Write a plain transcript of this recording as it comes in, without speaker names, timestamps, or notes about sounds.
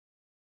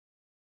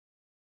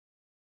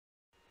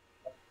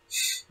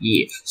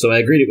Yeah. So I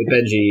agreed it with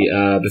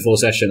Benji before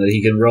session that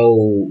he can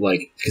roll,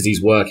 like, because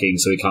he's working,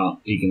 so he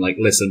can, like,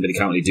 listen, but he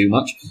can't really do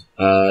much.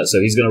 So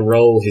he's going to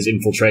roll his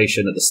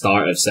infiltration at the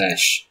start of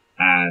sesh,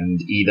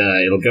 and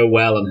either it'll go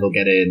well and he'll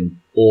get in,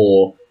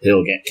 or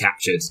he'll get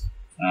captured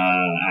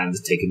and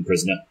taken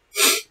prisoner.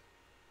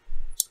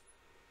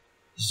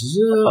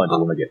 I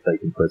don't want to get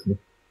taken prisoner.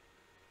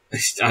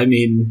 I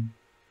mean,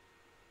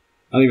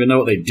 I don't even know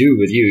what they do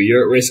with you.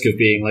 You're at risk of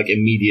being, like,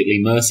 immediately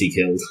mercy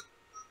killed.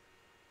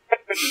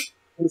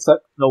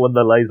 Not when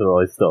the laser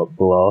eyes start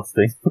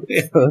blasting.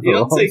 You're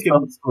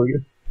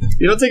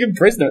not taking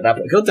prisoner at that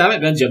point. God damn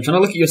it, Benji, I'm trying to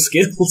look at your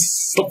skills.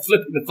 Stop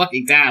flipping the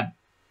fucking tab.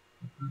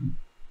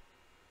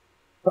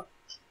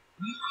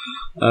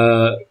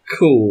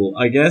 Cool.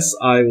 I guess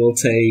I will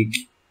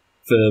take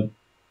for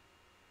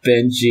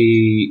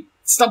Benji...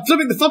 Stop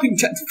flipping the fucking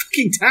tab,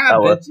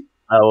 Benji.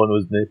 That one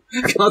was me.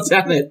 God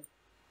damn it.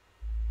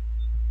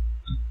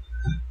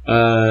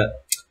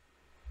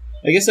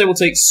 I guess I will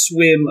take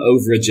swim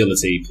over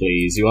agility,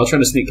 please. You are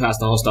trying to sneak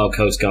past the hostile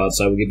coast guard,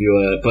 so I will give you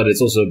a... But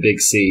it's also a big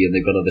sea, and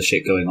they've got other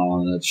shit going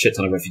on, and a shit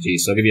ton of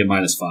refugees, so I'll give you a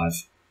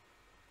 -5.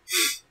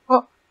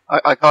 Well,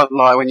 I can't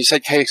lie. When you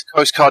said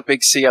coast guard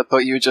big sea, I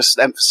thought you were just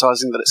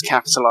emphasising that it's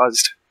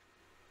capitalised.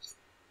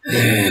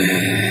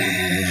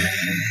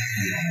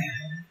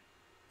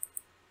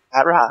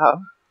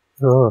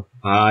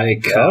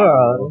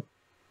 Ical.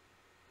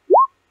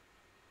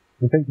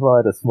 You think if I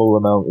had a small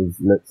amount of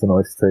lips and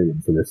iced tea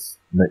into this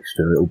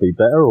mixture, it'll be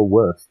better or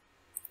worse?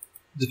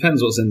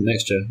 Depends what's in the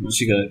mixture. Once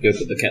you go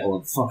put the kettle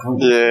on. Fuck,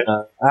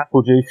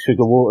 apple juice,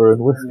 sugar water,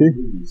 and whiskey?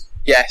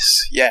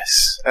 Yes.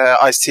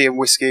 Iced tea and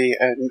whiskey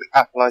and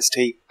apple iced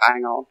tea,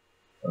 bang on.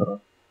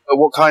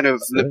 What kind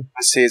of lip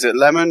iced tea? Is it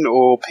lemon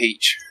or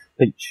peach?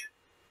 Peach.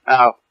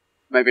 Oh,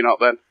 maybe not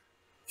then.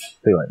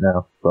 Feel like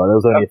now. Right, there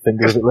was only a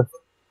finger of it left.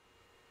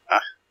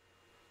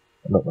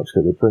 Not much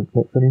good to drink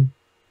mix any.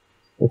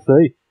 Let's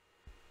see.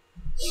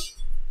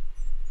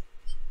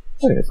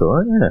 I think it's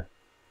alright, yeah.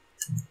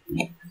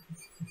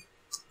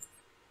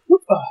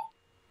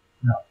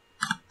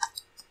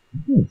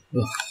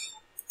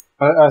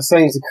 I was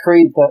saying to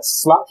Creed that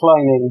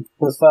slacklining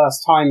for the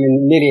first time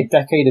in nearly a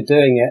decade of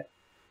doing it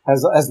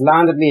has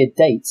landed me a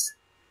date.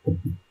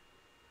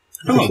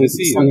 Which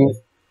is something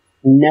that's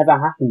never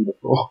happened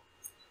before.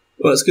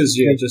 Well, it's because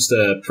you're just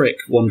a prick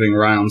wandering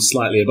around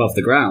slightly above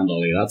the ground,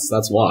 Ollie.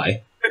 That's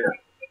why.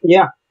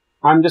 Yeah,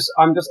 I'm just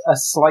a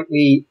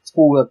slightly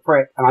taller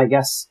prick, and I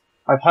guess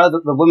I've heard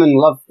that the women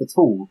love the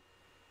tall.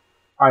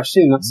 I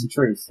assume that's the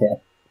truth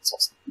here.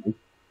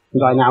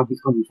 Did I now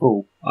become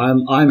tall?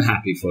 I'm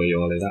happy for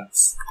you, Ollie.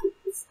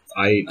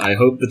 I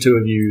hope the two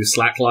of you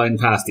slackline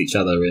past each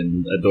other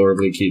in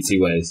adorably cutesy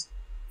ways.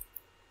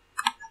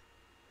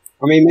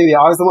 I mean, maybe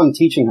I was the one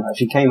teaching her.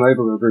 She came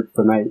over with a group of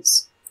her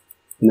mates.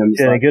 And then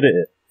good at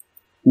it?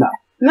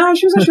 No,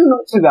 she was actually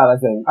not too bad, I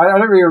think. I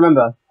don't really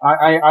remember.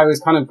 I was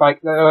kind of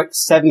like, there were like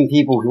 7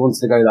 people who wanted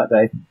to go that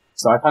day.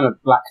 So I kind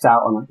of blacked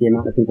out on like the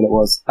amount of people it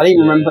was. I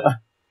didn't remember.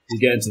 You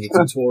get into the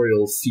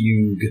tutorial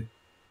fugue.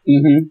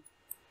 Mm-hmm.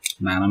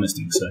 Man, I missed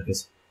doing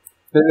circus.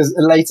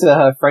 Later,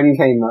 her friend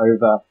came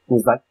over and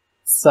was like,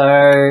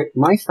 so,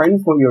 my friend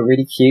thought you were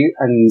really cute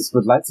and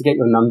would like to get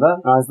your number.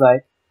 And I was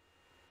like,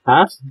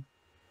 huh?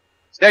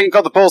 She ain't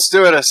got the balls to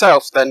do it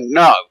herself, then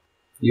no.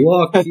 You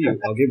are cute,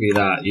 I'll give you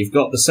that. You've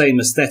got the same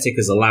aesthetic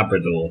as a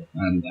Labrador,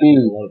 and I think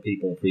a lot of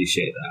people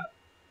appreciate that.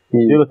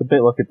 You look a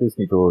bit like a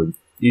Disney drawing.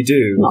 You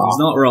do. No. He's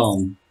not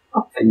wrong.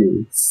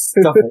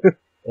 Stop it.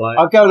 Like,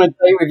 I'll go on a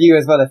date with you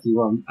as well if you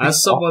want.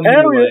 As someone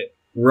who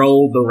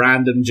rolled the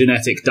random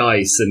genetic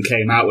dice and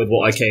came out with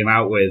what I came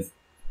out with,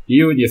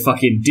 you and your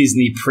fucking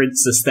Disney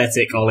prince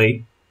aesthetic,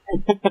 Ollie.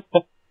 I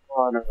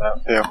know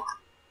that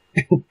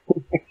feel.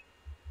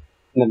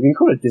 I've been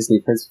called a Disney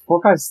prince before.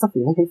 Guys, stop it.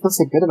 You make me feel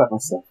so good about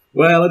myself.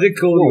 Well, I did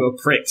call you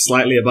a prick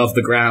slightly above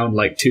the ground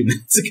like 2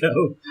 minutes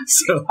ago.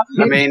 So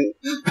I mean,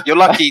 you're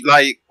lucky,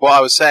 like, what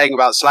I was saying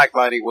about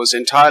slacklining was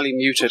entirely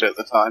muted at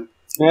the time.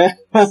 Yeah.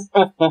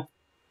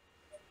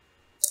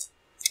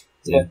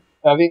 Yeah.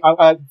 I mean,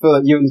 I feel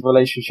that Ewan's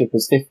relationship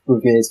with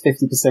me is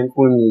 50%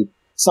 calling you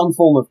some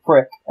form of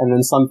prick and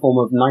then some form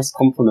of nice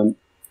compliment.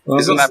 Well,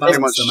 isn't that pretty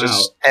much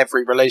just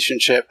every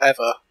relationship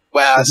ever?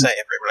 Well, I say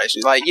every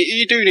relationship. Like,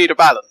 you do need a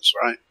balance,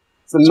 right?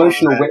 It's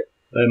emotional wit.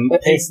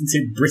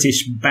 Patented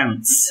British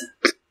bants.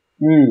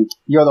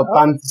 You're the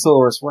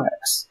Bantosaurus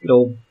Rex. Good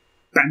old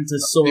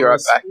Bantosaurus. Be right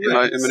back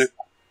in a minute.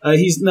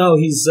 He's not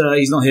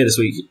here this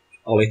week,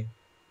 Ollie.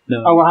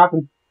 No. Oh, what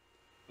happened?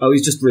 Oh,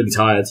 he's just really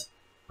tired.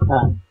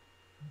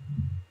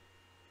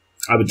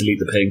 I would delete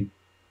the ping.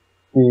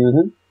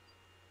 Mm-hmm.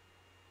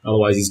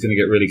 Otherwise, he's going to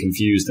get really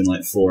confused in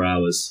like 4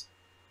 hours.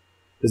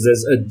 Because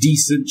there's a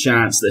decent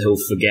chance that he'll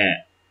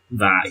forget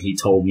that he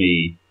told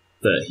me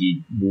that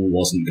he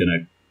wasn't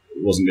gonna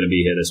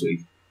be here this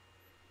week.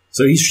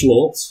 So he's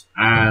schlort,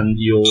 and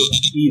you'll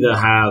either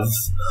have...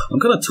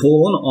 I'm kind of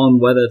torn on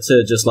whether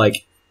to just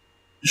like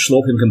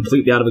schlop him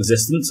completely out of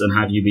existence and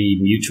have you be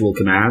mutual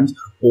command,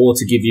 or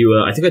to give you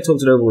a... I think I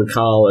talked it over with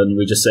Carl, and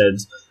we just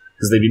said...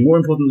 because they'd be more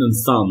important than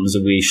thumbs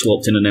if we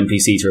schlopped in an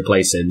NPC to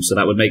replace him, so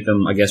that would make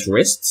them, I guess,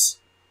 wrists.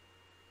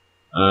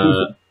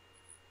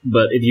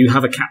 But if you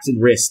have a captain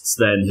wrists,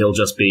 then he'll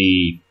just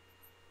be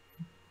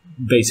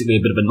basically a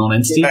bit of a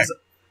non-entity,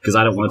 because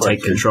I don't want to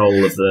take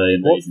control of the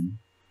invasion.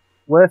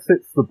 Where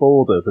sits the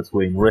border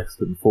between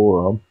wrist and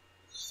forearm?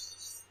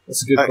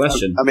 That's a good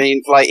question. I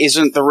mean, like,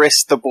 isn't the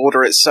wrist the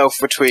border itself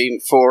between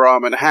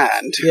forearm and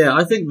hand? Yeah,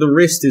 I think the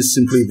wrist is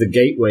simply the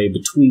gateway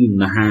between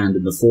the hand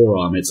and the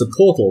forearm. It's a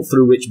portal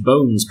through which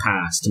bones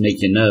pass to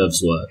make your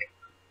nerves work.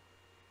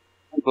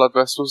 Blood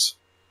vessels?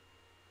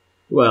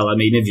 Well, I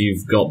mean, if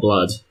you've got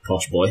blood,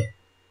 posh boy.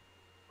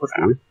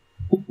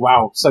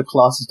 Wow, so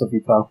classist of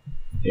you, pal.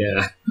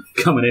 Yeah,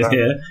 coming in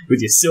here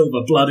with your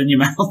silver blood in your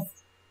mouth.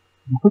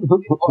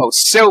 Oh,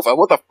 silver?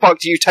 What the fuck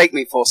do you take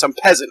me for? Some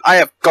peasant? I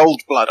have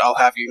gold blood, I'll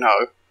have you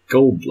know.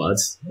 Gold blood?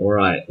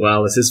 Alright,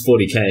 well, this is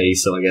 40k,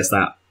 so I guess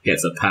that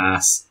gets a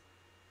pass.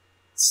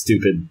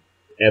 Stupid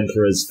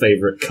Emperor's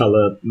favourite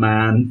colour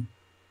man.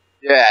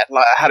 Yeah,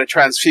 like I had a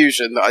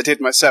transfusion that I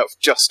did myself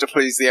just to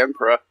please the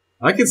Emperor.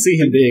 I can see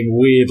him being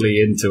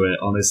weirdly into it,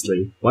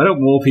 honestly. Why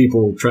don't more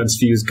people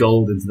transfuse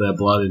gold into their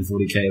blood in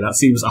 40k? That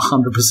seems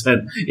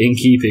 100% in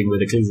keeping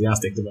with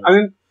ecclesiastic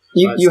development.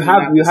 I mean,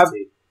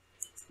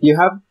 you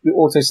have the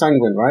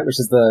auto-sanguine, right? Which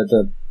is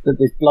the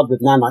blood with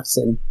nanites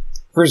in.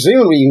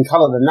 Presumably you can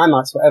colour the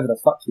nanites whatever the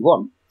fuck you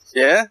want.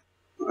 Yeah?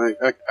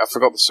 I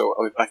forgot the salt.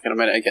 I'll be back in a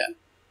minute again.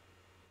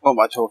 What am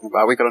I talking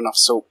about? We got enough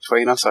salt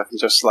between us. I can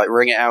just, like,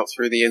 ring it out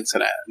through the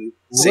internet and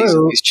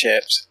season these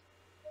chips.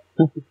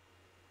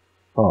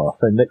 Oh,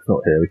 so Nick's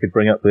not here. We could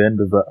bring up the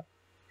end of that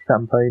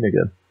campaign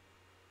again.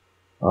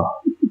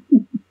 Oh,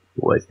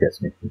 always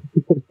gets me.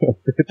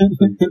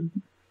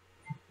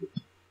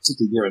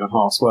 Just a year and a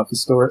half's worth of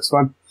story, it's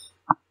fine.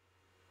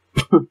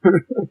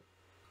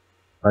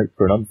 Like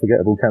for an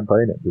unforgettable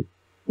campaign, it was.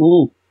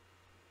 Ooh.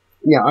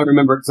 Yeah, I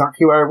remember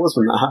exactly where I was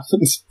when that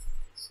happened.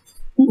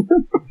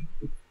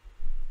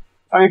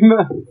 I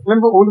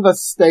remember all of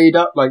us stayed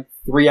up like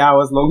 3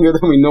 hours longer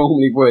than we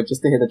normally would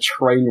just to hear the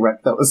train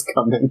wreck that was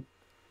coming.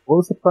 What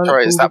was the plan?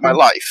 Sorry, is that my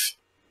life?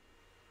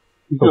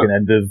 Talking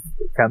end of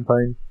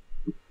campaign.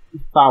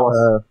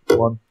 Power.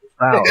 One.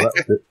 Wow,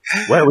 that's it.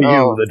 Where were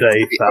you the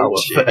day Power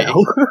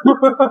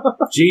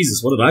fell?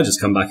 Jesus, what did I just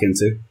come back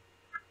into?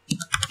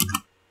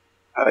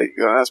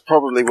 That's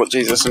probably what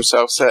Jesus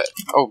himself said.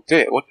 Oh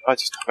dear, what did I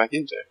just come back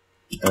into?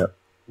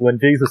 When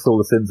Jesus saw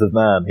the sins of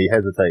man, he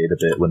hesitated a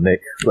bit when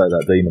Nick let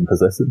that demon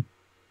possess him.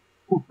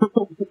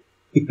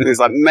 He was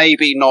like,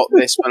 maybe not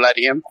this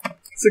millennium.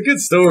 It's a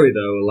good story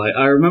though. Like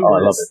I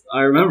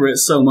remember it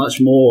so much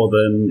more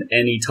than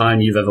any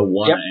time you've ever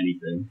won at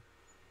anything.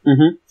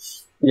 Mm-hmm.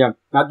 Yeah,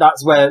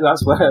 that's where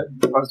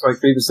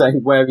Cread was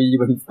saying, where were you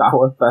when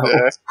Power fell?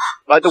 Yeah.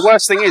 Like the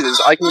worst thing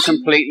is I can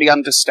completely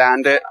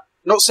understand it.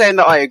 Not saying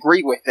that I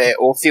agree with it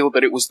or feel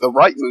that it was the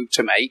right move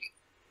to make,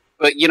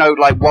 but you know,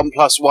 like 1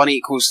 +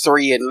 1 =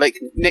 3 in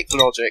Nick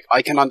logic,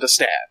 I can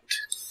understand.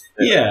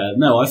 Yeah,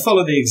 no, I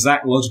follow the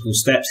exact logical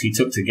steps he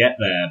took to get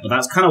there, but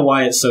that's kind of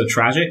why it's so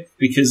tragic,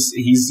 because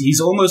he's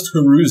almost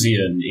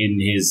Horusian in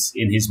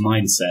his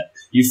mindset.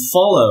 You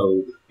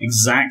follow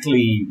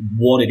exactly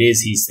what it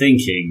is he's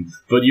thinking,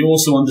 but you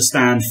also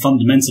understand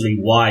fundamentally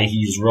why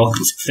he's wrong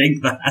to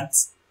think that.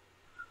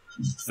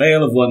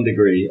 Fail of 1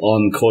 degree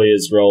on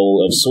Coayah's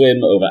roll of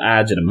swim over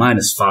Adge and a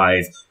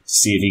 -5 to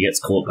see if he gets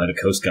caught by the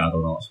Coast Guard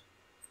or not.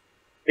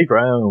 He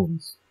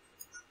drowns.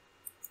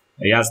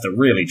 He has to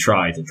really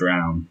try to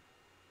drown.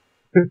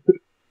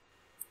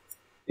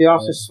 He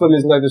asked to swim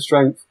is over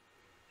strength.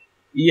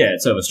 Yeah,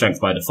 it's over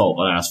strength by default,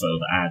 but I asked for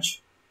over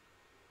Adge.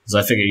 Because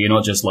I figure you're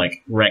not just,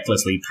 like,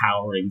 recklessly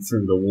powering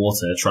through the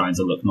water trying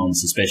to look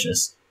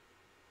non-suspicious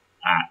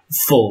at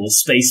full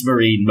Space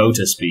Marine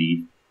motor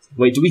speed.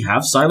 Wait, do we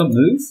have silent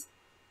move?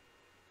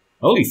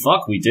 Holy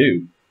fuck, we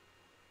do.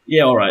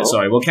 Yeah, alright,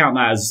 sorry, we'll count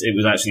that as it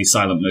was actually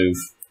silent move.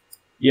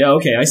 Yeah,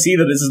 okay, I see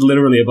that this is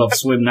literally above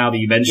swim now that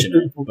you mention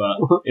it, but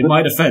in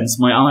my defense,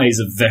 my eyes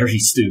are very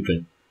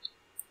stupid.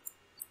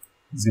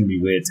 It's gonna be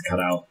weird to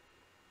cut out.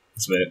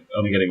 So we're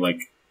only getting,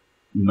 like,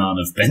 none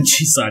of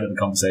Benji's side of the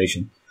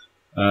conversation.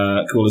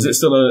 Cool, is it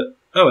still a...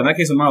 Oh, in that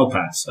case, a mild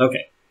pass.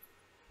 Okay.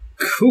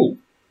 Cool.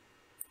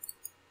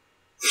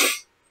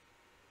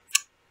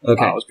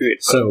 Okay, that was good.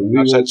 So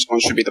I said someone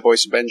should be the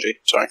voice of Benji,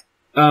 sorry.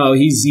 Oh,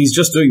 he's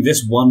just doing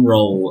this one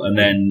roll, and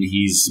then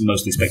he's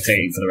mostly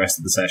spectating for the rest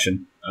of the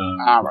session.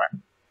 Right.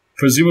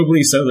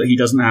 Presumably so that he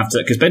doesn't have to...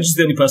 Because Benji's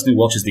the only person who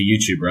watches the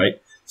YouTube,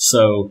 right?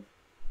 So,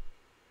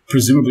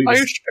 presumably... Are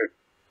you sure?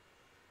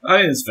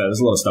 I mean, it's fair. There's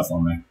a lot of stuff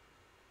on there.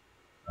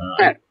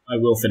 I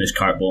will finish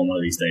Cartborn one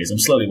of these days. I'm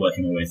slowly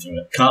working my way through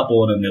it.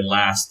 Cartborn and the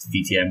last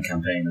VTM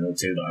campaign are the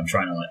two that I'm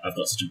trying to, like... I've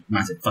got such a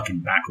massive fucking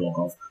backlog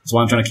of. That's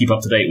why I'm trying to keep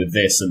up to date with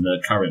this and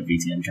the current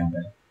VTM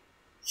campaign.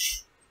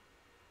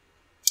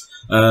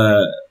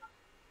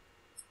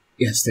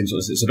 Yes, things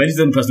like this. So Benji's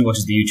the only person who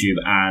watches the YouTube,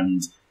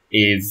 and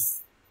if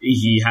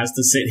he has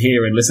to sit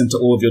here and listen to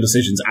all of your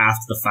decisions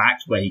after the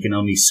fact, where he can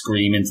only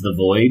scream into the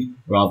void,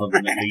 rather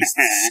than at least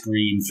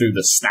scream through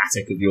the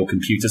static of your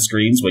computer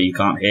screens where you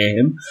can't hear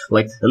him.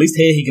 Like, at least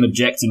here he can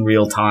object in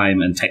real time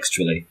and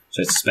textually, which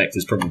I suspect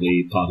is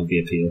probably part of the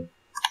appeal.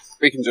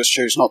 We can just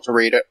choose not to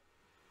read it.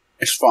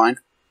 It's fine.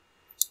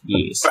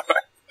 Yes.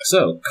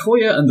 So,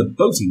 Coayah and the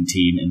boating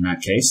team, in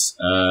that case,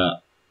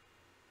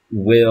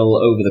 will,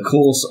 over the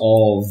course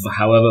of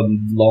however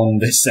long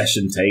this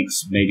session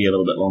takes, maybe a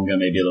little bit longer,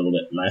 maybe a little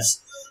bit less,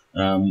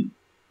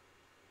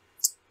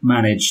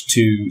 manage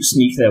to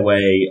sneak their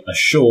way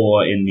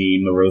ashore in the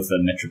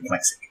Merothan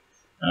Metroplexic.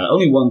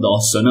 Only one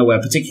DOS, so nowhere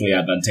particularly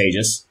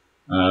advantageous,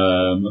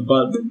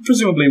 but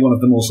presumably one of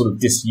the more sort of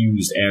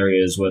disused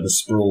areas where the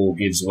sprawl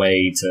gives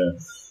way to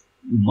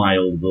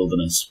mild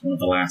wilderness, one of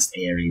the last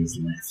areas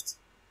left.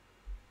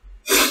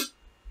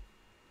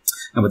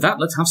 And with that,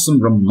 let's have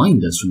some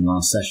reminders from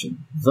last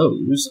session.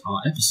 Those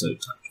are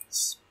episode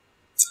titles.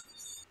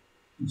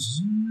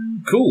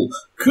 Cool.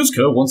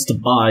 Kuzco wants to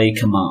buy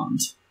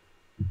Command.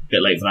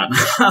 Bit late for that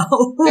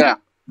now. Yeah.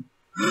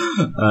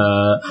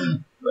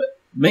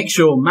 Make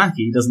sure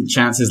Maccy doesn't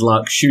chance his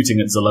luck shooting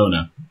at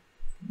Zelona.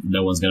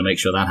 No one's going to make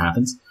sure that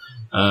happens.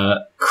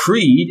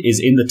 Cread is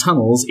in the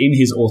tunnels in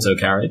his auto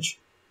carriage.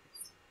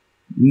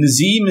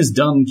 Nazeem is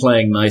done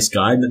playing nice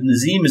guy, but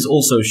Nazeem is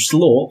also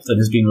slorped and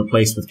has been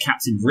replaced with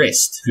Captain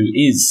Wrist, who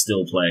is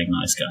still playing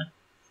nice guy.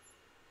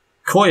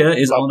 Coayah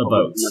is on a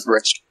boat.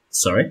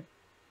 Sorry?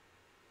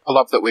 I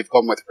love that we've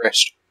gone with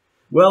Wrist.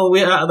 Well,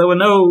 there were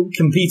no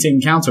competing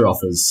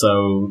counter-offers,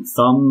 so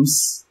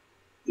Thumbs,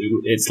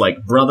 it's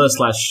like brother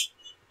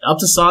 / up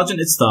to Sergeant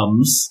it's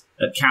Thumbs,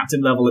 at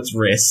Captain level it's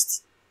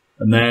Wrist,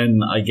 and then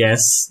I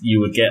guess you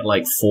would get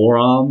like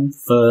Forearm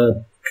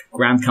for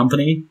Grand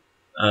Company.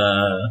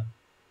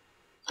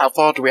 How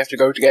far do we have to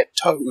go to get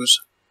Toes?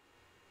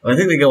 I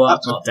think they go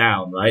up, not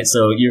down, right?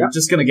 So you're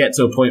just going to get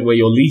to a point where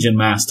your Legion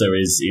Master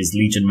is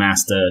Legion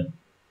Master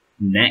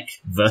Neck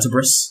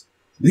Vertebrus.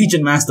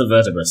 Legion Master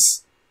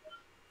Vertebrus.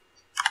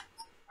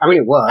 I mean,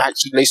 it works.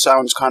 Actually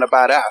sounds kind of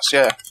badass,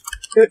 yeah.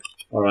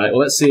 Alright, well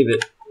let's see if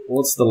it...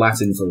 What's the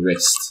Latin for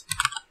wrist?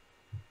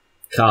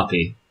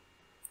 Carpi.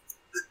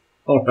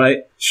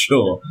 Alright,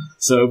 sure.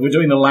 So if we're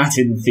doing the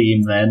Latin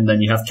theme then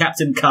you have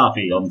Captain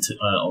Carpi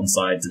on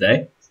side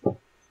today,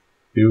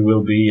 who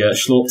will be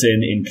slorped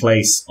in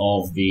place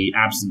of the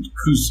absent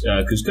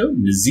Kuzco,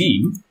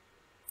 Nazeem,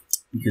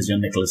 because your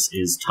Nicholas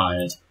is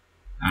tired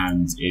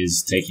and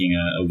is taking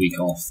a week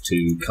off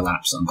to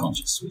collapse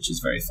unconscious, which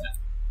is very fair.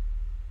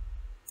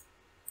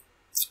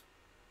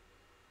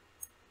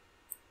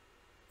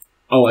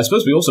 Oh, I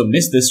suppose we also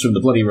missed this from the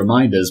bloody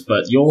reminders,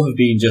 but y'all have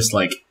been just,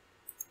 like,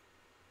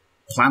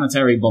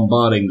 planetary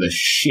bombarding the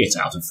shit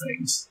out of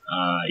things.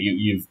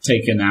 You've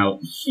taken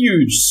out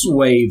huge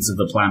swathes of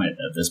the planet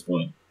at this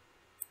point.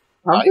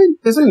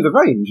 It's in the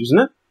range, isn't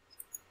it?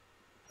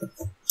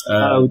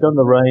 We've done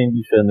the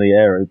range and the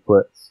aero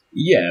splits.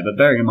 Yeah, but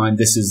bearing in mind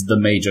this is the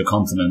major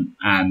continent,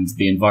 and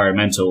the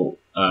environmental,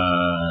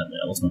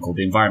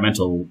 the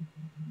environmental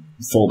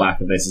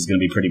fallback of this is going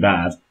to be pretty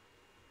bad.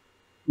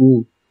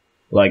 Ooh.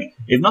 Like,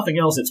 if nothing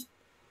else, it's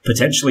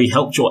potentially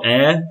helped your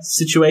air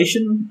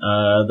situation,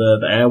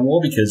 the air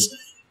war, because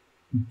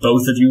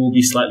both of you will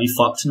be slightly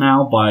fucked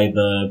now by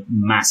the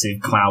massive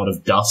cloud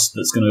of dust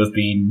that's going to have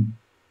been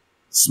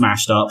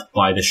smashed up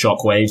by the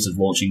shockwaves of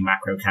launching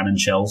macro cannon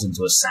shells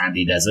into a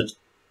sandy desert.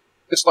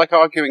 It's like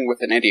arguing with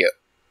an idiot.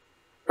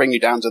 Bring you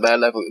down to their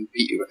level and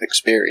beat you with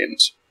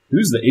experience.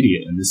 Who's the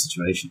idiot in this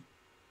situation?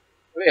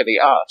 Really,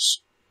 us.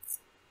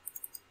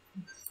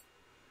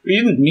 You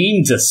didn't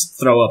mean to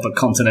throw up a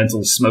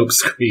continental smoke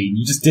screen.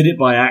 You just did it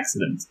by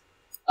accident.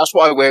 That's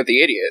why we're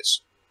the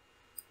idiots.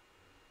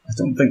 I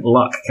don't think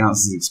luck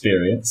counts as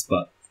experience,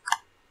 but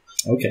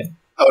okay.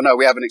 Oh no,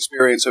 we have an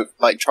experience of,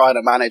 like, trying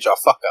to manage our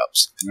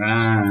fuck-ups.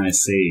 Ah, I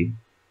see.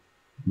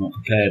 Not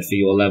prepared for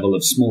your level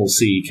of small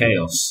c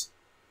chaos.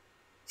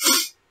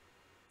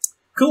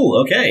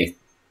 Cool, okay.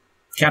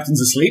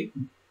 Captain's asleep.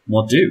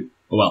 What do?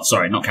 Well,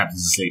 sorry, not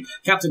Captain's asleep.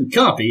 Captain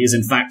Carpi is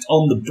in fact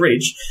on the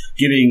bridge,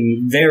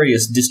 giving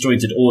various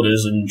disjointed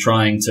orders and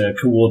trying to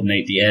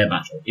coordinate the air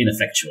battle,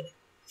 ineffectually.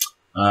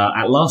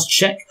 At last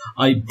check,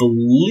 I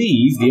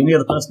believe the only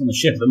other person on the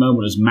ship at the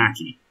moment is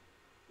Maccy.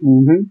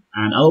 Mm-hmm.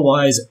 And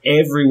otherwise,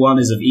 everyone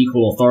is of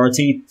equal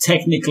authority.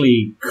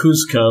 Technically,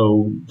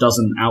 Kuzco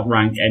doesn't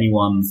outrank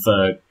anyone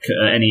for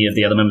any of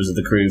the other members of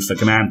the crew for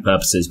command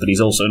purposes, but he's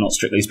also not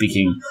strictly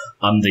speaking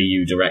under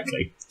you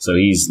directly. So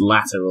he's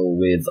lateral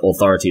with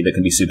authority that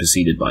can be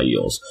superseded by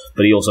yours.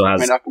 But he also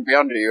has... I mean, I can be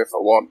under you if I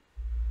want.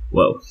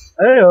 Whoa.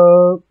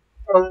 Hey-o!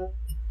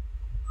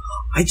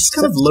 I just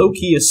kind of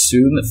low-key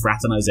assume that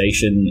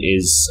fraternization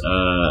is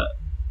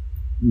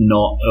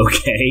not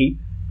okay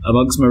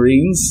amongst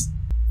Marines.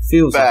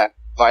 Feels fair.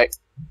 Like,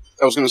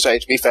 I was going to say,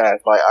 to be fair,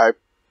 like, I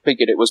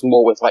figured it was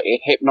more with, like, a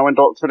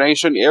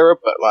hypno-indoctrination era,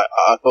 but, like,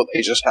 I thought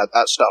they just had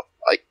that stuff,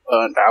 like,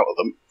 burned out of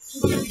them.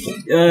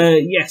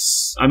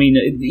 Yes. I mean,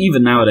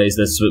 even nowadays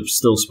they're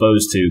still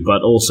supposed to,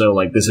 but also,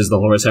 like, this is the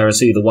Horus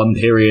Heresy, the one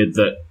period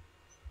that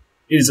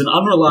is an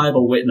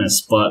unreliable witness,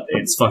 but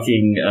it's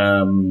fucking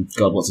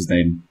God, what's his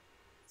name?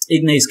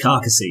 Ignace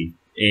Carcassy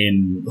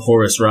in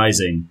Horus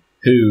Rising,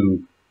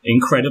 who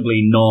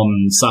incredibly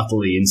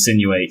non-subtly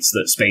insinuates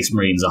that Space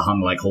Marines are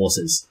hung like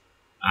horses,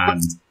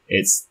 and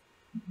it's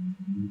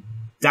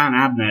Dan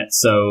Abnett,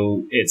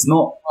 so it's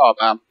not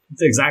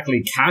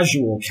exactly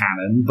casual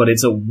canon, but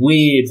it's a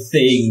weird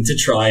thing to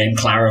try and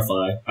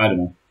clarify. I don't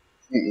know.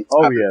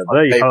 Oh yeah,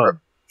 they are.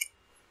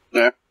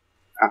 Yeah,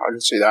 I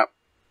can see that.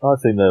 I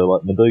think they're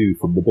like Naboo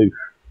from Naboo.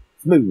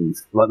 Smooth,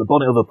 like the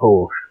bonnet of a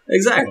Porsche.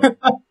 Exactly.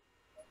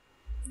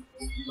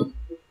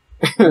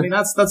 I mean,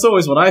 that's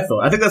always what I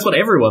thought. I think that's what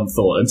everyone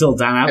thought until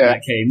Dan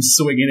Abnett came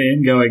swinging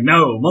in, going,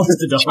 "No,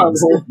 monster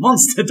dongs,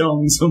 monster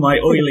dongs for my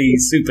oily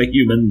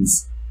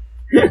superhumans."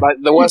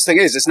 Like the worst thing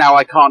is now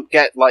I can't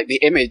get like the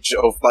image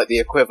of like the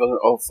equivalent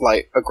of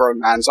like a grown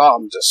man's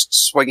arm just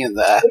swinging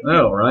there.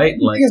 Oh, right,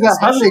 like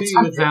especially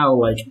with how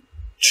like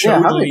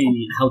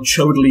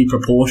chodily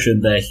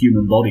proportioned their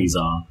human bodies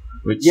are.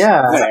 Which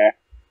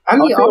and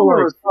the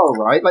armor as well,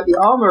 right? Like the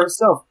armor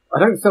itself, I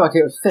don't feel like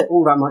it would fit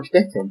all that much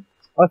dick in.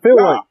 I feel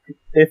like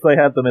if they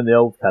had them in the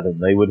old canon,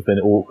 they would have been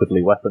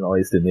awkwardly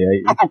weaponized in the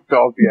 80s. Oh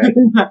god, yeah.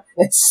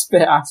 It's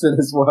spit acid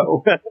as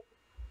well.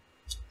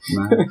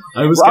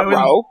 I was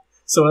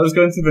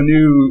going through the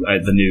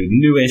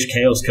newish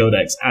Chaos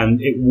Codex, and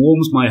it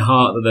warms my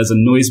heart that there's a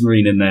Noise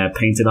Marine in there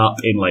painted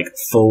up in like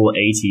full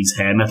 80s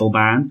hair metal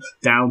band,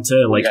 down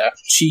to like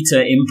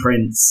cheetah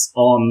imprints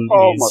on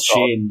his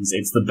shins.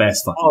 It's the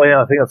best fucking. Oh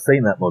yeah, I think I've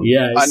seen that one.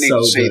 Yeah, it's I need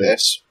to see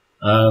this.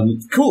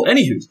 Cool.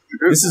 Anywho,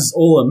 this is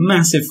all a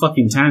massive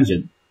fucking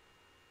tangent.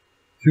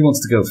 Who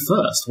wants to go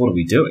first? What are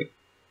we doing?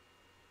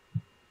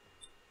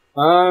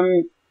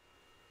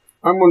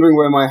 I'm wondering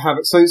where my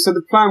havoc. So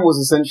the plan was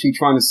essentially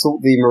trying to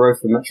sort the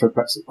Merothan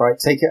Metroplexic, right?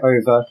 Take it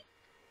over,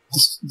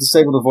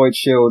 disable the void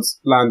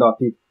shields, land our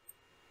people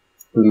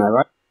in there,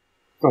 right?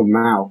 Oh,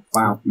 Wow.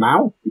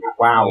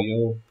 Oh,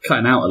 you're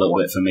cutting out a little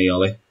bit for me,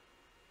 Ollie.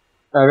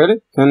 Oh,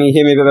 really? Can you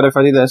hear me a bit better if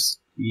I do this?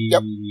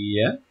 Yep.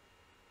 Yeah.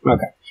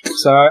 Okay.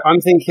 So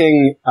I'm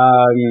thinking,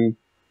 wasn't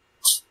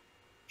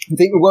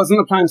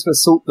the plan to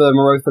assault the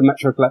Merothan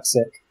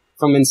Metroplexic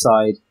from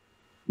inside?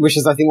 Which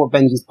is, I think, what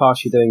Benji's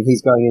partially doing.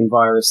 He's going in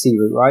via a sea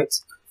route, right?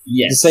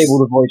 Yes. Disable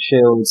the void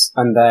shields,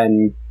 and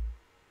then...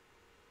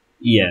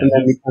 Yeah. And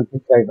then we can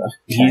take over.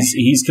 Okay.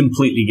 He's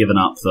completely given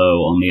up,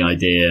 though, on the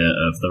idea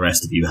of the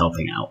rest of you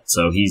helping out.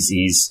 So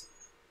he's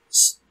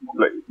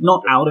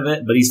not out of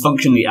it, but he's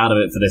functionally out of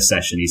it for this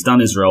session. He's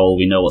done his role.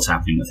 We know what's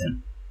happening with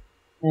him.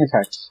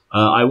 Okay.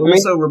 I will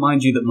also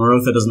remind you that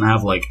Merotha doesn't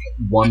have, like,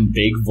 one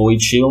big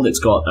void shield. It's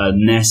got a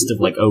nest of,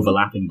 like,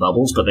 overlapping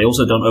bubbles, but they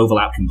also don't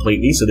overlap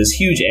completely, so there's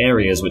huge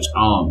areas which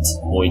aren't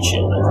void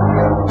shielded.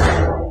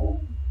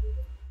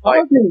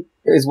 I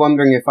is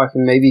wondering if I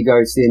can maybe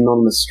go to the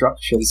anonymous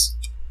structures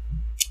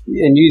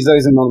and use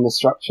those anonymous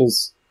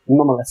structures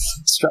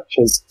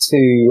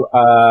to,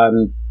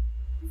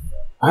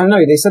 I don't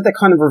know, they said they're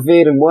kind of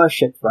revered and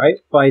worshipped, right,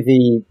 by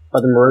the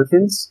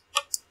Merothans?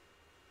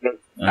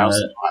 Now's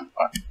the time.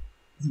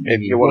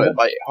 If you want to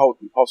like hold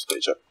them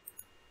hostage. What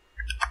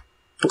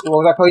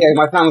was that called? Yeah,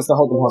 my plan was to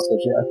hold them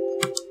hostage, yeah.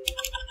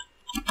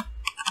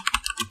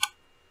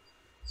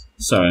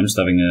 Sorry, I'm just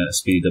having a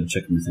speedy double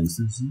check on my things.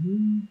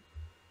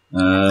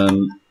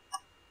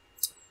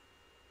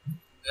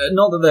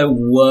 Not that they're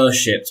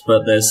worshipped,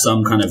 but there's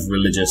some kind of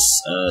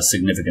religious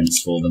significance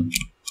for them.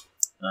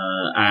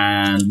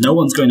 And no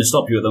one's going to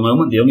stop you at the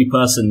moment. The only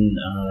person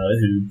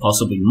who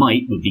possibly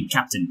might would be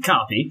Captain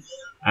Carpy.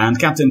 And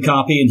Captain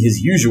Carpy, in his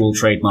usual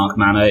trademark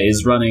manner,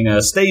 is running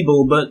a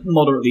stable but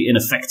moderately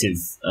ineffective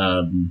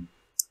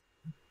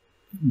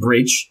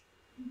bridge,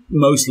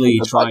 mostly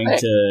trying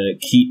to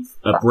keep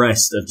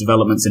abreast of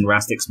developments in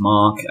Rastic's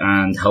Mark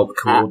and help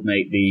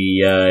coordinate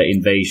the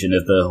invasion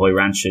of the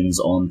Hoyrantians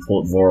on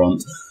Port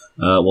Voront,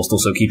 whilst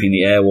also keeping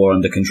the air war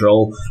under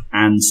control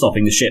and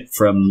stopping the ship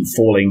from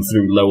falling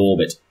through low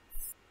orbit.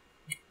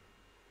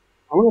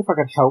 I wonder if I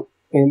could help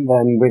in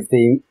then with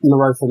the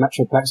Merotha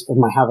Metroplex with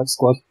my Havoc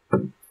squad.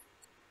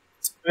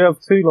 We have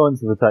 2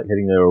 lines of attack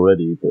heading there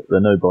already, but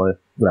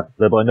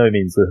they're by no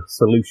means a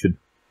solution.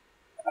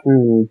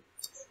 Mm.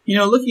 You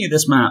know, looking at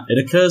this map, it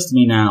occurs to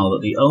me now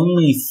that the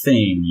only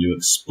thing you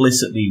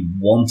explicitly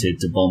wanted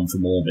to bomb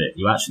from orbit,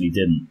 you actually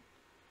didn't.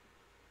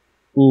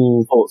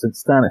 Forts and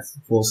Stannis.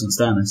 Forts and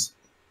Stannis.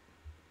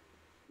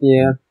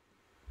 Yeah.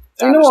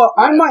 You know what?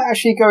 I might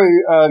actually go.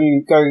 Oh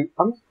no!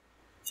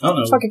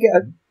 If I could get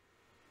a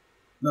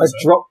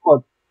drop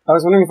pod. I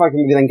was wondering if I can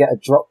maybe then get a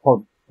drop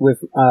pod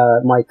with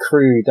my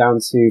crew down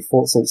to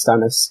Fort St.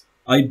 Stannis.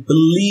 I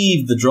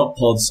believe the drop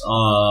pods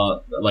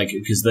are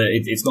because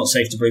it's not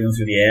safe to bring them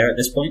through the air at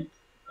this point.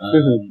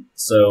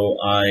 So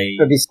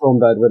it'd be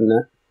Stormbird, wouldn't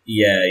it?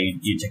 Yeah,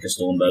 you take a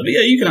Stormbird, but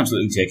yeah, you can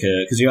absolutely take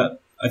a because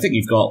I think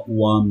you've got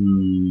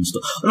one.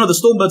 No, the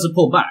Stormbirds have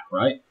pulled back,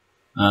 right?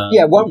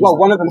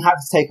 One of them had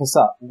to take us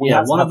up.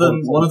 One of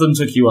them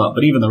took you up,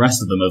 but even the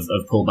rest of them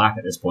have pulled back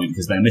at this point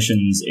because their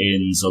missions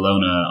in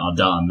Zolona are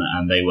done,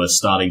 and they were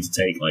starting to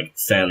take like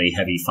fairly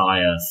heavy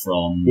fire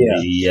from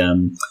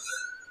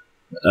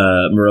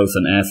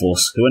Merothan Air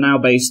Force, who are now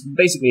based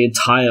basically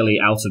entirely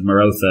out of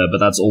Merotha, but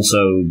that's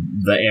also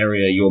the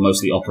area you're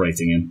mostly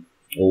operating in.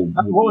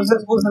 What was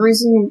it? What was the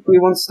reason we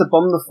wanted to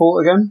bomb the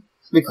fort again?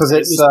 Because it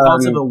was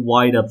part of a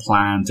wider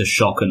plan to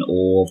shock and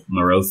awe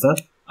Merotha,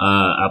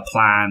 a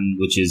plan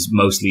which is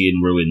mostly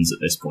in ruins at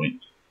this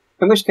point.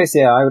 In which case,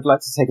 yeah, I would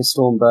like to take a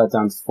Stormbird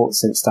down to Fort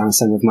St.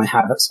 Stanison with my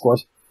Havoc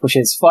squad, which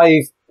is 5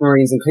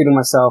 Marines, including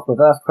myself, with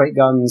Earthquake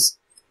guns,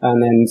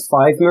 and then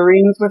 5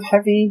 Marines with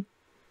heavy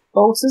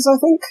bolters, I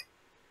think?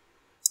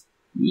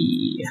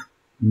 Yeah,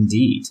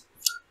 indeed.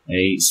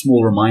 A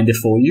small reminder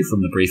for you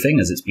from the briefing,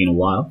 as it's been a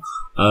while.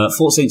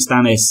 Fort St.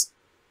 Stannis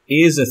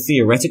is a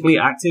theoretically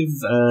active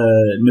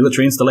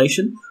military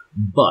installation,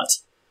 but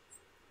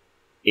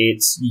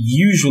it's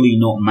usually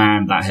not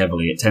manned that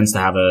heavily. It tends to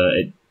have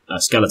a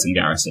skeleton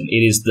garrison.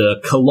 It is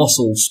the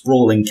colossal,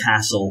 sprawling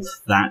castle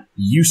that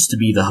used to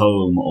be the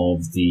home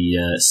of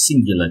the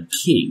singular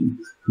king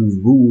who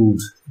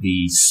ruled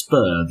the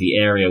Spur, the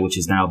area which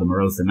is now the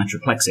Merothan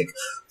Metroplexic,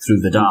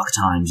 through the dark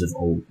times of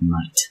old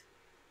night.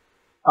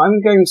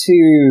 I'm going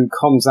to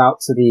comms out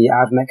to the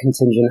AdMech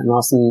contingent and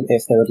ask them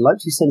if they would like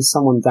to send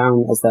someone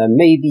down, as there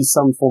may be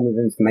some form of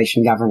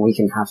information gathering we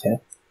can have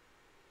here.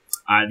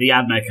 The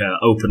AdMech are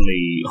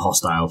openly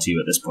hostile to you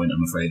at this point,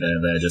 I'm afraid.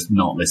 They're just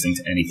not listening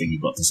to anything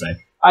you've got to say.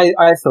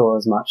 I thought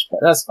as much, but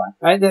that's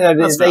fine. They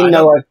fine.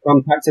 know I've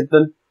contacted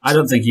them. I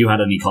don't think you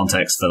had any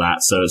context for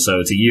that, so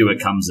to you it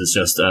comes as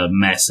just a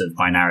mess of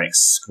binarics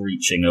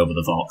screeching over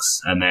the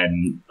Vox, and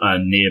then a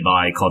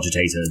nearby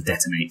cogitator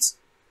detonates.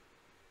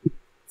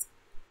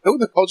 Oh,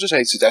 the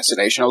cogitator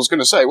detonation. I was going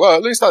to say, well,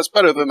 at least that's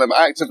better than them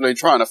actively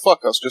trying to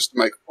fuck us just to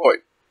make a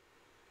point.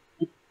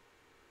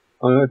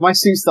 If my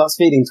suit starts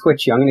feeling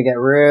twitchy, I'm going to get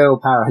real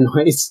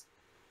paranoid.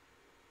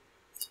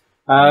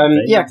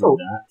 Yeah, cool.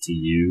 That to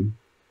you.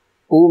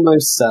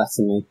 Almost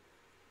certainly.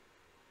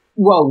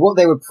 Well, what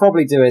they would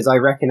probably do is, I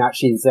reckon,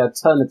 actually, is they'll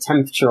turn the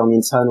temperature on the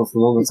internal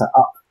thermometer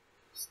up.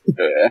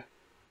 Yeah.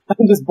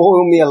 And just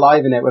boil me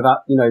alive in it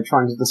without,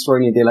 trying to destroy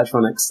any of the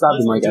electronics. That'd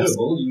be my guess.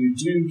 Doable. You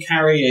do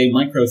carry a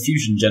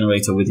microfusion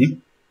generator with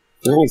you.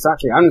 Yeah,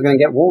 exactly. I'm going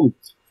to get warm.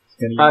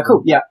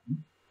 Cool, yeah.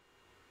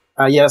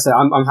 Yeah, so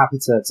I'm happy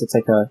to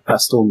take a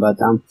Stormbird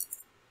down.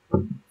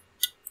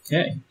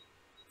 Okay.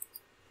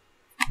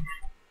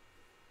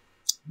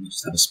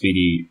 Just have a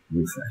speedy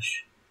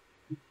refresh.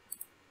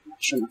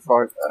 Shouldn't have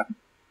fired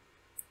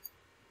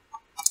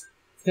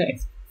there. Okay.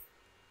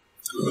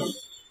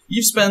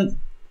 You've spent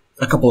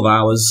a couple of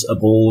hours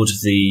aboard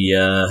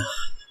the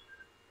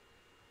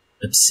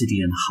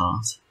Obsidian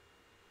Heart,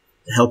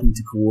 helping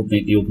to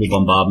coordinate the orbital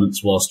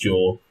bombardments whilst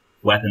your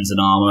weapons and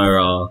armour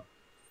are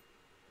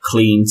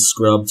cleaned,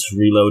 scrubbed,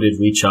 reloaded,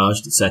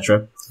 recharged,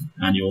 etc.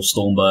 And your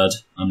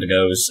Stormbird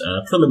undergoes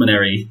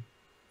preliminary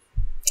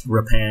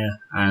repair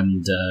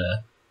and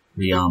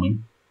rearming.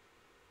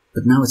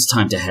 But now it's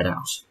time to head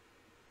out.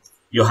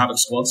 Your Havoc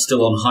squad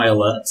still on high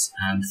alert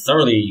and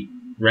thoroughly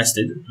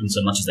rested, in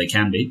so much as they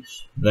can be.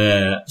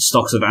 Their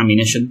stocks of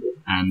ammunition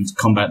and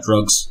combat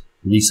drugs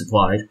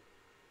resupplied.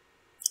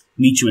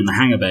 Meet you in the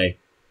hangar bay,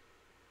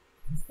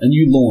 and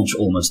you launch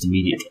almost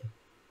immediately.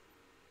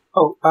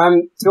 Oh,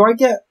 do I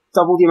get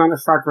double the amount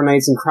of frag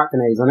grenades and crack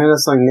grenades? I know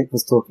that's something Nick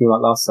was talking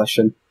about last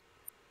session.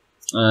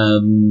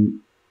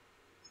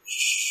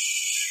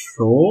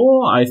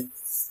 Sure.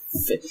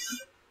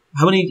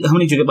 How many do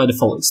you get by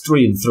default? It's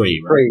 3 and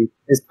 3, right? 3.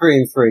 It's 3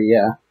 and 3,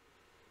 yeah.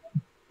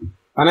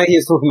 I know he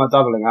was talking about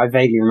doubling. I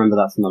vaguely remember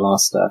that from the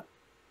last.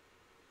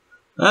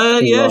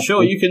 Yeah,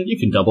 sure. You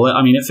can double it.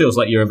 I mean, it feels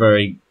like you're a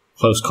very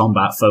close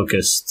combat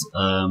focused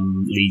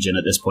legion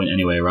at this point,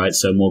 anyway, right?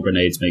 So more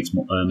grenades makes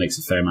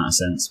a fair amount of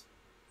sense.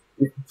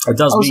 It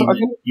does mean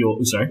that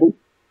you're... Sorry?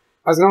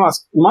 I was going to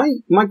ask,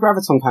 my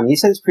graviton cannon, you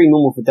said it's pretty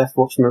normal for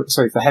Deathwatch,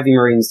 for heavy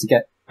marines to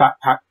get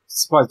backpack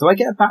supplies. Do I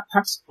get a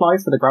backpack supply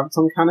for the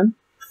graviton cannon?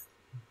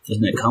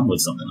 Doesn't it come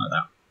with something like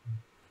that?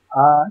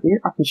 Yeah,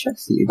 I can check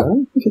for you,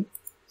 though. I think it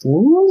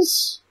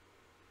does.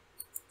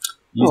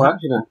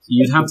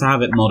 You'd have to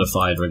have it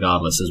modified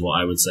regardless, is what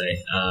I would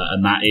say.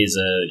 And that is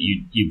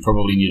you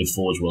probably need a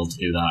Forge World to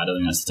do that. I don't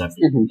think that's the type of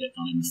thing you can get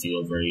done in the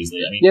field very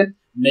easily. I mean,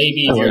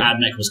 maybe if your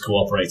AdMech was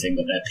cooperating,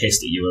 but they're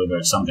pissed at you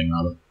over something or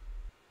other.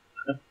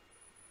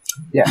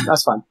 Yeah,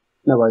 that's fine.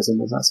 No worries in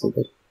this, that's all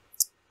good.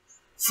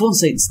 Fort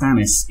St.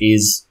 Stannis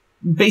is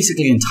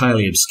basically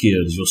entirely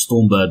obscured as your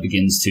Stormbird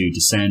begins to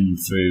descend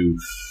through...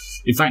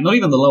 In fact, not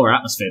even the lower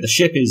atmosphere. The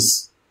ship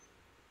is...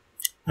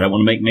 I don't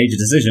want to make major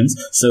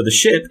decisions, so the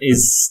ship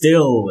is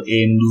still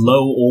in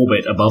low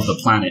orbit above the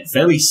planet,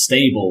 fairly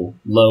stable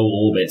low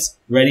orbit,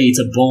 ready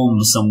to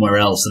bomb somewhere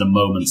else at a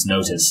moment's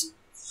notice.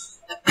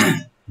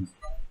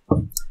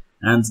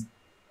 And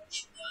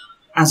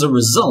as a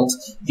result,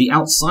 the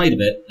outside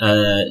of it,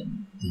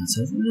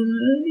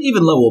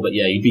 even low orbit,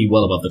 yeah, you'd be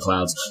well above the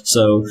clouds.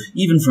 So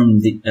even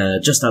from the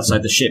just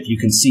outside the ship, you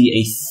can see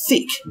a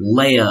thick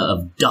layer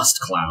of dust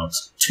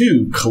clouds.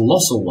 2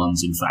 colossal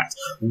ones, in fact.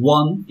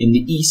 One in the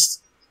east,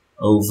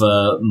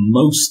 over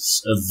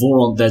most of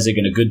Voront Desig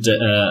and a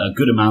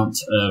good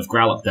amount of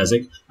Growlok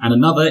Desig, and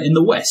another in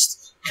the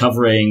west,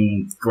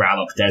 covering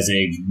Gralloch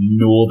Desig,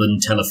 northern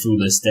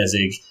Telefulis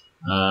Desig,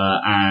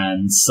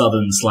 and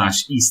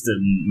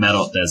southern/eastern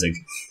Merot Desig.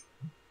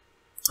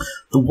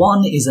 The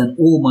one is an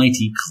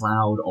almighty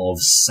cloud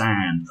of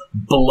sand,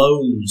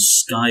 blown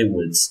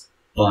skywards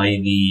by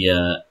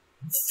the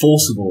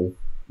forcible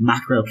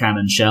macro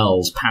cannon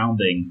shells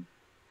pounding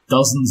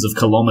dozens of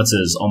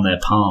kilometers on their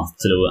path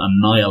to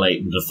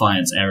annihilate the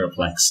Defiance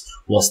Aeroplex,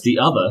 whilst the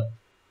other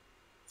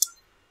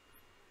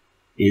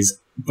is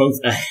both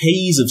a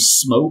haze of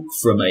smoke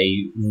from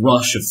a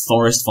rush of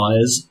forest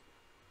fires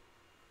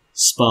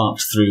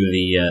sparked through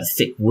the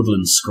thick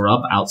woodland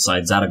scrub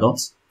outside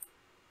Zaragoth,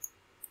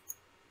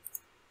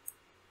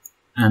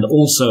 and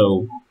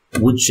also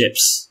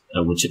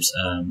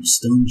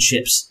stone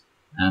chips,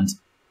 and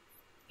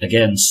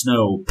again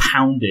snow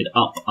pounded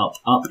up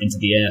into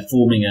the air,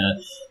 forming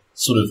a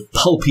sort of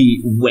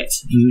pulpy, wet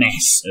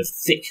mess of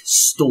thick,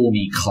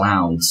 stormy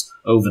clouds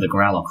over the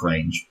Gralloch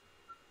range,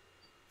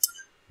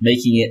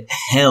 making it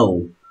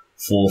hell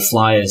for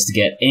flyers to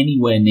get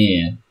anywhere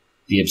near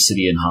the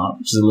Obsidian Heart,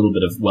 which is a little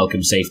bit of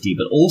welcome safety,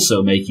 but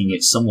also making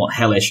it somewhat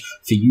hellish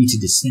for you to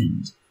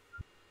descend.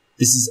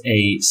 This is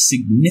a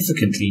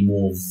significantly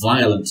more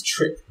violent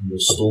trip in your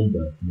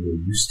Stormbird than you're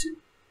used to.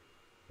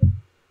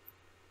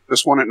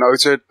 Just want it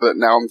noted, but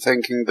now I'm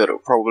thinking that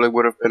it probably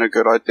would have been a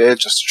good idea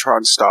just to try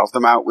and starve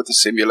them out with the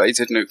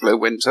simulated nuclear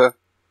winter.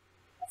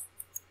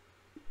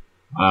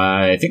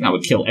 I think that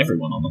would kill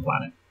everyone on the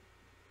planet.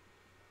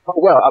 Oh,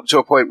 well, up to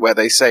a point where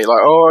they say, like,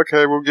 oh,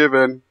 okay, we'll give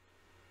in.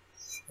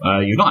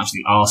 You've not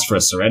actually asked for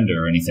a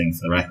surrender or anything,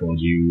 for the record.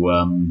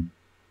 You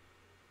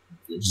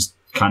just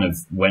kind of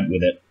went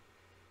with it.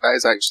 That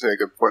is actually a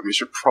good point. We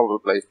should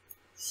probably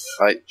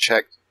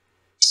check,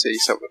 see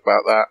something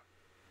about that.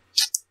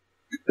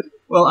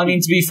 Well, I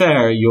mean, to be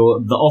fair,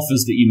 the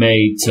offers that you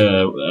made to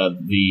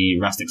the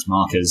Rastix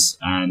Markers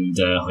and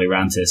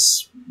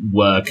Hoirantis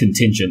were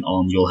contingent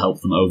on you'll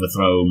help them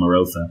overthrow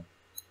Merothan.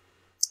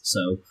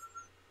 So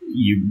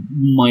you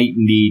might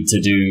need to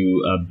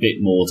do a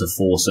bit more to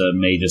force a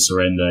major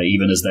surrender,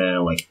 even as they're,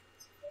 like...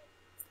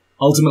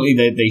 Ultimately,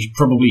 they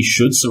probably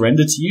should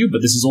surrender to you,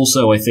 but this is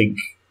also, I think,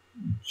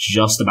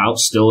 just about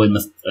still in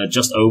the...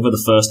 just over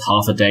the first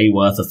half a day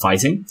worth of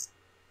fighting.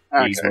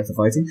 Okay. Worth of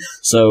fighting.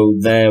 So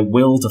their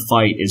will to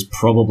fight is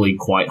probably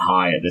quite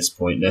high at this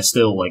point. They're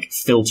still, like,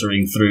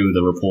 filtering through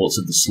the reports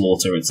of the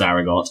slaughter at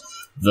Zaragoth,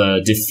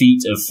 the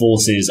defeat of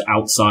forces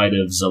outside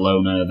of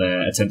Zalona,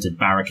 their attempted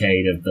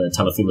barricade of the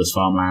Telefulis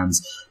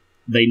farmlands.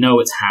 They know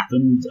it's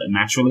happened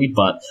naturally,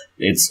 but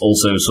it's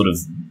also sort of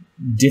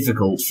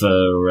difficult for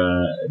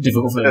them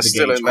to They're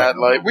still in that,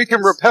 like, we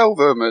can repel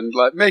them and,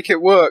 like, make it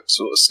work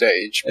sort of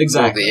stage.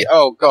 Exactly. Or the,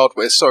 oh god,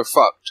 we're so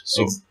fucked.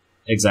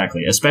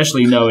 Exactly,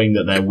 especially knowing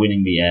that they're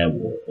winning the air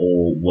war,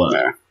 or were.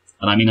 Yeah.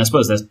 And I mean, I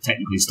suppose they're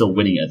technically still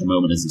winning it at the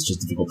moment, as it's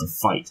just difficult to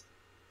fight.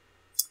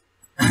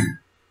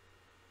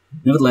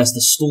 Nevertheless, the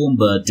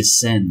Stormbird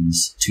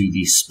descends to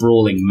the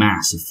sprawling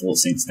mass of Fort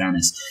St.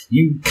 Stannis.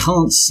 You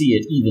can't see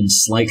it even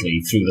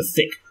slightly through the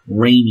thick,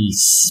 rainy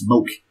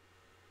smoke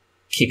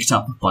kicked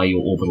up by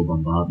your orbital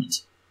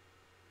bombardment.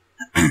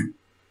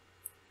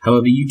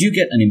 However, you do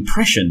get an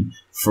impression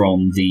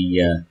from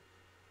the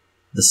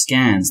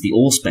scans, the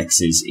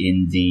auspexes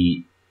in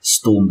the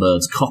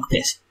Stormbird's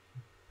cockpit,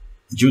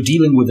 that you're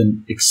dealing with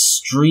an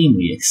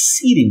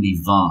exceedingly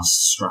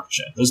vast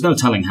structure. There's no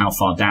telling how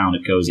far down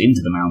it goes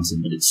into the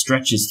mountain, but it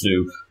stretches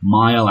through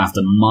mile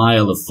after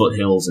mile of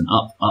foothills and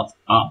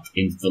up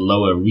into the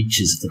lower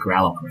reaches of the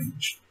Gralloch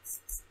range.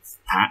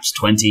 Perhaps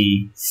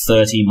 20,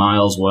 30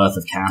 miles worth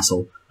of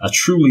castle, a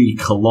truly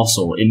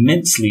colossal,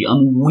 immensely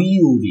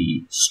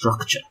unwieldy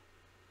structure.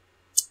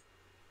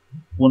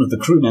 One of the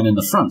crewmen in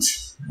the front,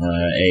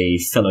 a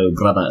fellow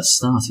brother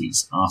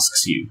Astartes,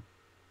 asks you,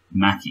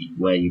 Maccy,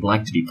 where you'd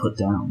like to be put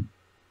down.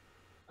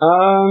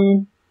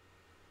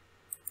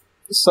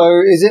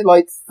 So is it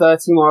like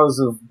 30 miles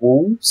of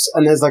walls,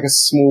 and there's like a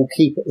small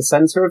keep at the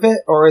centre of it,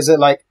 or is it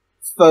like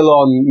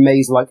full-on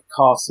maze-like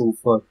castle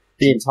for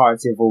the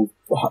entirety of all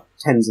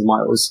tens of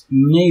miles?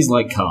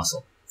 Maze-like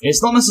castle.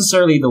 It's not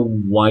necessarily the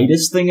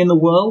widest thing in the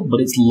world, but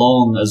it's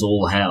long as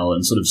all hell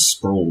and sort of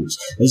sprawls.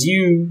 As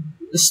you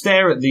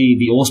stare at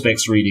the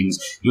Auspex readings,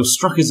 you're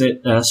struck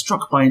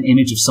by an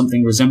image of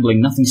something resembling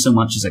nothing so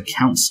much as a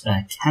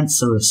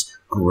cancerous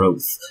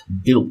growth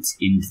built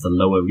into the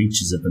lower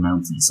reaches of the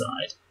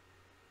mountainside.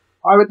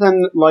 I would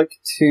then like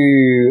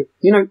to,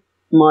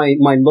 my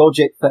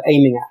logic for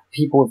aiming at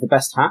people with the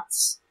best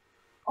hats.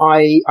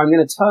 I'm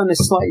going to turn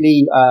this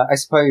slightly, I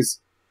suppose,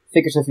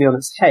 figuratively on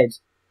its head,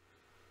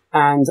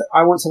 and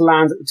I want to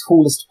land at the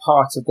tallest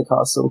part of the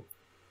castle.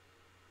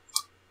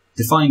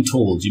 Define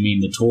tall, do you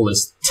mean the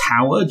tallest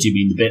tower? Do you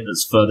mean the bit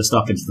that's furthest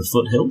up into the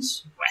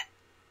foothills?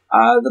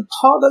 Where? The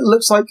part that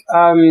looks like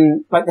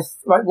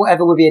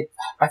whatever would be,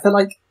 I feel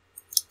like,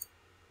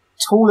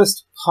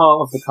 tallest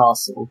part of the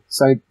castle.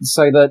 So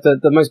the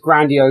most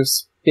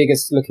grandiose,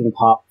 biggest looking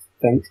part,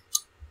 I think.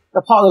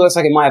 The part that looks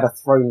like it might have a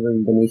throne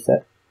room beneath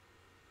it.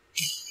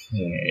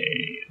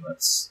 Okay,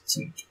 let's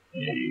take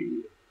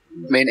a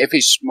I mean, if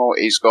he's smart,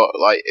 he's got,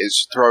 like,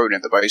 his throne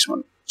in the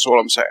basement. That's all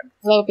I'm saying.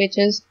 Hello,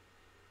 bitches.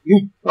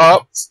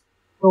 Oh,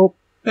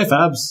 Hey,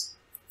 Fabs.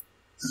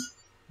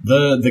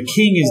 The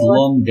king is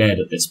long dead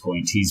at this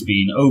point. He's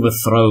been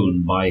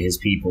overthrown by his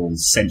people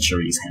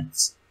centuries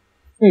hence.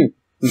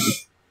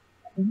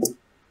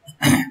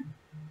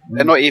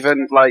 they're not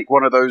even, like,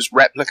 one of those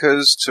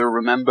replicas to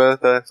remember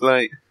the,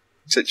 like,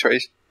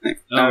 situation.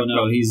 Oh,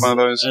 no, he's, one of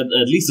those. at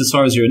least as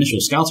far as your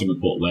initial scouting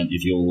report went,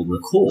 if you'll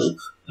recall,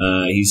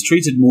 he's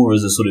treated more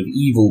as a sort of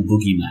evil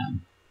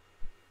boogeyman.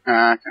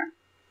 Okay.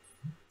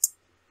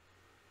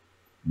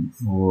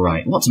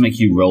 Right, what to make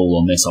you roll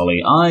on this,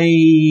 Ollie?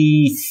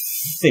 I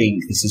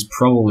think this is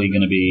probably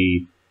going to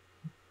be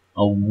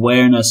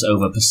awareness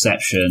over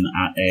perception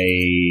at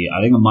a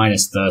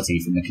minus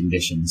 30 from the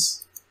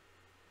conditions.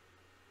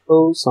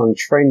 Oh, so I'm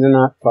trained in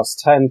that, plus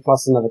 10,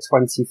 plus another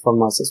 20 from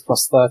my 6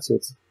 plus 30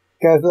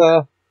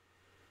 together.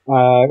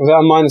 Was that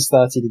a minus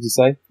 30, did you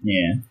say?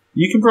 Yeah.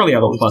 You can probably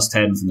have a plus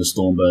 10 from the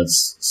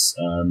Stormbird's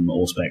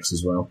Auspex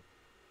as well.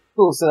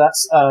 Cool, so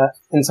that's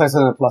in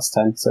total a plus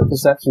 10, so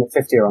perception at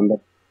 50 or under.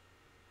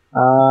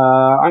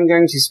 I'm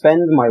going to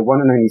spend my one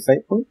and only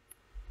fate point.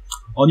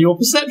 On your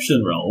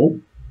perception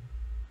roll?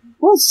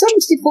 Well,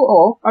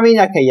 74. I mean,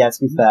 okay, yeah, to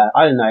be fair.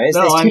 I don't know. It's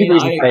 2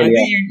 degrees of failure. I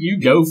think you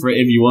go for it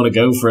if you want to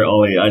go for it,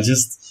 Ollie.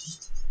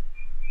 It's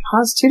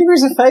 2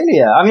 degrees of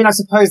failure. I mean, I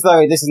suppose,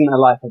 though, this isn't a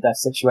life or death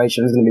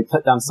situation. It's going to be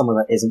put down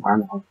somewhere that isn't where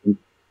I'm helping.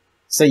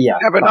 So, yeah.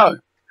 Yeah, but no.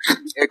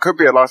 It could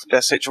be a life or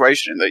death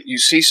situation that you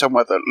see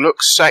somewhere that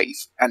looks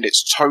safe and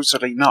it's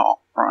totally not,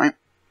 right?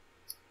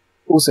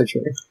 Also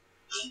true.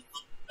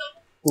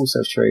 Also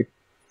true.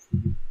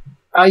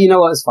 You know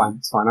what? It's fine.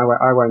 It's fine.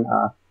 I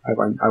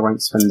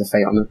won't spend the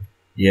fate on it.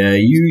 Yeah,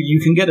 you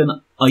can get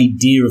an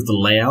idea of the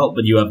layout,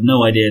 but you have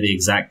no idea the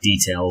exact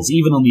details.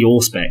 Even on the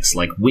Auspex,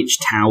 like which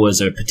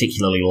towers are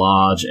particularly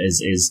large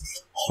is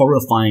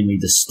horrifyingly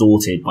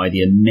distorted by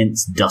the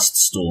immense dust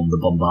storm the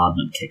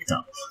bombardment kicked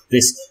up.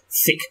 This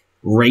thick,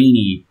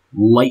 rainy,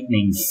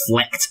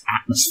 lightning-flecked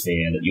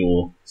atmosphere that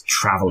you're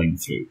travelling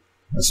through.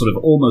 A sort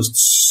of almost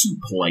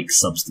soup-like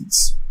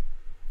substance.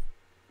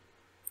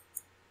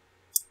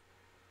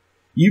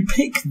 You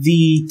pick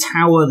the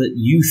tower that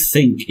you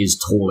think is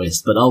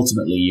tallest, but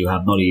ultimately you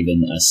have not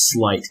even a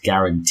slight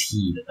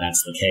guarantee that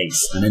that's the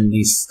case. And in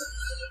these,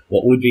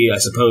 what would be, I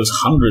suppose,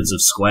 hundreds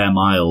of square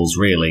miles,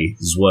 really,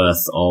 is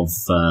worth of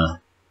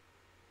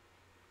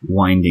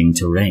winding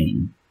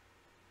terrain,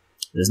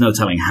 there's no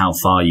telling how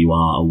far you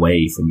are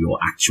away from your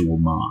actual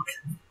mark.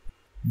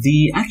 So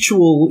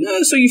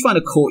you find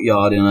a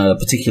courtyard in a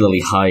particularly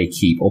high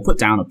keep, or put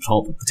down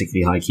atop a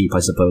particularly high keep, I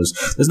suppose.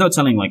 There's no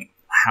telling, like,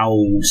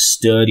 how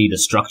sturdy the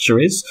structure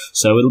is,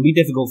 so it'll be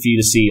difficult for you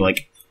to see,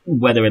 like,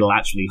 whether it'll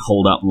actually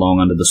hold up long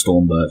under the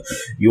Stormbird.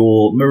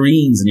 Your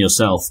Marines and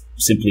yourself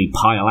simply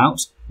pile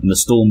out, and the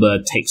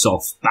Stormbird takes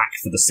off back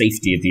for the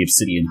safety of the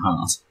Obsidian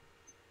Heart,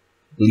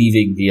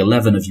 leaving the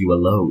 11 of you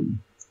alone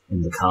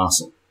in the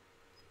castle.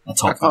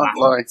 Atop the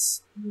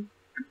battlements.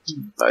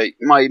 Like,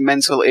 my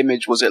mental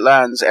image was it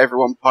lands,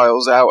 everyone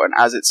piles out, and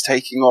as it's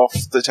taking off,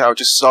 the tower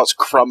just starts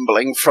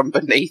crumbling from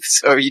beneath,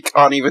 so you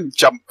can't even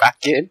jump back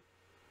in.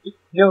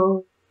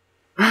 No.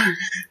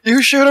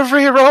 You should have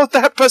rerolled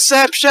that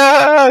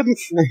perception!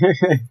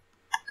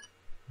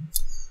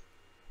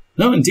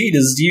 No, indeed,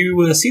 as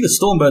you see the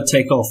Stormbird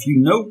take off, you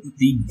note that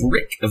the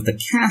brick of the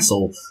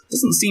castle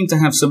doesn't seem to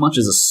have so much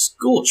as a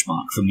scorch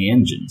mark from the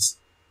engines.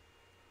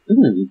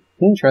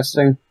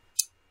 Interesting.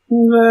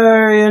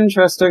 Very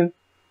interesting.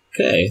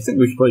 Okay, I think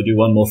we should probably do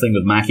one more thing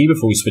with Maccy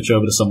before we switch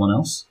over to someone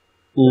else.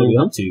 What are we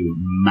up to,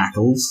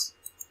 Mackles?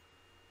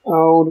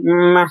 Old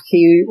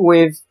Maccy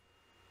with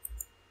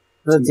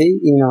the D?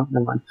 No,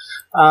 never mind.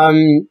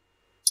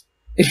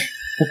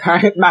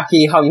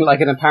 Maccy hung like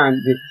an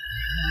apparent D.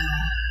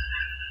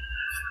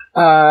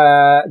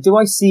 Do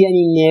I see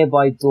any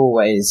nearby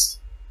doorways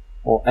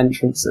or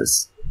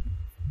entrances?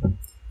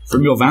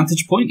 From your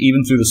vantage point,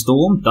 even through the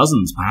storm,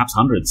 dozens, perhaps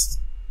hundreds.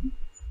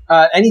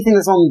 Anything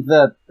that's on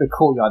the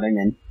courtyard I'm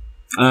in?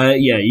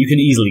 Yeah, you can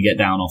easily get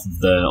down off of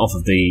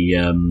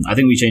the. I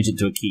think we changed it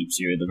to a keep,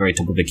 so you're at the very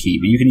top of the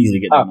keep, but you can easily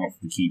get down off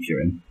the keep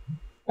you're in.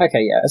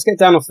 Okay, yeah, let's get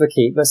down off the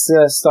keep. Let's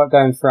start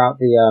going throughout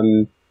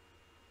the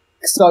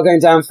start going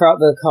down throughout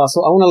the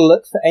castle. I want to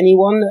look for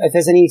anyone. If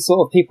there's any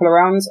sort of people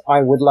around,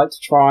 I would like to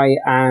try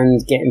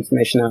and get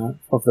information out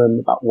of them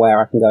about where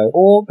I can go,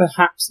 or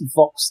perhaps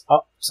vox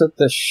up to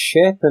the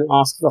ship and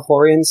ask if the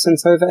Horians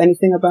sent over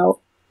anything about.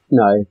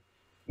 No,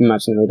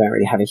 imagine we don't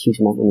really have a huge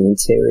amount in the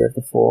interior of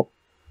the fort.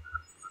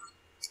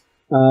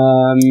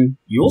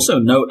 You also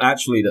note,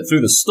 actually, that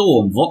through the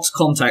storm, Vox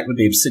contact with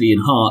the Obsidian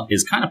Heart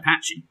is kind of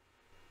patchy.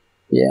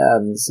 Yeah, that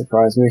doesn't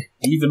surprise me.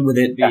 Even with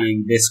it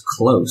being this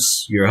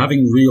close, you're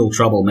having real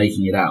trouble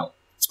making it out.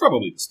 It's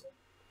probably the storm.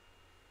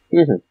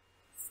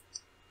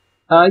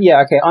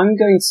 Yeah, okay, I'm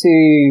going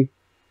to...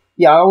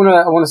 Yeah, I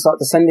want to start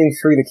descending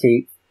through the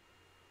keep.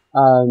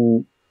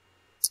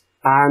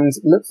 And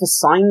look for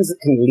signs that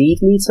can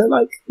lead me to,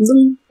 like,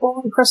 some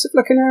more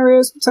impressive-looking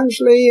areas,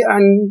 potentially,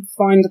 and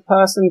find a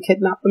person,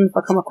 kidnap them if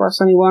I come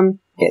across anyone.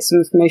 get some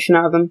information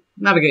out of them?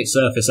 Navigate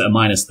surface at a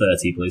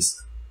 -30,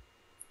 please.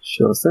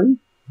 Sure thing.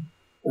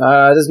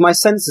 Does my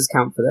senses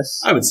count for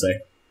this? I would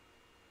say.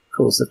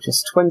 Cool, so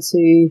plus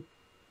 20.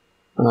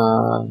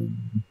 What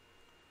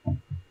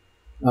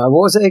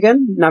was it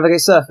again?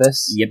 Navigate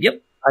surface?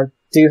 Yep. I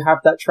do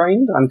have that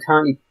trained. I'm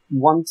currently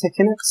 1 tick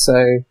in it,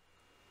 so...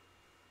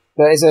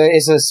 But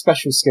it's a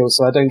special skill,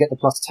 so I don't get the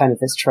plus 10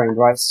 if it's trained,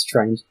 right? It's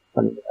trained.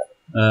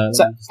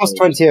 So plus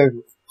 20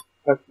 overall.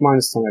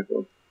 Minus 10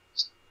 overall.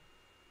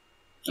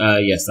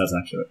 Yes, that's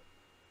accurate.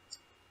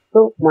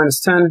 Cool, minus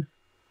 10.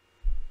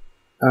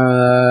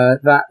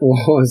 That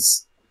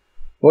was...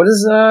 What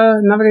is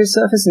navigate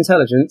surface?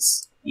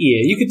 Intelligence?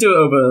 Yeah, you could do it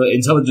over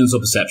intelligence or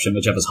perception,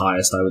 whichever's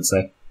highest, I would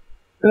say.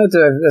 I'll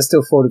do it. There's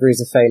still 4 degrees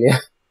of failure.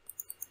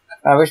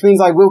 Which means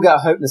I will get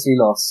hopelessly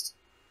lost.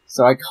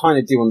 So I kind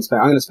of do want to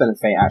spend... I'm going to spend a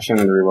fate action.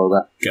 I'm going to reroll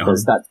that.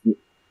 Because that's...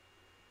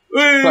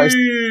 Close.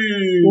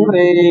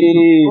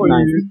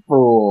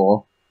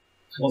 94.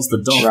 What's the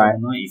dot Right.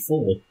 on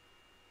 94?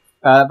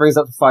 That brings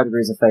up to 5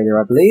 degrees of failure,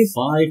 I believe.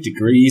 5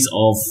 degrees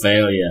of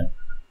failure.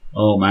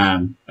 Oh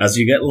man. As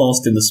you get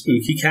lost in the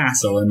spooky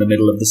castle in the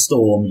middle of the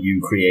storm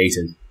you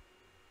created.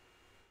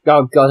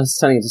 Oh god, it's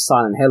turning into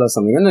Silent Hill or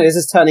something. No, this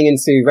is turning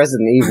into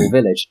Resident Evil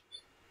Village.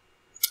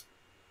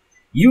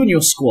 You and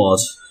your squad,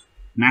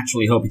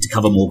 naturally hoping to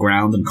cover more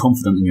ground and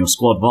confident in your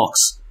squad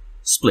box,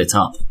 split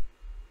up.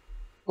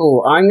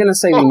 Oh, I'm going to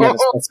say we never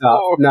split up.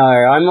 No,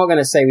 I'm not going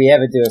to say we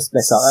ever do a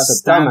split up. That's a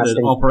dumbass Standard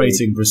thing.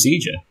 operating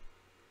procedure.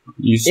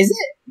 Is it?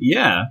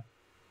 Yeah.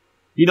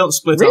 You don't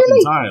split up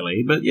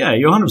entirely, but yeah,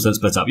 you're 100%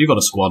 split up. You've got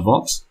a squad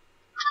box.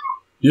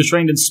 You're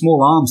trained in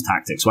small arms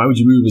tactics. Why would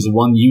you move as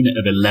one unit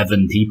of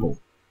 11 people?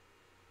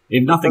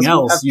 If nothing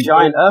else, you've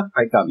giant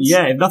earthquake guns.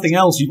 Yeah, if nothing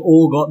else, you've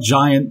all got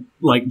giant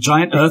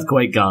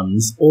earthquake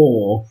guns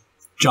or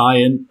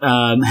giant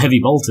heavy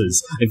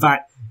bolters. In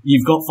fact,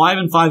 you've got 5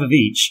 and 5 of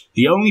each.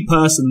 The only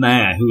person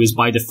there who is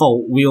by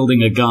default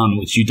wielding a gun,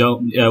 which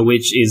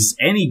is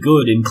any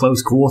good in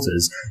close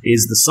quarters,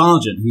 is the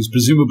sergeant, who's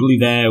presumably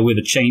there with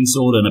a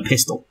chainsaw and a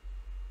pistol.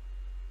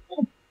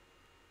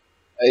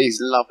 He's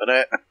loving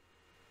it.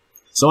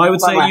 So I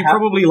would say you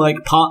probably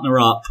partner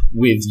up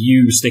with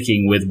you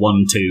sticking with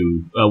one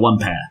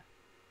pair.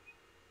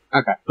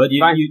 Okay. But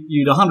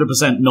you'd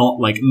 100% not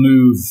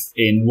move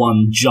in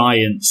one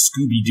giant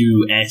Scooby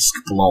Doo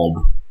esque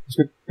blob.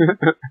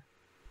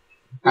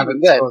 Even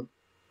then,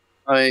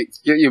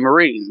 you're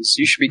Marines.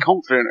 You should be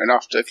confident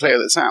enough to clear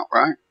this out,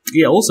 right?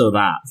 Yeah. Also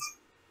that.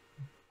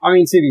 I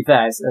mean, to be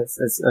fair, that's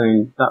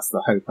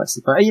the hope, I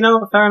suppose. You know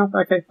what? Fair enough.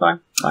 Okay,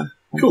 fine.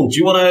 Cool. Do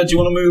you want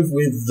to move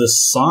with the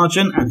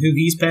sergeant and who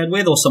he's paired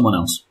with, or someone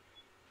else?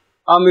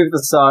 I'll move the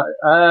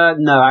sergeant.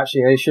 No,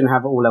 actually, I shouldn't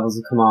have all levels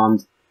of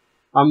command.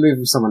 I'll move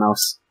with someone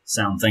else.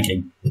 Sound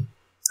thinking.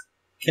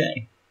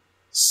 Okay.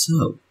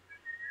 So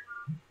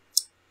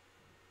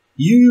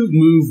you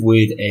move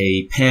with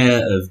a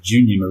pair of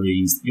junior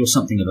marines. You're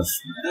something of a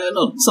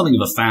not something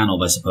of a fan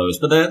of, I suppose,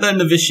 but they're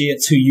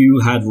novitiates who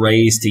you had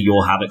raised to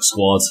your Havoc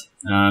squad.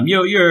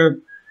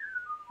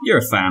 You're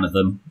a fan of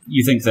them.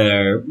 You think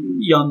they're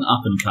young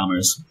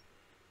up-and-comers.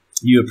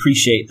 You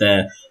appreciate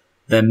their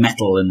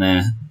mettle and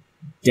their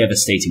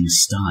devastating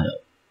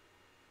style.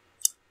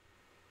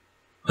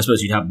 I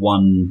suppose you'd have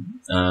one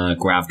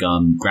grav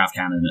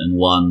cannon, and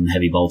one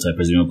heavy bolter,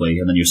 presumably,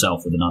 and then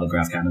yourself with another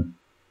grav cannon.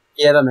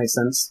 Yeah, that makes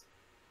sense.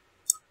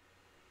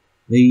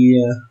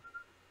 The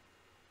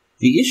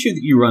issue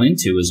that you run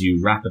into as you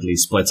rapidly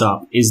split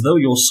up is, though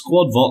your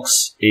squad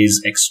vox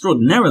is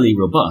extraordinarily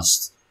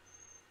robust,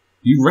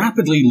 you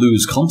rapidly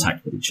lose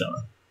contact with each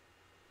other.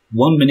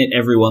 1 minute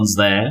everyone's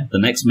there, the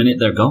next minute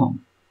they're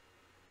gone.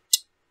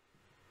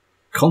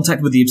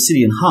 Contact with the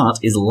Obsidian Heart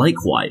is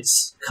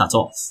likewise cut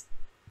off.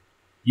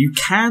 You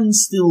can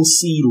still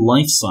see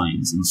life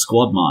signs and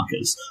squad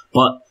markers,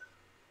 but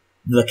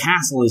the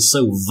castle is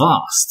so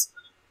vast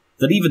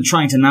that even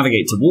trying to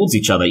navigate towards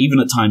each other, even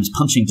at times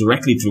punching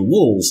directly through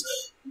walls,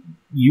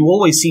 you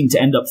always seem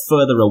to end up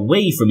further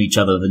away from each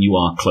other than you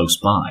are close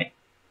by.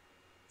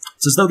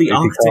 It's as though the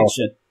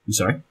architecture... I'm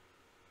sorry?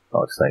 I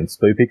was saying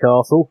Spoopy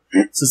Castle.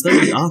 It's as though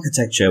the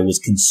architecture was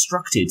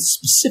constructed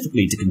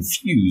specifically to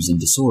confuse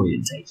and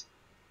disorientate.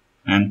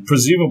 And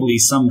presumably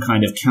some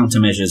kind of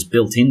countermeasures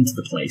built into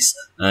the place,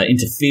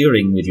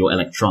 interfering with your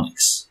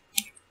electronics.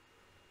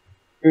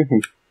 Mm-hmm.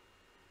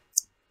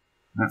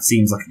 That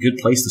seems like a good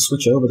place to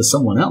switch over to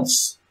someone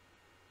else.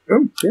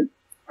 Oh, yeah.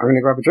 I'm going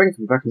to grab a drink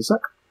and be back in a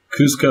sec.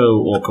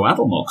 Kuzco or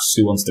Coatlmox,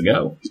 who wants to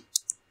go?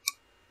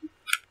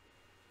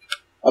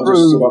 I'll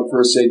just sit up for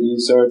a second,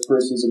 so if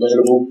Chris is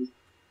available.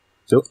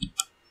 Sure.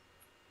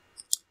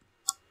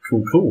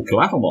 Cool.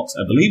 Coatlmox,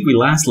 I believe we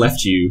last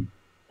left you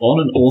on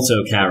an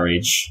auto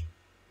carriage,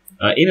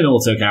 in an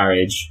auto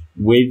carriage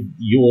with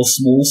your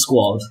small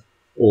squad,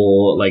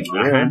 or a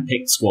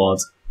hand-picked squad,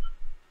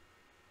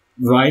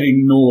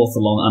 riding north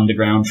along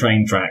underground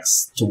train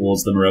tracks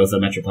towards the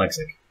Merothan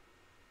Metroplexic.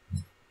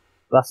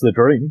 That's the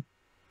dream.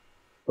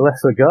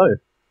 Let's go.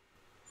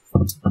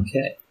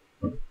 Okay.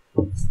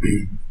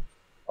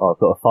 Oh, I've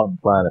got a fun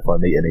plan if I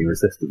meet any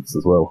resistance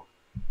as well.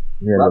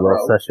 In the end of the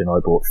last session, I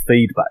bought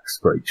feedback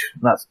screech.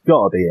 And that's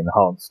got to be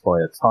enhanced by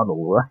a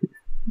tunnel, right?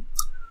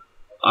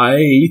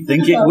 I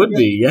think it would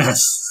be,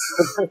 yes.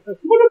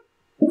 What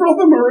a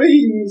brother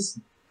Marines!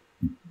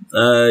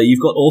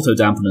 You've got auto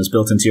dampeners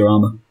built into your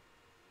armor.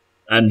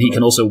 And he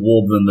can also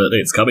warn them that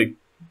it's coming.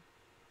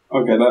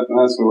 Okay,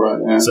 that's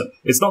alright, yeah. So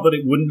it's not that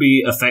it wouldn't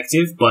be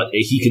effective, but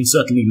he can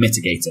certainly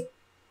mitigate it.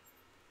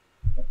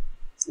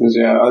 Because,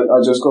 yeah,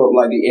 I just got,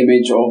 like, the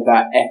image of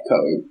that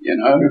echo, you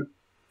know?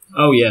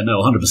 Oh yeah, no,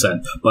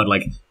 100%. But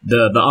like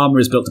the armor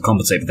is built to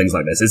compensate for things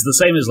like this. It's the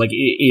same as like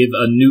if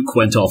a nuke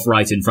went off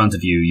right in front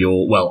of you,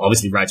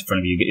 obviously right in front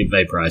of you, you get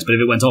vaporized. But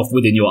if it went off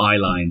within your eye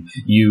line,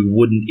 you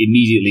wouldn't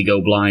immediately go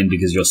blind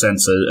because your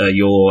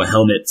your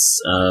helmet's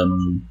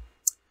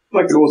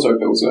like an auto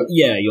filter.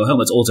 Yeah, your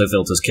helmet's auto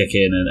filters kick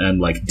in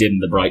and like dim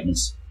the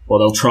brightness, or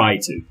they'll try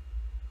to.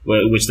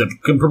 Which they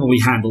can probably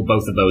handle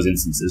both of those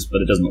instances,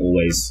 but it doesn't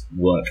always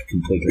work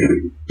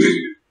completely.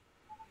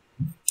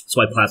 That's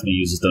why plasma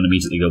users don't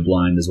immediately go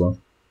blind as well.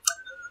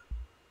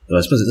 Though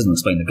I suppose it doesn't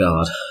explain the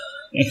guard.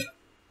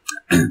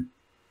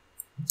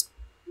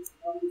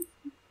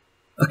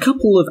 A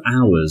couple of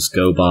hours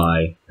go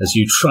by as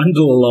you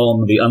trundle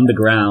along the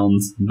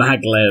underground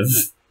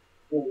maglev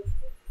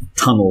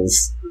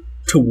tunnels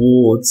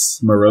towards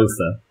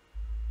Merothan.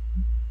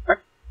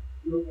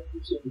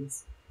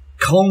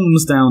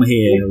 Comms down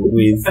here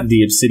with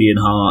the Obsidian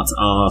Heart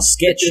are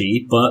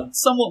sketchy, but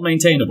somewhat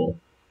maintainable.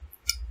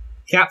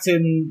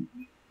 Captain,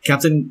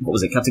 what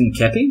was it? Captain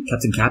Kepi?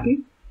 Captain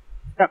Cappy?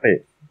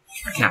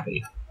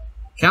 Cappy.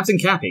 Captain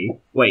Cappy?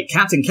 Wait,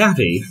 Captain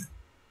Cappy?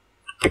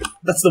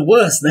 That's the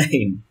worst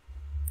name.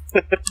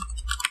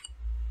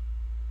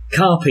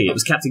 Carpy. It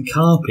was Captain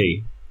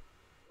Carpy.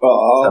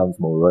 Sounds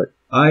more right.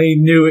 I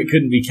knew it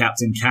couldn't be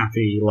Captain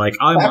Cappy. Like,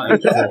 I might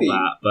have thought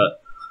that,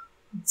 but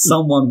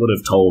someone would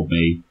have told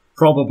me.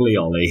 Probably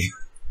Ollie.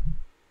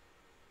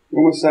 It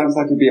almost sounds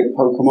like it'd be a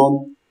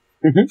Pokemon.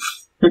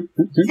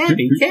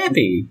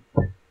 Cappy.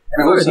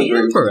 And also the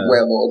Emperor.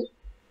 Werewolf.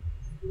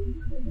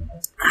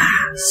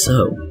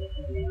 So,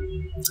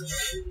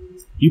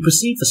 you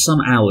proceed for some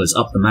hours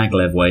up the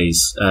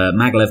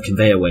maglev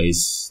conveyor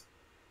ways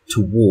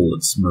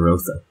towards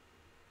Merothan.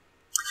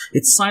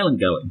 It's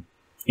silent going.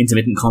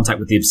 Intermittent contact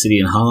with the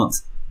Obsidian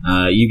Heart.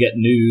 You get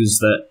news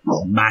that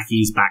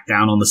Mackie's back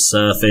down on the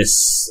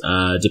surface,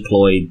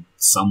 deployed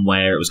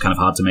somewhere. It was kind of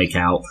hard to make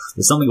out.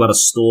 There's something about a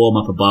storm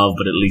up above,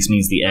 but at least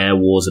means the air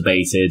war's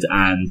abated,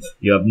 and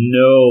you have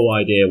no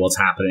idea what's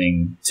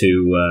happening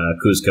to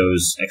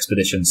Kuzco's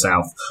expedition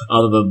south,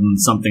 other than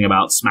something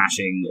about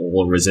smashing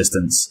or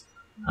resistance.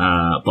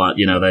 But,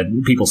 you know,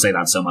 people say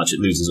that so much it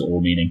loses all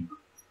meaning.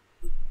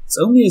 It's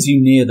only as you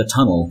near the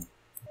tunnel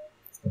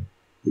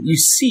that you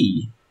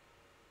see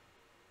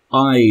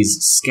eyes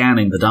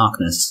scanning the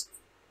darkness.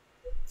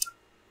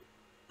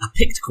 A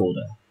picked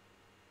corder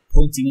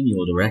pointing in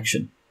your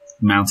direction,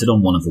 mounted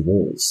on one of the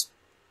walls.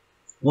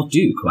 What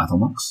do,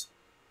 Coatlmox?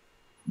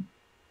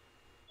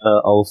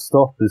 I'll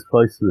stop as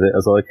close to it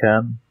as I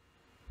can,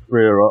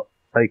 rear up,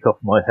 take off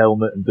my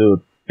helmet and do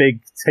a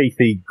big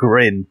teethy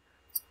grin,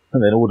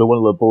 and then order one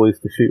of the boys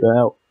to shoot it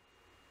out.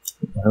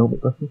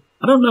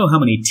 I don't know how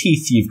many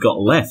teeth you've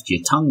got left.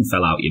 Your tongue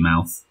fell out your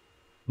mouth.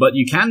 But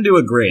you can do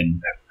a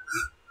grin.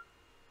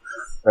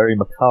 Very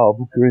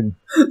macabre grin.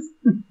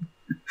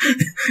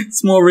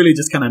 It's more really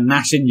just kind of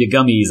gnashing your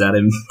gummies at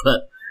him,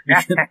 but...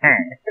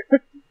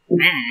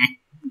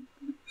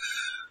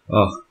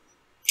 Oh.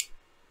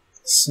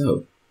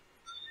 So,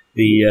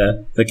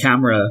 the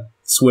camera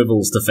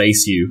swivels to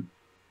face you,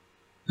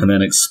 and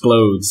then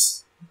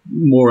explodes,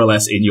 more or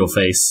less in your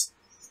face.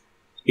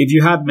 If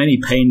you had many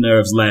pain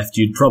nerves left,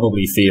 you'd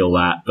probably feel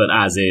that, but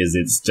as is,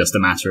 it's just a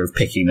matter of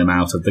picking them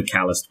out of the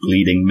calloused,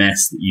 bleeding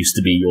mess that used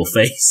to be your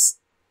face.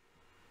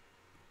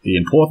 The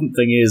important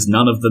thing is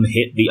none of them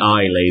hit the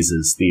eye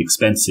lasers, the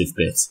expensive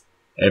bit.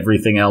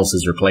 Everything else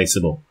is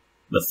replaceable.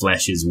 The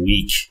flesh is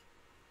weak.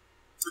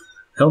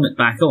 Helmet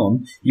back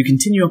on, you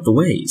continue up the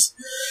ways.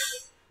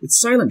 It's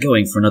silent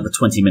going for another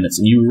 20 minutes,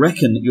 and you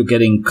reckon that you're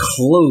getting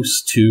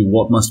close to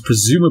what must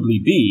presumably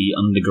be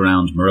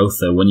underground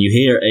Merothan when you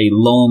hear a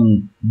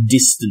long,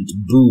 distant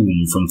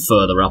boom from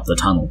further up the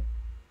tunnel.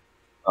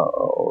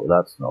 Oh,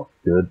 that's not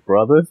good,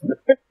 brother.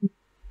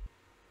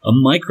 A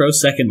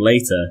microsecond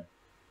later,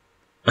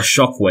 a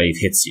shockwave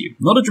hits you.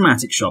 Not a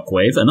dramatic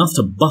shockwave, enough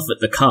to buffet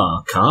the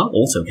car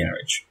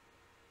auto-carriage.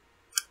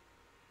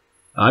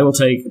 I will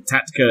take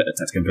Tactica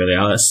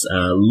Imperialis,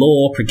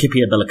 Law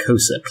Principia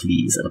Bellicosa,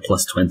 please, at a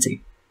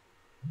 +20.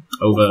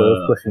 Over...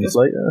 First questions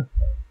later.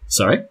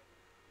 Sorry?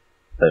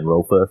 Then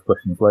roll first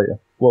questions later.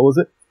 What was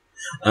it?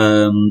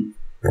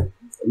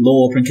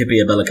 Law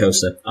Principia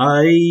Bellicosa.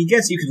 I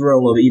guess you could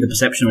roll over either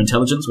Perception or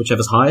Intelligence,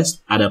 whichever's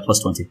highest, at a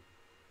 +20.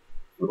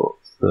 Sure.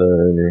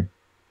 So...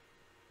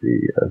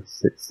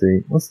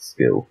 60. What's the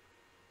skill?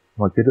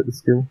 Am I good at the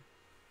skill?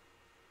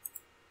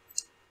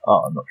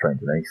 Oh, I'm not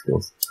trained in any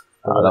skills.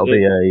 That'll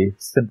be a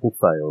simple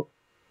fail.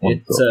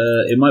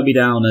 It might be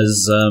down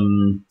as,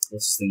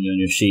 what's this thing on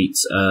your sheet?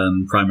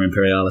 Primer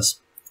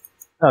Imperialis.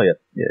 Oh, yeah,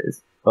 it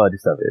is. I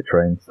just have it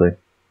trained, so.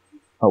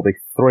 That'll be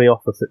 3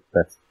 off a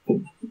success.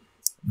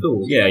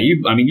 Cool. Yeah,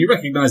 you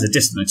recognise a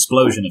distant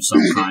explosion of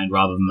some kind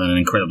rather than an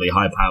incredibly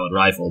high-powered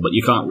rifle, but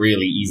you can't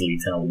really easily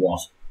tell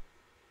what.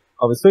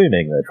 I'm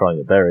assuming they're trying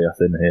to bury us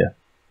in here,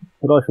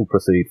 but I shall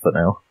proceed for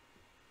now.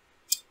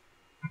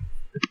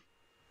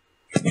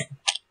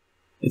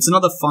 It's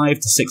another 5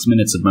 to 6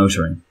 minutes of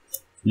motoring.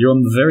 You're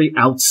on the very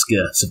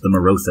outskirts of the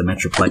Merothan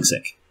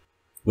Metroplexic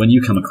when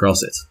you come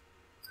across it.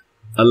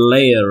 A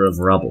layer of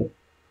rubble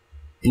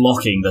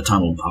blocking the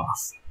tunnel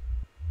path.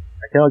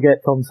 Can I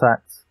get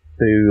contact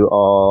to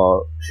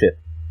our ship?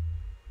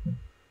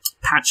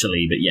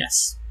 Patchily, but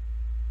yes.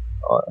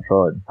 I'll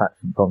try and patch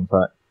some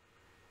contact.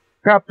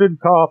 Captain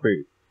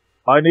Carpy,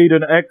 I need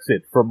an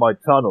exit from my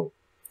tunnel.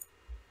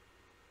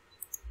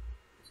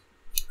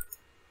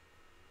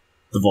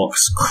 The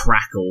vox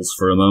crackles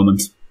for a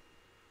moment.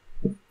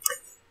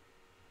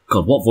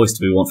 God, what voice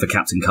do we want for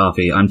Captain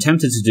Carpy? I'm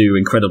tempted to do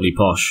incredibly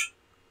posh.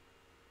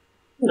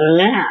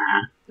 Yeah.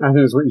 I think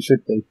that's what you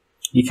should do.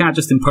 You can't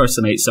just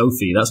impersonate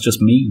Sophie, that's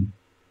just mean.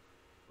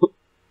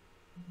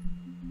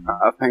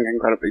 I think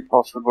incredibly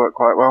posh would work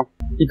quite well.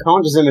 You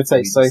can't just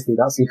imitate Sophie,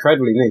 that's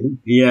incredibly mean.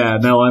 Yeah,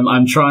 no,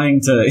 I'm trying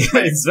to...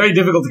 It's very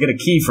difficult to get a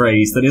key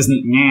phrase that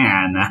isn't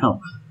nah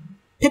now.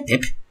 Pip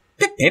pip,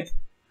 pip pip.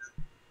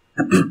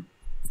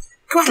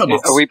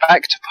 Coatlmox. Are we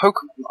back to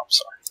Pokemon? I'm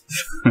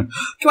sorry.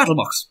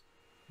 Coatlmox.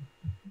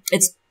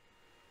 It's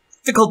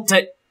difficult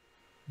to...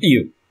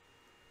 You.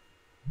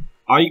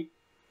 Are you...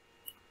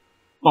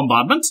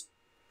 Bombardment?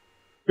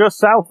 Just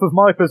south of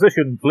my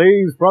position,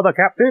 please, brother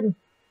captain.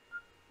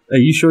 Are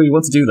you sure you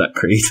want to do that,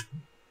 Creed?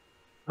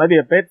 Maybe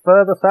a bit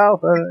further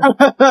south.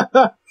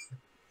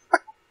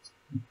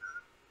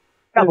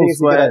 Couple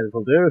squares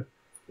will do.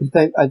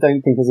 I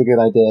don't think it's a good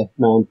idea,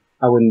 man.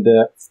 I wouldn't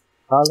do it.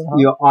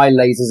 Your eye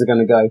lasers are going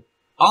to go.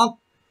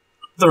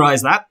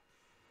 Authorize that.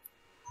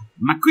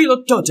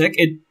 Macuiltotec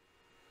in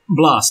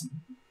blast.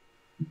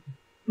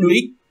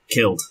 Lee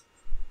killed.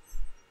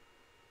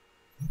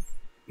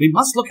 We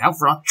must look out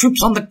for our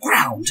troops on the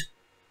ground.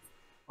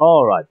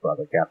 All right,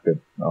 brother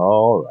captain.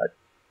 All right.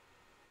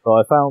 So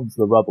I found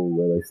the rubble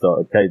where they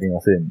started caving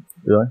us in,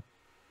 did I?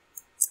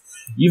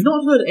 You've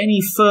not heard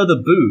any further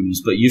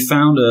booms, but you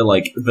found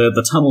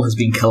the tunnel has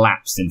been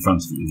collapsed in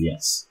front of you,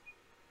 yes.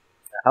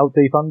 How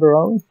deep under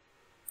are we?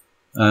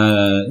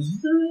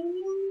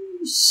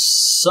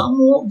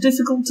 Somewhat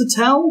difficult to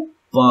tell,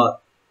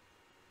 but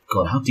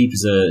God, how deep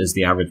is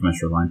the average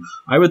metro line?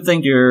 I would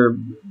think you're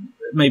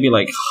maybe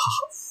like...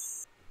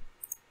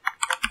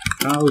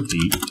 How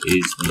deep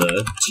is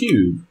the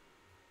tube?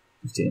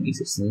 15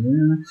 meters.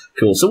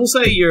 Cool. So we'll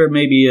say you're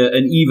maybe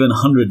an even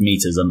 100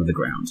 meters under the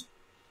ground.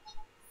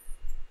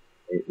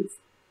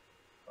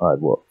 I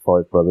had,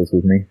 5 brothers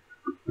with me?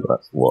 So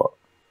that's what?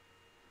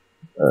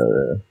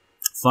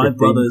 5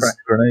 brothers. Crack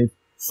grenades.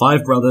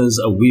 5 brothers,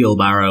 a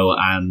wheelbarrow,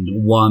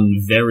 and 1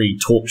 very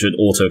tortured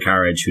auto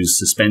carriage whose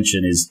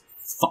suspension is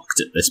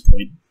fucked at this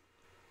point.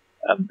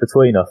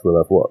 Between us, we'll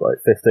have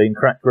 15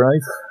 crack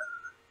grenades?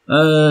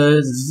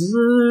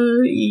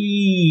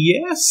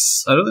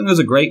 Yes. I don't think those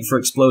are great for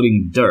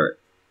exploding dirt.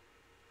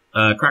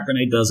 Crack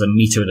grenade does a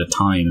meter at a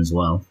time as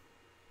well.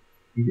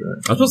 Yeah.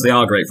 I suppose they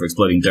are great for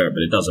exploding dirt,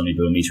 but it does only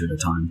do a meter at a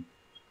time.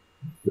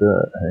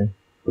 Hey?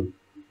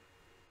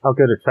 How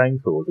good a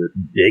chainsaw is it?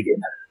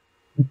 Digging.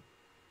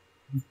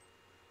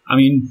 I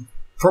mean,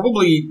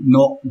 probably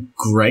not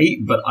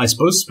great, but I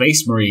suppose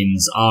Space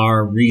Marines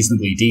are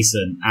reasonably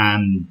decent,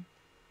 and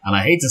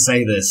I hate to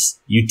say this,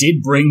 you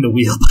did bring the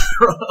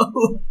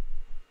wheelbarrow.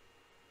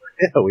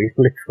 Yeah, we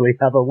literally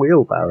have a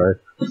wheelbarrow.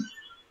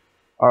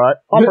 Alright,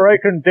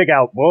 Operation Dig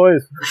Out,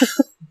 boys.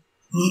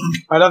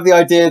 I love the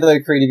idea, though,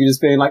 Creed, of you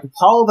just being like,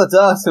 pile the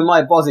dirt in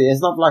my body,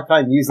 it's not like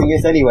I'm using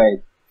it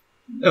anyway.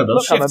 No, they'll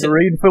Look, I'm a shift it.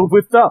 marine filled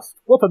with dust.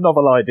 What a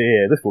novel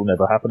idea. This will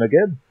never happen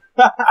again.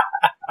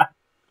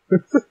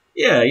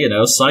 Yeah,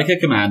 Psyker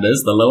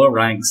commanders, the lower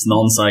ranks,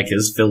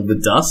 non-Psykers filled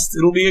with dust.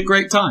 It'll be a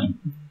great time.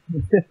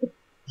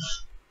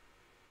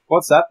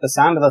 What's that? The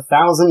sound of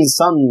 1,000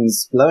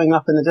 suns blowing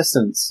up in the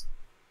distance.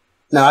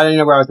 No, I don't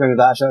know where I was going with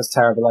that. Actually, that was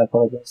terrible. I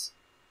apologize.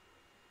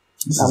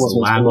 This That is a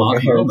wasn't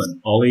landmark supposed to be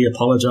moment. Ollie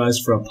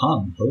apologised for a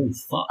pun. Oh,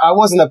 fuck. I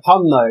wasn't a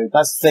pun, though.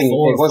 That's the thing. 4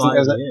 It or wasn't. 5 It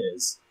was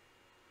years.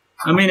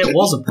 I mean, it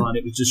was a pun.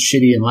 It was just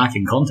shitty and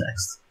lacking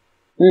context.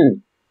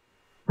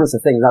 That's the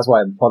thing. That's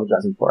why I'm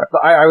apologising for it.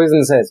 But I was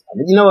going to say it's fun.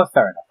 But you know what?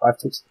 Fair enough. I've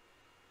talked.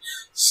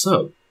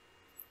 So,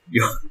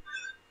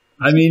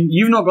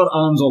 you've not got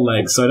arms or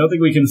legs, so I don't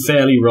think we can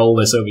fairly roll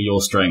this over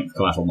your strength,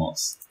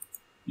 Coatlmox.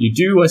 You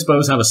do, I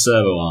suppose, have a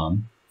servo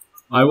arm.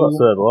 I've got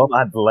servo arm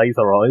and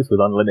laser eyes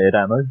with unlimited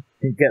ammo.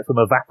 You can get some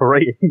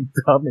evaporating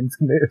done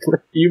intermittently.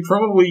 You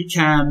probably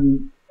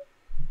can,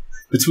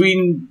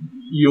 between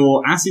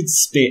your acid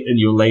spit and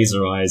your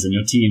laser eyes and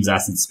your team's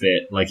acid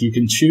spit, you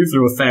can chew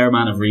through a fair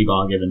amount of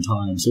rebar given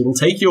time. So it'll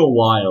take you a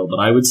while, but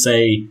I would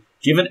say,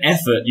 given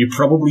effort, you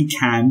probably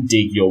can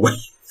dig your way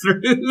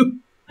through.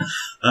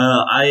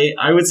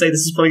 I would say this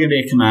is probably going to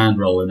be a command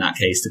roll in that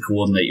case to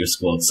coordinate your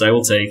squad. So I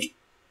will take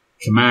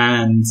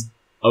command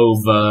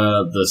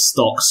over the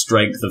stock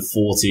strength of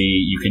 40.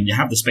 You can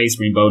have the Space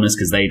Marine bonus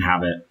because they'd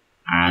have it,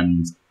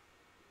 and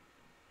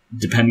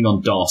depending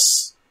on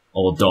DOS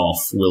or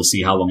DOF, we'll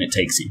see how long it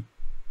takes you.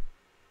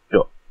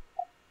 Sure.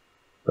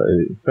 So,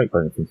 strength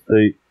bonus from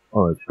state,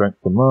 or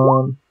strength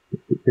command.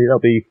 That'll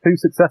be 2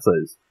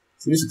 successos.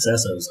 2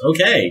 successos.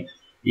 Okay.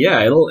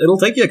 Yeah, it'll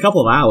take you a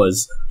couple of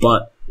hours,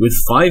 but with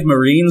 5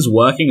 Marines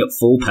working at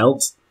full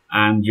pelt,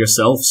 and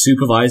yourself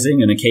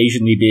supervising and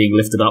occasionally being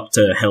lifted up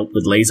to help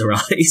with laser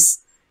eyes,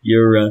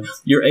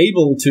 you're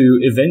able to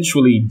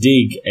eventually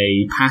dig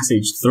a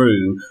passage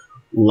through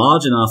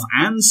large enough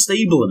and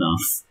stable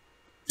enough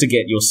to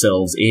get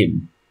yourselves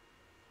in.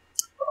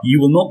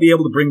 You will not be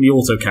able to bring the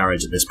auto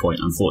carriage at this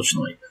point,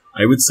 unfortunately.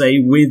 I would say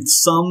with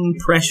some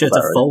pressure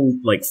to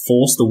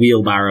force the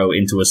wheelbarrow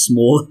into a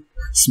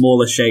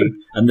smaller shape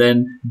and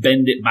then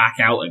bend it back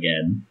out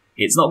again.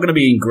 It's not going to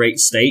be in great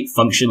state.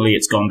 Functionally,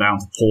 it's gone down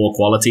to poor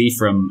quality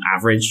from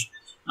average.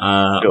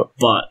 Sure.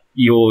 But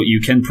you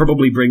can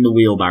probably bring the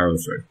wheelbarrow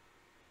through.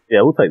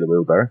 Yeah, we'll take the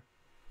wheelbarrow.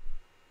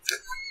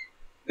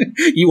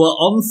 You are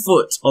on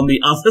foot on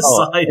the other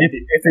side.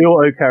 If the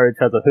auto carriage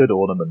has a hood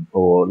ornament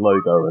or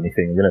logo or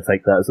anything, I'm going to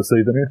take that as a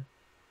souvenir.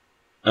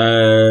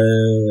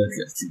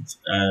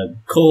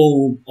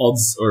 Call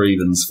odds or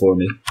evens for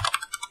me.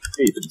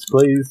 Evens,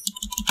 please.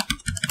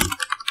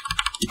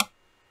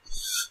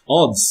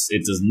 Odds.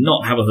 It does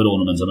not have a hood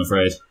ornament, I'm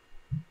afraid.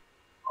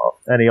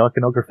 Any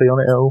iconography on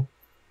it at all?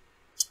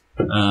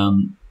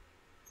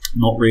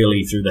 Not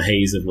really, through the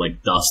haze of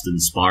dust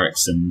and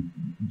sparks and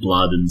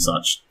blood and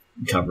such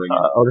covering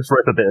it. I'll just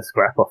rip a bit of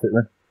scrap off it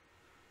then.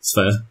 It's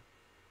fair.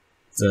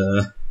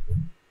 Are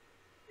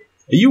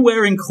you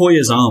wearing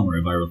Coayah's armor,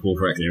 if I recall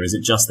correctly, or is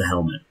it just the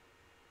helmet?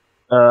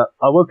 I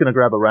was going to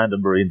grab a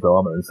random Marine's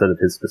armor instead of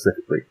his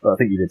specifically, but I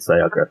think you did say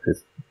I grabbed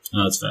his.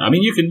 Oh, that's fair. I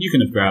mean, you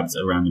can have grabbed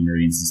a random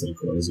Marine's instead of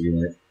Coayah's if you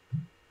like.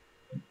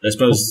 I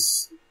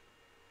suppose...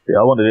 Yeah,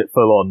 I wanted it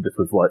full on, just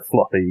with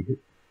floppy,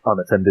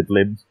 unattended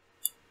limbs.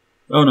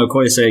 Oh no,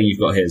 Coayah's saying you've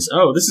got his.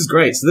 Oh, this is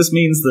great. So this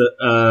means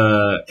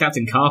that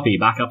Captain Carpy,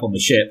 back up on the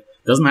ship,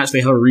 doesn't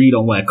actually have a read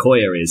on where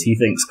Coayah is. He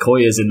thinks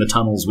Coayah's in the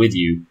tunnels with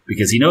you,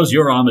 because he knows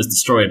your armor's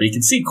destroyed, but he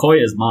can see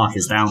Coayah's mark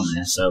is down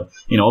there, so,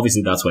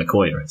 obviously that's where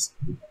Coayah is.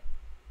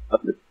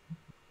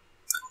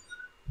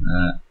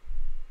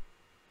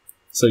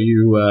 So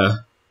you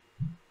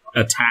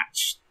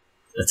attach.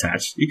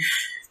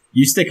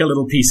 You stick a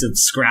little piece of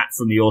scrap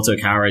from the auto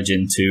carriage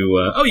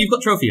into. You've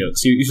got trophy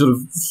hooks. You sort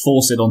of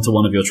force it onto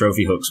one of your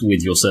trophy hooks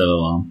with your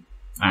servo arm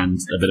and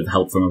a bit of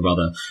help from a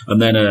brother,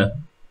 and then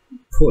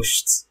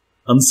pushed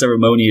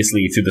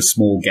unceremoniously through the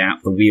small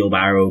gap. The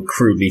wheelbarrow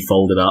crudely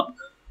folded up,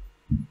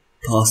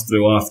 passed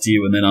through after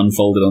you, and then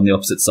unfolded on the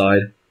opposite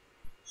side.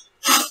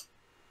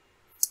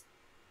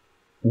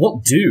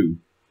 What do?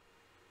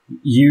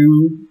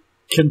 You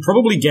can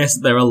probably guess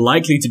that there are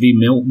likely to be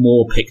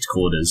more picked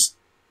quarters,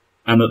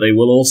 and that they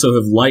will also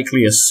have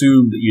likely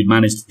assumed that you'd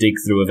managed to dig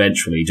through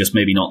eventually, just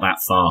maybe not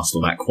that fast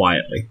or that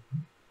quietly.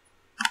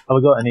 Have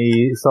we got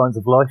any signs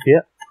of life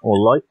yet? Or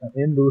light at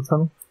the end of the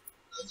tunnel?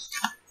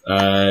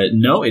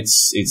 No,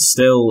 it's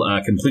still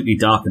a completely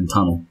darkened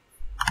tunnel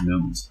at the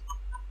moment.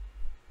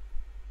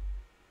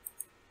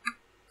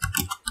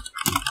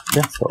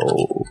 Yes,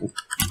 I'll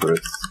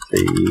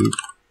proceed.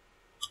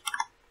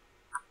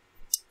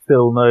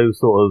 Still no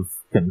sort of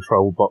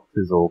control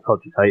boxes or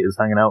cogitators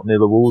hanging out near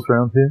the walls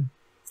around here?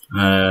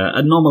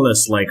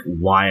 Anomalous,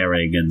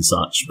 wiring and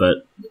such,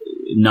 but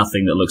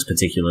nothing that looks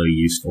particularly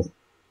useful.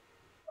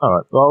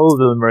 Alright, well, I'll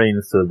order the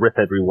Marines to rip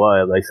every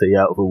wire they see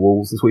out of the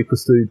walls as we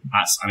proceed.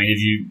 If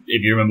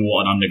you remember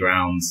what an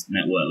underground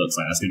network looks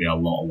like, that's going to be a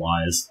lot of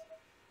wires.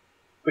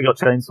 We got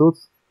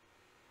chainsaws.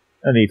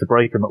 I need to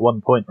break them at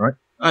one point, right?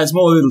 It's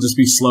more it'll just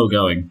be slow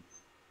going.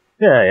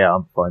 Yeah,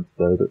 I'm fine to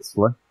go a bit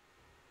slow.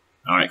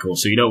 Alright, cool.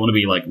 So you don't want to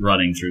be,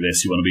 running through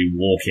this, you want to be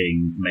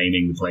walking,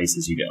 maiming the place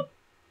as you go.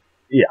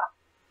 Yeah.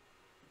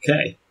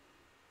 Okay.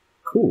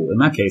 Cool. In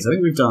that case, I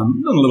think we've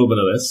done a little bit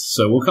of this,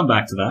 so we'll come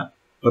back to that.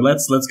 But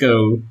let's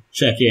go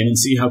check in and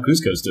see how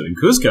Kuzco's doing.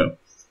 Kuzco,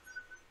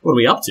 what are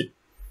we up to?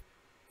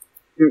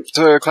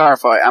 To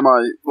clarify,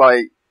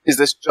 is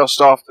this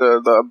just after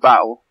the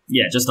battle?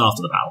 Yeah, just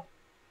after the battle.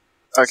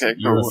 Okay,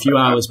 You're a few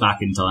hours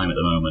back in time at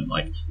the moment.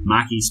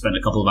 Maccy spent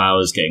a couple of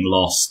hours getting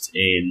lost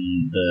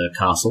in the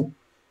castle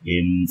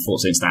in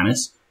Fort St.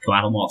 Stannis.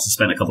 Coatlmox has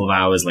spent a couple of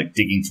hours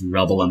digging through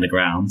rubble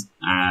underground,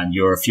 and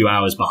you're a few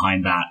hours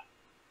behind that,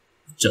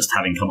 just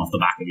having come off the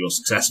back of your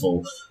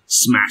successful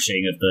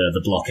smashing of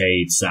the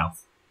blockade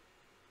south.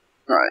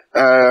 Right.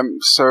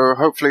 So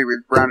hopefully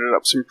we've rounded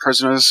up some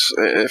prisoners.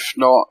 If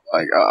not,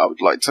 I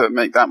would like to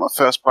make that my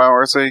first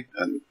priority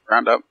and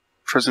round up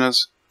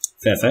prisoners.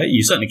 Fair.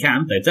 You certainly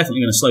can. They're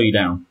definitely going to slow you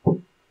down.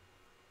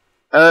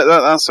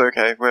 That's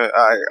okay.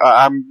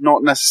 I'm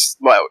not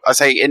I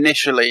say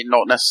initially,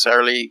 not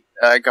necessarily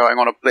going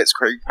on a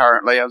blitzkrieg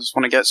currently. I just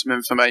want to get some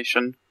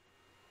information.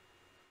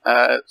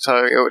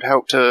 So it would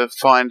help to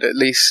find at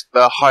least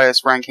the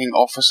highest ranking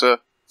officer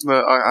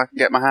that I can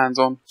get my hands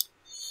on.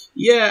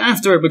 Yeah,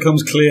 after it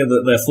becomes clear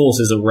that their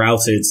forces are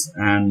routed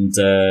and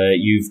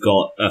you've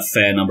got a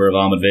fair number of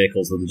armoured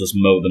vehicles that will just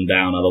mow them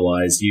down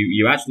otherwise,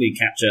 you actually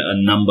capture a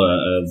number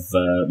of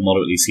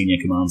moderately senior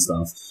command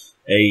staff.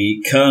 A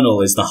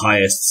colonel is the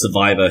highest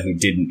survivor who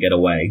didn't get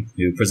away,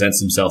 who presents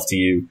himself to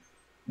you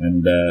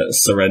and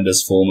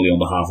surrenders formally on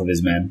behalf of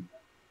his men.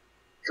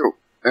 Cool.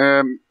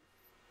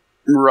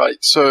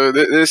 Right, so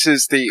this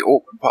is the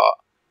awkward part.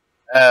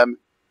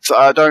 So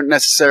I don't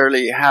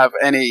necessarily have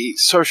any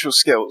social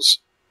skills,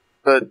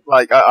 but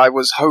like I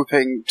was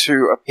hoping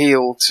to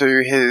appeal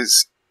to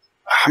his,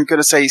 I'm going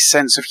to say,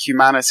 sense of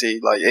humanity.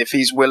 Like if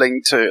he's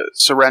willing to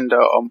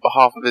surrender on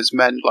behalf of his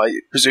men, like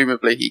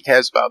presumably he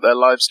cares about their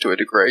lives to a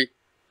degree.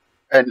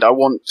 And I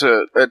want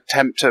to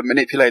attempt to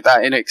manipulate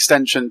that in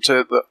extension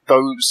to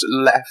those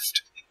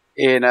left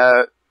in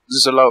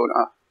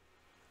Zalona.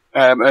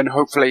 And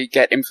hopefully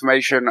get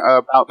information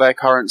about their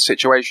current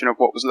situation of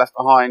what was left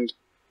behind.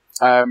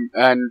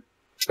 And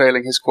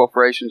failing his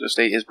cooperation, just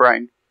eat his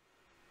brain.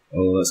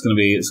 Oh, it's going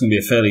to be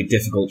a fairly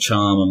difficult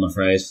charm, I'm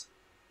afraid.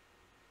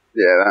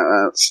 Yeah,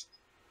 that's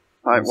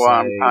like what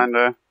I'm kind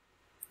of.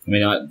 I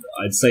mean,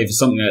 I'd say for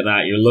something like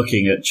that, you're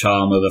looking at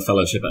charm over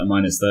fellowship at a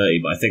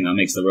 -30, but I think that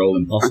makes the roll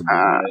impossible.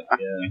 Right?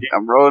 Yeah.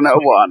 I'm rolling at a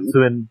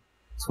 1.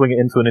 Swing it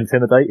into an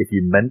intimidate if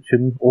you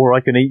mention, or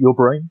I can eat your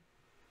brain.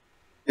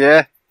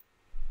 Yeah.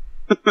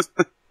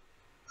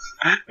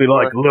 Be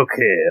like, look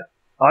here.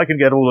 I can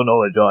get all the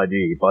knowledge I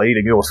need by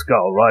eating your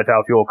skull right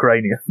out your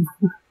cranium.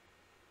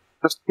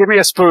 Just give me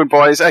a spoon,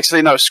 boys.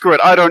 Actually, no, screw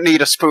it. I don't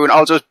need a spoon.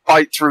 I'll just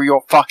bite through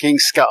your fucking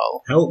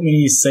skull. Help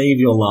me save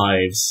your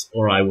lives,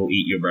 or I will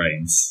eat your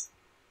brains.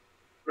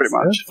 Pretty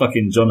much.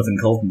 Fucking Jonathan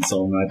Colton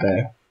song right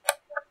there.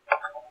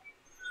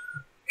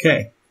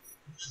 Okay.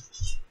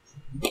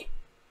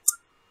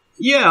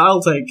 Yeah,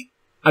 I'll take...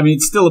 I mean,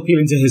 it's still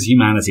appealing to his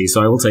humanity,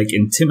 so I will take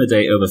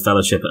Intimidate over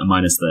Fellowship at a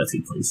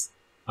 -30, please.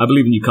 I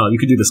believe in you, Carl. You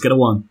can do this. Get a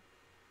 1.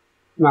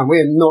 Man, we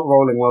are not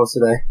rolling well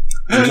today.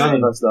 None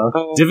of us are.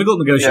 Difficult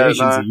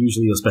negotiations are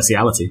usually your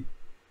speciality.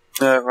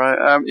 Yeah,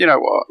 right. You know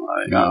what?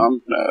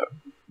 I'm gonna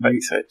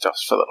make it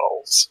just for the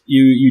lols.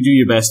 You do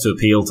your best to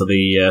appeal to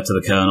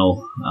the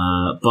colonel,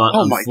 but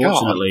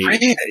unfortunately,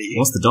 God, really?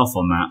 What's the doff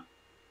on that?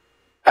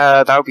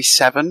 That would be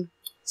 7.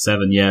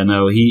 7. Yeah,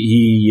 no.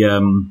 He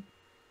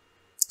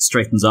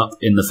straightens up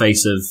in the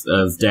face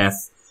of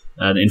death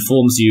and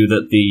informs you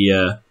that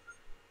the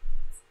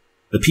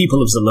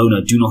people of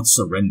Zalona do not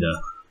surrender.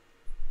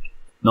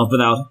 Not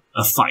without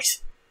a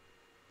fight.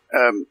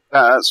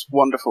 That's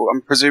wonderful.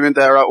 I'm presuming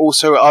there are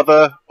also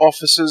other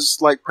officers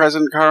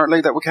present currently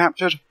that were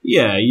captured?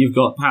 Yeah, you've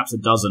got perhaps a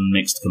dozen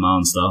mixed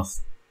command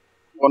staff.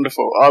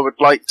 Wonderful. I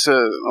would like to...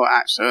 Well,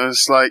 actually,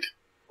 it's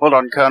hold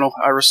on, Colonel.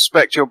 I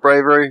respect your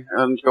bravery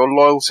and your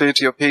loyalty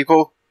to your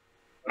people,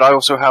 but I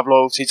also have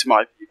loyalty to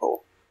my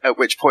people. At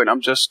which point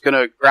I'm just going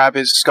to grab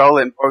his skull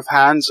in both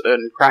hands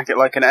and crack it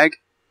like an egg.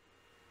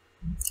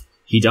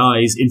 He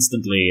dies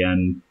instantly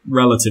and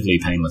relatively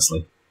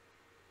painlessly.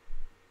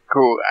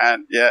 Cool,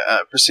 and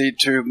proceed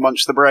to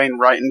munch the brain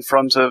right in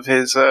front of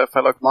his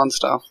fellow command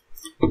staff.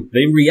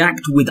 They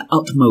react with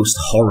utmost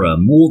horror,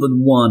 more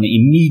than one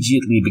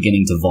immediately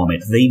beginning to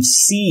vomit. They've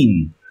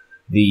seen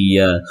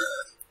the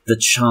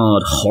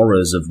charred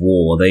horrors of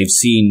war. They've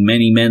seen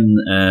many men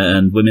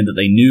and women that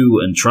they knew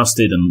and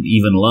trusted and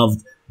even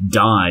loved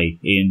die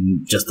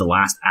in just the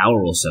last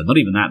hour or so. Not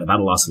even that, the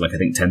battle lasted I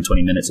think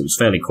 10-20 minutes. It was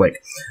fairly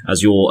quick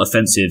as your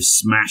offensive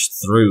smashed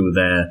through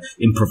their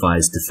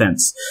improvised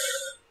defense.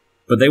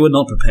 But they were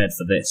not prepared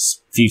for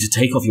this, for you to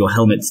take off your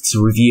helmet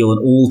to reveal an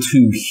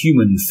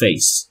all-too-human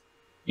face.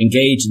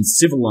 Engage in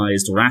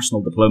civilized,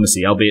 rational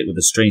diplomacy, albeit with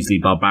a strangely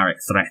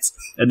barbaric threat,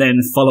 and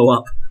then follow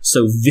up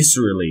so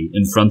viscerally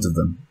in front of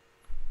them.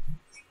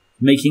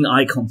 Making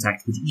eye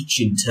contact with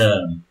each in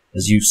turn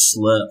as you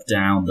slurp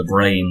down the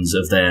brains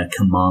of their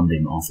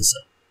commanding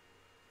officer.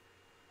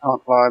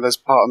 Can't lie, there's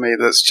part of me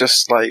that's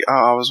just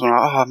I was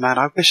man,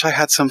 I wish I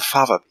had some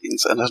fava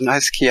beans and a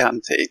nice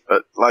Chianti,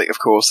 but of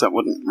course that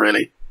wouldn't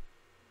really...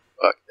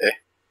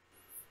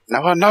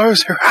 No one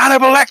knows who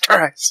Hannibal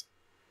Lecter is!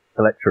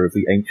 Collector of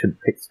the ancient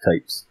Pix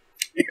tapes.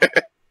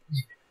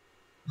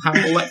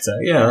 Hannibal Lecter,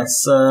 yeah,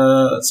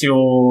 that's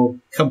your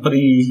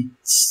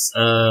company's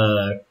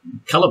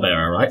colour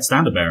bearer, right?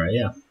 Standard bearer,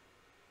 yeah.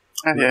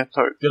 Yeah,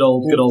 totally. Good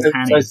old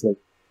Hanny. Totally.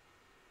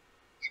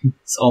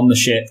 It's on the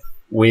ship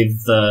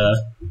with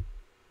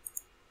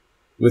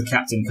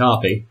Captain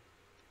Carpy.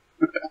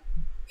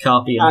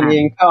 Carpy and Hanny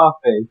and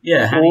Carpy.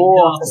 Yeah, Hanny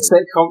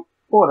and Carpy.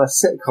 What a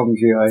sitcom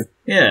duo.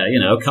 Yeah,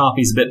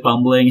 Carpy's a bit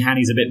bumbling,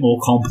 Hanny's a bit more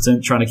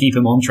competent, trying to keep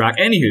him on track.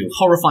 Anywho,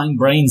 horrifying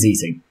brains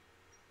eating.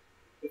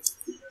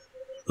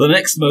 The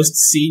next most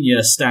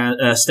senior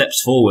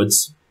steps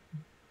forwards,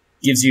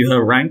 gives you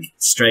her rank.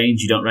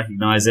 Strange, you don't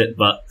recognise it,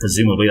 but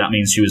presumably that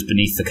means she was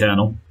beneath the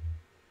colonel.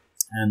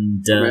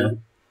 And,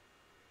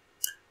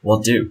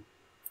 what do?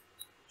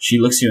 She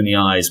looks you in the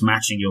eyes,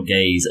 matching your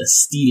gaze, a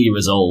steely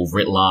resolve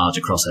writ large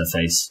across her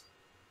face.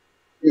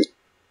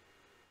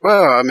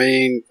 Well, I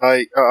mean,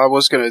 I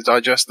was going to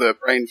digest the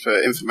brain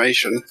for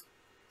information.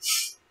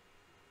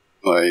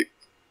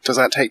 Does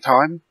that take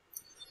time?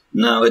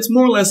 No, it's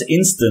more or less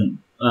instant.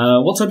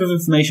 What type of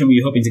information were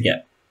you hoping to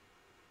get?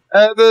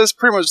 There's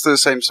pretty much the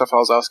same stuff I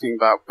was asking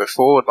about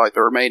before, like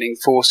the remaining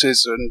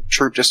forces and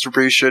troop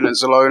distribution in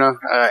Zelona,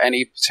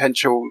 any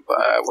potential,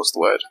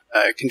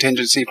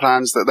 contingency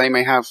plans that they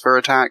may have for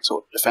attacks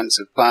or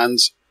defensive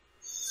plans,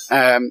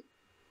 and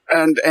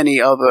any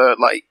other,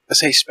 like, let's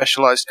say,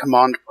 specialized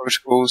command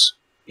protocols.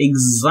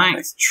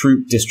 Exact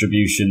troop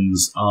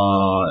distributions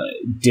are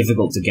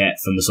difficult to get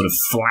from the sort of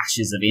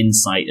flashes of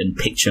insight and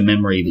picture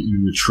memory that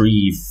you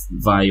retrieve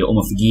via your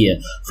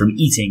omophagia from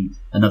eating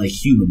another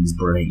human's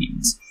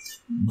brains.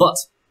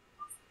 But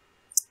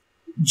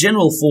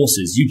general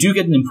forces, you do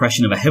get an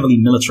impression of a heavily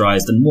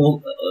militarized and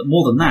more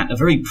than that, a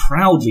very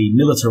proudly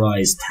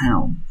militarized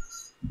town,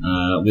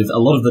 with a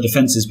lot of the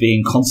defenses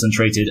being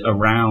concentrated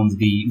around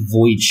the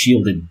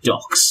void-shielded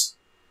docks.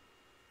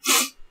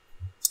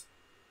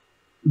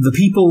 The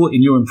people,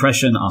 in your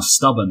impression, are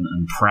stubborn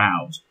and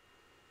proud.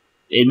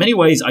 In many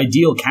ways,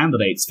 ideal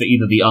candidates for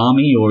either the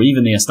army or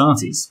even the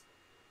Astartes.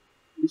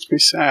 Makes me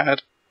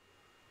sad.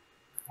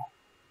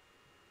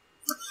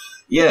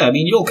 Yeah, I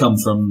mean, you'll come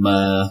from,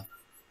 what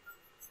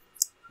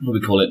do we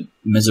call it?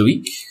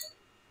 Mesoique?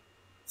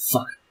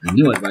 Fuck, I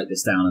knew I'd write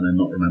this down and then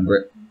not remember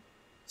it.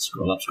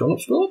 Scroll up.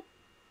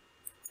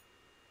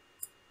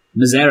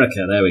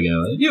 Mazerica, there we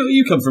go.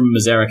 You come from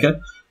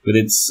Mazerica, with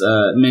its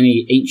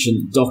many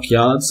ancient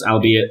dockyards,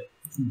 albeit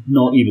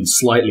not even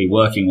slightly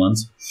working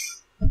ones.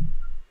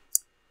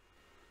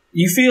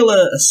 You feel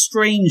a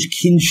strange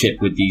kinship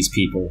with these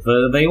people.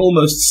 They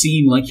almost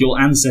seem like your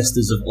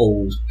ancestors of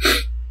old.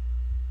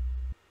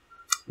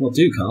 What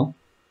do, Carl?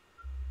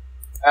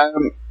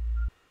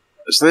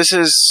 So this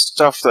is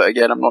stuff that,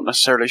 again, I'm not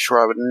necessarily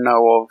sure I would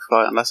know of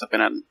unless I've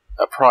been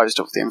apprised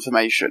of the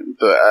information.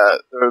 But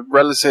the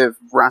relative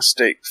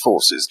Rastic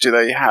forces, do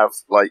they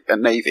have, like, a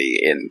navy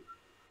in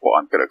what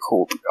I'm going to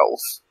call the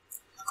Gulf?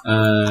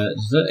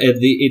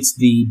 It's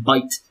the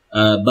Bight.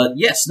 But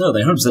yes, no,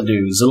 they 100%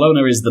 do.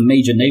 Zelona is the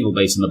major naval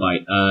base in the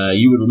Bight.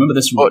 You would remember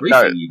this from the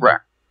briefing.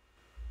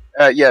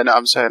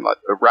 I'm saying, like,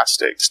 the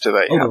Rastics, do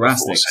they have the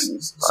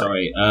Rastics.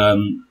 Sorry.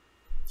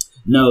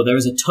 No, there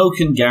is a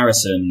token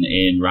garrison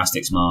in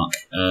Rastic's Mark.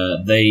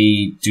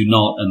 They do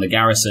not, and the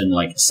garrison,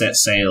 like, set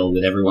sail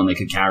with everyone they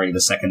could carry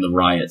the second the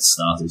riots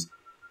started.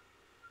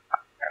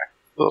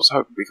 I was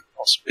hoping we could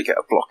possibly get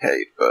a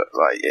blockade, but,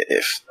 like,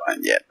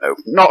 no,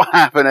 not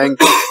happening.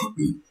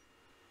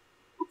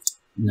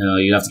 No,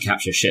 you'd have to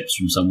capture ships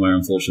from somewhere,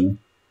 unfortunately.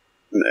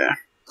 Yeah.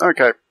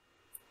 Okay.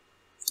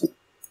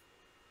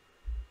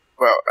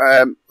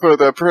 Well, for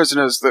the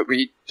prisoners that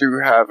we do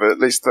have, at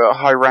least the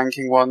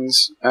high-ranking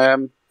ones,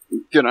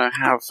 gonna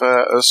have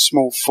a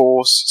small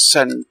force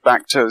sent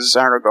back to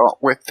Zaragoza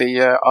with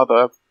the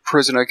other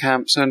prisoner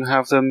camps and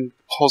have them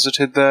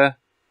deposited there.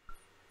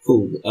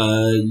 Cool.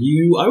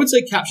 You, I would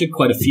say, captured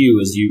quite a few,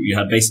 as you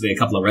had basically a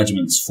couple of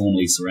regiments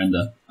formally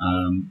surrender.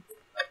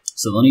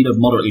 So they'll need a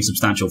moderately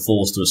substantial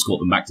force to escort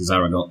them back to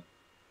Zaragoza.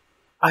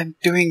 I'm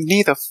doing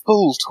neither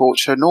full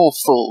torture nor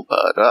full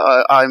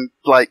murder. I'm,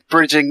 like,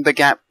 bridging the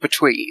gap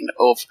between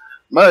of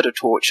murder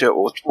torture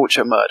or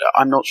torture murder.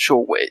 I'm not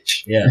sure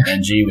which. Yeah,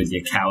 Benji with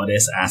your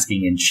cowardice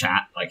asking in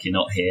chat like you're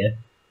not here.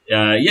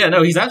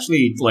 He's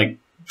actually, like,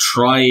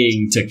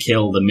 trying to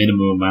kill the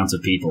minimum amount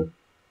of people.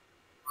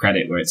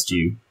 Credit where it's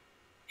due.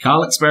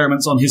 Carl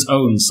experiments on his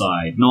own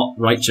side, not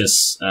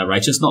righteous,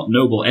 not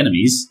noble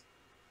enemies.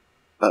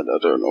 I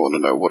don't want to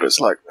know what it's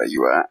like where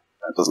you at.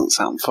 That doesn't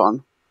sound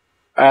fun.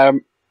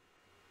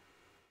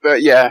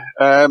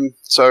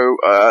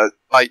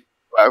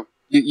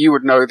 You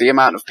would know the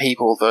amount of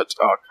people that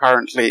are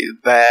currently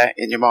there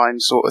in your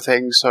mind, sort of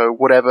thing. So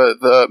whatever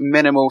the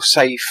minimal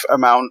safe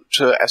amount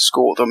to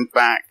escort them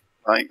back,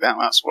 like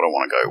that's what I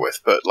want to go with.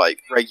 But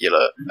like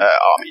regular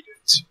army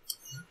dudes.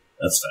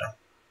 That's fair.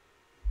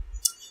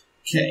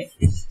 Okay,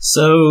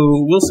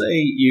 so we'll say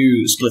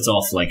you split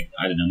off, like,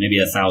 I don't know, maybe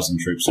 1,000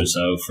 troops or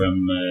so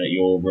from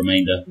your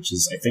remainder, which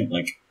is, I think,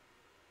 like,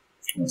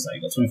 what's that?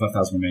 You got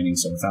 25,000 remaining,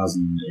 so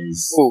 1,000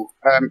 is...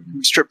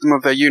 strip them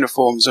of their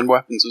uniforms and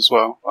weapons as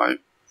well, right?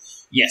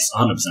 Yes,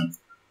 100%.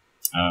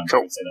 Cool.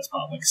 I would say that's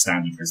part of, like,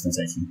 standard prisoner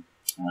taking.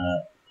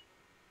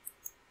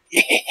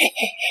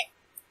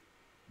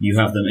 You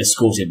have them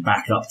escorted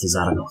back up to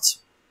Zaragoza.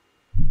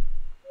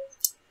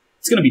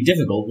 It's going to be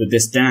difficult with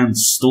this damn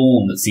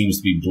storm that seems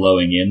to be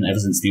blowing in ever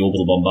since the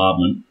orbital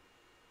bombardment,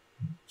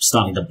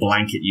 starting to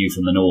blanket you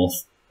from the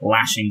north.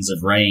 Lashings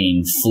of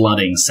rain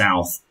flooding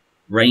south.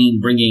 Rain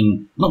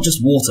bringing not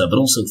just water, but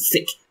also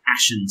thick,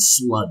 ashen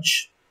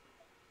sludge.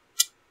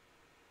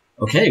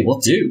 Okay,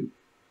 what do?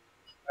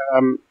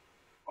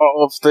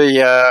 Of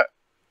the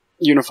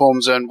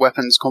uniforms and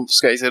weapons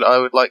confiscated, I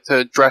would like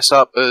to dress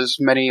up as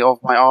many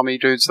of my army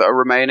dudes that are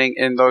remaining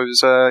in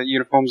those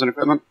uniforms and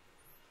equipment.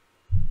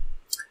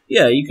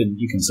 Yeah, you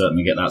can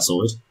certainly get that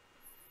sorted.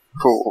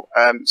 Cool.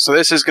 So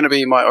this is going to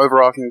be my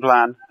overarching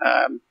plan.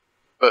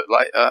 But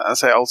like I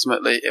say,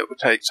 ultimately it would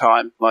take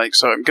time. Like,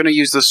 so I'm going to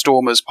use the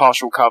storm as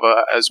partial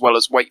cover as well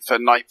as wait for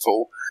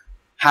nightfall.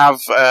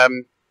 Have a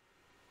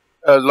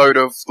load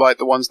of like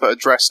the ones that are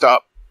dressed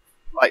up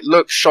like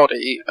look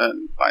shoddy,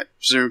 and like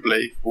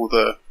presumably all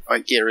the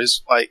like gear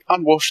is like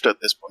unwashed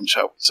at this point,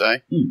 shall we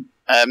say?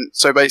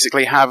 So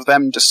basically, have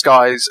them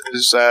disguise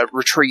as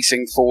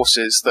retreating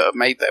forces that have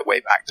made their way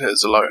back to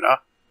Zalona,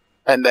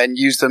 and then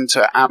use them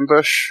to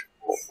ambush,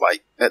 or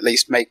like at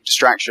least make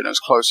distraction as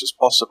close as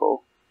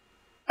possible.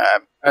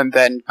 And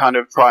then kind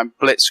of try and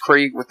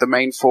blitzkrieg with the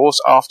main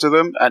force after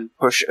them and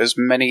push as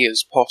many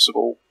as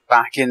possible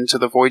back into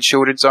the void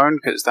shielded zone,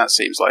 because that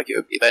seems like it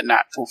would be their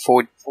natural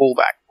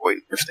fallback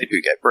point if they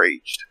do get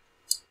breached.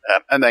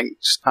 And then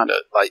just kind of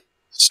like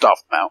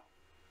stuff them out.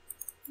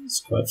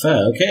 That's quite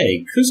fair.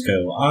 Okay,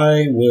 Kuzco,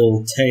 I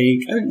will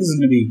take... I think this is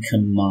going to be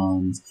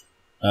command.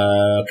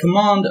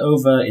 Command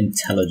over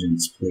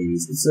intelligence,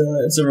 please.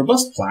 It's a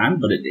robust plan,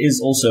 but it is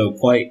also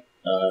quite...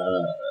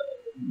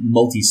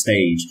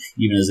 multi-stage,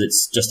 even as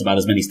it's just about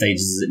as many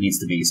stages as it needs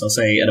to be. So I'll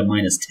say at a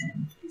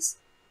 -10, please.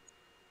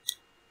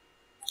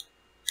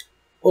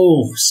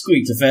 Oh,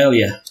 squeaked a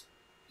failure.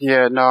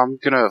 Yeah, no, I'm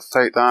gonna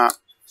take that.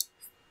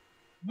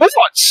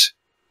 What?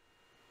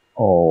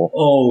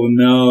 Oh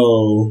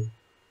no.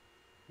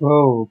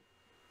 Oh.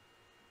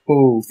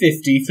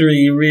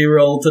 53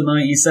 reroll to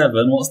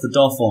 97. What's the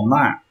doff on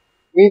that?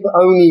 We've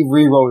only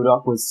re-rolled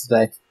upwards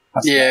today.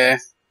 Yeah.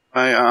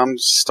 I'm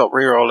stop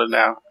rerolling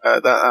now.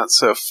 That's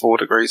 4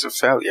 degrees of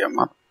failure,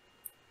 man.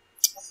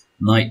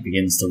 Night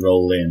begins to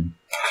roll in.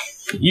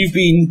 You've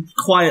been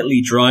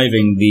quietly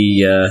driving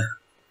the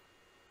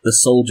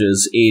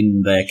soldiers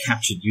in their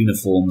captured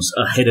uniforms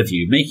ahead of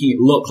you, making it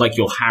look like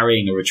you're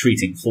harrying a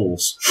retreating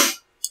force.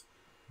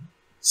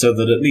 So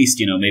that at least,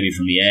 maybe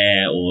from the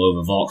air or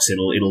over Vox,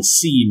 it'll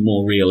seem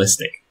more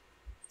realistic.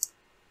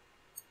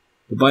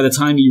 But by the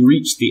time you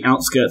reach the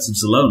outskirts of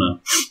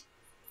Zalona,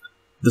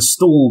 the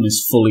storm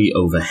is fully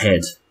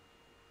overhead.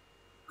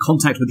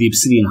 Contact with the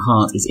Obsidian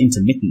Heart is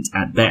intermittent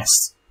at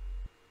best.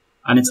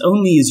 And it's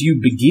only as you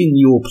begin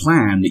your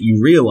plan that you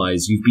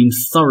realize you've been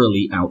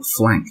thoroughly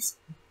outflanked.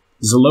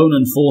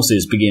 Zalonan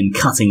forces begin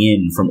cutting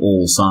in from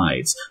all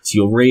sides, to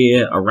your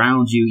rear,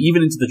 around you,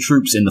 even into the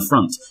troops in the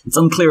front. It's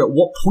unclear at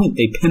what point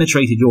they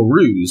penetrated your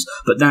ruse,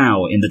 but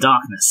now, in the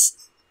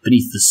darkness,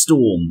 beneath the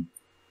storm,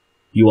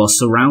 you are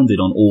surrounded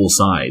on all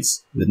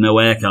sides, with no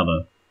air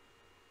cover,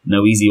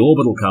 no easy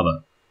orbital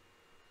cover,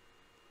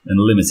 and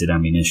limited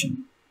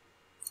ammunition.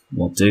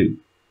 What do?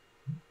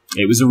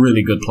 It was a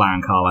really good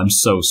plan, Carl. I'm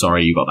so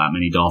sorry you got that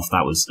many doff.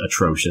 That was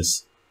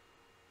atrocious.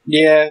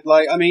 Yeah,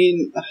 I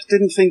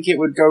didn't think it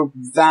would go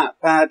that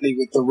badly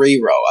with the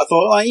reroll. I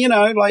thought,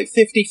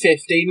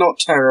 50-50, not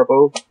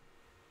terrible.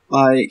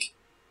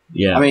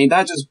 Yeah.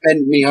 That just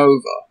bent me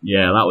over.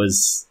 Yeah, that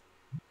was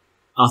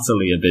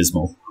utterly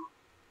abysmal.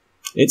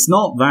 It's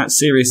not that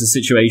serious a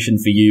situation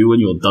for you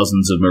and your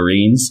dozens of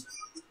Marines.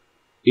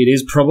 It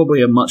is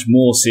probably a much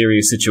more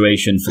serious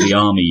situation for the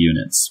army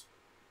units.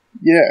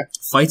 Yeah.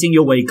 Fighting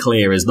your way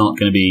clear is not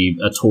going to be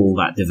at all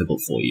that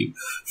difficult for you.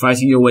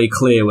 Fighting your way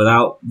clear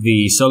without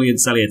the Soliant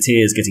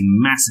Salutateers getting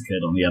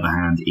massacred, on the other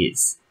hand,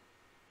 is.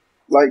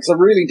 'Cause I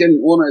really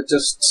didn't want to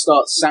just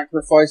start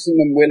sacrificing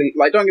them willingly.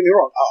 Don't get me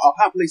wrong, I'll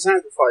happily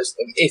sacrifice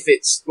them if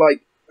it's,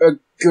 a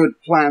good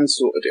plan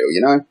sort of deal,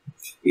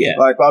 Yeah.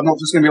 But I'm not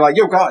just going to be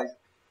yo guys,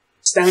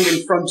 stand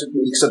in front of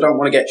me because I don't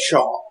want to get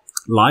shot.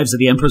 Lives are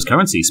the Emperor's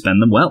currency.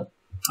 Spend them well.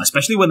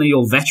 Especially when they're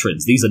your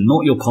veterans. These are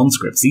not your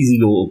conscripts. These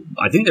are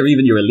I think they're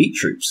even your elite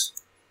troops.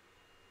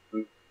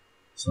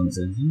 Because,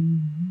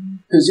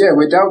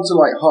 we're down to,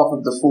 half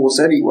of the force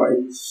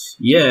anyway.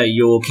 Yeah,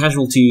 your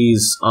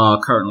casualties are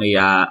currently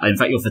at... In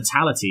fact, your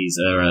fatalities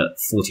are at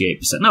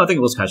 48%. No, I think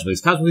it was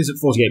casualties. Casualties at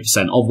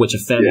 48%, of which a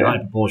fairly high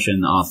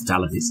proportion are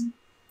fatalities.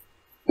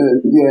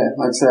 Yeah,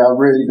 like I say, I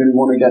really didn't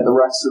want to get the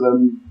rest of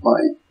them,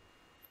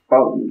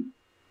 boned.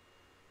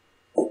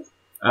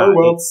 Oh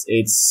well.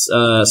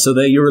 So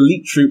they're your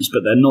elite troops,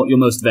 but they're not your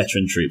most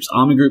veteran troops.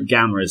 Army Group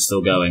Gamma is still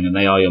going, and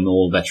they are your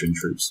more veteran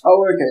troops.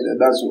 Oh, okay, then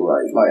that's all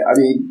right.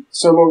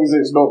 So long as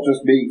it's not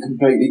just me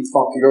completely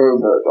fucking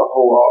over the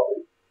whole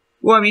army.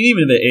 Well,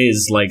 even if it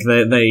is,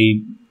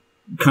 they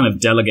kind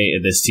of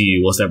delegated this to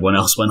you whilst everyone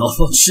else went off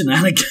on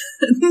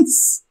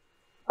shenanigans.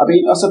 I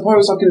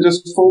suppose I can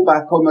just fall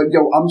back on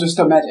I'm just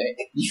a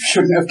medic. You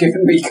shouldn't have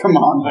given me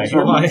command. I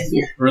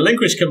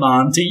relinquish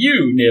command to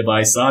you,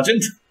 nearby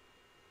sergeant.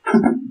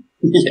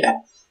 Yeah.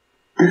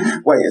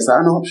 Wait, is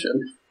that an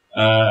option?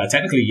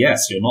 Technically,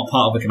 yes. You're not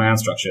part of the command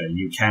structure.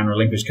 You can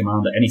relinquish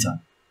command at any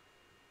time.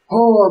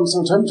 Oh, I'm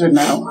so tempted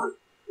now.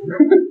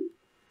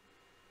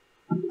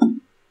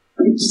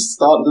 Just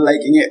start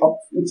legging it off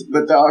into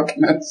the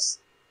darkness.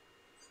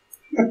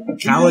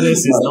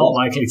 Cowardice is not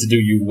likely to do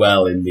you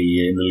well in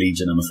the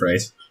Legion, I'm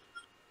afraid.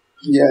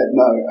 Yeah,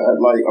 no.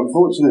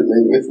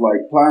 Unfortunately, with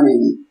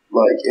planning.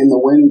 In the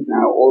wind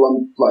now, all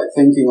I'm,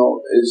 thinking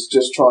of is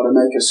just try to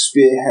make a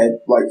spearhead,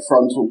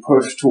 frontal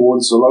push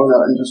towards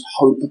Zalona and just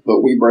hope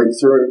that we break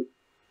through.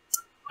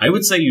 I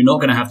would say you're not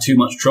going to have too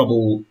much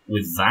trouble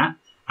with that.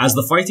 As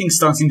the fighting's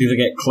starting to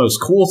get close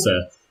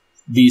quarter,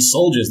 these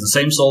soldiers, the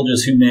same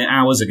soldiers who mere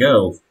hours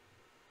ago,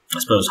 I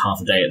suppose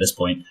half a day at this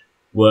point,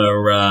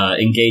 were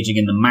engaging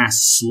in the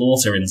mass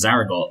slaughter in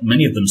Zaragoth,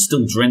 many of them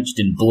still drenched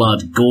in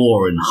blood,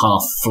 gore, and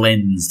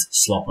half-flensed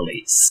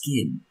sloppily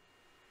skin,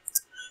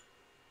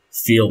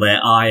 feel their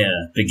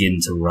ire begin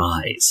to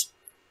rise.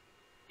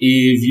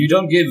 If you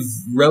don't give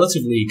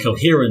relatively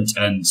coherent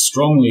and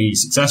strongly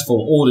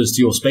successful orders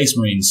to your Space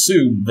Marines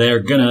soon, they're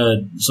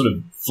gonna sort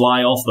of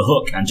fly off the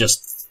hook and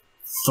just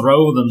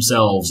throw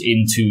themselves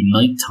into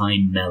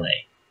nighttime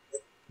melee,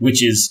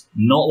 which is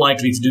not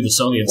likely to do the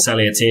Solian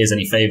Salutaires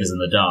any favours in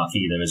the dark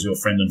either, as your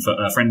friend or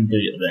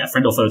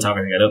foe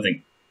targeting I don't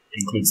think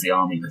includes the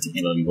army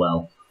particularly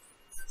well.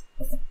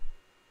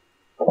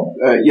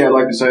 Yeah,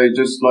 like I say,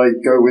 just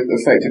like go with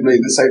effectively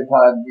the same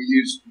plan we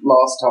used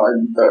last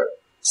time that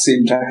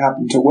seemed to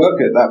happen to work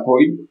at that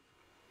point.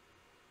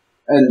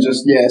 And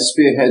just,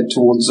 spearhead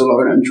towards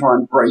Zelona and try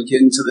and break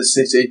into the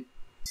city.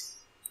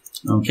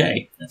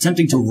 Okay.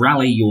 Attempting to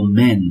rally your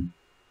men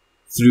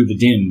through the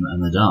dim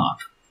and the dark.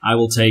 I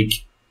will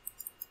take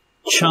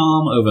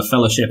Charm over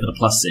Fellowship at a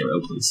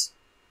 +0, please.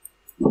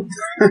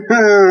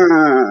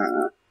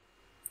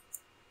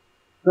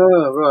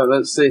 Oh, right,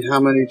 let's see how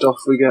many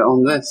doff we get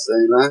on this,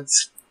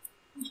 lads.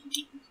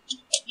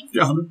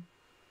 100.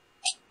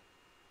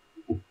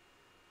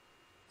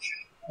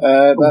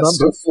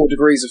 That's 4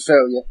 degrees of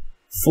failure.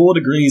 4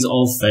 degrees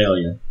of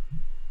failure.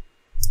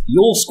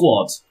 Your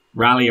squad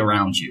rally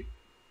around you.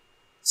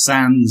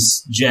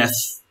 Sans, Jeff,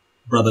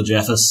 Brother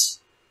Jeffus,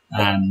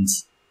 and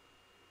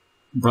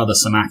Brother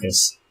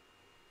Samachus,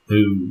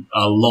 who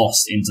are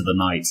lost into the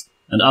night.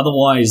 And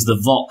otherwise the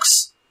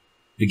Vox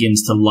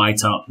begins to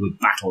light up with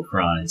battle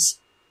cries.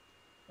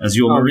 As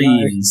your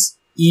Marines,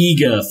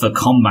 eager for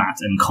combat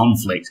and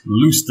conflict,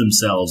 loose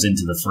themselves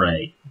into the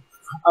fray.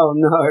 Oh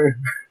no.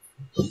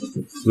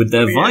 With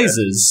their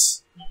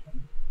visors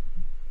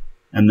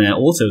and their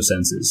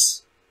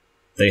auto-sensors,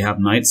 they have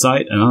night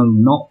sight and are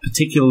not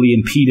particularly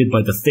impeded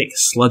by the thick,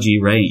 sludgy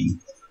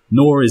rain,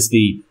 nor is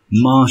the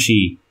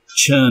marshy,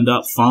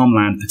 churned-up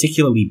farmland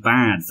particularly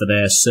bad for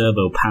their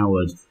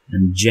servo-powered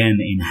and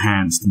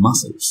gen-enhanced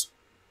muscles.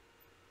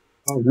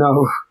 Oh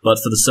no. But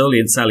for the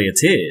Solian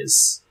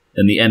Salutaires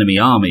and the enemy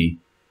army,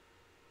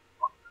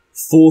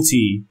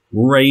 40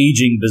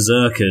 raging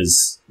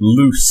berserkers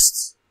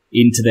loosed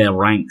into their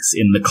ranks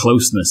in the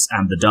closeness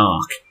and the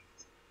dark,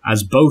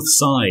 as both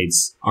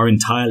sides are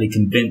entirely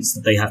convinced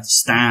that they have to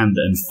stand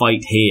and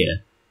fight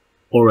here,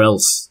 or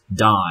else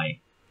die,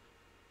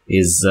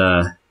 is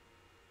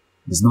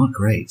not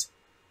great.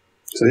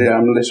 So yeah,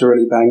 I'm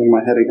literally banging my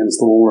head against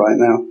the wall right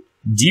now.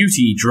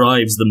 Duty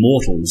drives the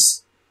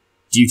mortals.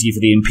 Duty for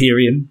the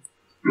Imperium,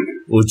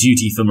 or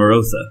duty for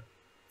Merothan.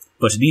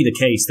 But in either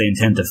case, they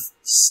intend to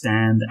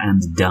stand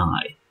and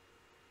die.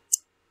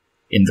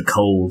 In the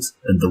cold,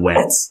 and the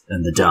wet,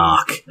 and the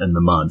dark, and the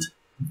mud.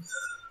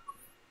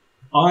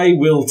 I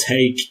will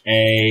take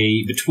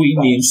between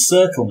the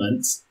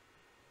encirclement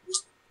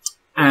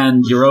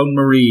and your own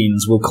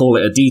Marines, we'll call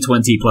it a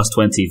D20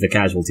 +20 for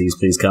casualties,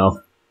 please,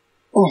 Carl.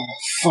 Oh,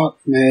 fuck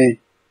me.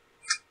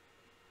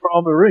 For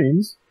our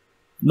Marines?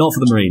 Not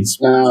for the Marines.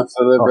 Nah,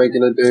 for the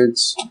regular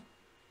dudes.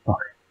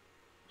 Fuck.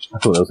 I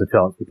thought there was a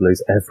chance we'd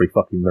lose every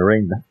fucking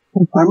Marine then.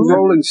 I'm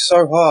rolling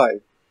so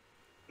high.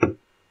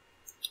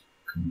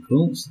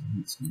 Cool. So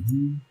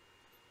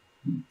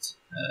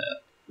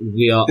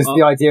we are. It's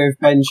the idea of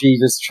Benji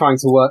just trying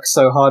to work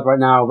so hard right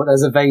now, but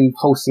there's a vein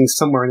pulsing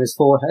somewhere in his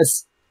forehead.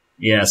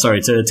 Yeah,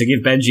 sorry, to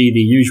give Benji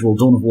the usual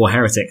Dawn of War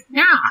heretic.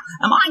 Yeah,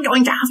 am I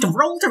going to have to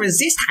roll to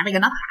resist having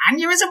another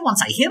aneurysm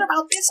once I hear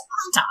about this,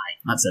 aren't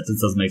I? That's it, that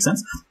doesn't make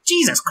sense.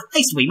 Jesus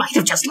Christ, we might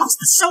have just lost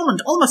the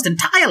Solent almost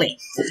entirely.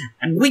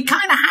 And we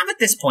kind of have at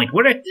this point.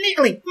 We're at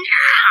nearly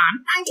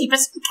 90%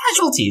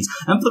 casualties.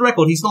 And for the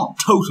record, he's not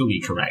totally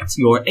correct.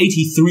 You're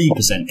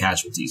 83%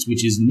 casualties,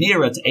 which is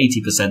nearer to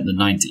 80% than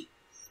 90.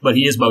 But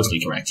he is mostly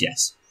correct,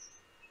 yes.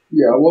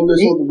 Yeah, I want this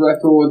on the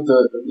record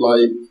that,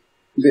 like,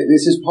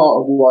 this is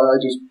part of why I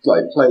just,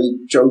 like, play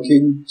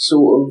joking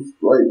sort of,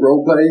 like,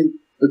 roleplay,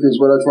 because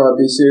when I try to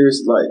be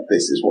serious, like,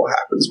 this is what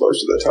happens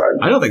most of the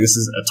time. I don't think this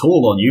is at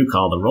all on you,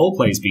 Carl. The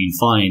roleplay's been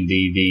fine.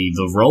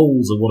 The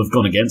rolls are what have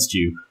gone against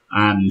you,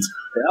 and...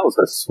 Yeah, that was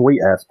a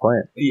sweet-ass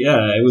plan.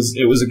 Yeah, it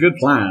was a good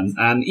plan,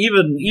 and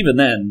even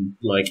then,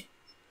 like,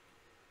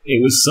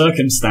 it was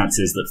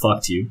circumstances that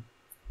fucked you.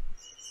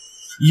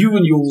 You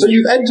and your... So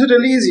you've entered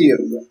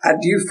Elysium, and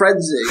you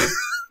frenzy.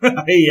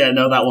 Yeah,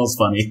 no, that was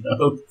funny,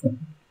 though.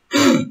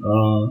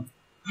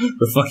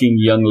 The fucking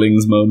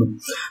younglings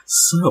moment.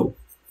 So,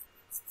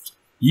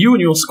 you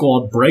and your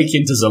squad break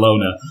into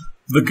Zelona.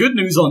 The good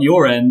news on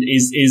your end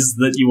is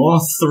that you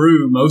are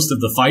through most of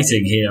the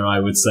fighting here, I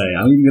would say.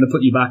 I'm even going to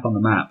put you back on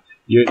the map.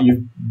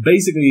 You've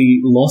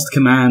basically lost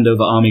command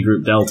over Army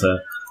Group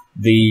Delta.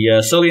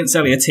 The Solian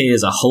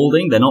Salutaires are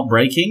holding, they're not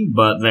breaking,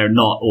 but they're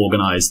not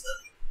organised.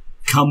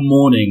 Come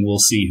morning, we'll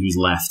see who's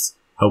left,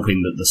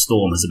 hoping that the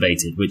storm has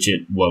abated, which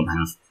it won't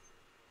have.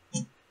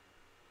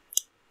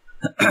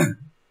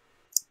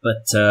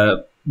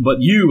 But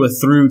you are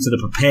through to the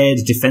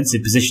prepared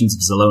defensive positions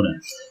of Zelona,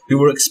 who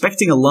were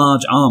expecting a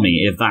large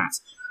army, if that,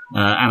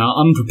 and are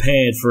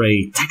unprepared for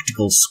a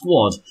tactical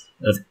squad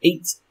of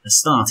 8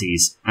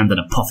 Astartes and an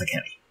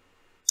Apothecary.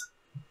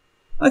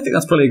 I think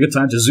that's probably a good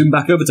time to zoom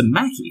back over to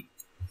Maccy.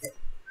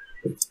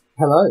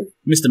 Hello.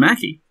 Mr.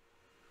 Maccy.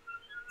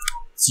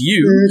 It's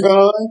you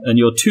and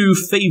your 2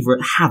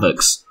 favourite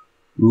Havocs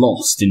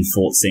lost in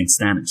Fort St.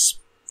 Stannis.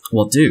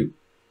 What do?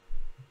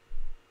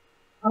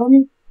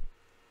 I'm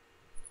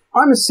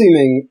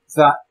assuming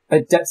that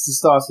Adepts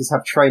Astartes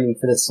have training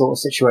for this sort of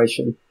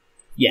situation.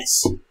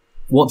 Yes.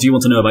 What do you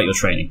want to know about your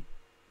training?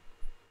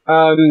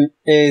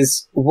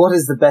 What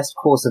is the best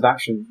course of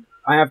action?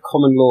 I have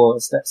common law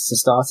Adepts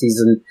Astartes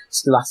and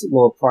scholastic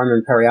law Prima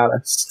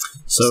Imperialis.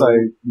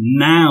 So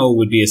now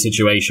would be a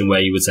situation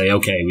where you would say,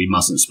 okay, we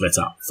mustn't split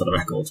up, for the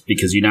record,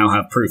 because you now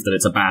have proof that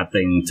it's a bad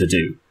thing to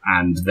do,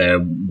 and there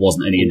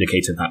wasn't any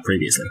indicator of that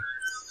previously.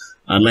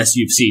 Unless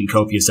you've seen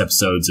copious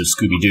episodes of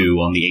Scooby Doo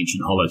on the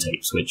ancient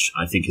holotapes, which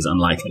I think is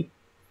unlikely.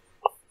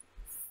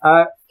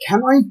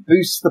 Can I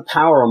boost the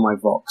power on my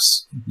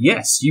Vox?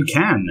 Yes, you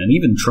can, and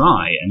even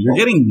try, and you're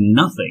getting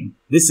nothing.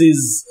 This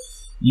is...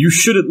 You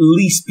should at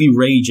least be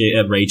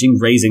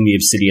raising the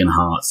Obsidian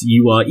Heart.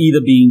 You are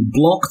either being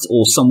blocked,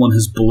 or someone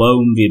has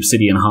blown the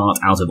Obsidian Heart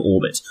out of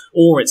orbit,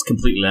 or it's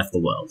completely left the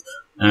world.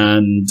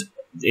 And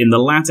in the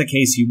latter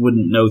case, you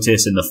wouldn't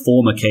notice. In the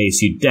former case,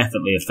 you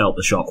definitely have felt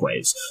the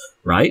shockwaves.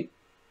 Right?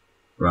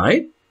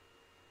 Right?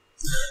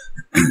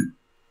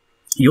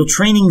 Your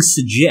training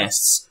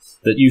suggests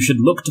that you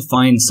should look to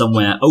find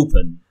somewhere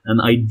open,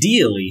 and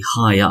ideally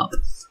high up.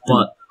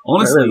 But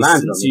honestly,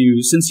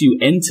 since you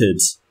entered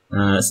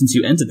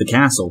the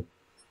castle,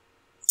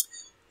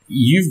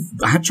 you've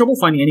had trouble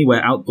finding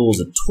anywhere outdoors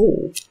at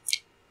all.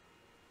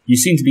 You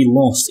seem to be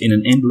lost in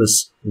an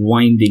endless,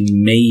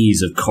 winding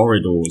maze of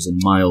corridors and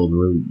mild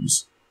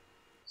rooms.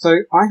 So,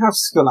 I have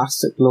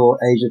Scholastic Law,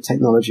 Age of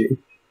Technology.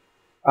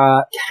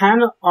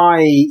 Can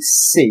I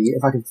see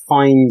if I can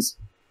find...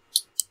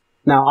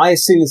 Now, I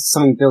assume this is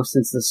something built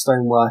into the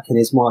stonework and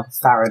is more like a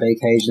Faraday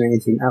cage than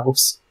anything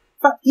else.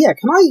 But, yeah,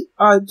 can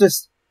I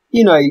just,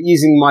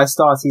 using my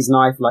Astartes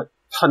knife,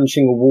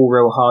 punching a wall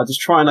real hard, just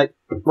try and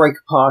break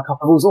apart a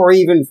couple of walls, or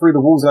even through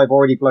the walls that I've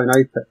already blown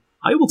open.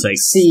 I will take...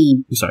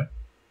 See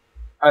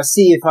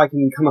if I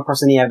can come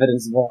across any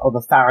evidence of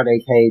a Faraday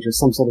cage or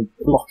some sort of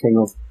blocking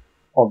of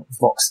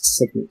Vox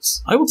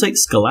signals. I will take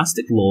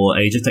Scholastic Law,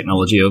 Age of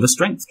Technology over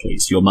Strength,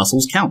 please. Your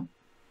muscles count.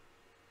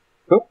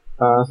 Cool.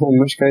 In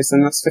which case,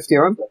 then that's 50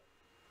 or under.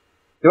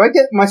 Do I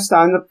get my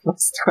standard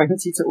plus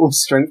 20 to all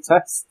strength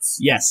tests?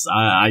 Yes,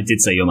 I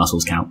did say your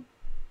muscles count.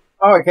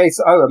 Oh, okay.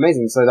 So,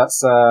 amazing. So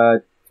that's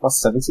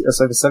plus 70.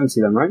 That's over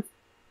 70 then, right?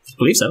 I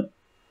believe so.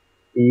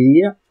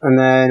 Yeah. And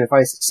then if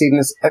I succeed in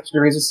this extra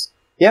degrees,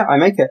 yeah, I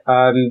make it.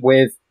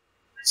 With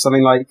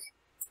something like,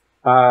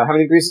 how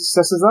many degrees of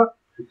success is that?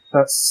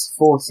 That's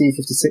 40,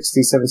 50,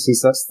 60, 70.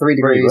 So that's 3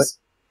 degrees. Right.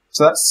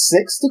 So that's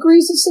 6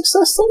 degrees of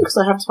success then, because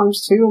I have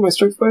times 2 on my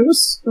strength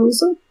bonus.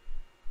 Also.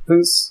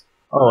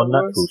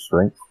 Natural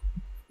strength.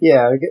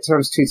 Yeah, I get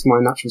times 2 to my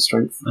natural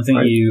strength. I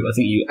think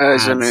you add...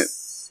 Isn't it?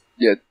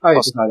 Yeah. Oh, you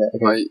just had it.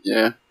 Okay. Right,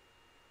 yeah.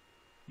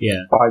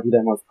 Yeah. 5, you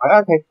don't have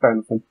 5. Okay, fair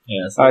enough then.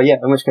 Yeah.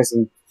 In which case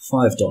then...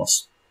 5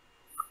 DOS.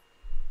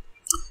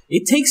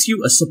 It takes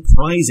you a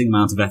surprising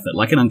amount of effort,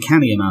 like an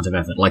uncanny amount of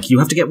effort. Like, you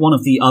have to get one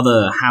of the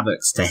other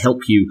Havocs to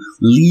help you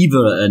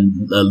lever a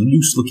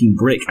loose-looking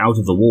brick out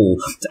of the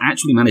wall to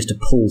actually manage to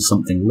pull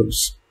something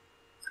loose.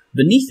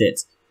 Beneath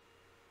it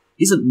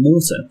isn't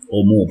mortar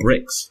or more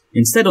bricks.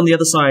 Instead, on the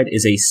other side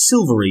is a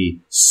silvery,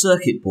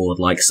 circuit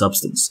board-like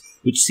substance,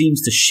 which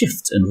seems to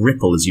shift and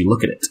ripple as you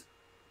look at it.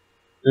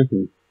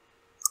 Mm-hmm.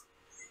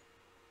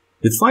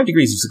 With 5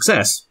 degrees of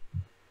success,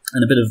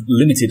 and a bit of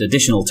limited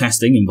additional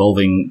testing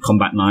involving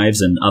combat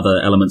knives and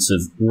other elements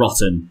of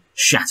rotten,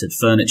 shattered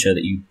furniture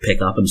that you pick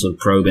up and sort of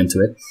probe into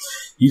it,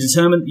 you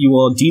determine that you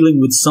are dealing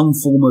with some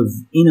form of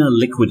inner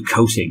liquid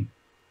coating,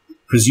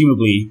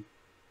 presumably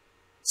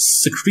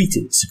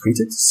secreted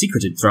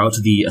throughout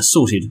the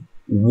assorted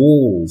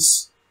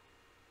walls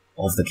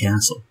of the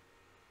castle.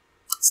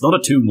 It's not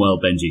a tomb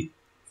world, Benji.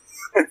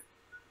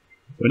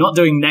 We're not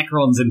doing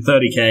Necrons in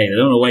 30k. They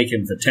don't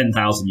awaken for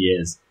 10,000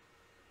 years.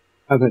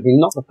 Okay,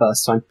 not the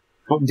first time.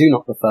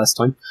 Not the first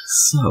time.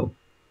 So,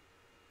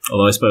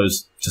 although I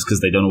suppose just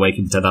because they don't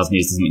awaken for 10,000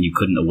 years doesn't mean you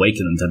couldn't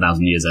awaken them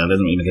 10,000 years earlier. It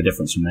doesn't really make a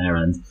difference from their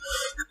end.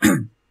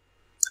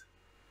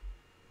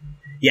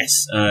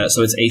 Yes,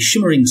 so it's a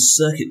shimmering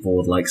circuit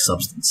board-like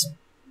substance.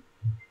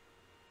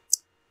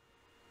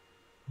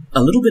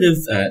 A little bit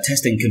of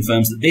testing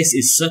confirms that this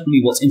is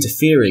certainly what's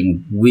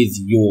interfering with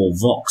your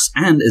Vox,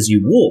 and as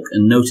you walk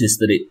and notice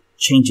that it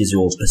changes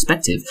your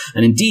perspective,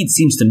 and indeed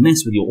seems to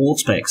mess with your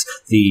Auspex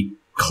the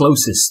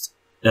closer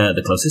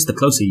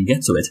you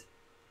get to it.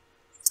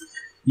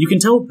 You can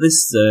tell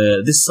this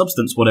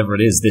substance, whatever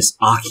it is, this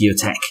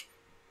Archaeotech,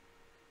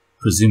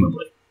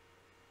 presumably,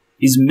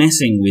 is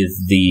messing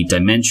with the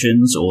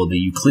dimensions or the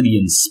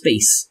Euclidean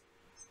space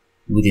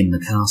within the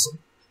castle.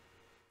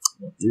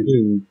 What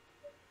do?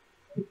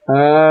 I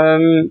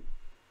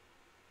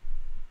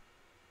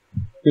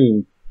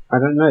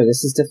don't know.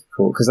 This is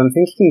difficult because I'm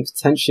thinking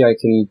potentially I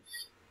can.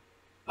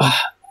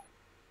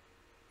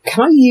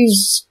 Can I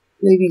use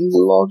maybe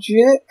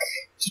logic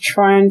to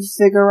try and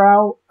figure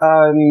out,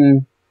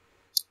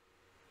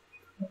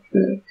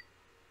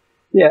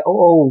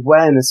 or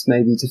awareness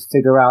maybe to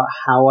figure out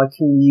how I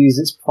can use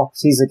its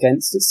properties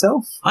against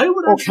itself. I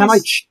would or actually... can I...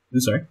 I'm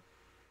sorry.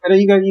 No,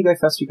 you go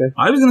first, you go.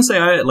 I was going to say,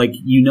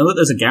 you know that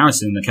there's a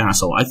garrison in the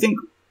castle. I think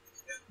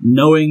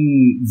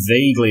knowing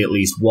vaguely, at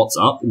least, what's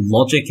up,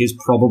 logic is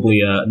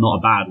probably not a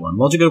bad one.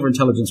 Logic over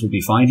intelligence would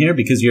be fine here,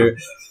 because you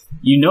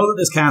know that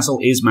this castle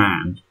is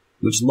manned,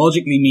 which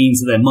logically means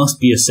that there must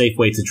be a safe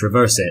way to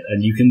traverse it,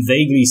 and you can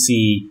vaguely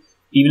see,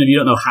 even if you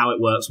don't know how it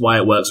works, why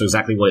it works, or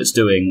exactly what it's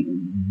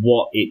doing,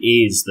 what it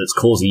is that's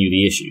causing you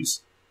the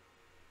issues.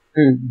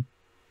 I'm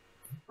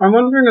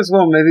wondering as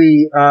well,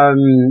 maybe,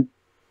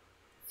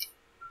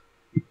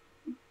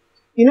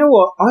 you know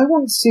what? I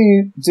want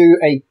to do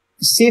I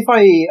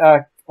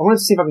want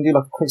to see if I can do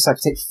like a quick sec,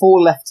 take 4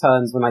 left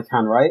turns when I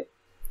can, right?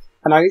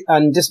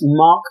 And just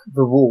mark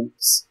the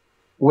walls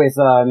with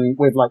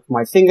like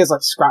my fingers,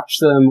 like scratch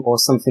them or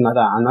something like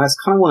that. And I just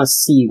kind of want to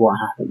see what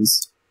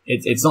happens.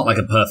 It's not like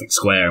a perfect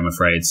square, I'm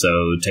afraid, so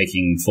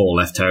taking 4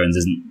 left turns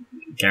isn't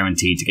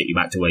guaranteed to get you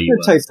back to where you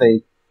were.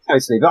 Totally.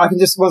 But I can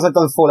just, once I've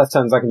done 4 left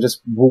turns, I can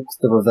just walk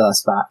the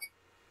reverse back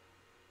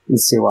and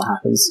see what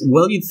happens.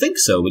 Well, you'd think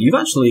so, but you've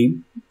actually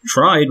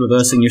tried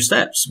reversing your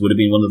steps. Would have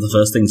been one of the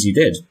first things you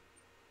did.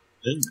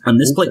 And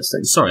this place...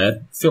 Sorry,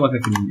 I feel like I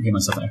can hear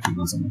myself echoing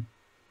on something.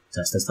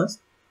 Test.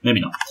 Maybe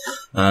not.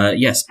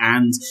 Yes,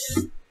 and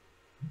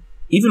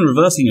even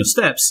reversing your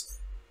steps,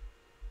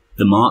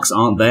 the marks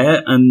aren't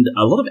there, and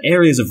a lot of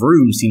areas of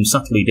room seem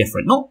subtly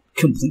different. Not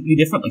completely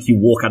different, like you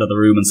walk out of the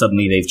room and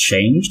suddenly they've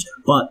changed,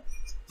 but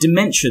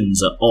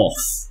dimensions are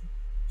off.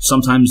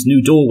 Sometimes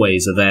new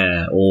doorways are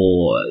there,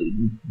 or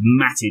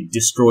matted,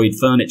 destroyed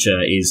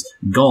furniture is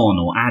gone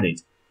or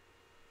added.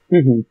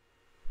 Mm-hmm.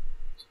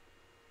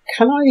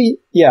 I'm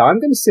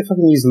going to see if I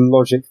can use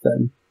logic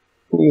then.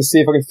 I'm going to see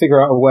if I can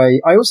figure out a way.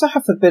 I also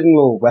have forbidden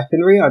law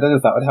weaponry. I don't know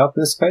if that would help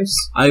in this case.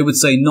 I would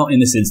say not in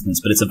this instance,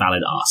 but it's a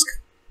valid ask.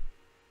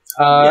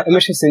 In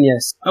which case, then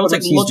yes. I will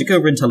take logic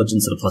over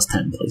intelligence at a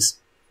 +10, please.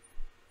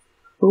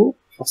 Cool.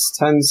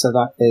 +10, so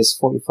that is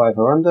 45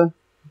 or under.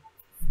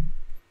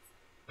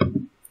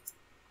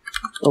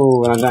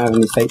 Oh, and I don't have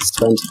any fates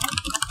to spend.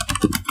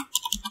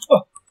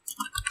 Oh.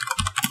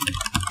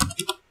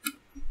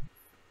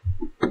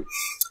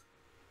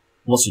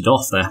 What's your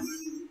doff there?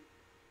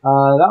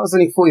 That was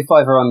only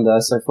 45 or under,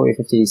 so 40,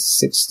 50,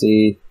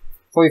 60...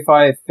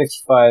 45,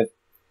 55,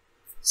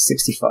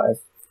 65.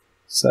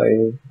 So,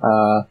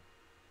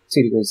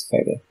 2 degrees of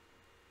failure.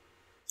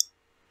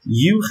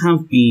 You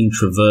have been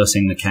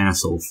traversing the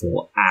castle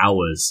for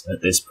hours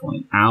at this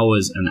point.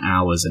 Hours and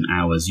hours and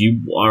hours.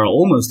 You are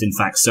almost, in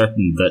fact,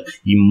 certain that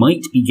you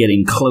might be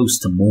getting close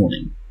to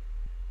morning.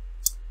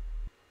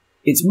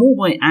 It's more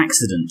by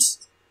accident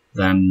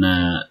than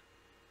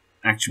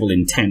actual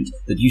intent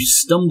that you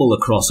stumble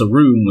across a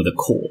room with a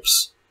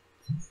corpse.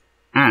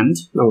 And,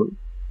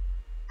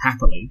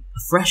 happily,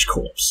 a fresh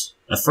corpse.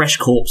 A fresh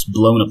corpse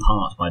blown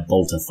apart by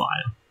bolter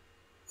fire.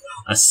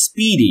 A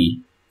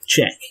speedy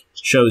check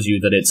shows you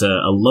that it's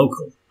a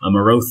local, a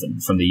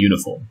Merothan from the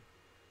uniform.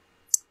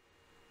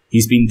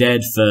 He's been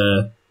dead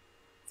for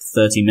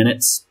 30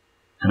 minutes,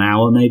 an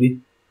hour maybe.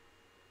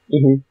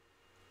 Mm-hmm.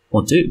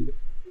 What do?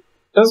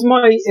 Does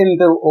my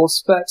inbuilt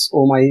auspex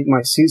or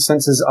my suit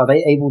sensors, are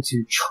they able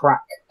to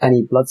track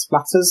any blood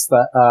splatters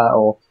that,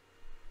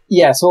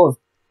 sort of,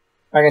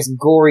 I guess,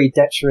 gory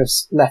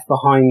detritus left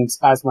behind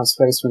as my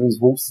space marines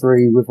walk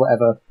through with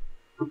whatever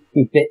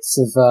bits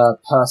of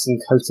person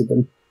coated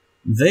them?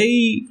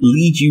 They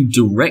lead you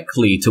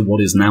directly to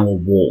what is now a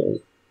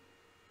wall.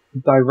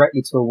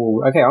 Directly to a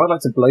wall. Okay, I would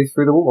like to blow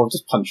through the wall, or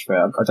just punch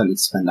through it. I don't need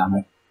to spend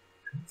ammo.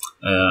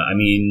 I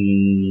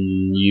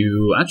mean,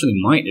 you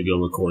actually might, if you'll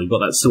recall. You've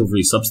got that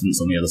silvery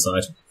substance on the other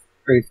side.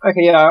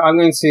 Okay, yeah, I'm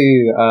going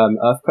to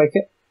earthquake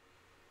it.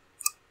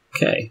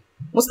 Okay.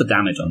 What's the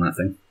damage on that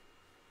thing?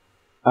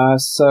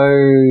 So,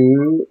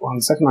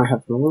 1 second, I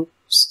have the rules.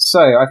 So,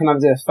 I can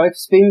either do a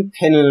focus beam,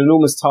 pin an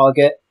enormous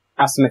target,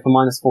 has to make a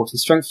 -40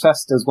 strength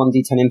test, does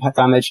 1d10 impact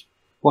damage.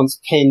 Once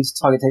pinned,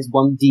 target takes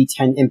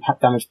 1d10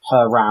 impact damage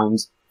per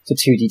round for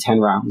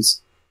 2d10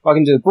 rounds. I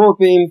can do a broad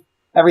beam,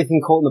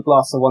 everything caught in the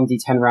blast are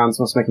 1d10 rounds,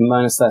 must make a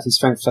 -30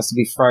 strength test to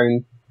be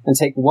thrown, and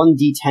take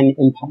 1d10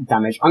 impact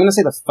damage. I'm going to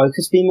say the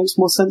focus beam makes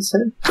more sense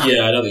here.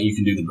 Yeah, I don't think you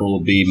can do the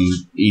broad beam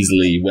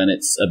easily when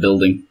it's a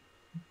building.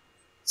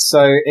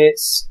 So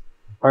it's,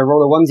 I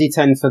roll a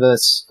 1d10 for the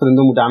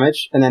normal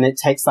damage, and then it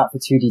takes that for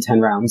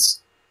 2d10 rounds.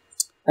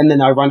 And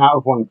then I run out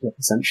of one clip,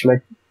 essentially.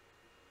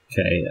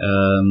 Okay,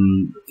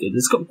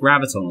 it's got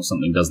graviton or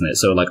something, doesn't it?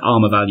 So, like,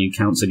 armor value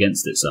counts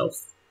against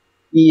itself.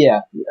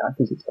 Yeah, I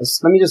think it does.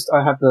 Let me just,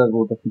 I have the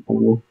rule book in front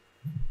of me.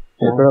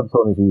 Yeah,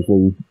 graviton is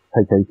usually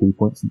take 80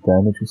 points of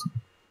damage or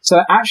something. So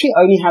it actually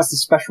only has the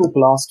special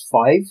blast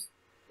 5.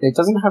 It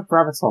doesn't have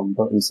graviton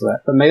built into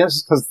it, but maybe that's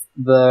just because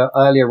the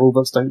earlier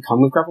rulebooks don't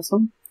come with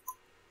graviton.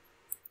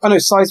 Oh no,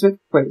 seismic,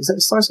 wait, is it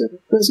a seismic?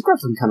 There's a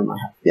graviton cannon I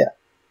have, yeah.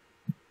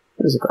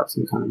 There's a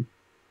graviton cannon.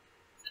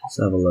 Let's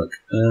have a look.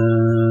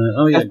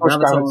 Oh yeah,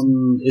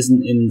 Graviton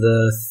isn't in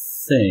the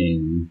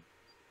thing.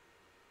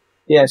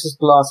 Yeah, it's just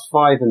Blast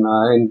 5 in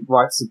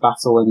Rites of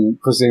Battle and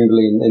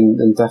presumably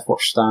in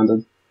Deathwatch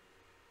Standard.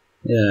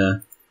 Yeah.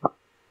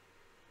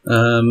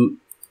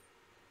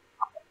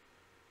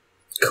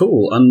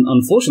 Cool.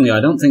 Unfortunately, I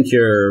don't think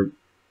your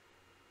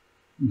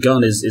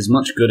gun is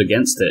much good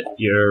against it.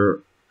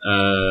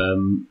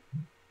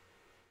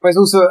 But it's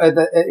also, it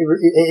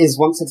is,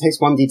 once it takes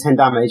 1d10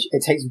 damage,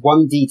 it takes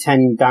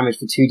 1d10 damage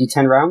for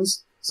 2d10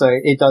 rounds. So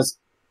it does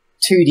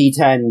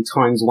 2d10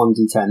 times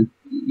 1d10.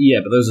 Yeah,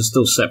 but those are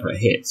still separate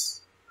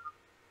hits.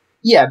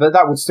 Yeah, but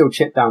that would still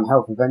chip down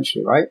health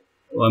eventually, right?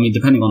 Well, I mean,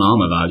 depending on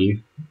armor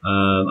value.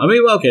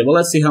 Well,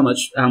 let's see how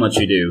much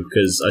you do,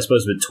 because I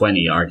suppose with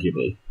 20,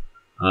 arguably.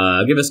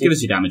 Give us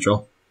your damage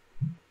roll.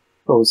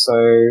 Cool, so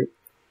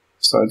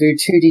I do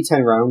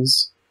 2d10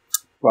 rounds.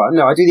 Well,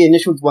 no, I do the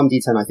initial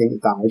 1d10, I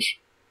think, damage.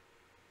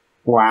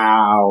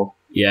 Wow.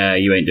 Yeah,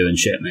 you ain't doing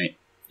shit, mate.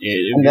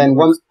 And then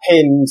once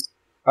pinned,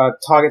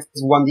 target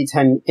is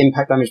 1d10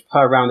 impact damage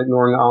per round,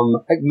 ignoring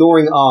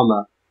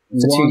armor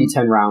for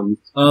 2d10 rounds.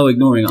 Oh,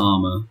 ignoring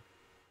armor.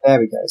 There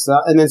we go. So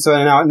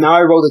now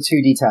I roll the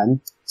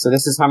 2d10. So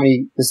this is how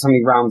many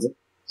rounds it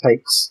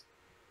takes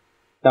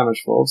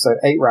damage for. So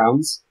 8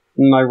 rounds.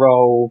 And I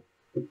roll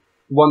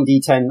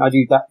 1d10. I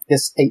do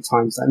this 8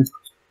 times then,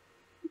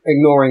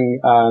 ignoring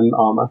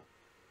armor.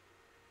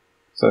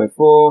 So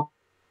 4,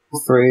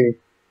 3.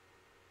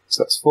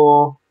 So that's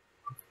 4,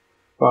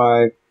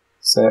 5,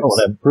 6,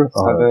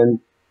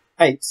 7,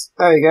 8.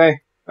 There you go.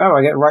 Oh,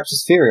 I get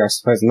Righteous Fury, I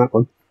suppose, in that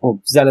one. Or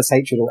Zealous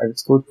Hatred, or whatever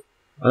it's called.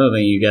 I don't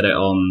think you get it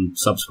on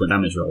subsequent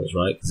damage rolls,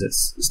 right? Because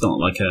it's not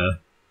like a...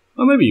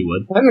 Oh, maybe you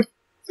would.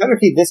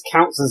 Technically, this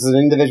counts as an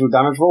individual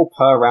damage roll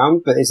per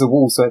round, but it's a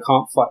wall, so it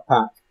can't fight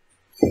back.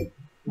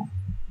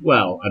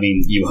 Well, I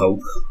mean, you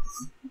hope.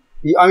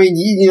 I mean,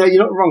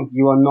 you're not wrong.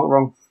 You are not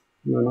wrong.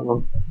 You are not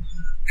wrong.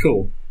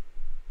 Cool.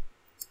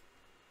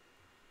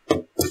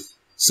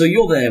 So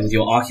you're there with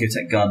your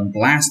Archaeotech gun,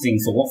 blasting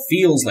for what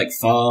feels like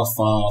far,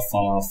 far,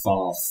 far,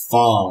 far,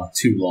 far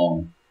too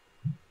long.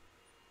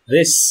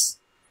 This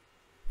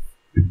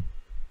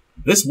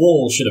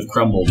wall should have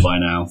crumbled by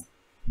now.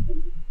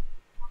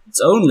 It's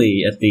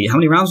only at the... How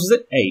many rounds was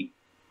it? 8.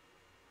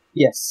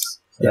 Yes.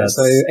 Yeah,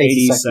 so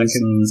 80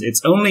 seconds.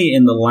 It's only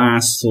in the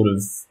last sort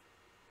of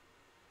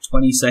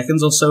 20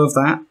 seconds or so of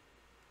that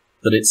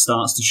it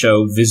starts to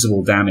show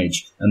visible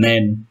damage, and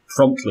then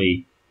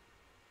promptly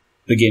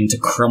begin to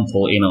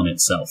crumple in on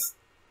itself.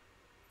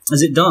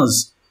 As it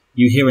does,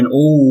 you hear an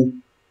all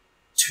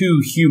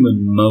too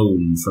human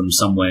moan from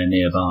somewhere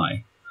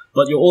nearby,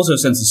 but you also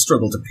sense a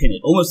struggle to pin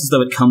it, almost as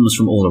though it comes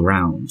from all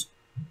around.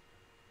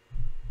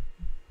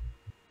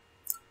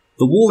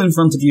 The wall in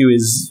front of you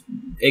is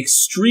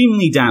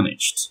extremely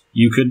damaged.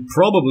 You could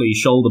probably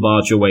shoulder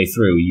barge your way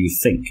through, you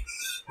think.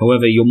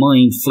 However, your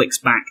mind flicks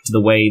back to the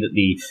way that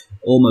the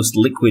almost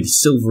liquid,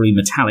 silvery,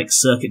 metallic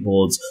circuit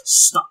boards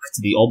stuck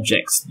to the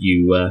objects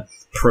you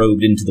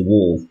probed into the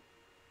wall.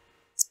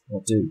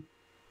 What do?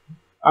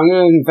 I'm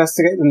going to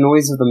investigate the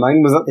noise of the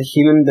moan. Was that the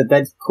human,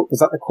 was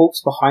that the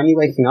corpse behind me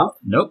waking up?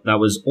 Nope, that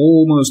was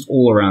almost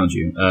all around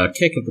you. A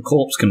kick of the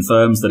corpse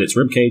confirms that its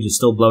ribcage is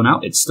still blown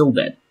out. It's still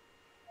dead.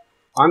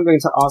 I'm going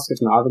to ask if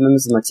no other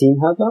members of my team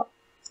heard that.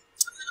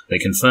 They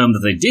confirmed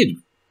that they did,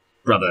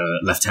 Brother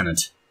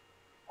Lieutenant.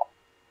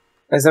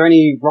 Is there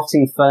any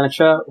rotting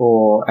furniture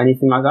or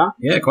anything like that?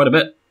 Yeah, quite a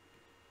bit.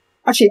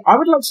 Actually, I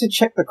would like to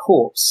check the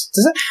corpse.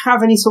 Does it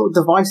have any sort of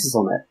devices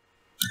on it?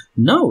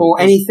 No. Or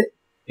anything?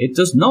 It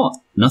does not.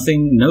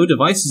 Nothing, no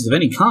devices of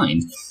any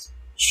kind.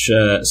 Which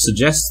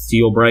suggests to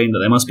your brain that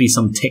there must be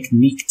some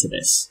technique to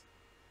this.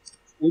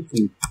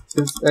 Mm-hmm.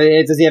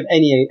 Does he have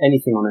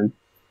anything on him?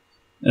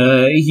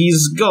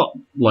 He's got,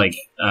 like,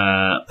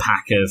 a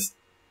pack of...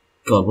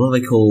 God, what do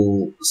they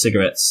call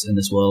cigarettes in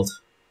this world?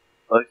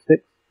 Glow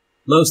sticks?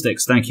 Glow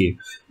sticks, thank you.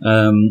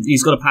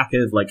 He's got a pack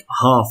of, like,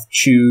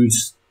 half-chewed,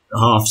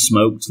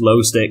 half-smoked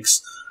glow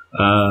sticks.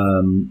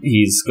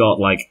 He's got,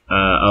 like,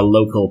 a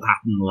local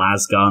pattern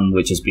las gun,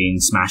 which has been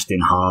smashed in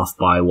half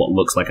by what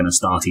looks like an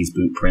Astartes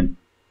boot print.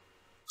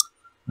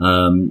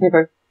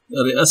 Okay.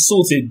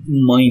 Assorted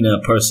minor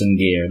person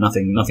gear,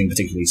 nothing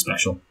particularly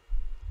special.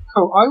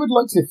 Oh, I would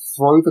like to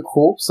throw the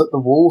corpse at the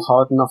wall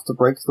hard enough to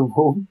break the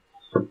wall.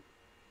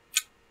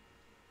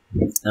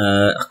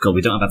 God,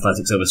 we don't have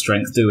athletics over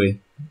strength, do we?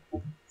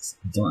 We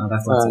don't have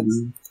athletics.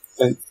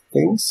 Don't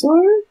think so.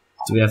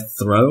 Do we have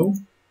throw?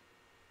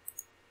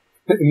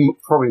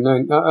 Probably no.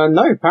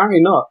 No,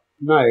 apparently not.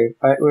 No.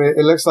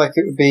 It looks like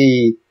it would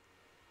be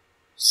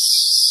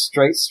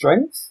straight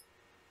strength?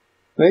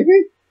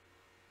 Maybe?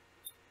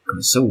 God,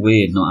 it's so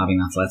weird not having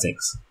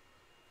athletics.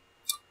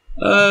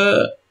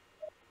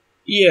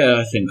 Yeah,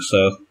 I think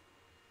so.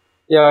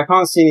 Yeah, I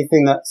can't see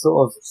anything that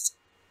sort of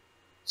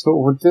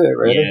would do it,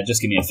 really. Yeah,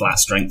 just give me a flat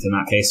strength in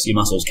that case. Your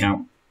muscles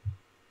count.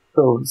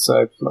 Cool,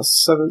 so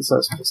 +7, so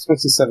it's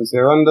 +27, so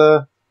you're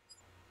under.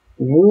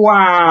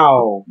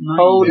 Wow! 91.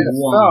 Holy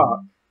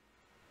fuck!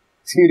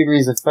 2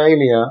 degrees of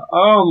failure.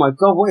 Oh my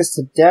god, what is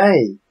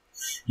today?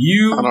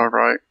 You I know,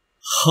 right?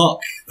 huck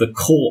the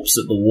corpse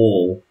at the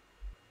wall.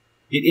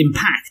 It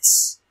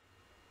impacts,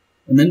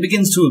 and then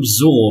begins to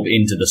absorb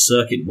into the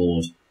circuit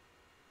board,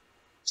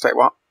 Say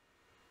what?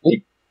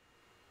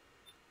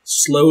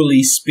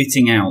 slowly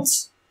spitting out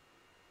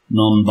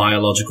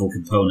non-biological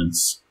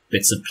components,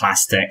 bits of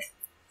plastic,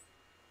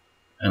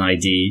 an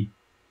ID,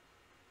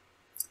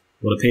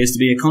 what appears to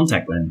be a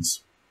contact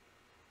lens.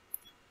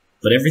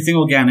 But everything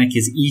organic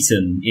is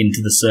eaten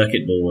into the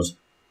circuit board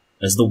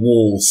as the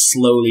wall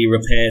slowly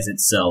repairs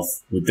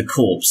itself with the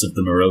corpse of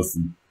the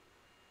Merothan.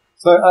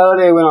 So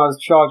earlier when I was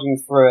charging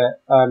through it,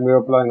 we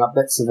were blowing up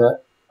bits of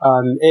it.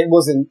 It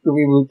wasn't,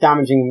 we were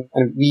damaging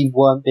and we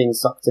weren't being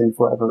sucked in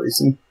for whatever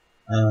reason.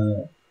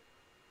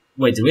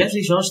 Wait, did we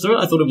actually charge through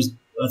it? I thought it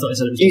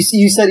said it was...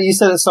 You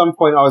said at some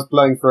point I was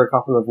blowing through a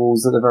couple of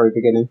walls at the very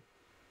beginning.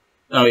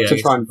 Oh yeah. To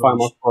try and find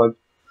my squad.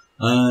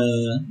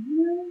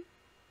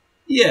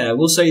 Yeah,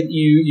 we'll say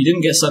you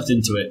didn't get sucked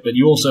into it, but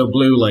you also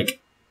blew, like,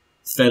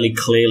 fairly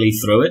clearly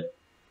through it.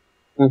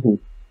 Mm-hmm.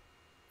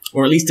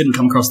 Or at least didn't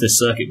come across this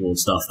circuit board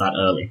stuff that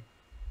early.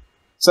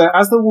 So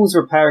as the wall's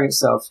repairing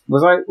itself,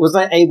 was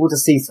I able to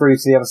see through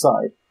to the other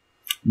side?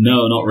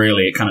 No, not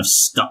really. It kind of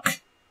stuck.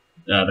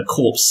 The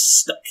corpse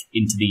stuck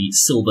into the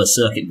silver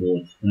circuit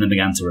board and then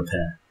began to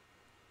repair.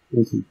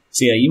 Mm-hmm.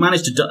 So yeah, you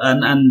managed to...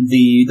 And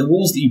the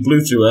walls that you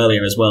blew through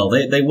earlier as well,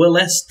 they were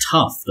less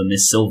tough than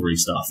this silvery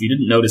stuff. You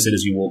didn't notice it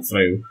as you walked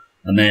through,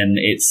 and then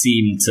it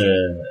seemed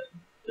to...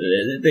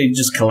 They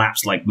just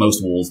collapsed like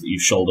most walls that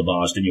you've shoulder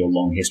barged in your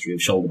long history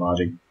of shoulder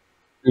barging.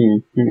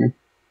 Mm-hmm.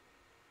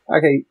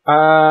 Okay,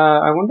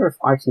 I wonder if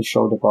I can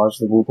shoulder barge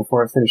the wall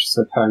before it finishes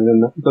repairing.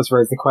 Then that does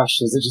raise the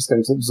question: is it just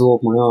going to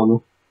absorb my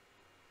armor?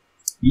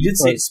 You did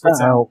say it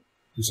spits out.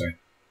 I'm sorry.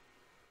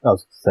 I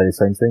was going to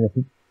say the same thing, I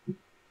think.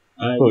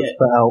 Yeah.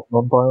 Spit out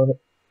non-biological.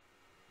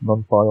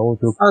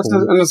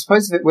 And I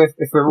suppose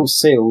if we're all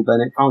sealed,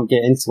 then it can't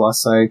get into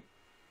us. So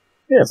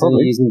Yeah, it's only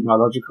probably. using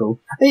biological.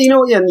 Hey, you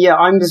know what? Yeah,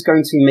 I'm just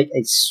going to make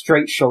a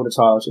straight shoulder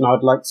charge, and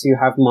I'd like to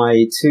have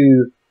my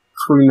 2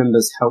 crew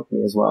members help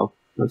me as well.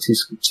 My two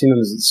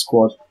members of the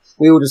squad.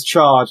 We all just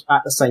charge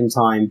at the same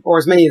time, or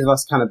as many of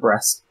us can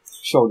abreast,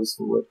 shoulders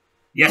forward.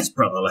 Yes,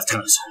 brother,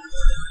 lieutenant.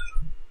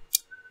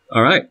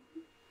 All right.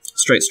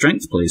 Straight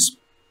strength, please.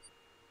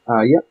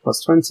 Yep,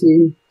 plus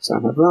 20. So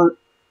I have that.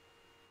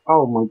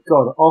 Oh my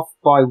god, off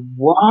by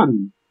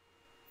 1.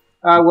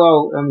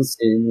 Well, let me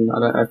see.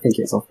 I think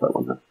it's off by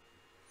 1 then.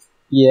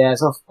 Yeah,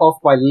 it's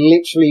off by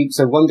literally,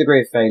 so 1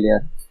 degree of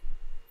failure.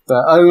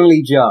 But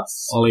only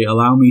just. Ollie,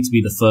 allow me to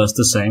be the first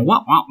to say,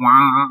 wah, wah,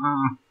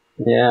 wah.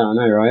 Yeah, I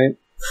know, right?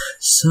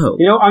 So,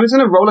 You know, I'm just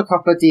going to roll a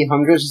couple of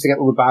D100s just to get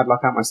all the bad luck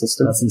out of my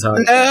system. that's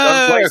entirely...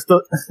 No!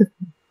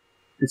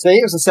 See,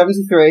 it was a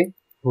 73.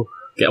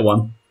 Get a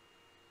 1.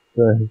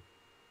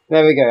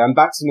 There we go, I'm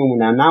back to normal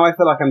now. Now I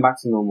feel like I'm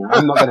back to normal.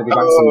 I'm not going to be back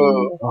to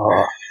normal.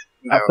 Oh,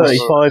 No,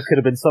 35 could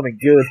have been something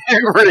good.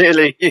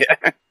 really,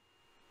 yeah.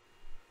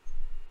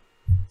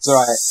 It's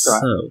alright, it's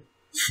alright. So,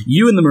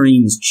 you and the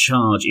Marines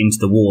charge into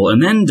the wall,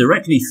 and then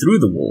directly through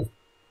the wall.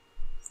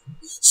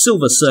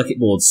 Silver circuit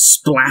board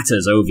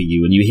splatters over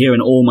you, and you hear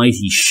an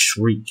almighty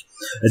shriek.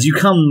 As you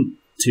come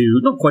to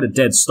not quite a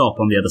dead stop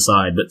on the other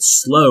side, but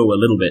slow a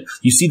little bit,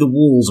 you see the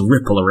walls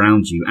ripple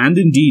around you, and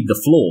indeed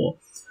the floor,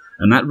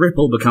 and that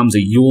ripple becomes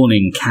a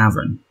yawning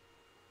cavern.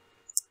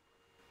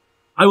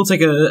 I will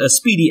take a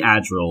speedy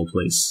edge roll,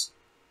 please.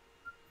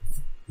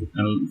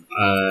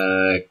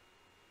 I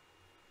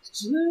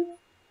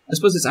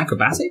suppose it's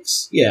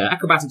acrobatics? Yeah,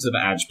 acrobatics of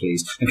edge,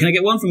 please. And can I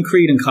get one from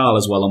Cread and Carl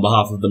as well on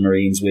behalf of the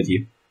Marines with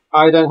you?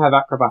 I don't have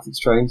acrobatics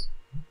trained.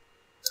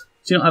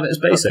 Do you not have it as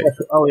basic?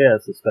 Oh yeah,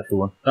 it's a special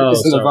one. Oh,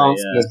 It's an sorry,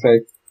 advanced yeah.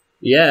 PSP.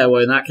 Yeah,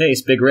 well, in that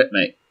case, big rip,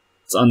 mate.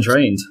 It's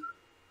untrained.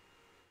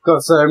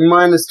 Got so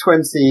minus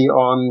 20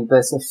 on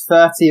this,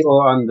 30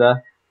 or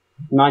under,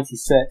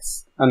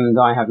 96, and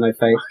I have no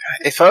faith.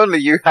 If only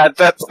you had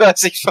that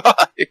 35.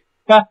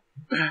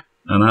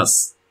 And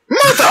that's...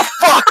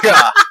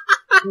 Motherfucker!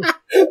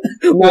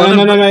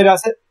 No,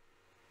 that's it.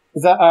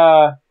 Is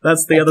that,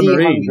 That's the A other D100.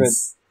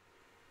 Marines.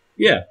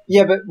 Yeah.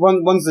 yeah, but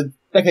one's a,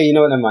 okay, you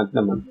know what,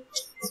 never mind.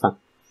 It's fine.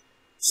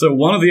 So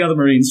one of the other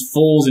Marines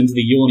falls into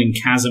the yawning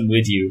chasm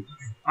with you.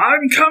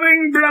 I'm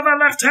coming, brother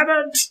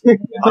lieutenant!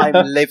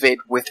 I'm livid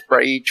with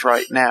rage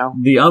right now.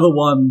 The other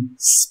one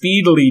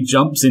speedily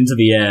jumps into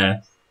the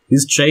air.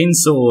 His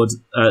his,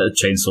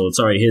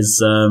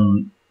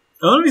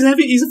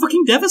 he's a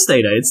fucking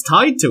devastator. It's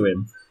tied to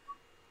him.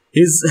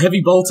 His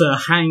heavy bolter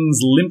hangs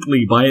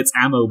limply by its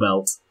ammo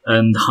belt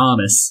and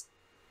harness.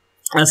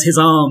 As his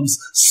arms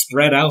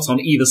spread out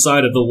on either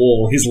side of the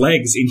wall, his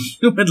legs,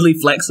 inhumanly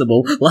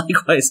flexible,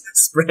 likewise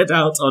spread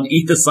out on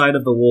either side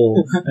of the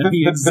wall, and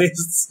he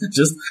exists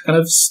just kind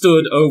of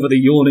stood over the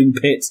yawning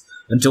pit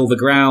until the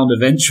ground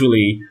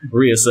eventually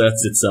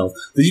reasserts itself.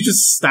 Did you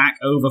just stack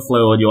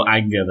overflow on your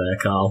anger there,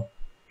 Carl?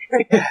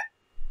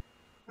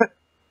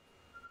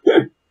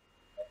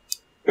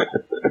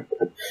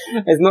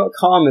 It's not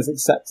calm as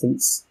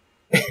acceptance.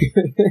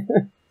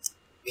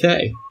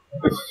 Okay.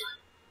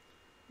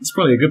 It's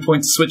probably a good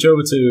point to switch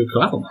over to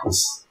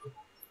Coatlmox.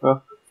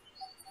 Well,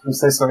 I'm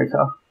so sorry,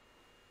 Carl.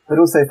 But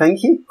also,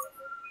 thank you.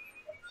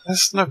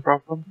 That's no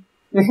problem.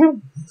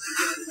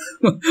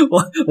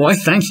 Why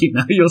thank you?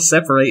 Now you're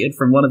separated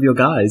from one of your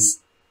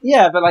guys.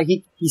 Yeah, but like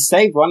he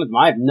saved one of them.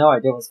 I have no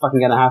idea what's fucking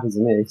going to happen to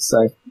me.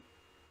 So,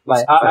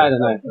 like, I don't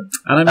know. And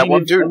I mean, That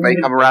one dude may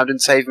come around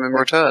and save him in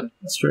return.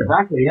 That's true.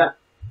 Exactly. Yeah.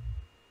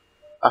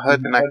 I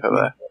heard an echo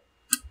there.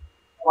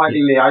 Might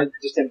be me. I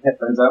just didn't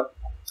headphones up.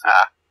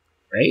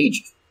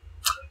 Rage.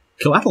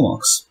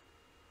 Coatlmox.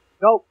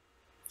 Nope.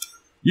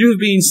 You have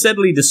been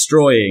steadily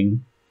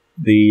destroying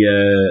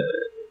the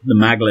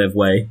maglev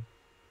way,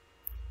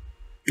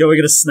 going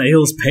at a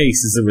snail's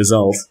pace as a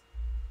result.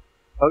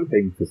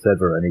 Hoping to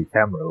sever any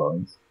camera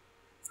lines.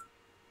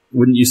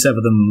 Wouldn't you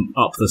sever them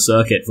up the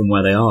circuit from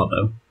where they are,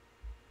 though?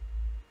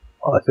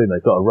 I assume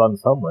they've got to run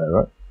somewhere,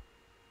 right?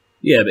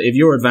 Yeah, but if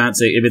you're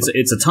advancing, if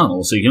it's a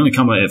tunnel, so you can only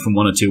come at it from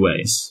one or two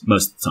ways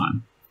most of the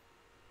time.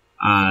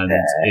 And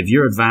if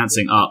you're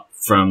advancing up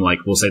from,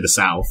 like, we'll say the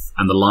south,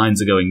 and the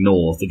lines are going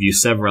north, if you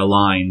sever a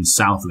line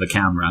south of the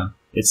camera,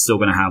 it's still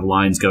going to have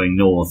lines going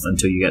north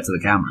until you get to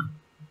the camera.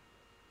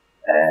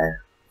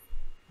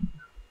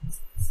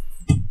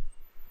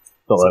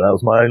 Not that that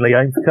was my only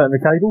aim for cutting the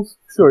cables.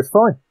 Sure, it's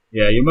fine.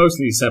 Yeah, you're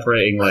mostly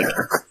separating, like...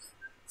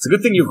 It's a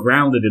good thing you're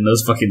grounded in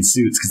those fucking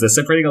suits, because they're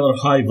separating a lot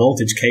of high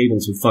voltage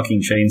cables with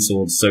fucking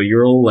chainsaws, so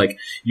you're all, like...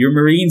 Your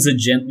marines are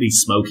gently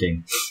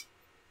smoking.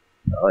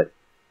 Right.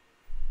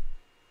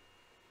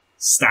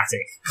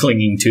 Static,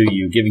 clinging to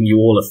you, giving you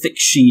all a thick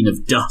sheen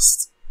of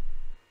dust.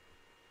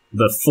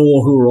 The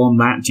 4 who are on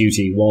that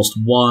duty, whilst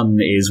 1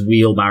 is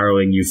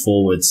wheelbarrowing you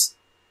forwards.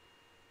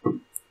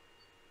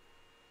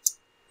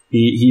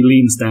 He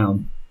leans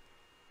down.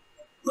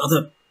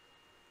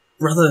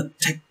 Brother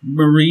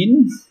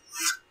Techmarine?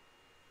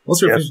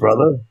 What's your Yes,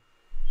 brother.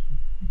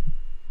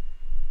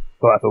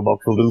 Coatlmox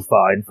will do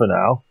fine for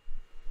now.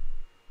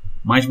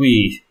 Might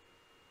we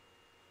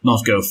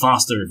not go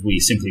faster if we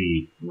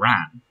simply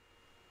ran?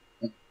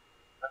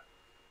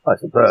 I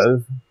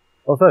suppose.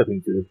 I was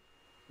hoping to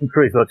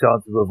increase our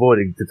chances of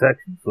avoiding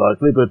detection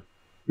slightly, but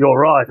you're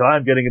right, I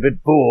am getting a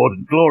bit bored,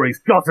 and Glory's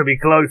got to be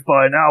close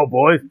by now,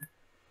 boys.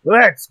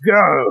 Let's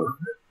go!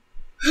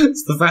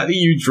 It's the fact that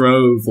you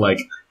drove, like,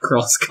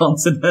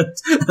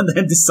 cross-continent and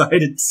then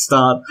decided to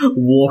start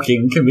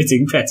walking,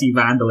 committing petty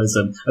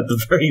vandalism at the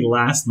very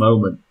last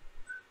moment.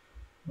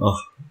 Oh.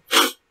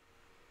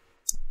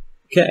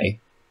 Okay.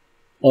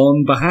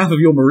 On behalf of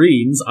your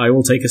Marines, I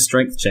will take a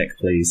strength check,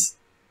 please.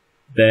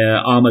 Their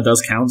armor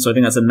does count, so I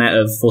think that's a net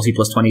of 40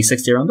 plus 20,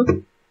 60 or under.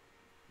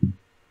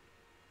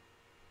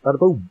 Bada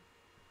boom.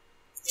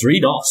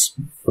 3 DOS.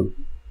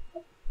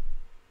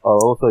 I'll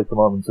also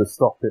command them to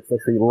stop if they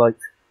feel late.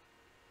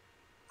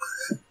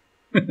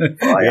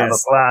 I have a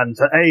plan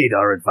to aid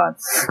our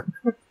advance.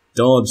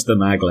 Dodge the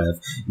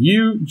maglev.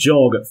 You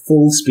jog at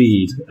full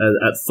speed,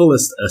 at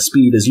fullest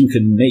speed as you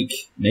can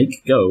make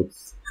go,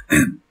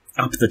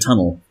 up the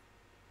tunnel,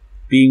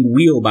 being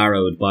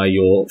wheelbarrowed by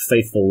your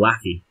faithful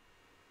lackey,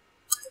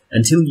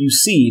 until you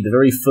see the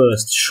very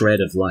first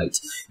shred of light.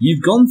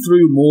 You've gone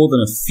through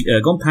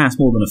gone past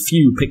more than a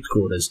few picked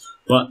quarters,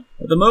 but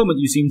at the moment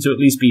you seem to at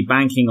least be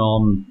banking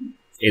on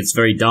it's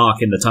very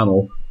dark in the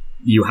tunnel.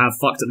 You have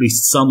fucked at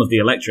least some of the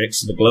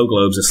electrics, the glow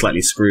globes are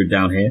slightly screwed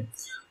down here,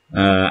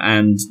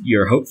 and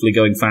you're hopefully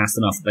going fast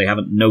enough that they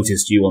haven't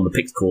noticed you on the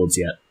picked cords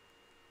yet.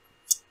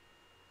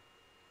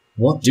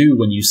 What do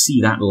when you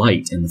see that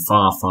light in the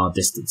far, far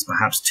distance,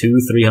 perhaps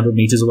 200-300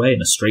 meters away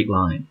in a straight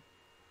line?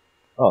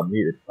 Oh, I'm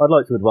muted. I'd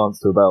like to advance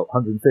to about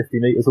 150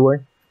 metres away,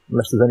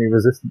 unless there's any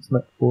resistance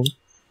met for me.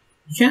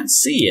 You can't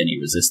see any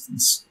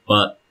resistance,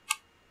 but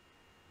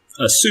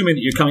assuming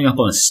that you're coming up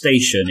on a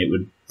station, it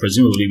would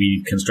presumably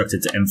be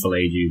constructed to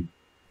enfilade you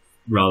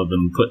rather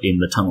than put in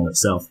the tunnel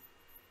itself.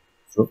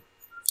 Sure.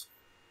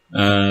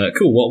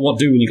 Cool. What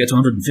do when you get to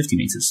 150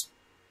 metres?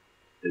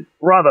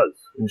 Brothers,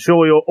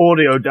 ensure your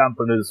audio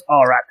dampeners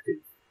are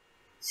active.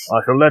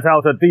 I shall let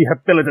out a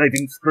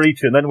debilitating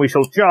screech and then we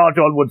shall charge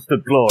onwards to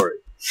glory.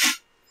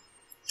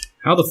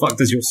 How the fuck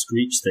does your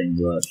screech thing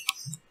work?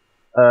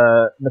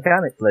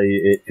 Mechanically,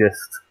 it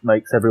just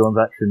makes everyone's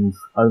actions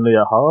only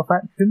a half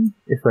action,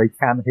 if they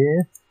can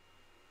hear.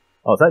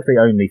 Oh, it's actually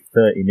only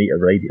 30 metre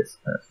radius.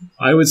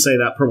 I would say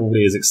that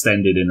probably is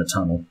extended in a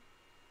tunnel.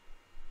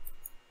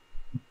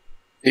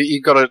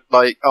 You gotta,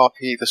 like,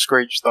 RP the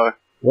screech, though.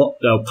 What?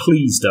 No,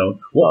 please don't.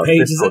 What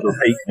page is it?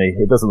 Hate me.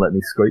 It doesn't let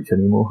me screech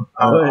anymore.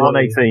 Oh,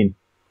 118.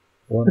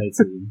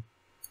 118.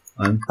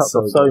 I'm Cut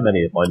off so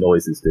many of my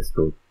noises,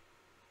 Discord.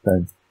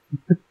 So.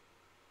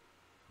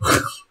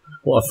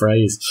 What a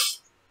phrase.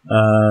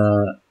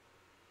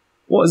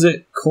 What is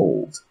it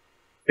called?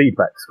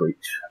 Feedback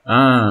screech.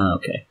 Ah,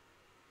 okay.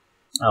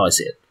 Oh, I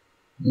see it.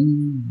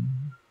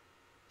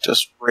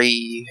 Just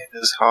breathe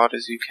as hard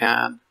as you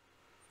can.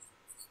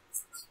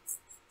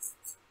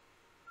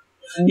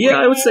 Yeah,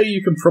 I would say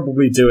you can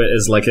probably do it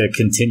as like a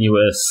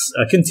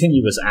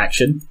continuous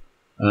action.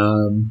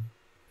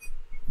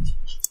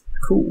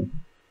 Cool.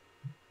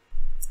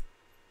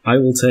 I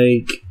will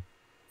take.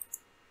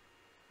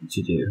 What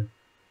do you do?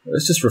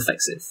 It's just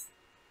reflexive.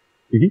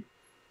 Mm-hmm.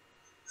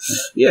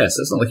 Yes,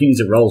 it's not like you need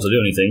to roll to do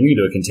anything. You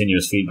can do a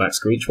continuous feedback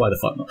screech. Why the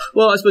fuck not?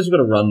 Well, I suppose you've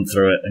got to run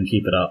through it and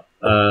keep it up.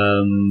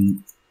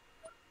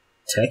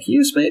 Tech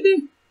use,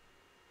 maybe?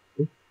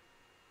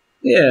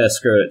 Yeah,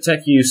 screw it.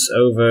 Tech use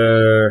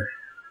over,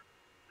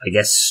 I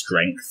guess,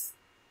 strength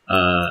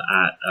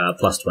at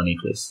 +20,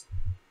 please.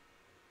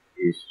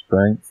 Use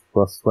strength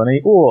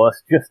 +20. Oh,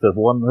 that's just a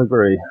 1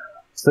 degree.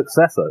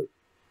 Successo.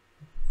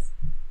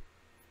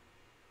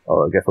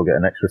 Oh, I guess I'll get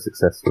an extra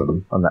success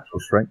from unnatural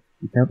strength.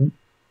 You count?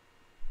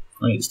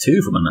 I think it's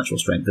 2 from unnatural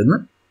strength, isn't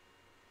it?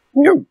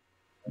 Yep.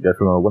 I go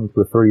from a 1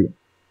 to a 3.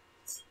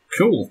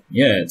 Cool.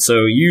 Yeah,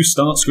 so you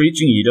start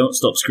screeching, you don't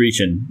stop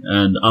screeching,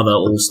 and other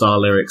all-star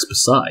lyrics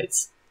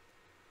besides.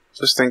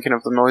 Just thinking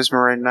of the noise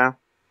marine now.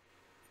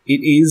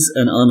 It is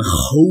an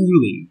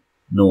unholy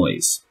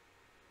noise.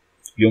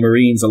 Your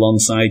marines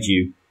alongside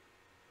you,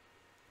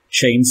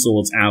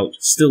 chainswords out,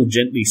 still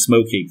gently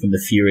smoking from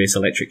the furious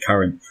electric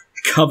current,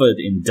 covered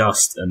in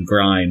dust and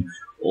grime,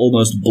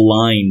 almost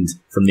blind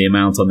from the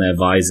amount on their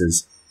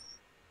visors,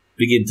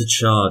 begin to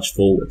charge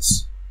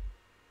forwards,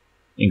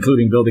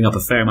 including building up a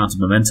fair amount of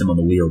momentum on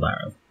the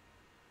wheelbarrow.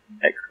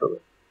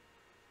 Excellent.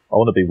 I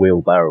want to be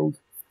wheelbarrowed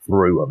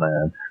through a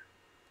man.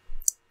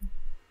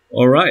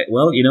 Alright,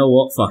 well, you know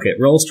what? Fuck it.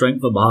 Roll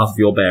strength on behalf of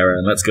your bearer,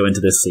 and let's go into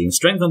this scene.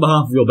 Strength on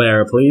behalf of your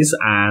bearer, please,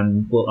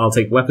 and I'll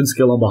take weapon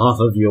skill on behalf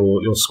of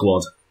your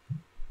squad.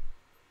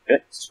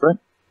 Okay,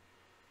 strength.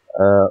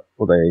 Well,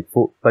 they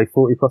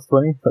 40 plus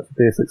 20. That should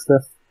be a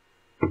success.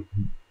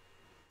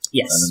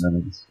 Yes. And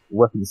then it's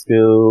weapon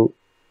skill.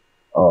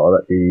 Oh,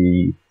 that'd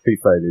be 2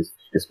 failures.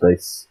 Just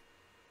base.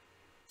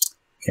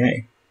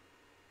 Okay.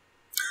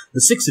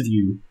 The 6 of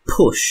you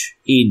push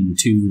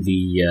into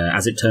the,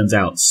 as it turns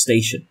out,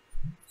 station.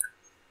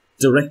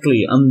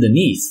 Directly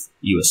underneath,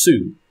 you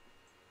assume,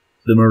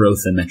 the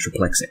Merothan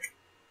Metroplexic.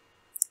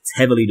 It's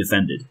heavily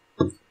defended.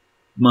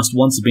 Must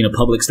once have been a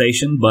public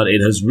station, but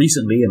it has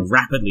recently and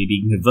rapidly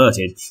been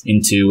converted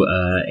into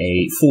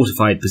a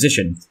fortified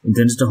position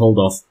intended to hold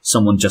off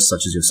someone just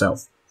such as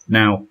yourself.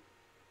 Now,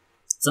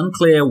 it's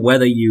unclear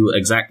whether you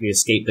exactly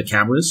escaped the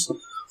cameras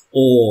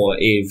or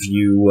if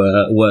you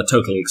were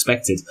totally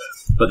expected,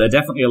 but they're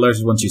definitely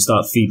alerted once you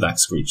start feedback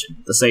screeching.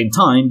 At the same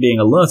time, being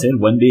alerted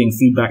when being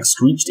feedback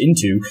screeched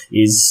into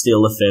is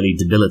still a fairly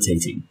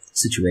debilitating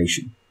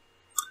situation.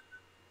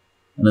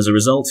 And as a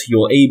result,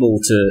 you're able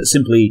to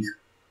simply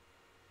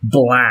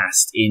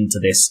blast into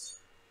this,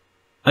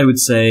 I would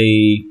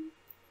say,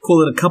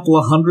 call it a couple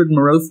of hundred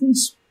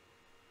Merothans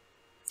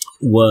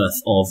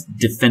worth of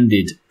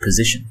defended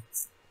position.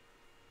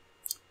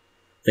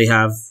 They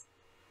have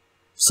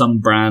some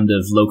brand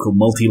of local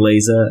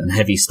multi-laser and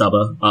heavy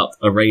stubber up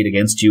arrayed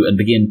against you and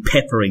begin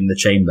peppering the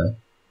chamber.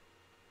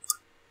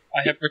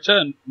 I have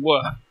returned from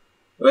work.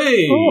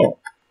 Hey! Oh.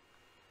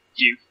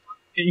 You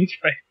fucking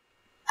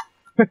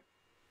fail.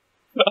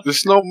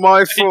 It's not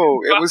my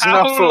fault. It was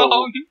How my fault.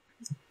 long?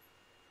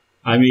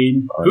 I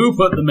mean, who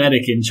put the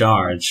medic in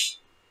charge?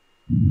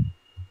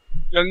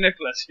 Young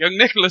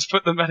Nicholas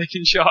put the medic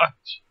in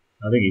charge.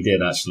 I think he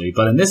did, actually.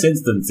 But in this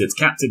instance, it's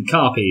Captain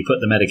Carpy put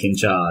the medic in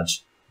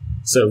charge.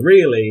 So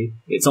really,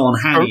 it's on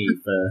Hanny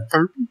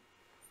for...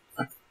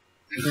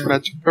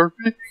 Magic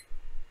Purpy?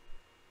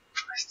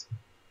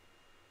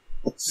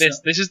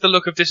 This is the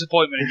look of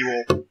disappointment in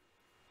you all.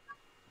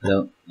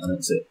 I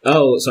don't see it.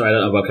 Oh, sorry, I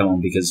don't have welcome on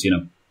because,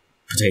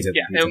 potato.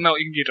 Yeah, computer. it'll melt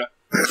your computer.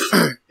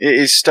 It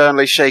is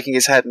sternly shaking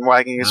his head and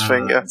wagging his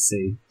finger. I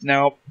see.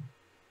 No.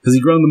 Has he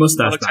grown the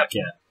mustache I'll back accept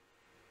yet?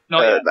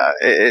 Not yet. No,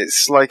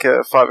 it's like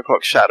a 5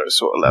 o'clock shadow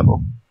sort of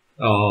level.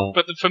 Oh,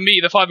 But for me,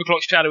 the 5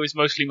 o'clock shadow is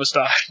mostly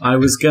moustache. I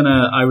was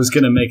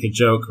gonna make a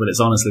joke, but it's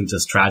honestly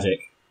just tragic.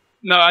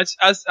 No, as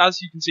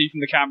you can see from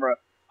the camera,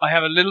 I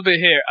have a little bit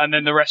here, and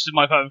then the rest of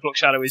my 5 o'clock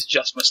shadow is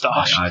just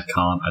moustache. I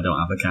can't. I don't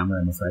have a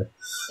camera, I'm afraid.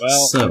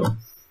 Well, So,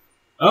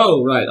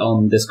 oh right,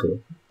 on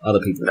Discord, other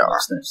people No. have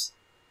sniffs.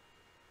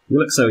 You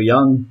look so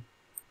young.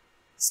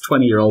 It's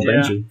 20-year-old Yeah.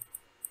 Benji.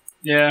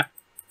 yeah.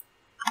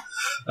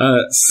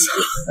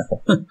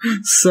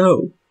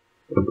 So,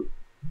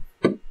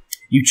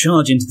 you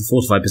charge into the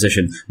fortified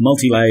position,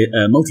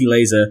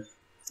 multi-laser,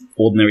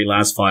 ordinary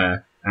las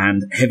fire,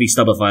 and heavy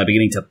stubber fire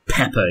beginning to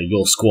pepper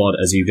your squad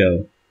as you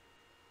go.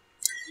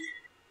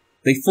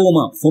 They form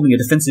up, forming a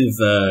defensive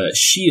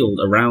shield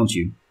around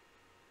you.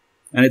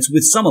 And it's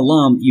with some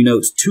alarm you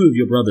note 2 of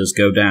your brothers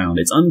go down.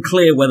 It's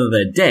unclear whether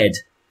they're dead,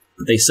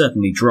 but they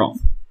certainly drop.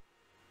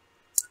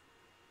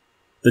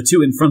 The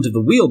 2 in front of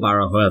the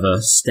wheelbarrow,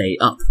 however, stay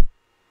up.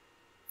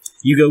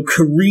 You go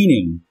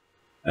careening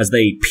as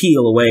they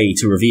peel away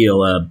to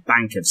reveal a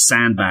bank of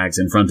sandbags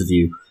in front of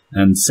you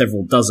and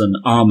several dozen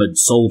armoured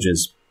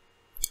soldiers.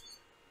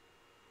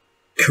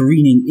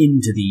 Careening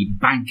into the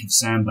bank of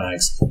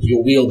sandbags,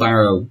 your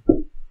wheelbarrow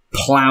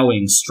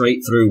ploughing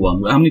straight through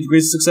one. How many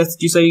degrees of success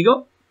did you say you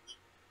got?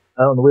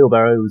 On the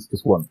wheelbarrow, it was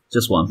just 1.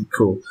 Just 1.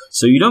 Cool.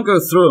 So you don't go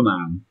through a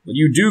man, but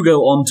you do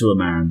go onto a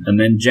man and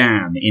then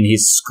jam in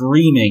his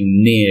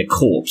screaming near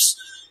corpse.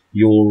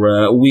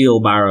 Your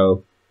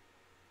wheelbarrow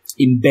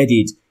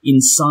embedded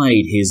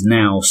inside his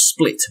now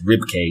split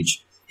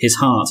ribcage. his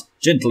heart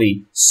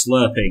gently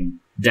slurping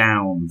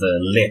down the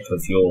lip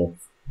of your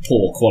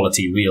poor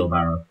quality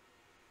wheelbarrow.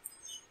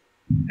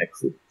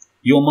 Excellent.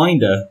 Your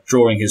minder,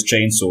 drawing his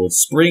chainsword,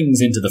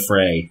 springs into the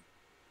fray,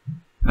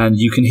 and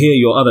you can hear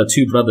your other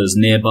two brothers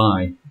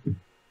nearby,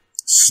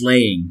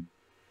 slaying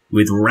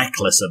with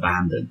reckless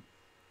abandon,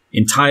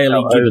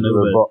 entirely given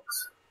over. The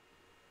box.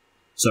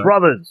 Sorry.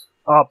 Brothers,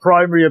 our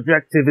primary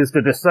objective is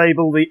to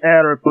disable the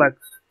aeroplex,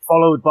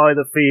 followed by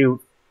the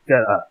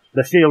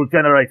shield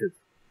generators.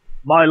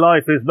 My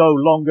life is no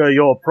longer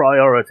your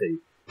priority.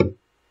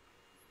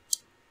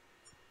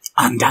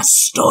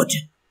 Understood.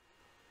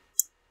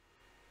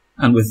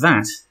 And with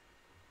that,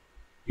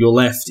 you're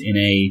left in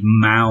a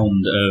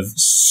mound of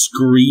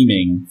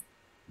screaming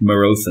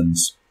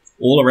Merothans.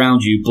 All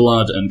around you,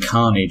 blood and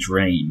carnage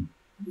reign.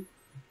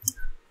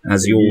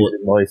 As you're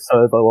using my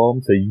servo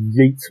arm to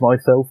yeet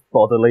myself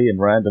bodily in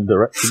random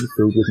directions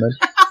filled with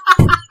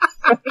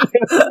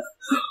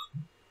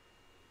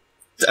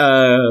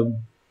men.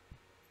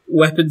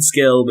 Weapon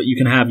skill, but you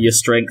can have your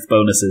strength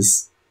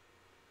bonuses.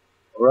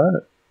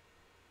 Alright.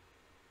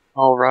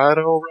 Alright.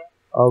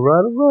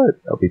 Alright.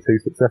 That'll be 2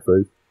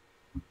 successes.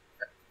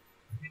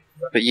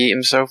 But yeet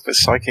himself with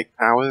psychic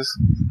powers?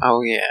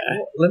 Oh yeah.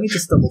 Let me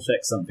just double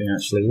check something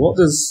actually. What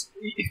does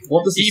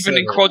Even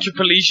in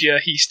quadriplegia,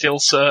 he still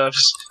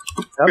serves.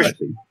 I've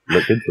actually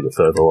looked into the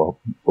servo arm.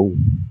 Ooh.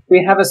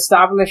 We have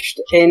established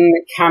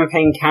in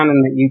campaign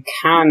canon that you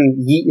can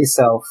yeet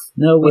yourself.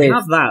 No, we with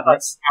have that.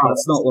 That's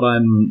not what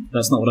I'm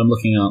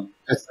looking up.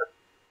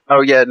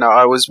 Oh yeah, no,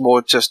 I was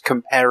more just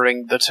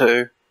comparing the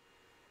two.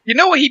 You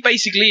know what he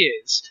basically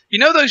is? You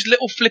know those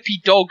little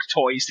flippy dog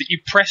toys that you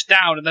press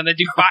down and then they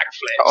do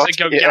backflips and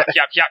go yap,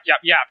 yap, yap,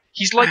 yap, yap?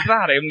 He's like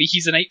that, only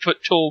he's an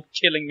 8-foot-tall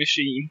killing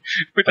machine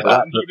with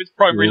his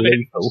primary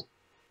limbs.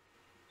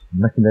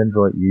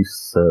 Mechanendrite use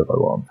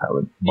servo arm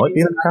talent. Might be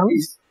in a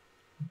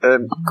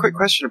talent? Quick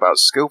question about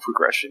skill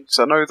progression, because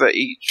I know that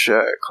each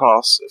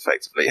class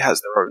effectively has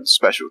their own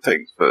special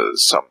thing for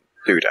some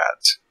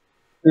doodads.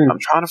 I'm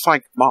trying to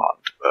find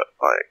command, but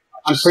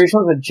I'm pretty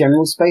sure the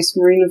general Space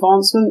Marine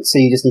advancement, so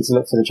you just need to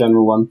look for the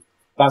general one.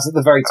 That's at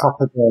the very top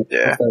of the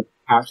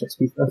character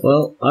stuff.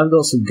 Well, I've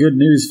got some good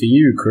news for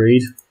you,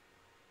 Creed.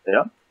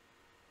 Yeah.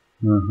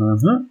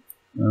 The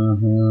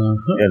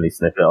only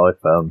snippet I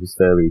found was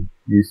fairly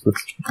useless.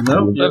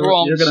 No,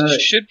 you're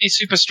should be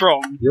super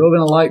strong. You're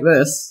gonna like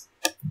this.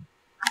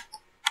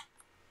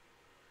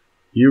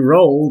 You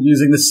roll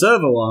using the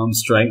servo arm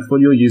strength when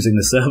you're using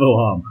the servo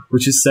arm,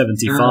 which is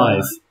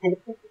 75.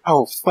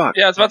 Oh fuck!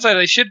 Yeah, I was about to say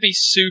they should be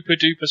super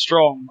duper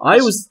strong.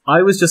 I was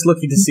just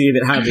looking to see if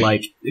it had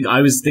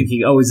I was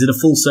thinking, oh, is it a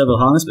full servo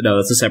harness? But no,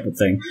 that's a separate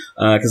thing.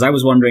 Because I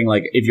was wondering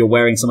if you're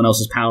wearing someone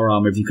else's power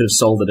armor, if you could have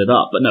soldered it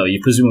up. But no,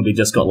 you presumably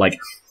just got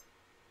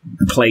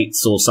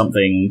plates or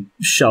something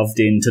shoved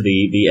into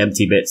the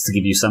empty bits to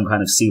give you some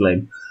kind of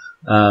ceiling.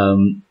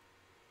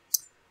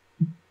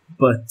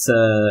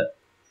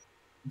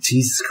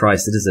 Jesus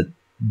Christ, it is a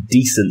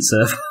decent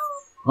servo.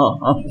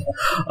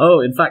 Oh,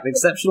 in fact,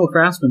 exceptional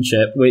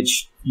craftsmanship,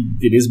 which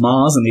it is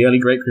Mars and the early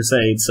Great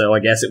Crusade, so I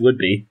guess it would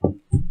be.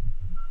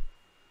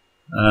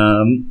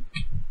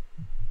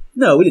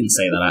 No, we didn't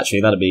say that, actually.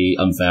 That'd be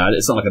unfair.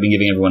 It's not like I've been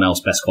giving everyone else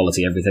best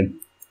quality everything.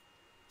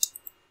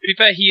 To be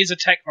fair, he is a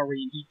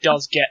Techmarine. He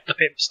does get the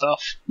pimp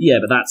stuff. Yeah,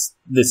 but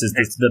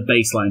the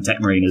baseline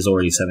Techmarine is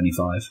already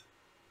 75.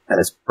 And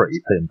it's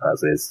pretty pimp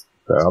as is,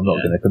 so I'm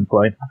not going to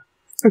complain.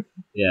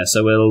 Yeah,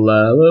 so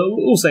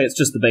we'll say it's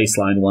just the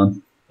baseline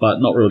one, but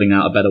not ruling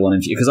out a better one,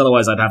 because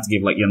otherwise I'd have to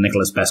give your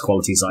Nicholas best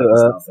quality side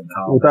stuff and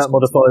Carl. Would that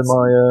modify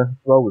my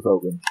roll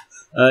result then?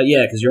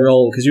 Yeah, because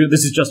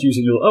this is just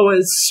using your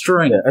it's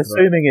strength. Yeah,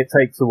 assuming it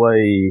takes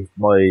away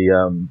my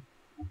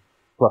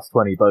plus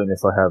 20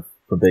 bonus I have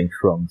from being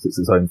shrunk, so it's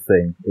its own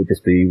thing. It would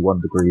just be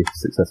 1 degree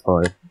success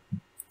higher.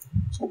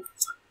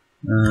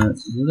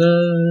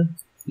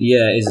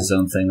 Yeah, it is its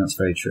own thing. That's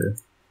very true.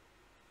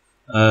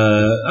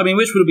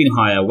 Which would have been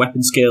higher?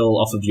 Weapon skill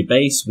off of your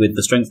base with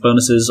the strength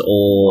bonuses,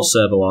 or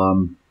servo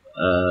arm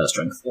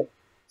strength?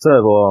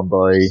 Servo arm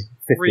by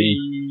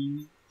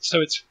 15.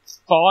 So it's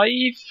 5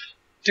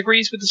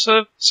 degrees with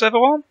the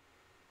servo arm?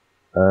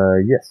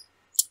 Yes.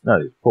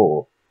 No,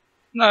 4.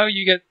 No,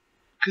 you get...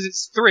 Because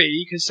it's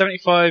 3, because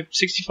 75,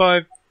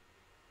 65,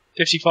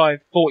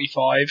 55,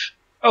 45...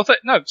 Oh,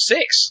 no,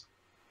 6!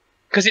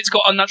 Because it's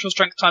got unnatural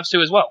strength times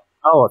 2 as well.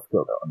 Oh, I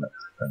forgot that one.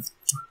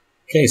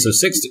 Okay, so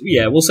 6.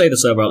 Yeah, we'll say the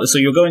servo. So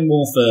you're going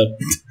more for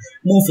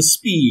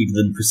speed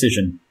than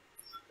precision.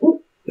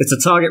 It's a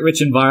target-rich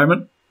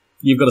environment.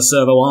 You've got a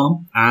servo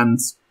arm, and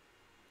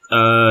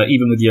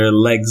even with your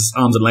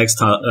arms and legs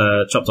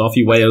chopped off,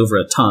 you weigh over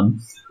a ton,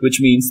 which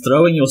means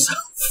throwing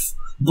yourself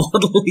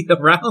bodily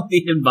around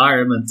the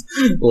environment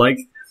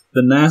like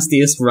the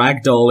nastiest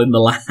ragdoll in the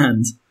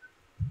land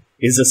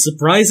is a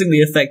surprisingly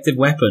effective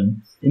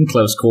weapon in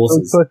close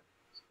quarters.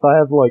 I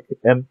have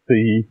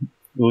empty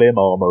limb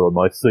armor on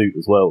my suit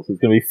as well, so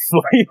it's going to be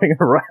flailing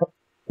around.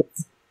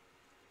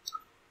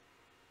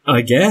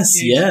 I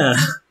guess, yeah.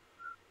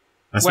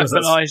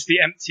 Weaponize the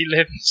empty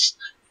limbs.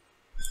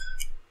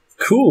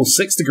 Cool,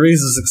 6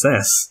 degrees of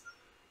success.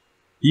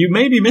 You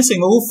may be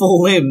missing all 4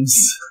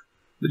 limbs,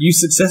 but you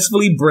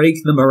successfully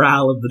break the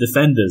morale of the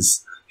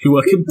defenders, who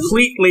are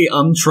completely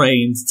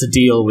untrained to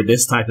deal with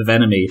this type of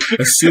enemy,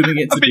 assuming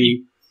it to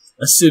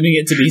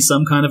be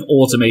some kind of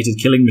automated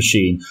killing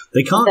machine.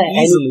 They can't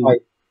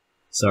easily...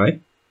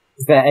 Sorry?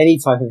 Is there any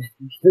type of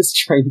that's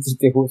trained to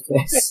deal with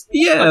this?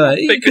 Yeah,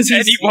 because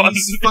he's anyone.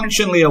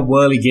 functionally a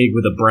whirligig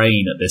with a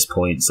brain at this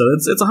point, so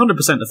it's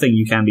 100% a thing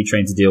you can be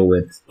trained to deal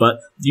with.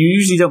 But you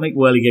usually don't make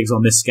whirligigs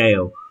on this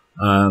scale.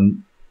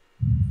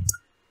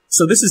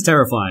 So this is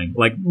terrifying,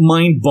 like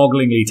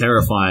mind-bogglingly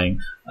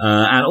terrifying.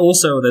 And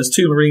also, there's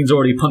 2 Marines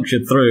already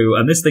punctured through,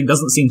 and this thing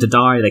doesn't seem to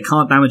die. They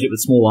can't damage it with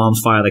small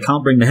arms fire. They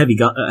can't bring the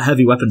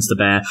heavy weapons to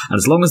bear. And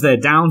as long as they're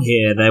down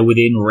here, they're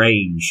within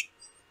range.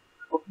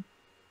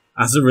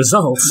 As a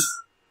result,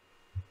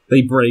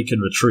 they break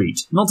and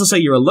retreat. Not to say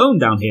you're alone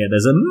down here,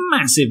 there's a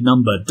massive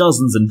number,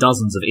 dozens and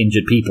dozens of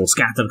injured people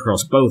scattered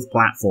across both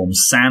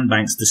platforms,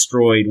 sandbanks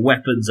destroyed,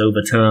 weapons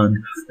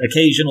overturned,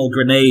 occasional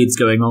grenades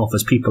going off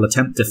as people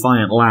attempt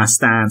defiant last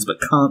stands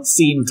but can't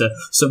seem to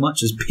so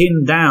much as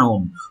pin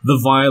down the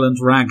violent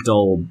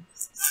ragdoll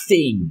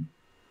thing.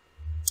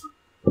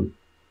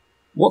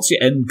 What's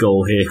your end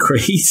goal here,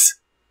 Cread?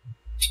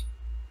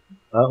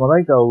 My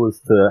main goal was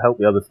to help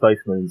the other Space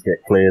Marines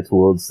get clear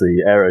towards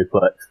the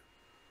Aeroplex.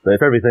 But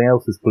if everything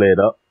else is cleared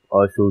up,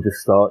 I shall just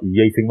start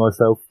yeeting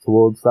myself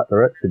towards that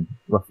direction,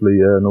 roughly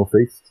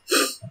northeast.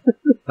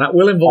 That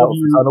will involve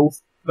you.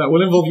 Tunnels. That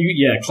will involve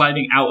you,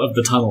 climbing out of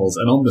the tunnels,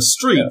 and on the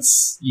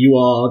streets, you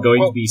are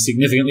going to be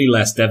significantly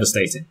less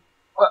devastating.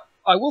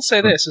 I will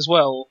say this as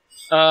well.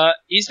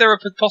 Is there a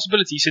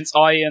possibility, since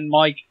I and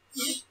my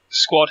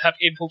squad have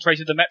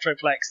infiltrated the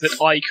Metroplex, that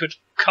I could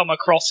come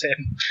across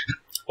him?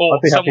 Or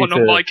someone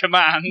on my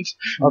command?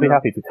 I'll be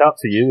happy to cut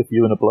to you if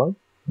you want to blow.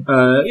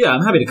 Yeah,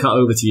 I'm happy to cut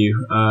over to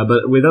you,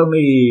 but with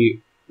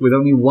only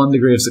 1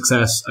 degree of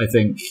success, I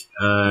think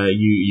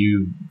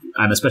you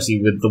and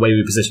especially with the way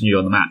we position you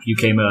on the map, you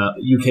came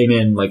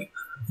in like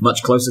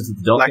much closer to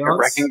the dockyards. Like a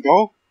wrecking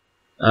ball?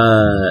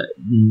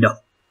 No.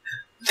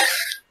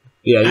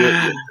 Yeah,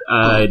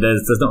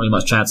 there's not really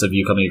much chance of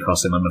you coming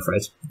across him, I'm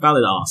afraid.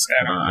 Valid ask.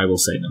 I will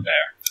say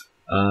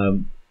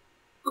no.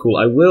 Cool.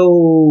 I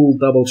will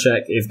double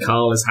check if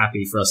Carl is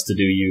happy for us to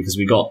do you, because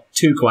we got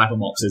 2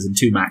 Coatlmoxes and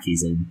 2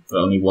 Maccies in, but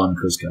only 1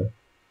 Kuzco.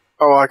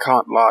 Oh, I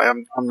can't lie.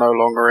 I'm no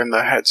longer in the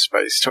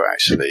headspace to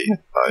actually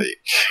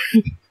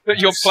like. But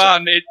your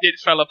plan, it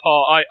fell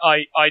apart.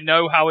 I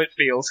know how it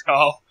feels,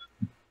 Carl.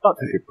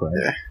 That's a good plan.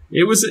 Yeah.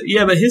 It was,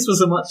 but his was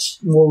a much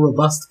more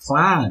robust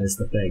plan, is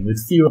the thing,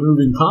 with fewer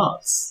moving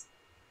parts.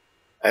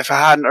 If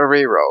I hadn't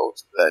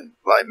rerolled, then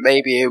like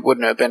maybe it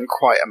wouldn't have been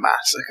quite a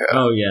massacre.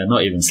 Oh yeah,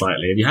 not even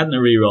slightly. If you hadn't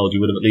rerolled,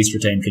 you would have at least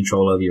retained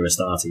control over your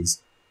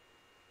Astartes.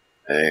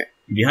 Yeah.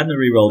 If you hadn't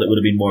rerolled, it would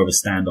have been more of a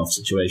standoff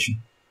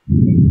situation.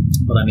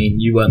 But I mean,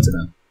 you weren't to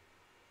know.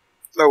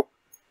 Nope.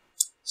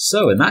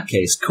 So in that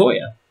case,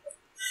 Coayah,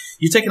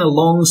 you've taken a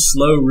long,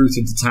 slow route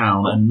into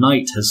town, and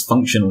night has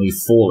functionally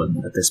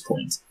fallen at this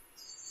point.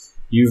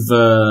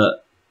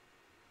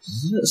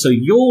 So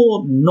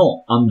you're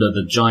not under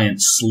the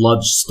giant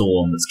sludge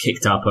storm that's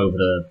kicked up over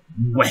the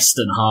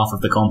western half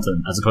of the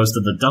continent, as opposed to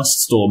the dust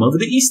storm over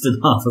the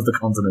eastern half of the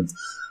continent.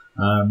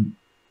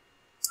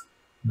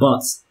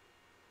 But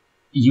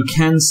you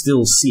can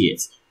still see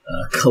it.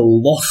 A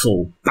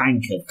colossal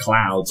bank of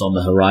clouds on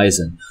the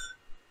horizon,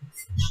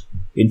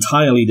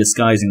 entirely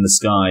disguising the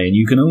sky, and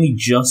you can only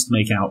just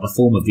make out the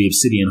form of the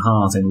obsidian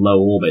heart in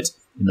low orbit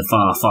in the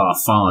far, far,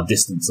 far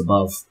distance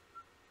above.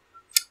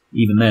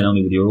 Even then,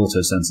 only with your auto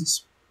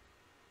sensors.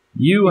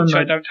 Which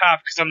I don't have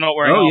because I'm not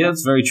wearing armor. Yeah,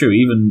 that's very true.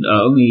 Even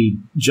only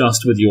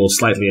just with your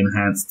slightly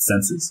enhanced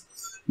sensors.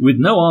 With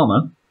no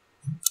armor,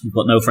 you've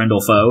got no friend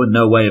or foe and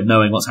no way of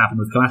knowing what's happened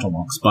with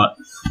Coatlmox, but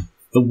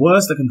the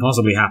worst that can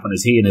possibly happen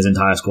is he and his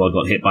entire squad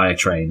got hit by a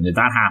train. And if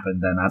that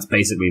happened, then that's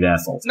basically their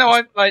fault. No,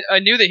 I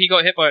knew that he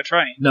got hit by a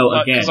train. No,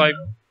 again.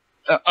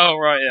 Oh,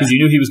 right, yeah. Because you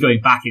knew he was going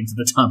back into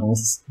the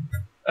tunnels.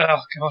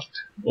 Oh, God.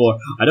 Or,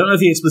 I don't know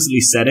if he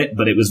explicitly said it,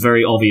 but it was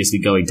very obviously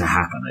going to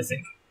happen, I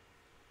think.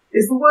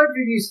 Is the word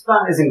you use for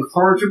that is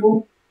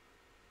incorrigible?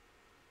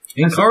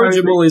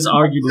 Incorrigible is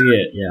arguably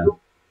it, yeah.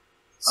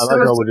 I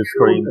imagine I would have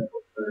screamed.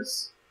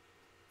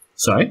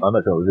 Sorry? I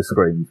imagine I would have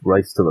screamed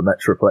race to the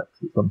Metroplex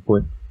at some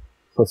point.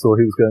 If I saw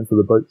he was going for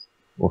the boat,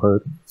 or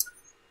heard.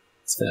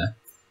 It's fair.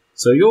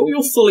 So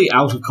you're fully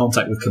out of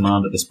contact with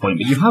command at this point,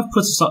 but you have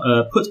put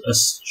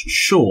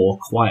ashore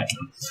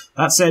quietly.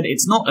 That said,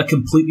 it's not a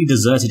completely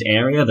deserted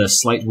area, the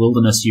slight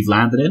wilderness you've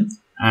landed in,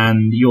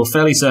 and you're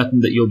fairly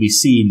certain that you'll be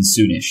seen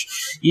soonish.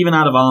 Even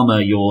out of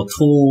armor, you're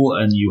tall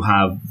and you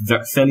have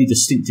fairly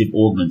distinctive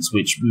augments,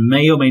 which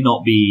may or may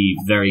not be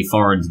very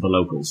foreign to the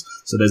locals.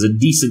 So there's a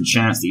decent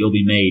chance that you'll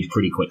be made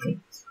pretty quickly.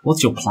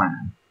 What's your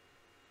plan?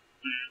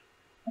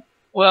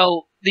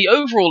 Well, the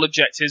overall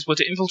objectives were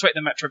to infiltrate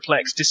the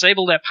Metroplex,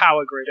 disable their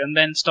power grid, and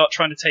then start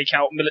trying to take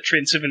out military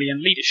and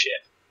civilian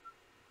leadership.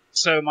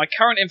 So my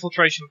current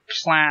infiltration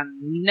plan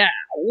now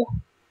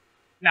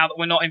that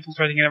we're not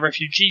infiltrating in a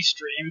refugee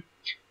stream,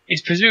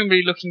 is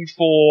presumably looking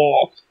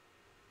for.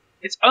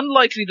 It's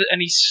unlikely that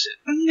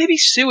maybe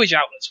sewage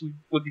outlets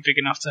would be big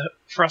enough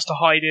for us to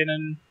hide in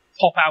and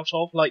pop out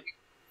of, like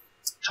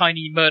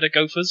tiny murder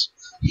gophers.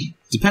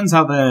 Depends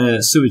how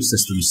their sewage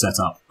system is set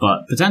up,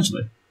 but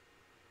potentially.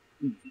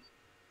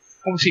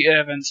 Obviously,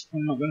 air vents.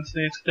 I'm not going to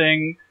say a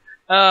thing.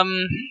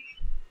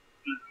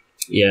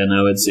 Yeah,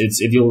 no, it's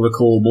if you'll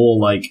recall, more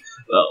like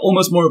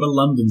almost more of a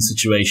London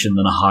situation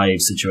than a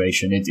hive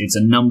situation. It's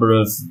a number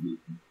of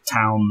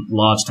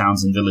large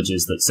towns and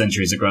villages that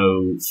centuries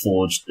ago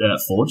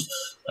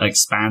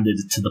expanded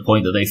to the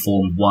point that they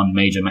formed one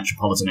major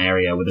metropolitan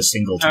area with a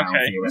single town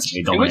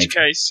theoretically dominating. In which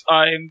case,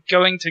 I'm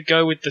going to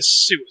go with the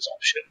sewers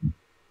option.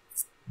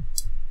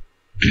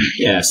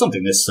 Yeah,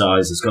 something this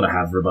size has got to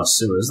have robust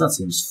sewers. That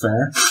seems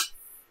fair.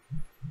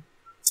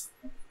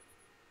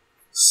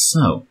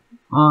 So,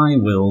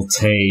 I'll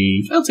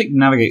take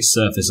navigate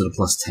surface at a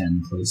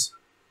 +10, please.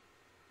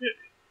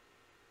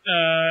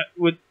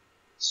 Would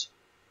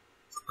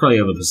probably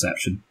over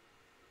perception.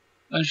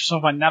 I'm just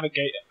if I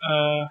navigate.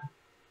 Oh,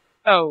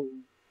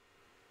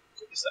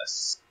 what is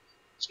this?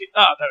 There we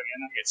go.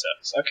 Navigate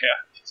surface. Okay.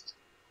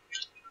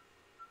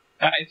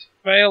 That is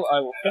fail. I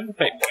will spend the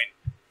fate point.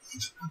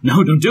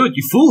 No, don't do it,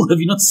 you fool! Have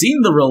you not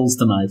seen the rolls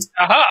tonight?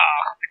 Aha!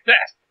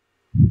 Success.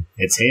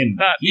 It's him.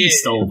 He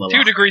stole the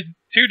 2 degrees.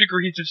 2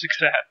 degrees of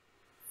success.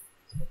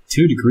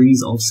 2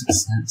 degrees of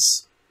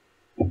success.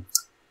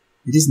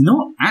 It is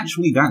not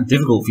actually that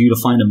difficult for you to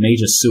find a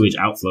major sewage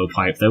outflow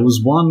pipe. There was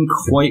one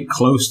quite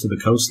close to the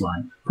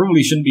coastline.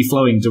 Probably shouldn't be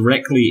flowing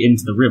directly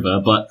into the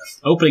river, but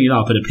opening it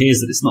up, it appears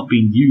that it's not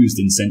been used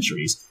in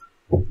centuries.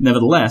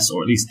 Nevertheless,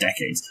 or at least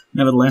decades,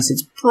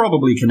 it's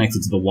probably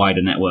connected to the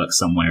wider network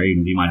somewhere,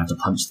 even if you might have to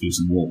punch through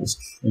some walls.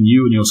 And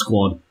you and your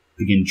squad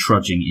begin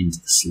trudging into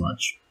the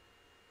sludge.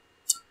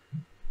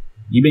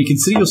 You may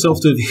consider yourself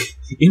to have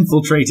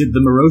infiltrated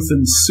the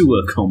Merothan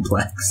sewer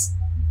complex.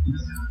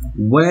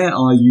 Where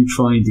are you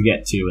trying to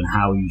get to, and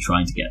how are you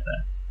trying to get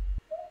there?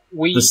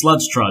 The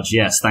sludge trudge,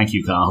 yes, thank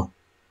you, Carl.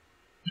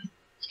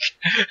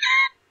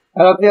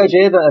 I love the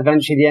idea that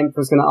eventually the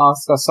Emperor's going to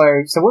ask us,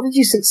 so what did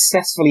you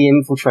successfully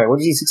infiltrate? What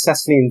did you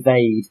successfully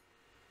invade?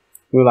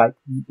 We were like,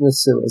 the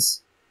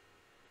sewers.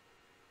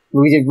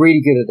 We did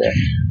really good at it.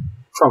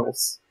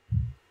 Promise.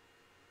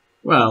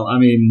 Well, I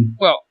mean...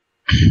 Well,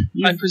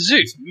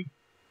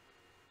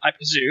 I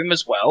presume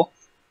as well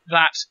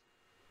that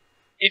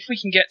if we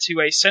can get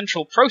to a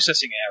central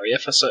processing area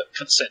for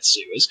said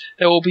sewers,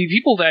 there will be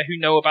people there who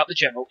know about the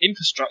general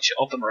infrastructure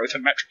of the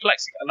Merothan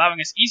Metroplexic, allowing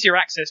us easier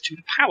access to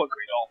the power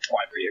grid, our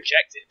primary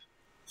objective.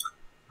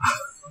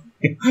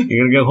 You're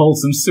going to go hold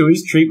some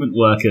sewage treatment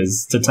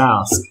workers to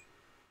task.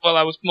 Well,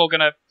 I was more going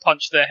to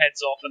punch their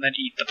heads off and then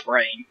eat the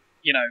brain.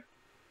 You know,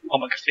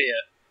 Omega-Fear.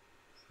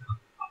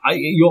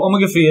 Your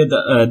Omega-Fear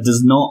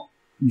does not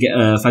get...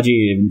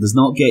 Fajir does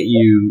not get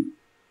you...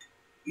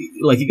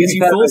 Like, it gives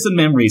you thoughts and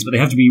memories, but they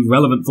have to be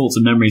relevant thoughts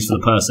and memories for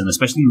the person,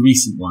 especially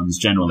recent ones,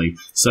 generally.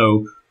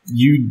 So,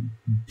 you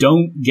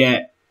don't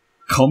get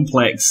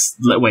complex...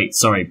 Wait,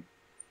 sorry.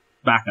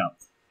 Back up.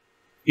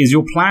 Is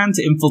your plan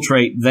to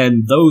infiltrate,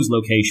 then, those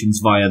locations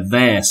via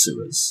their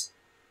sewers?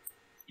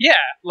 Yeah,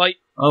 like...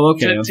 Oh,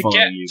 okay, I'm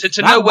following you.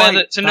 To know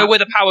where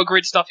the power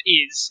grid stuff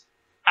is,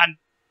 and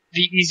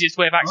the easiest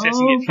way of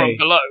accessing it from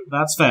below.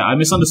 That's fair. I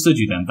misunderstood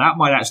you then. That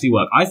might actually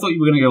work. I thought you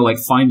were going to go, like,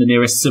 find the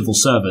nearest civil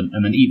servant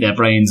and then eat their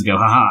brains and go,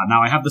 haha,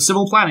 now I have the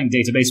civil planning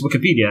database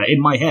Wikipedia in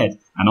my head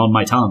and on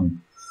my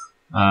tongue.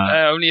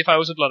 Only if I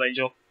was a Blood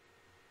Angel.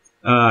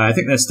 I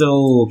think they're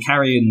still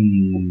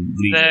carrion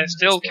leaders. They're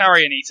still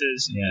carrion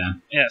eaters. Yeah.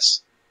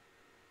 Yes.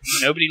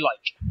 Nobody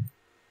like.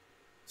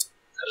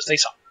 Because they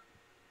suck.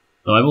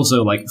 Though I've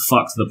also, like,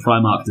 fucked the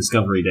Primarch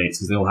discovery dates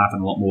because they all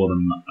happen a lot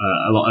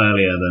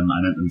earlier than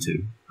I meant them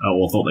to.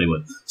 Or thought they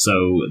would.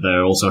 So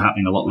they're also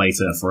happening a lot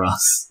later for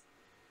us.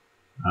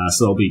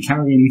 So they'll be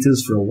carrion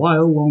eaters for a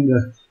while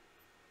longer.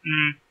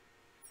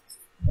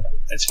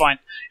 It's fine.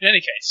 In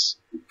any case.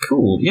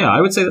 Cool. Yeah,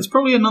 I would say that's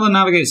probably another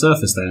navigate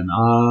surface then.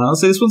 I'll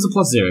say this one's a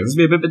 +0. This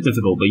will be a bit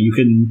difficult, but you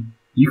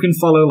can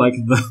follow, like,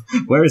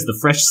 where is the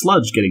fresh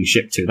sludge getting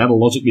shipped to? That'll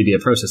logically be a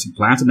processing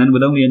plant, and then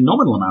with only a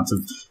nominal amount of,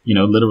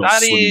 literal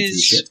swimming through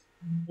shit.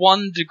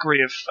 1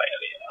 degree of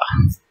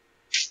failure.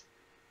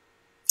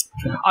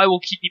 Okay. I will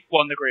keep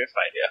 1 degree of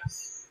failure.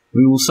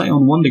 We will say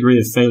on 1 degree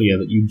of failure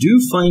that you do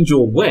find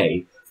your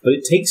way, but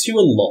it takes you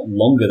a lot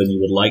longer than you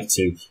would like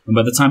to, and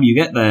by the time you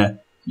get there,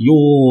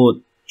 your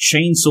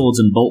chainswords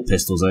and bolt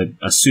pistols, I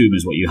assume,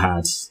 is what you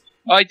had.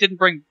 I didn't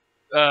bring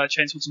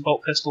chainswords and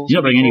bolt pistols. You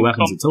don't bring any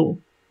weapons at all?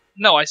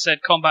 No, I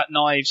said combat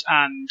knives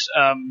and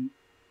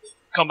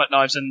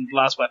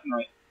las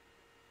weaponry.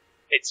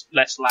 It's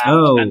less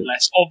loud and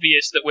less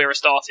obvious that we're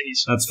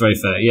Astartes. That's very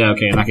fair. Yeah,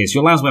 okay, in that case,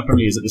 your las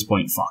weaponry is at this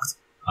point fucked.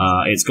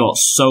 It's got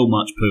so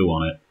much poo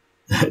on it.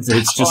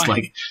 It's just,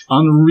 like,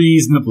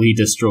 unreasonably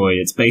destroyed.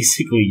 It's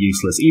basically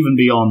useless, even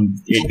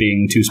beyond it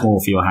being too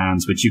small for your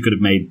hands, which you could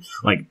have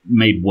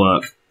made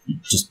work. You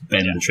just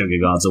bend the trigger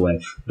guards away.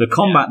 The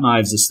combat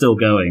knives are still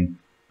going,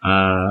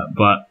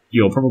 but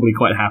you're probably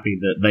quite happy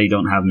that they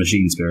don't have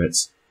machine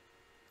spirits.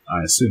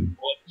 I assume.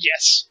 Well,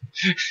 yes.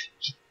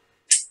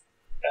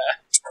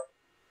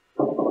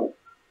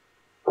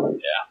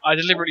 Yeah, I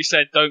deliberately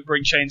said don't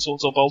bring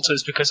chainsaws or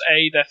bolters because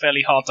A, they're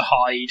fairly hard to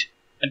hide,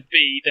 and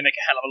B, they make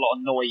a hell of a lot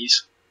of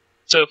noise.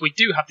 So if we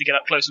do have to get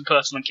up close and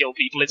personal and kill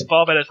people, it's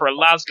far better for a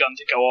las gun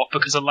to go off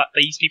because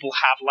these people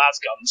have las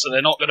guns, so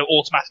they're not going to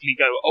automatically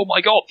go, oh my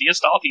god, the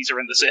Astartes are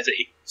in the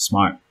city.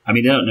 Smart. I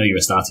mean, they don't know you're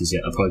Astartes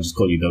yet. I'll probably just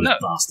call you those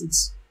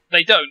bastards.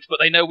 They don't, but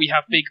they know we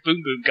have big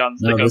boom boom guns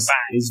that go this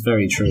bang. is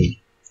very true.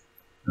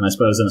 And I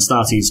suppose an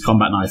Astartes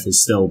combat knife is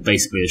still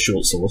basically a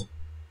short sword.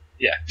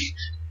 Yeah.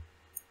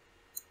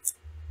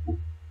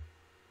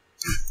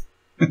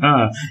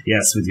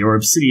 Yes, with your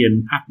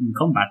obsidian pattern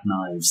combat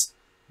knives,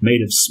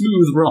 made of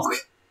smooth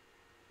rock.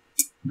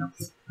 No.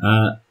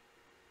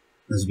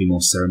 This would be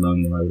more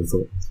ceremonial, I would have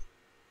thought.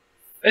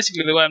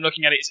 Basically, the way I'm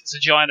looking at it is it's a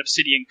giant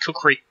obsidian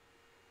cookery.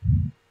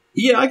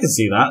 Yeah, I can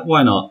see that.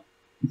 Why not?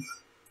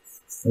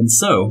 And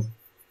so...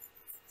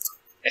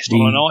 It's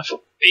not a knife.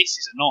 This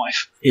is a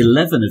knife.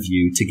 11 of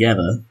you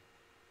together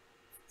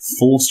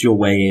forced your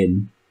way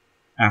in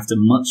after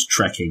much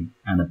trekking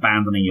and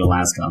abandoning your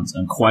lasguns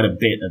and quite a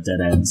bit of dead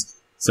ends.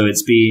 So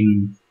it's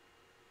been...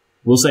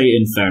 We'll say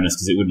in fairness,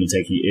 because it wouldn't have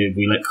taken you... If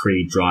we let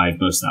Cread drive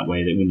most of that way,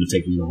 it wouldn't have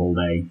taken you the whole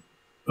day,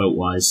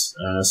 boat-wise.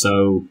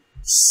 So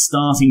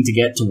starting to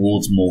get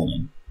towards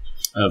morning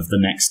of the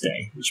next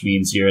day, which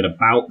means you're at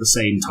about the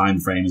same time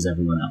frame as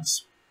everyone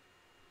else.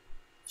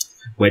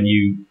 When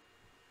you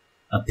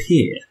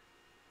appear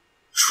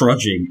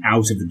trudging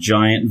out of the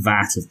giant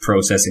vat of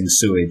processing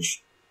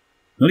sewage.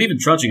 Not even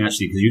trudging,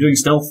 actually, because you're doing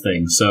stealth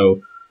things,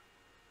 so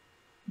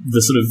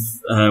the sort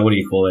of, what do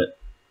you call it?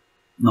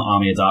 Not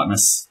Army of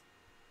Darkness.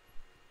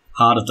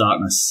 Heart of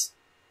Darkness.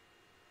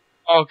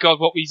 Oh god,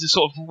 what we just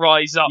sort of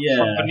rise up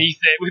from beneath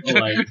it with the...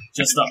 Like,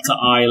 just up to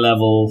eye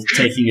level,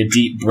 taking a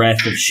deep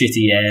breath of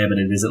shitty air, but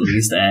it is at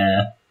least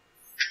air.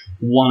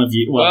 One of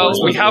you...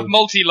 Well, we have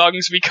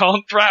multi-lungs, we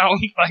can't drown,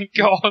 thank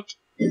god.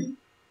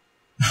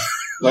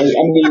 Like,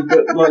 I mean,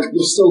 but like,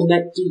 you're still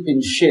neck deep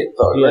in shit,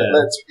 though. Yeah.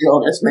 Let's be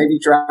honest, maybe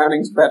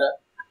drowning's better.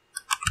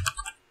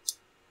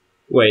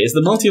 Wait, is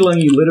the multi-lung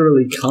you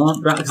literally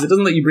can't drown? Because it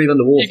doesn't let you breathe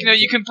underwater.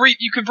 You can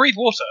breathe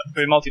water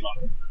through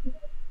multi-lung.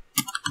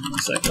 One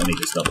second, let me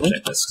just double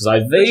check this, because I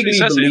vaguely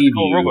believe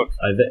you.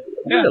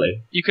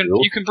 Really? You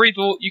can breathe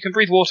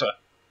water.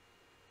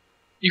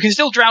 You can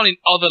still drown in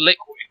other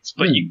liquids,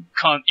 but you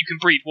can't. You can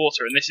breathe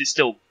water, and this is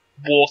still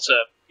water.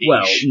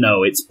 Well,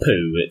 no, it's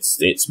poo.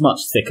 It's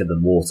much thicker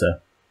than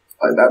water.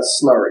 Like, that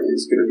slurry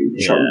is going to be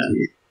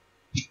chunky.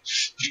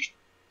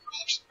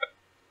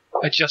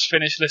 I just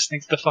finished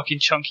listening to the fucking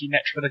Chunky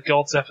Net for the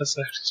Gods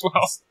episode as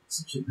well.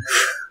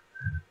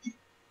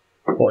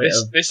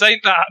 This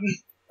ain't that.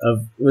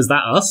 Was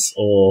that us,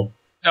 or...?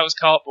 That was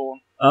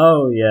Cartborn.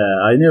 Oh, yeah,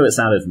 I knew it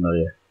sounded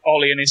familiar.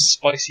 Ollie and his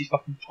spicy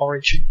fucking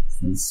porridge.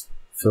 This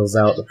fills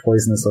out the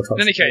poisonous or toxic...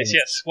 In any case,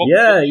 yes.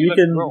 You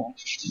can...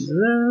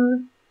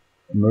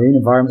 Marine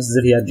environments as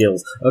if he had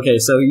gills. Okay,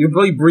 so you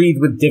probably breathe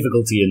with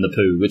difficulty in the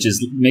poo, which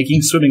is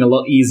making swimming a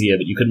lot easier,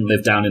 but you couldn't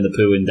live down in the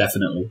poo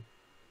indefinitely.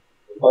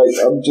 Like,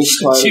 I'm just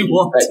trying to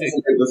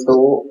get the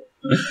thought.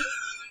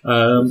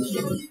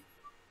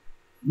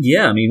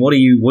 Yeah, I mean, what do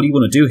you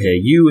want to do here?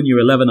 You and your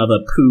 11 other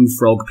poo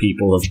frog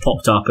people have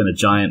popped up in a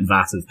giant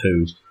vat of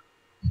poo.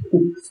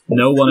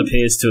 No one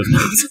appears to have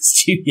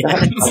noticed you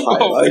yet.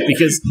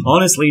 Because,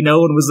 honestly, no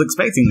one was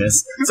expecting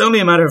this. It's only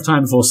a matter of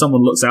time before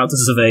someone looks out to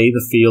survey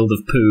the field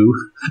of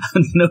poo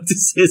and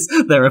notices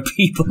there are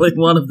people in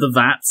one of the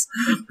vats.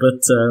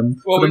 But,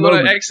 we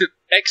want to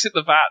exit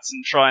the vats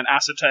and try and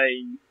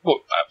ascertain...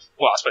 Well,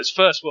 I suppose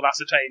first we'll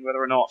ascertain whether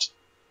or not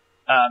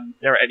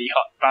there are any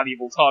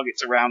valuable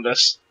targets around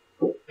us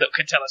that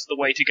can tell us the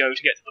way to go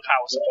to get to the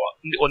power supply,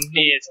 or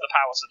near to the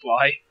power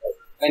supply.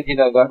 And you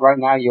know that right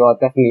now you are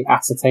definitely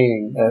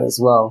ascertaining as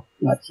well.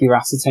 Like, you're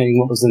ascertaining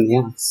what was in the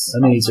ass.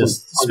 And he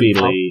just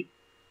speedily...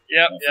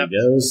 Yep. He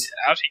goes.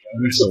 Out he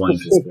goes.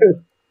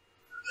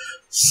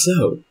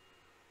 So,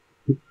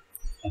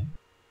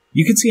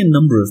 you can see a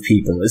number of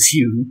people as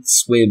you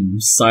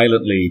swim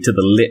silently to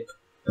the lip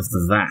of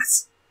the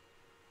vat.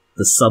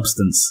 The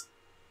substance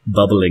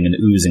bubbling and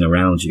oozing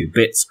around you,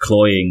 bits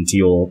cloying to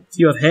your... Do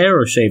you have hair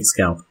or a shaved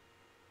scalp?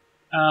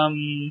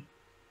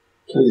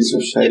 Please,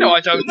 I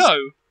don't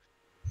know.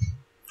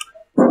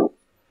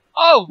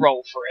 I'll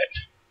roll for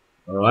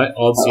it. Alright,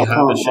 odds you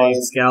have a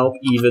shaved scalp,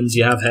 evens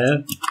you have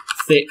hair.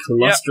 Thick,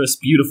 lustrous,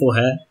 beautiful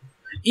hair.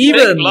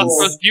 Evens! Thick,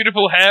 lustrous,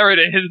 beautiful hair it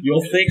is.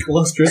 Your thick,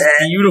 lustrous,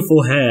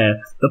 beautiful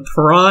hair. The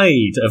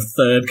pride of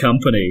Third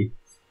Company.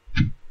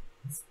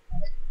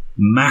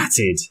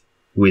 Matted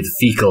with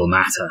fecal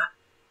matter.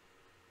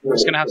 I'm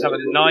just going to have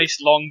a nice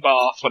long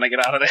bath when I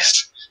get out of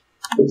this.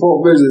 The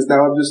problem is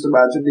now I'm just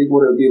imagining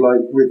what it would be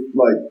like with,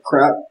 like,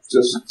 crap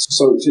just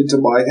soaked into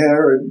my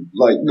hair and,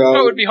 like, no. Oh,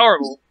 it would be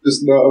horrible.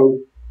 Just no.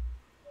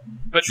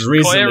 But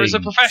Coayah is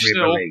a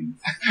professional.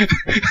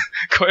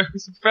 Coayah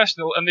is a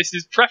professional, and this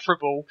is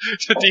preferable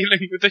to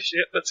dealing with the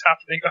shit that's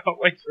happening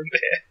away from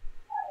here.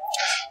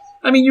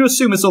 I mean, you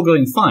assume it's all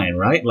going fine,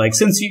 right? Like,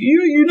 since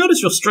you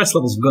notice your stress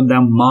levels have gone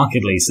down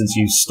markedly since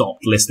you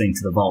stopped listening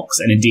to the Vox,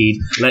 and indeed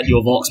let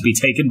your Vox be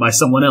taken by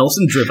someone else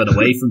and driven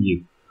away from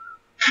you.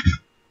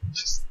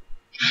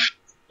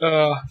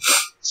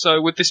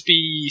 So would this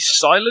be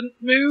silent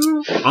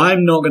move?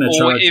 I'm not going to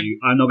charge you.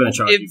 I'm not going to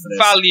charge you for this.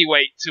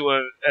 Evaluate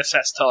to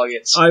assess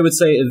targets. I would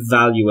say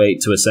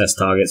evaluate to assess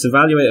targets.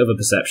 Evaluate over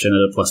perception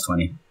at a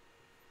 +20.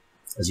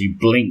 As you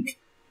blink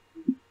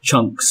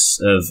chunks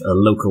of a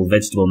local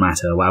vegetable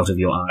matter out of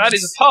your eyes. That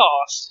is a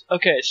pass.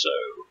 Okay, so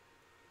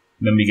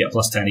remember you get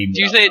 +10 even.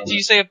 Do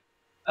you say?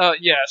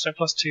 Yeah. So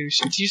 +2.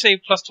 So do you say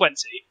 +20?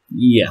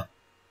 Yeah.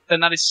 Then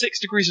that is 6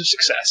 degrees of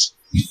success.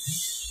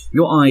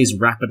 Your eyes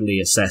rapidly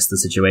assess the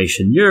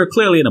situation. You're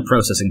clearly in a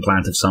processing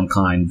plant of some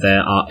kind.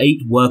 There are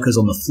 8 workers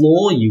on the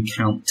floor. You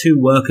count 2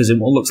 workers in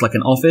what looks like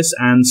an office,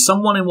 and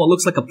someone in what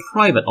looks like a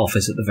private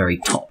office at the very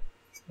top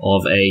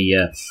of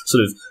a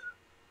sort of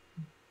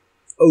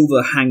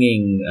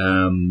overhanging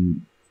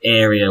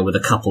area with a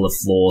couple of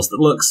floors that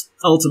looks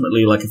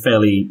ultimately like a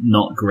fairly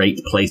not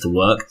great place to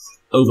work,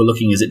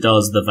 overlooking as it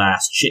does the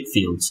vast shit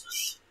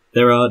fields.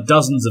 There are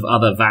dozens of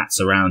other vats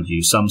around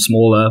you, some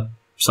smaller,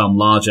 some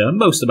larger,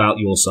 most about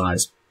your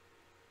size.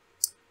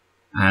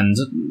 And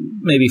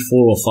maybe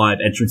 4 or 5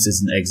 entrances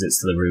and exits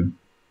to the room.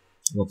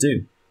 Will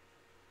do.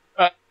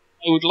 I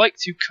would like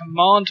to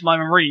command my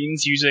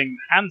Marines using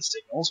hand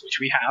signals, which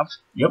we have.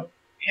 Yep.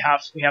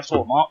 We have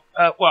Thought Mark.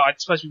 Well, I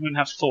suppose we wouldn't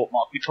have Thought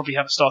Mark. We'd probably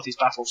have Astartes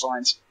battle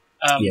signs.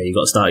 Yeah, you've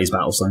got Astartes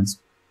battle signs.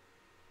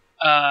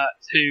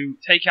 To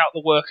take out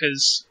the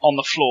workers on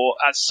the floor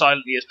as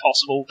silently as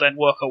possible, then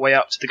work our way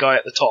up to the guy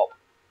at the top,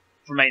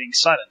 remaining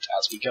silent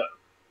as we go.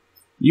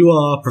 You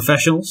are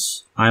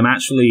professionals. I'm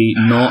actually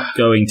not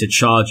going to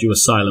charge you a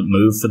silent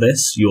move for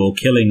this. You're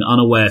killing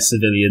unaware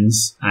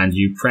civilians, and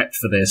you prepped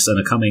for this and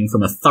are coming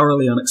from a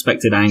thoroughly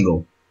unexpected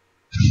angle.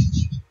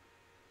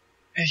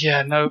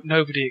 Yeah,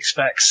 nobody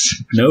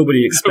expects.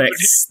 Nobody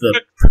expects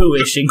the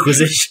pooish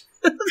Inquisition.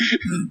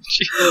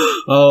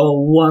 Oh,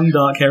 one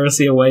dark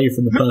heresy away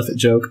from the perfect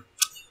joke.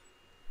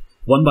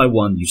 One by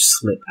one, you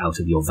slip out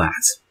of your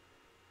vat.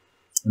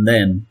 And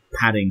then,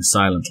 padding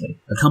silently,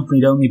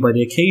 accompanied only by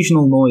the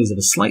occasional noise of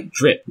a slight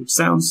drip, which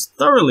sounds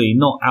thoroughly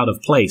not out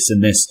of place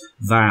in this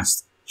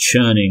vast,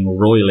 churning,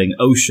 roiling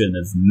ocean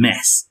of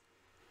mess.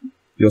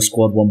 Your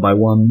squad, one by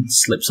one,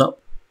 slips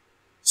up,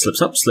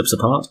 slips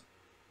apart,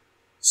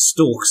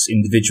 stalks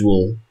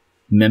individual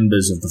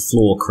members of the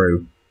floor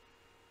crew,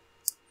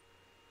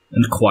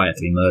 and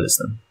quietly murders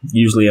them.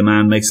 Usually a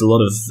man makes a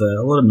lot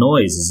of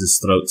noise as his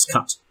throat's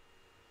cut.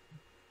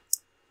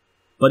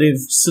 But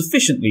if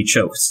sufficiently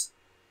choked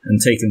and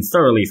taken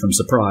thoroughly from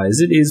surprise,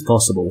 it is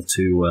possible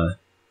to...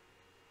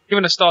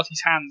 Given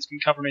Astartes' hands can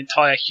cover an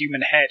entire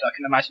human head, I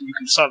can imagine you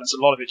can silence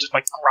a lot of it just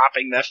by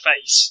grabbing their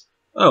face.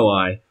 Oh,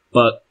 aye.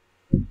 But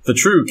the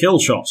true kill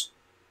shot,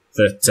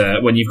 that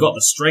when you've got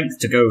the strength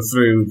to go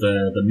through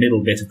the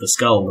middle bit of the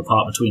skull, the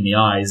part between the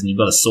eyes, and you've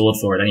got a sword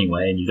for it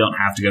anyway, and you don't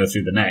have to go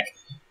through the neck,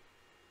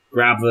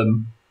 grab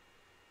them,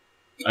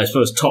 I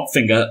suppose top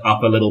finger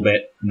up a little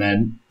bit, and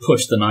then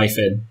push the knife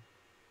in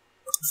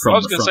from the front. I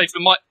was going to say,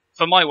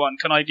 for my one,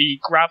 can I be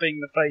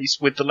grabbing the face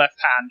with the left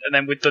hand, and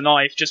then with the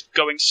knife just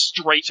going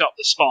straight up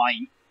the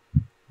spine?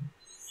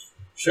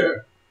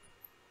 Sure.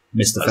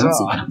 Mr.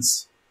 Fancy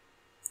Pants.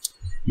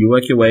 You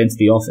work your way into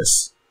the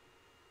office.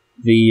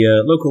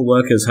 The local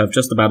workers have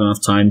just about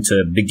enough time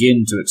to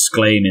begin to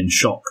exclaim in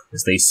shock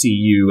as they see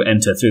you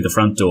enter through the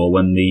front door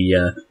when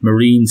the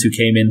Marines who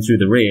came in through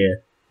the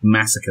rear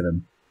massacre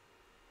them,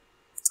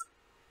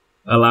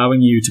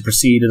 allowing you to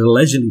proceed at a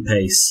leisurely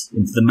pace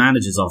into the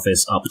manager's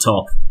office up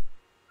top,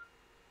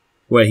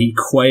 where he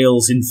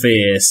quails in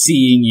fear,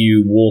 seeing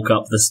you walk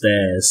up the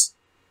stairs.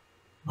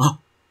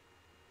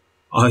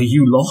 Are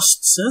you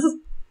lost, sir?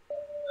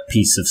 A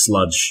piece of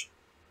sludge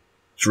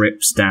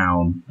drips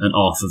down and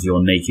off of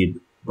your naked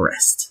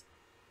breast.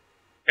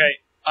 Okay,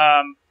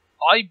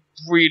 I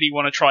really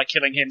want to try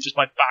killing him just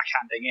by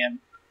backhanding him.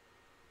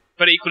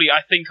 But equally,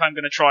 I think I'm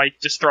going to try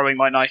just throwing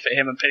my knife at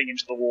him and pinning him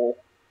to the wall.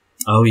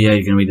 Oh yeah,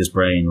 you're going to read his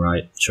brain,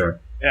 right, sure.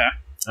 Yeah.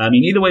 I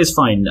mean, either way is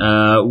fine.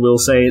 We'll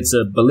say it's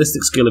a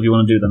ballistic skill if you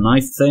want to do the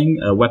knife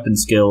thing, a weapon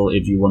skill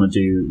if you want to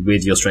do,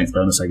 with your strength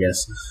bonus, I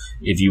guess,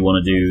 if you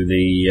want to do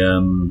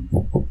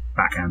the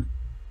backhand.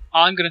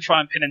 I'm going to try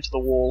and pin him to the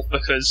wall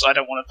because I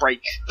don't want to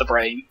break the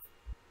brain.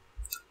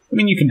 I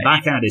mean, you can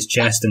backhand his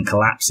chest and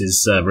collapse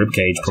his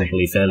ribcage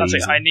probably fairly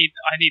easily. I need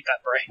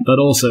that brain. But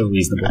also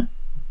reasonable.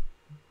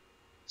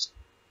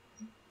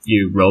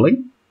 You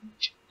rolling?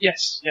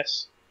 Yes.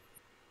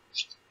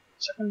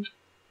 Second.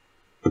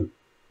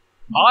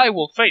 I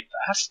will fate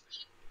that.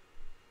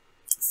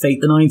 Fate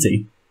the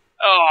 90.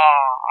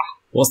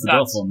 What's the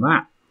buff on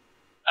that?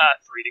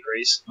 3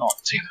 degrees, not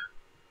 2.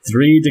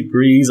 3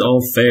 degrees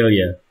of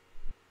failure.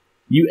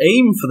 You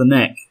aim for the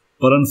neck,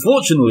 but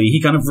unfortunately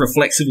he kind of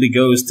reflexively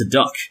goes to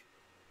duck.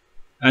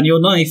 And your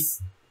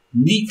knife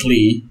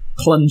neatly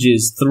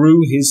plunges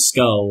through his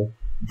skull,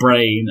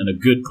 brain, and a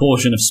good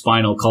portion of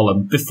spinal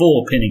column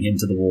before pinning him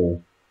to the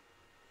wall.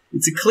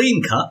 It's a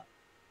clean cut,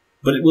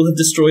 but it will have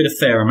destroyed a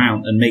fair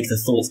amount and make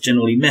the thoughts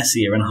generally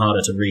messier and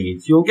harder to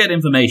read. You'll get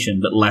information,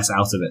 but less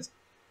out of it.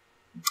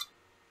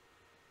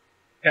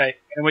 Okay,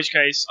 in which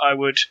case I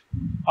would,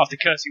 after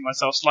cursing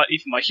myself slightly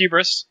for my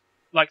hubris,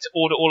 like to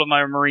order all of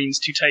my Marines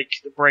to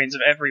take the brains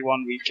of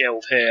everyone we've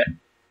killed here.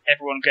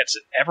 Everyone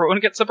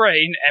gets a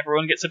brain,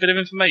 everyone gets a bit of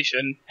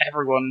information,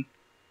 everyone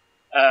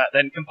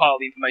then compile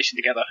the information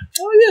together.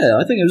 Oh yeah,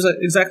 I think it was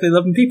exactly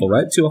 11 people,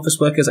 right? 2 office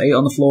workers, 8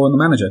 on the floor, and the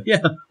manager.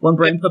 Yeah, 1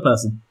 brain per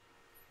person.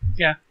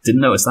 Yeah.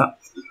 Didn't notice that.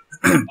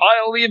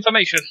 Compile the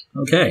information.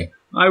 Okay.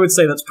 I would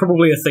say that's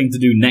probably a thing to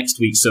do next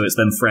week so it's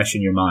then fresh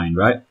in your mind,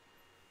 right?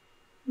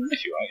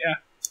 If you are, yeah.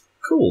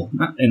 Cool.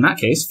 In that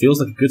case, feels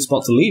like a good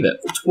spot to leave it.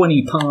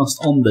 20 past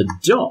on the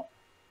dot.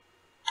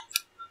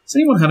 Does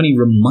anyone have any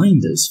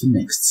reminders for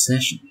next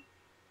session?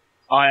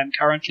 I am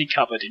currently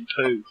covered in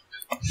poo.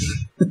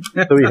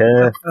 So we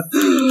have.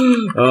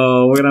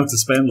 Oh, we're going to have to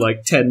spend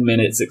like 10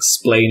 minutes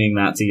explaining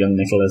that to young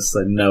Nicholas.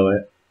 I know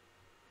it.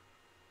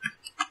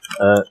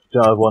 Do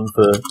I have one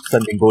for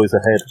sending boys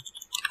ahead?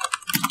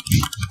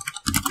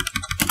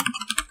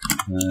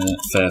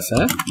 Fair.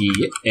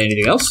 Yeah.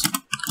 Anything else?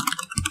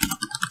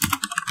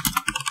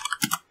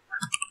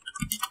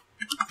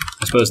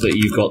 I suppose that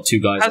you've got 2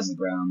 guys on the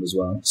ground as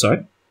well.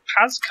 Sorry?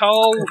 Has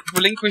Carl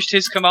relinquished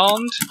his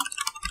command?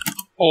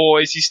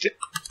 Or is he still...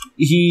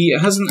 He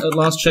hasn't, at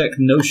last check,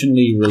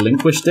 notionally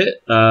relinquished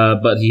it,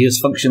 but he has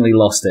functionally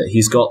lost it.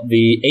 He's got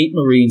the 8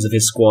 Marines of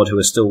his squad who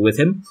are still with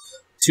him.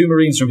 2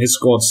 Marines from his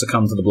squad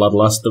succumb to the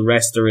bloodlust. The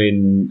rest are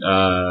in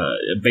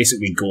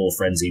basically gore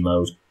frenzy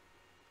mode.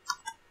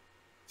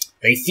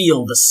 They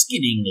feel the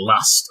skinning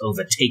lust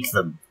overtake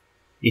them.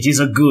 It is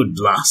a good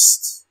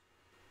lust.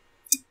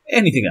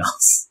 Anything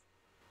else?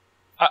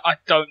 I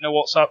don't know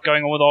what's up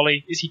going on with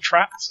Ollie. Is he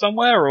trapped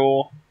somewhere,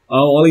 or...?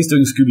 Oh, Ollie's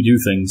doing Scooby Doo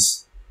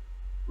things.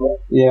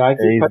 Yeah, I keep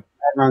putting my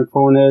head around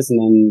corners, and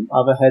then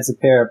other heads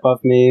appear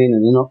above me, and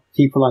they're not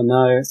people I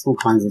know. It's all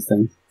kinds of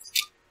things.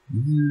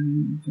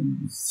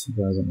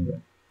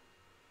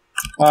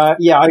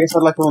 Yeah, I guess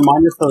I'd like a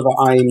reminder so that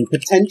I'm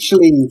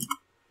potentially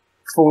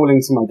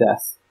falling to my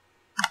death.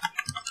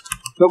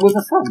 But with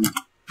a friend.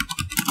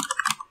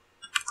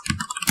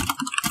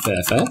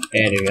 Fair.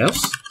 Anything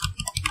else?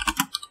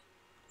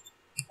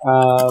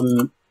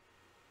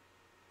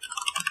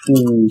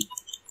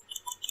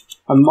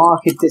 A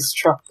marked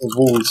distrust of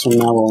walls from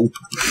now on.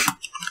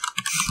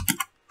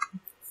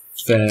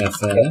 Fair.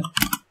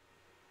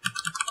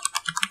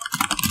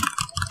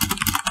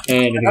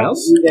 Anything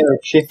else? They were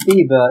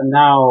shifty, but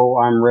now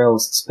I'm real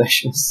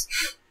suspicious.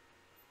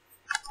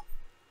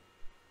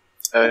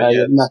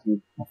 Yes.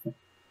 Nothing.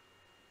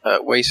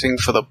 Waiting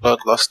for the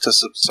bloodlust to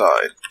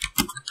subside.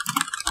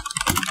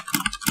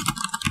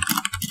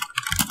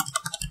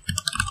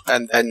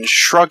 And then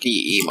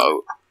shruggy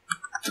emote.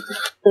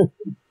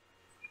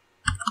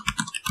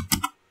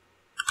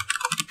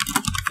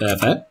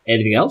 Fair.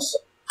 Anything else?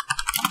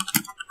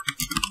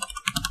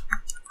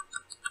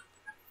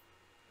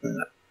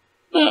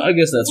 I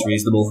guess that's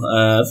reasonable.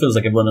 Feels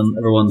like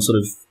everyone sort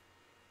of...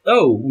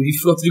 Oh, we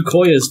forgot to do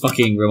Coayah's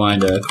fucking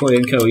reminder. Coayah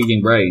and Co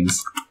eating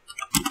brains.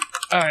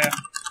 Oh, yeah.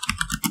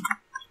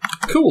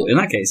 Cool, in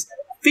that case,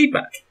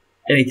 feedback.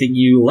 Anything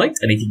you liked,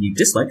 anything you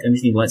disliked,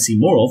 anything you'd like to see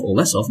more of or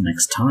less of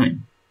next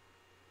time.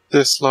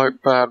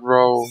 Dislike bad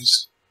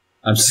rolls.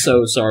 I'm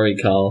so sorry,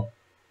 Carl.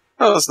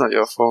 Oh, that's not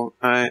your fault,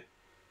 right?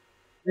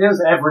 It was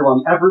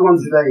everyone. Everyone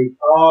today.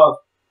 Oh,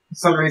 for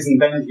some reason,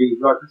 Benji,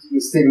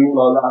 was stealing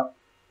all of that.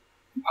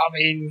 I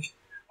mean,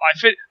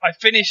 I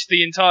finished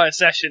the entire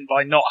session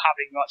by not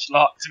having much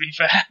luck, to be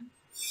fair.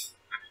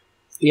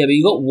 Yeah, but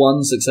you got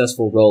 1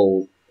 successful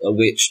roll,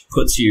 which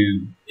puts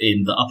you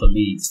in the upper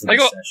leagues for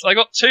this session. I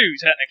got 2,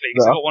 technically,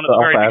 because I got one at the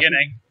very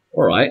beginning.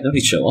 Alright, let me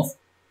show off.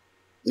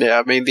 Yeah,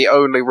 I mean, the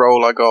only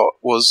roll I got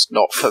was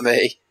not for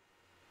me.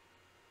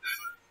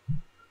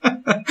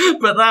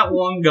 But that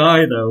one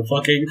guy, though,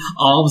 fucking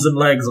arms and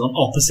legs on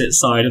opposite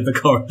side of the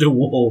corridor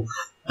wall.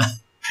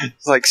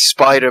 It's like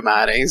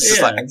Spider-Man. He's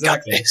just like,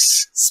 exactly. I got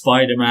this.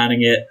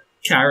 Spider-Manning it,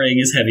 carrying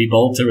his heavy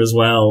bolter as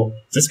well.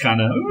 Just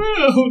kind of,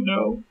 oh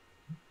no.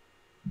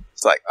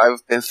 It's like,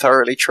 I've been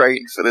thoroughly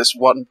trained for this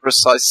one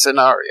precise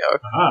scenario.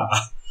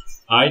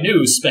 I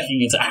knew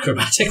specking into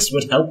acrobatics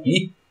would help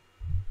me.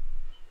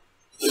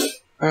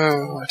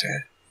 Oh,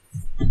 dear.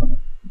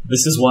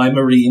 This is why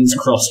Marines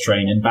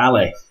cross-train in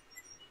ballet.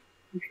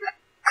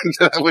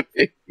 That would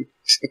be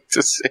interesting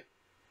to see.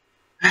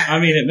 I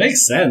mean, it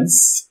makes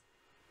sense.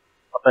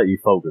 I bet you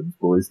Fulgans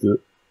boys do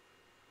it.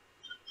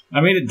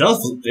 I mean, it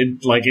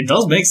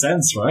does make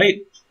sense,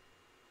 right?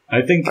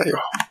 I think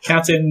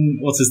Captain,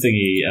 what's his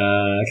thingy?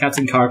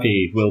 Captain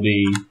Carpy will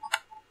be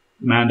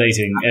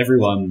mandating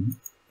everyone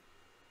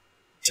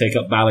take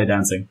up ballet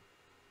dancing.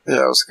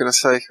 Yeah, I was going to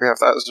say, we have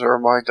that as a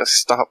reminder,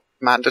 start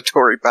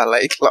mandatory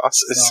ballet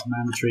classes. Start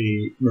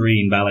mandatory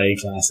Marine ballet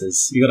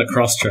classes. You got to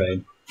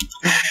cross-train.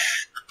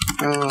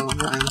 Oh,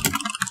 man.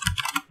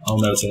 I'll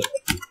note it.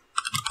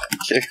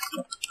 Thank you.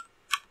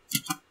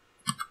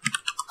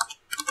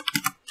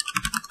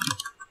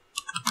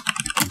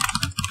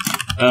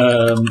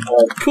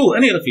 Cool.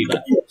 Any other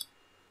feedback?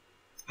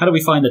 how do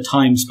we find a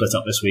time split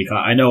up this week?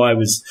 I know I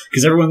was,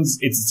 because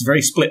it's a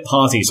very split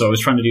party, so I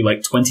was trying to do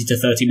like 20 to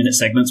 30 minute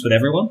segments with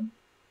everyone.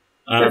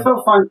 It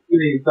felt fine to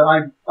me, but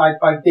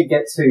I did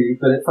get 2,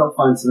 but it felt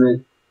fine to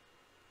me.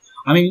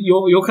 I mean,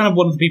 you're kind of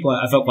one of the people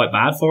I felt quite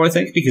bad for, I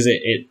think, because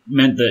it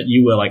meant that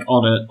you were like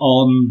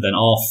on, then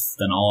off,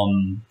 then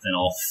on, then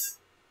off.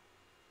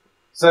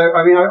 So,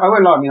 I mean, I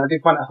won't lie, I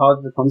did find it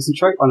hard to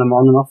concentrate when I'm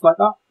on and off like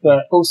that,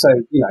 but also,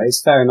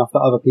 it's fair enough that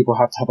other people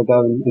have to have a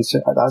go and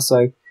shit like that,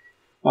 so,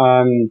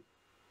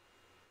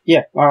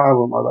 yeah, I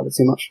won't worry about it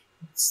too much.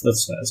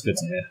 That's good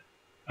to hear.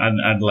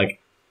 And like,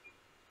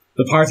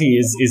 the party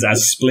is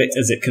as split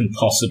as it can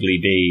possibly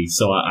be,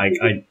 so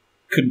I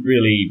couldn't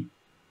really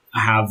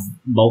have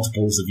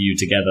multiples of you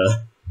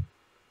together.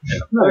 Yeah.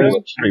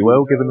 No, pretty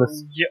well, given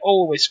this. You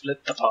always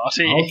split the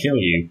party.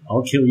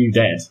 I'll kill you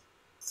dead.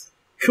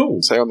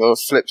 Cool. So on the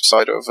flip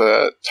side of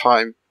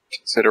time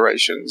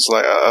considerations,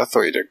 like I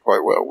thought you did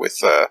quite well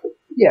with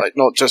like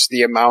not just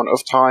the amount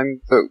of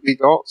time that we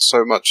got,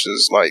 so much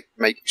as like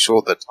making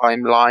sure the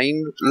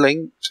timeline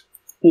linked.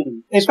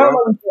 It felt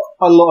like we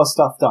got a lot of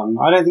stuff done.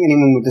 I don't think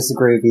anyone would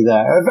disagree with me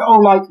there.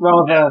 Or like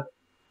rather,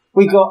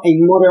 we got a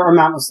moderate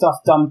amount of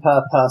stuff done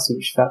per person,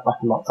 which felt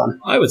like a lot done.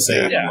 I would say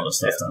a lot of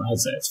stuff done. I'd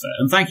say it's fair.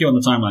 And thank you on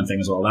the timeline thing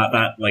as well.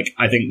 That like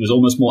I think was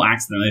almost more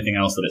accident than anything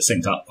else that it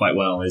synced up quite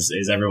well.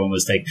 Is everyone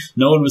was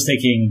no one was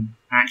taking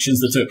actions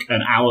that took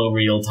an hour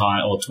real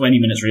time or 20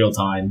 minutes real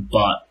time,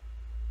 but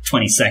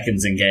 20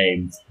 seconds in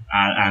game.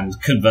 And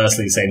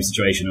conversely, same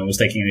situation. No one was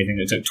taking anything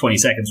that took 20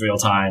 seconds real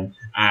time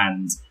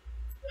and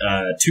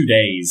 2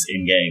 days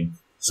in game.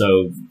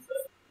 So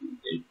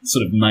it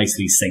sort of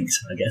nicely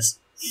synced, I guess.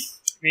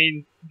 I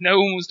mean, no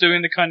one was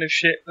doing the kind of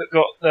shit that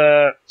got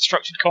the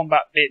structured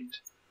combat binned.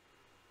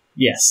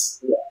 Yes.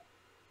 Yeah.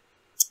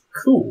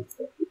 Cool.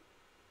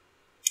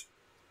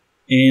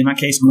 In that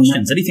case,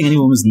 questions. Anything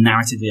anyone was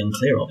narratively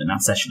unclear of in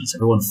that session? Is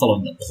everyone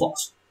following the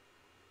plot?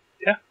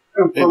 Yeah.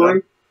 I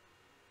was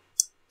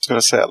going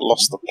to say I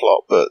lost the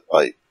plot, but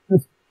like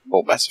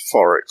more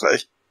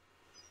metaphorically.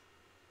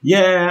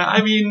 Yeah,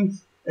 I mean,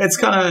 it's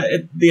kind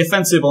of the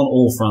offensive on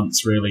all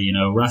fronts, really.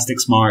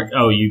 Rastic's mark.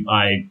 Oh,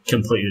 I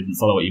completely didn't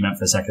follow what you meant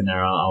for a second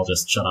there. I'll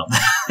just shut up.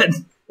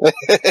 But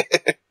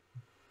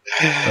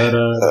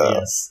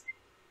yes,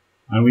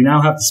 and we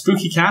now have the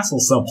spooky castle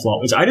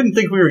subplot, which I didn't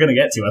think we were going to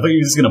get to. I thought you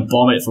were just going to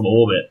bomb it from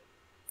orbit.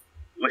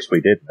 Wish we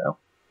did now.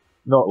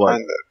 Not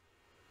like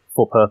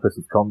for purpose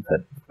of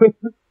content.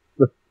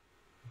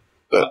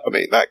 But I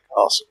mean, that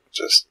castle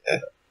just. Yeah.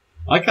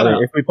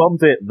 If we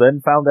bombed it,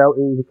 then found out it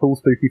was a cool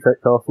spooky tech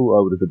castle,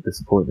 I would have been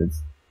disappointed.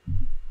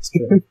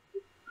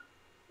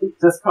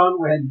 Just can't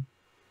win.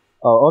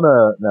 On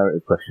a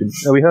narrative question,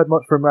 have we heard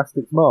much from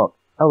Rastic's Mark?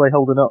 How are they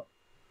holding up?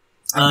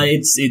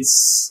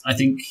 It's I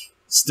think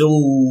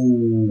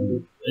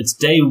still it's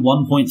day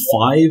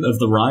 1.5 of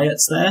the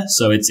riots there,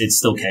 so it's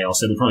still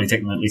chaos. It'll probably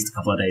take them at least a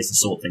couple of days to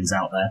sort things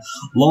out there.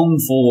 Long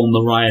form,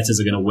 the rioters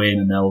are going to win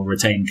and they'll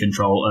retain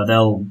control.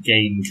 They'll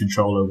gain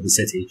control over the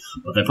city,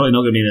 but they're probably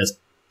not going to be in a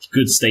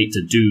good state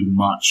to do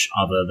much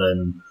other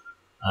than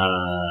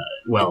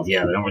they're not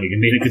really going to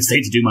be in a good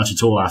state to do much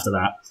at all after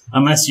that,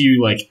 unless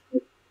you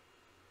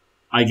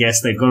I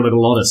guess they've got a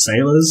lot of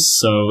sailors,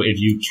 so if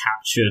you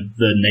captured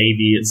the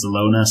navy at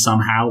Zelona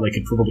somehow, they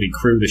could probably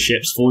crew the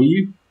ships for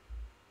you.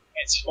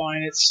 It's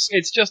fine.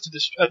 It's just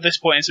at this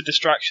point it's a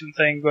distraction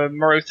thing where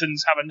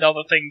Merothans have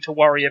another thing to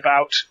worry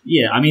about.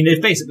 Yeah, I mean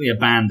they've basically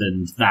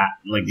abandoned that,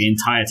 like the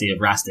entirety of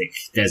Rastic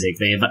Desig.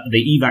 They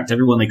evac'd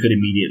everyone they could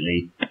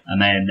immediately,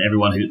 and then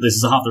this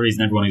is half the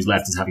reason everyone who's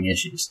left is having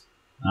issues.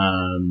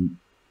 And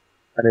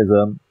is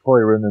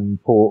Hoiron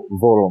and Port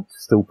Voront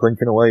still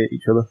plinking away at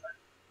each other?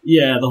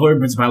 Yeah, the Hoiron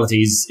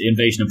Principality's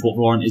invasion of Port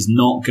Voront is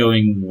not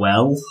going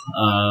well.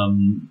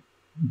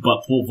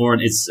 But Port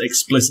Voront is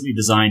explicitly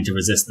designed to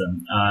resist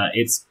them.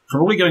 It's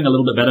probably going a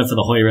little bit better for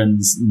the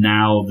Hoirons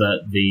now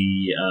that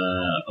the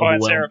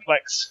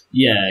Seraplex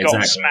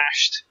got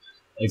smashed.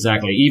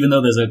 Exactly. Even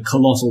though there's a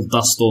colossal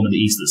dust storm in the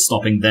east that's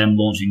stopping them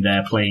launching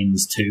their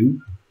planes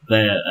too,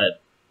 they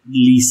at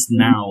least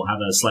now have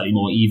a slightly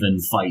more even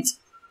fight.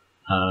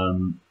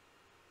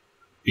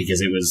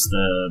 Because it was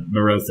the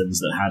Merothans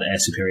that had air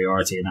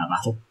superiority in that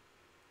battle.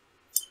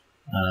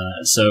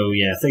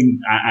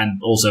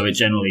 And also it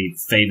generally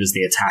favors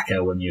the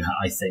attacker when you have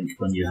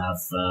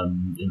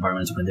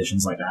environmental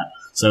conditions like that.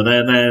 So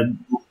they're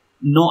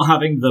not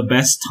having the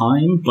best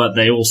time, but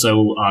they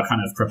also are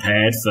kind of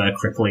prepared for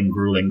crippling,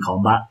 grueling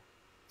combat.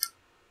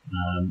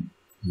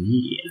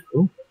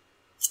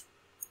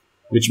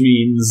 Which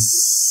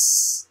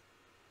means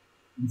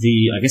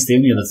I guess the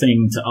only other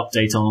thing to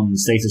update on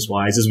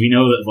status-wise is we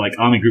know that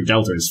Army Group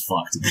Delta is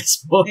fucked at this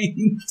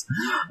point.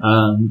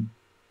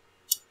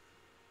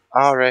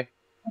 Alright.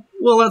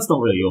 Well, that's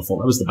not really your fault.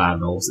 That was the bad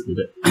rolls that did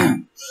it.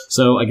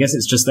 So I guess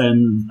it's just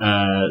then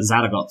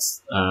Zadagot,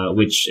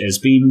 which has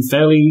been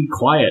fairly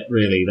quiet,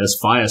 really. There's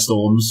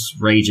firestorms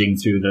raging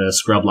through the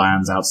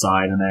scrublands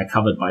outside, and they're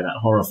covered by that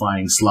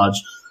horrifying sludge.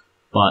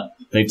 But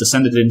they've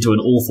descended into an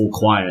awful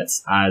quiet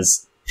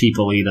as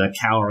people either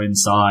cower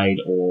inside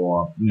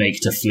or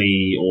make to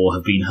flee or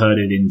have been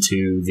herded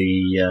into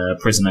the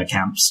prisoner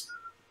camps,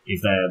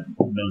 if they're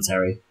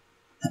military,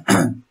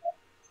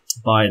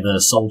 by the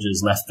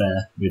soldiers left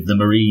there, with the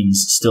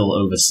Marines still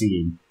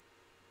overseeing.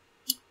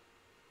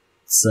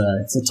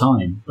 It's a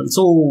time, but it's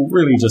all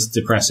really just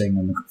depressing,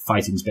 and the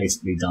fighting's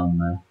basically done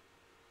there.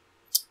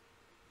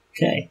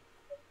 Okay.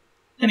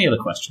 Any other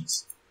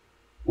questions?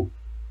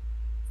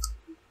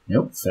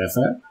 Nope, fair.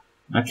 In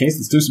that case,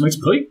 let's do some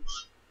XP.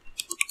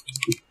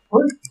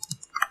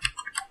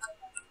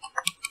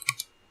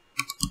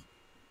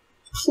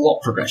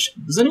 Plot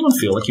progression. Does anyone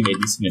feel like you made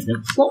any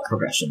significant plot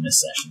progression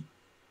this session?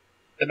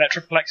 The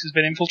Metroplex has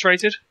been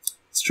infiltrated.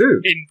 It's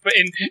true.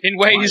 In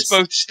ways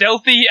both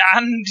stealthy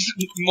and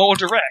more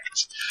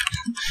direct.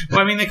 Well,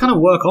 I mean, they kind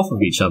of work off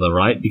of each other,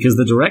 right? Because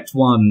the direct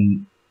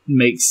one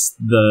makes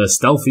the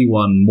stealthy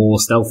one more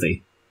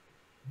stealthy.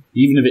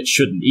 Even if it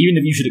shouldn't. Even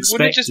if you should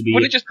expect to be...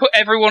 Wouldn't it just put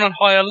everyone on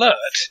high alert?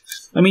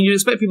 I mean, you'd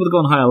expect people to go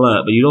on high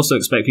alert, but you'd also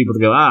expect people to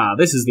go,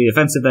 this is the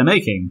offensive they're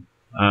making.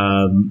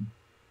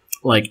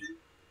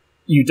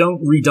 You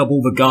don't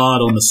redouble the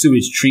guard on the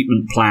sewage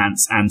treatment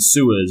plants and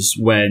sewers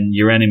when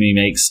your enemy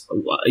makes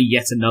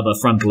yet another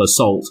frontal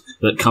assault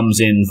that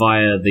comes in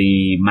via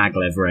the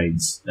maglev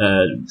raids.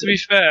 To be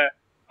fair,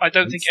 I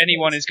don't think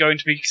anyone is going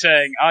to be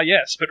saying,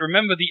 yes, but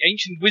remember the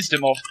ancient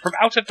wisdom of, from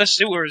out of the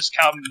sewers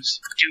comes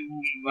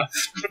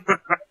doom.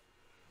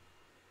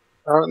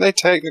 Aren't they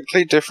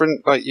technically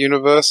different,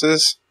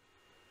 universes?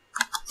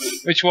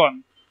 Which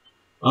one?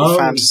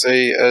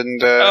 Fantasy and...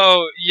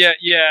 yeah.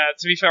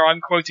 To be fair, I'm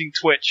quoting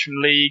Twitch from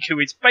League, who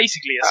is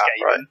basically a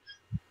Skaven.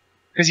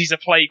 Because he's a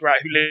plague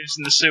rat who lives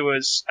in the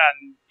sewers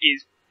and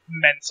is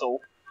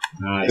mental.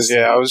 Because,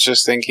 I was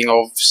just thinking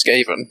of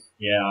Skaven.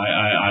 Yeah,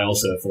 I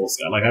also thought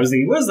Skaven. I was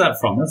thinking, where's that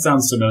from? That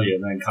sounds familiar.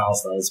 And then Carl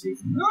started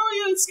speaking. Oh,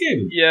 yeah, it's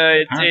Skaven.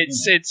 Yeah,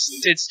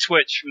 it's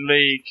Twitch from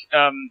League.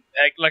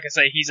 Like I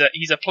say,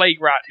 he's a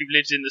plague rat who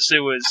lives in the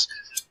sewers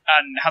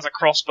and has a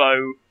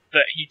crossbow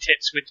that he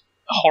tips with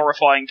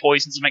horrifying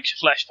poisons and makes your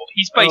flesh fall.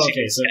 He's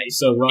basically a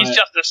so Riot, he's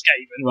just a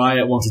Skaven.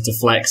 Riot wanted to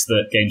flex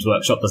that Games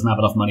Workshop doesn't have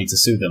enough money to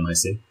sue them, I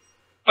see.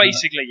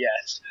 Basically,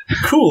 yes.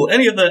 Cool.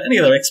 Any other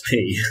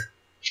XP?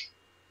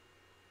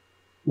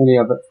 Any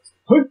other?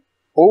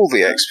 All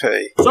the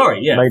XP.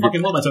 Sorry, yeah. Maybe.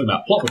 Fucking what am I talking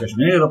about? Plot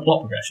progression. Any other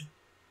plot progression?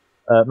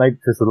 Maybe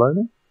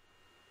Thessalona?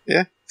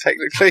 Yeah,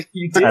 technically.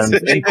 You did.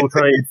 And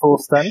infiltrated for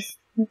Stannis?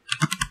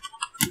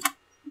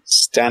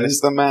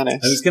 Stannis the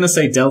Manus. I was going to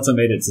say Delta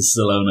made it to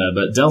Salona,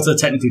 but Delta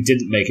technically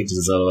didn't make it to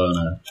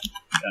Salona.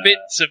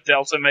 Bits of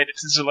Delta made it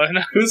to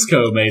Salona.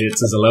 Kuzco made it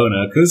to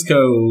Salona.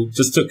 Kuzco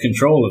just took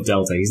control of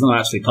Delta. He's not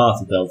actually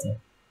part of Delta.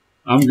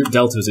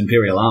 Delta's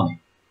Imperial Army.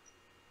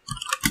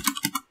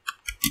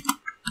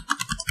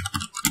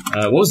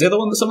 What was the other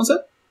one that someone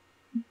said?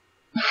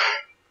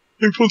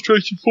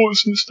 Infiltrated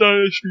forts in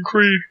Stannis and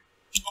Cread.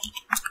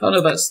 Oh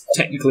no, that's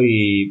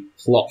technically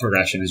plot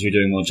progression as you're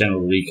doing more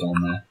general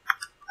recon there.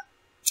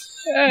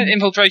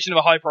 Infiltration of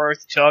a high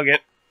priority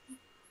target.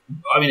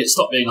 I mean, it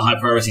stopped being a high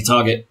priority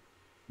target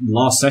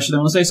last session, I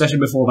want to say. Session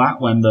before that,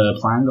 when the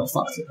plan got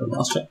fucked at the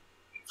last check.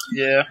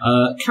 Yeah.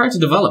 Character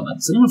development.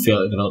 Does anyone feel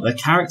like they developed their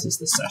characters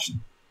this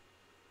session?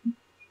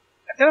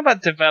 I don't know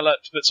about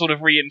developed, but sort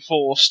of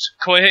reinforced.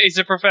 Coayah is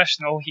a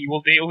professional. He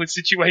will deal with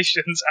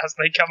situations as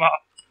they come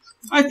up.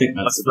 I think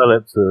that's... I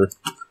developed a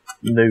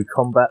new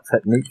combat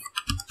technique.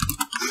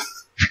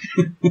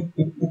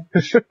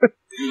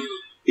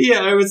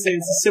 Yeah, I would say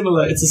it's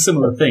a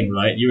similar thing,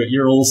 right?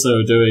 You're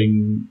also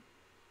doing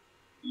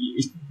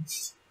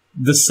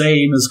the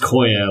same as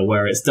Coayah,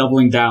 where it's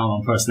doubling down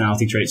on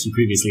personality traits you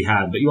previously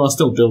had, but you are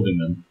still building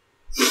them.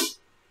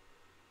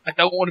 I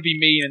don't want to be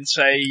mean and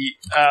say,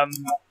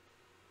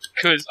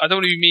 because I don't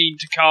want to be mean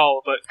to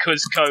Carl, but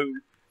Kuzco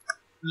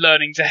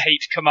learning to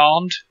hate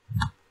command.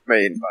 I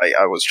mean,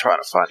 I was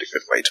trying to find a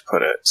good way to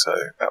put it, so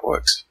that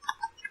works.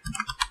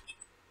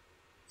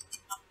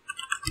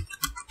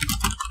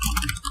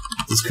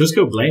 Does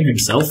Kuzco blame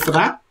himself for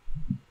that?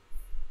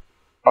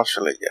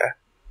 Partially, yeah.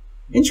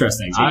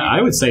 Interesting.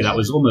 I would say that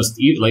was almost,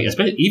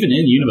 especially even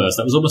in universe,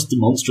 that was almost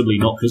demonstrably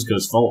not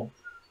Kuzco's fault.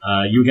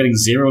 You were getting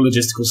zero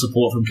logistical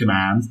support from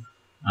command.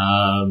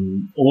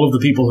 All of the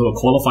people who are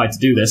qualified to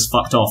do this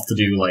fucked off to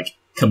do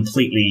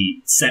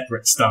completely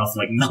separate stuff.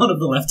 None of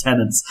the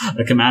lieutenants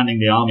are commanding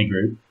the army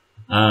group,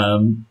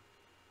 and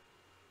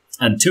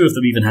two of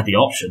them even had the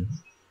option.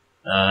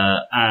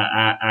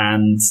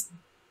 And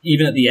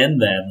even at the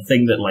end there, the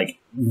thing that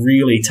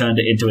really turned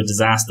it into a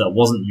disaster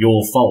wasn't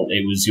your fault.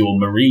 It was your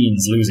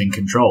Marines losing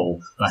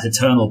control. That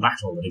eternal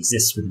battle that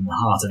exists within the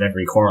heart of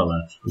every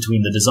quarreller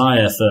between the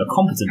desire for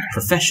competent,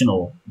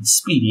 professional, and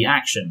speedy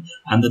action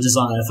and the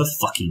desire for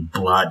fucking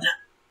blood.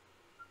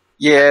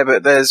 Yeah,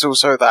 but there's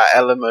also that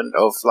element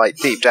of,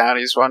 deep down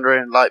he's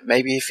wondering,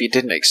 maybe if he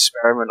didn't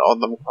experiment on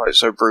them quite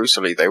so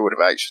brutally, they would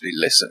have actually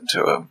listened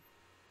to him.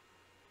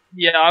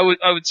 Yeah, I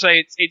would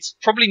say it's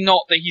probably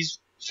not that he's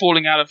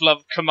falling out of love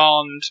with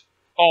command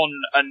on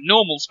a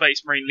normal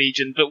Space Marine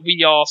Legion, but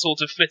we are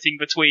sort of flitting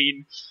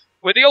between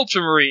We're the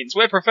Ultramarines.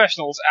 We're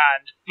professionals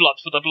and blood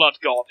for the blood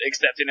god.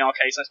 Except in our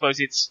case, I suppose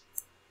it's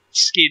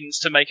skins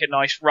to make a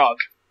nice rug.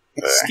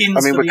 Skins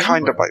I mean, for we're the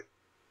kind of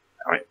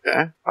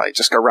Emperor. like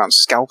just go around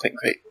scalping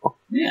people.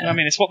 Yeah. I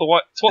mean, it's what the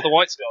White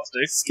Scars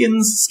do.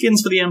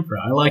 Skins for the Emperor.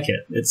 I like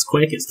it. It's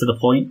quick. It's to the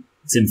point.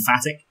 It's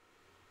emphatic.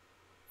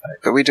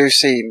 But we do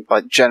seem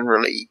like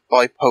generally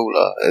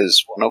bipolar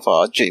as one of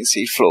our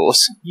GNC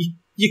flaws.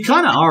 You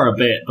kind of are a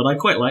bit, but I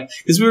quite like,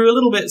 because we were a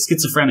little bit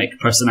schizophrenic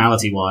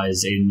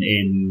personality-wise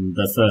in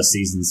the first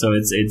season. So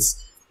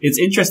it's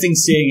interesting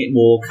seeing it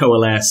more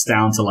coalesce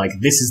down to like,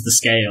 this is the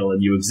scale,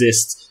 and you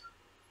exist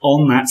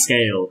on that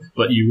scale,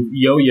 but you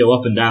yo-yo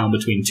up and down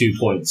between 2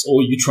 points,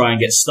 or you try and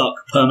get stuck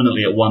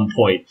permanently at 1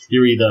 point.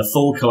 You're either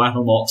full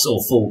Coatlmox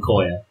or full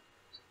Coayah.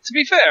 To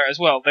be fair as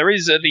well, there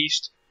is at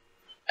least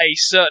a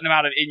certain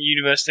amount of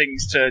in-universe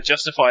things to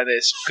justify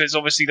this, because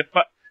obviously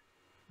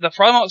the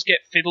Primarchs get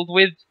fiddled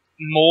with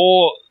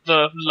more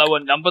the lower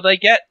number they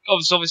get.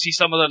 Obviously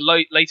some of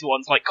the later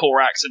ones, like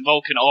Corax and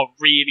Vulcan, are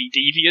really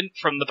deviant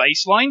from the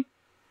baseline,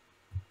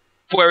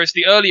 whereas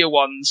the earlier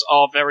ones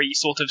are very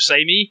sort of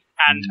samey,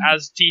 and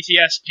as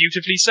TTS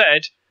beautifully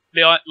said,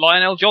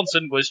 Lionel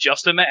Johnson was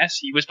just a mess.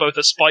 He was both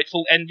a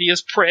spiteful,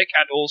 envious prick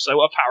and also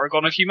a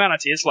paragon of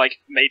humanity. It's like,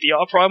 maybe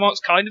our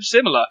Primarch's kind of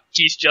similar.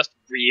 He's just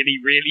really,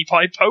 really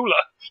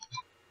bipolar.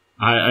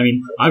 I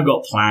mean, I've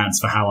got plans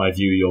for how I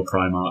view your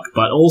Primarch,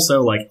 but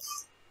also, like,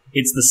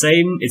 it's the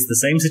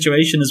same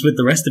situation as with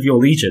the rest of your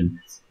Legion.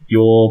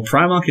 Your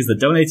Primarch is the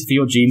donator for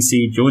your gene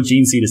seed. Your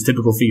gene seed is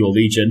typical for your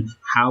Legion.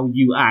 How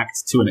you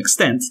act, to an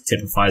extent,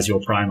 typifies your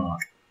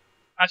Primarch.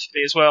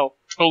 Actually, as well,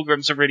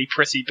 Fulgrim's a really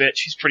pretty bitch.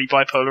 He's pretty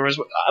bipolar as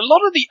well. A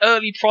lot of the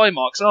early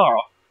Primarchs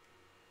are.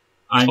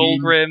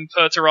 Fulgrim,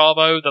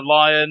 Perturabo, the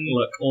Lion.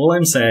 Look, all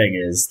I'm saying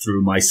is,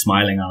 through my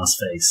smiling ass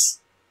face,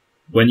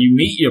 when you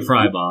meet your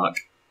Primarch,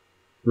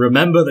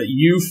 remember that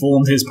you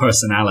formed his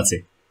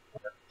personality.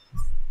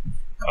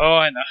 Oh,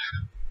 I know.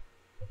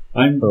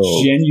 I'm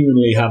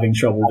genuinely having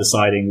trouble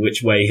deciding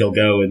which way he'll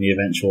go in the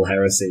eventual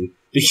heresy,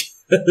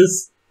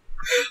 because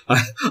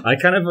I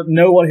kind of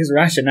know what his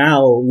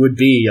rationale would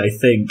be, I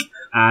think,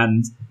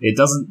 and it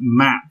doesn't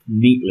map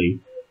neatly,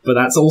 but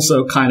that's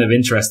also kind of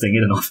interesting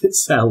in and of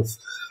itself.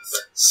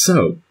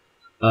 So,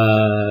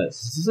 that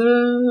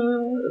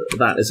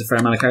is a fair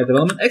amount of character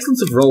development.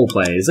 Excellence of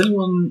roleplay. Does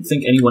anyone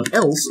think anyone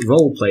else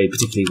roleplayed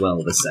particularly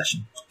well this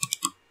session?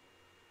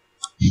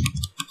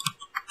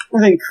 I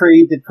think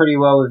Creed did pretty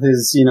well with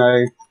his,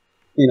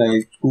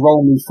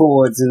 roll me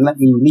forwards and let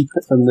me leap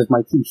at them with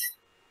my teeth.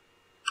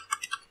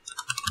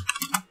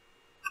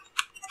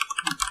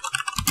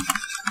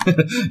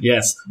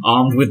 Yes,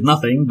 armed with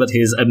nothing but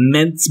his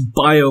immense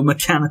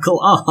biomechanical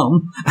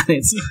arm and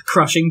its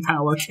crushing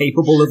power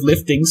capable of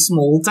lifting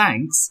small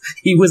tanks,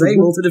 he was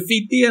able to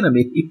defeat the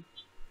enemy.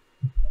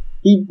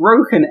 He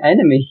broke an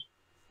enemy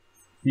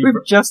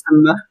with just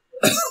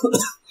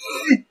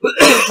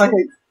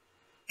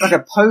like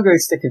a pogo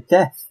stick of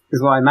death,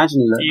 is what I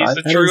imagine he looked like.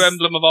 He's the true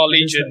emblem of our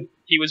Legion.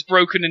 He was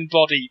broken in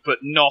body, but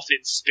not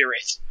in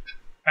spirit.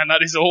 And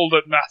that is all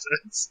that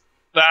matters.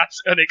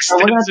 That's an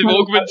extensive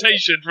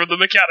augmentation from the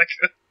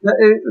Mechanica.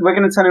 We're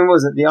going to tell him,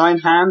 was it the Iron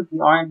Hand,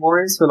 the Iron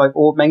Warriors, who are like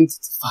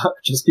augmented to fuck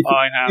just because.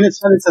 Iron Hand. We're going to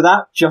tell him to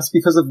that just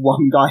because of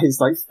one guy who's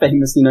like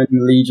famously known in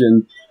the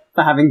Legion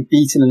for having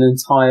beaten an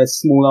entire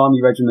small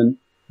army regiment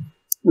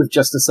with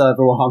just a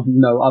servo arm,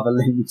 no other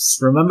limbs.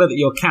 Remember that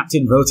your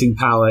captain voting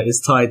power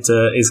is going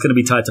to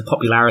be tied to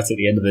popularity at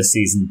the end of this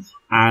season,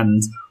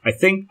 and I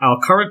think our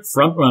current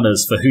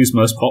frontrunners for who's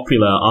most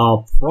popular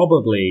are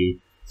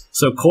probably.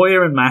 So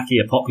Coayah and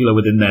Maccy are popular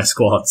within their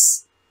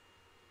squads,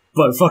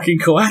 but fucking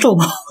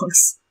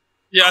Coatlmox.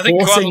 Yeah, I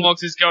think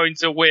Coatlmox is going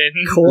to win.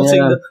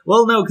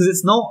 Well, no, because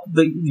it's not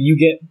that you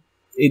get.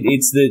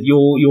 It's that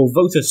your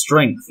voter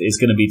strength is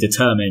going to be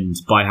determined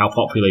by how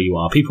popular you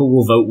are. People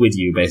will vote with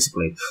you,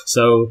 basically.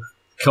 So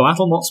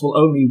Coatlmox will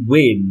only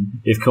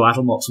win if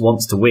Coatlmox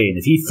wants to win.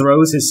 If he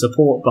throws his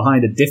support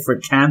behind a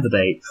different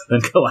candidate, then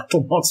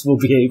Coatlmox will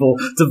be able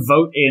to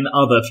vote in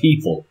other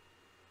people.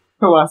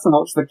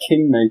 Coatlmox the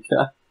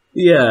Kingmaker.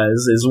 Yeah,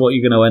 is what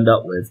you're going to end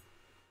up with.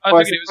 I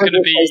figured it was going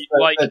to be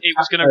like it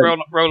was going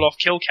to roll off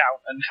kill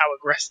count and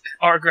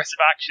our aggressive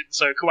action.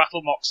 So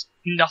Coatlmox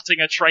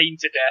nutting a train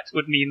to death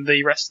would mean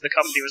the rest of the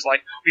company was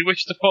like, we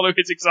wish to follow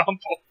his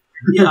example.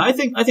 Yeah, I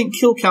think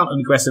kill count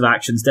and aggressive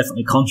actions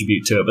definitely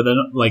contribute to it, but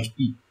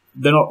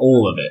they're not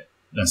all of it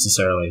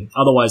necessarily.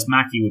 Otherwise,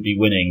 Maccy would be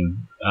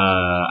winning,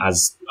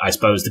 as I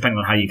suppose, depending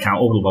on how you count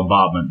orbital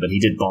bombardment. But he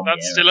did bomb.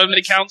 That still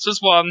only counts as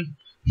one.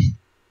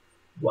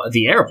 Well,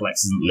 the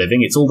Aeroplex isn't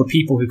living. It's all the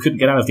people who couldn't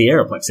get out of the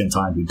Aeroplex in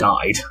time who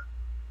died.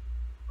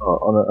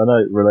 On a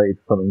note related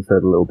to something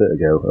said a little bit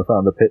ago, I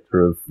found a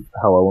picture of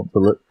how I want to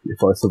look if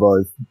I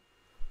survive.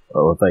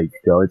 Oh, a vague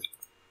guide.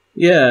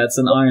 Yeah, it's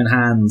an Iron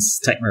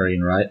Hands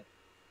Techmarine, right?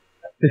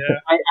 Yeah.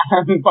 I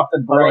haven't got the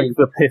brain. Like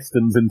the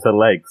pistons into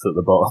legs at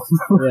the bottom.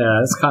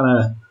 Yeah,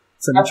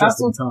 it's an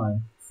interesting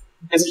time.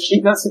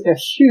 That's a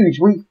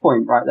huge weak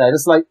point right there.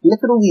 Just like,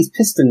 look at all these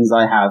pistons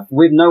I have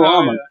with no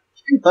armor. Yeah.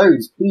 Shoot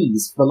those,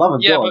 please, for the love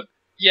of God.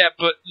 Yeah,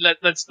 but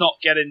let's not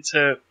get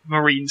into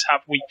Marines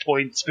have weak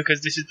points,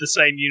 because this is the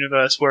same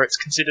universe where it's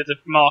considered a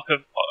mark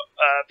of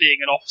being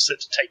an officer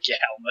to take your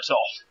helmet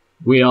off.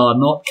 We are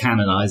not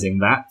canonising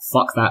that.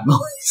 Fuck that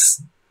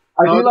noise.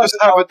 I do like just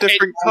have a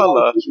different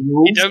colour.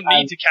 You don't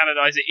need to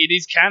canonise it, it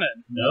is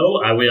canon. No,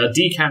 we are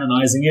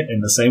decanonising it in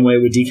the same way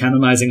we're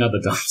decanonising other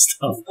dumb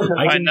stuff.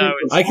 I know.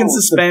 I can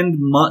suspend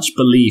much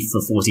belief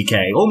for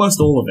 40k, almost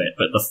all of it,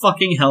 but the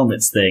fucking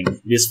helmets thing,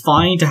 it is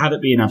fine to have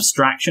it be an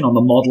abstraction on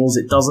the models,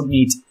 it doesn't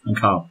need to... And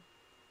calm.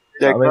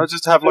 Yeah, can I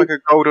just have like a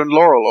golden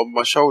laurel on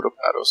my shoulder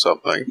pad or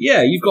something?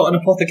 Yeah, you've got an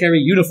apothecary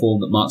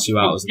uniform that marks you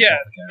out as an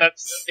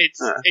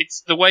apothecary.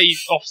 It's the way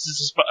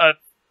officers are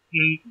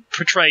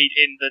portrayed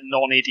in the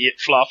non-idiot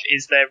fluff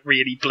is they're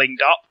really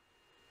blinged up.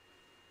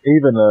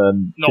 Even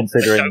Not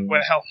considering don't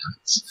wear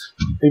helmets.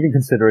 even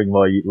considering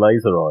my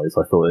laser eyes,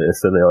 I thought it a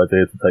silly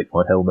idea to take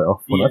my helmet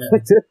off when I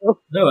picked it up.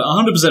 No, it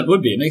 100%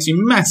 would be. It makes you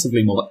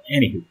massively more...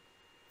 Anywho.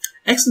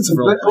 Excellence of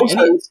roleplay.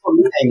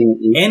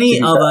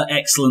 Any other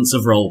excellence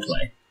of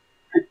roleplay?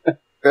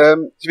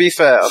 To be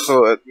fair, I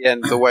thought at the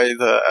end the way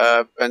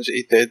that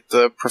Benji did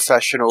the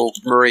professional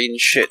marine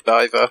shit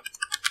diver,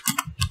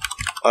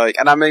 like,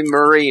 and I mean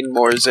marine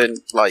more as in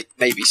like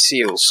Navy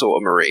SEAL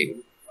sort of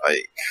marine,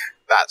 like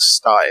that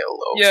style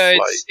of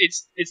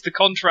it's the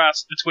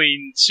contrast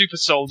between super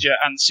soldier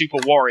and super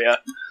warrior.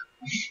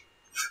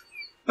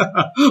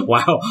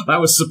 Wow, that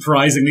was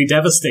surprisingly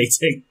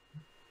devastating.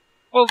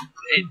 Well,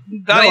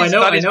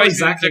 that is basically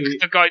exactly.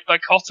 the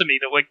dichotomy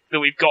that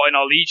we've got in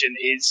our Legion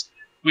is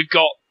we've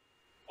got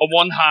on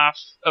one half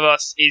of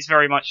us is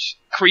very much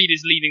Cread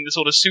is leading the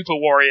sort of super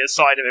warrior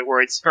side of it,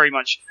 where it's very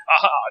much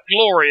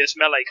glorious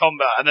melee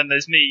combat, and then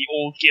there's me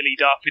all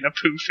gillied up in a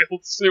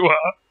poo-filled sewer.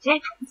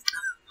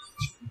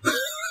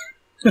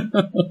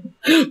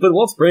 But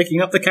what's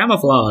breaking up the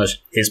camouflage?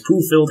 His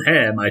poo-filled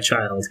hair, my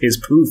child. His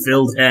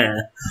poo-filled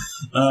hair.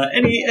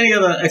 Any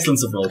other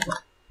excellence of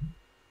roleplay?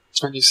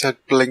 It's when you said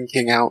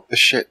blinking out the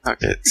shit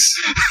nuggets.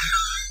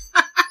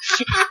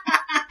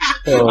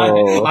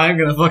 I'm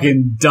gonna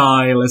fucking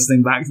die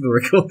listening back to the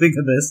recording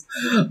of this.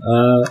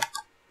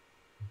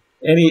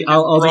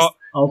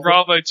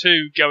 Bravo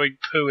 2 going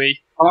pooey.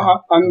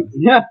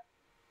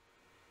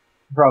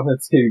 Bravo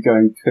 2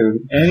 going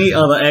pooey. Any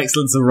other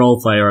excellence of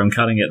roleplay, or I'm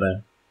cutting it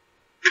there.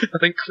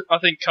 I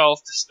think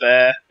Carl's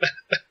despair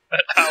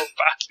at how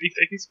badly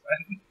things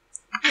went.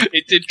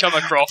 It did come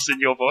across in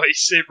your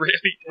voice. It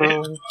really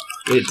did.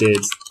 It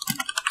did.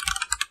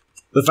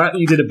 The fact that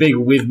you did a big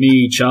with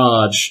me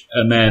charge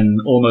and then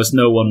almost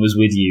no one was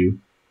with you,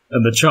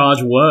 and the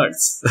charge worked.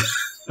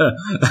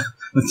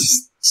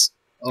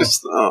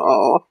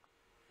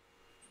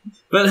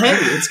 But hey,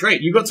 it's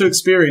great. You got to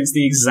experience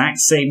the exact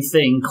same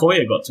thing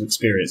Coayah got to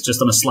experience, just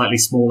on a slightly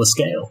smaller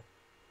scale.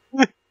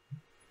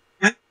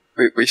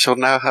 We shall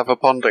now have a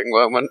bonding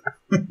moment.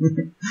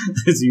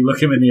 As you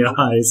look him in the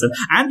eyes.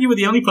 And you were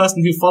the only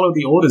person who followed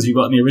the orders you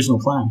got in the original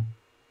plan.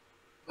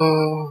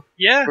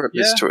 Yeah, or at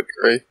least to a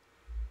degree.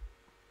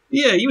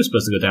 Yeah, you were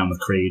supposed to go down with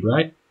Cread,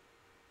 right?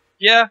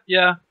 Yeah.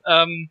 No,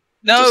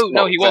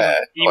 he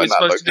wasn't. He was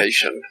supposed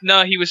location.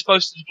 he was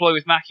supposed to deploy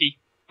with Maccy,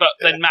 but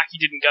then Maccy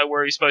didn't go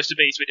where he was supposed to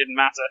be, so it didn't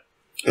matter.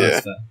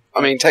 Yeah.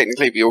 I mean,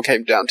 technically we all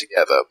came down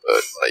together,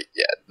 but, like,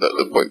 yeah,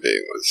 the point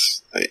being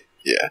was, like,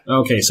 yeah.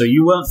 Okay, so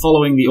you weren't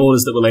following the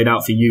orders that were laid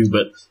out for you,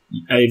 but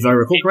if I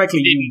recall correctly,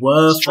 you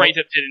were... Straight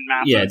up didn't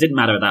matter. Yeah, it didn't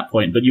matter at that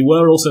point, but you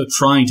were also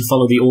trying to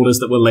follow the orders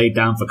that were laid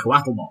down for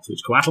Coatlmox,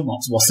 which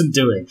Coatlmox wasn't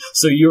doing.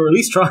 So you were at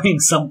least trying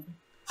something.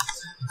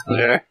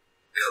 Yeah.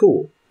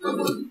 Cool.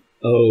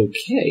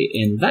 Okay,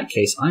 in that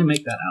case, I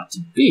make that out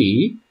to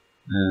be...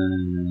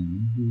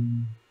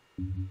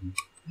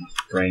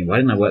 brain, why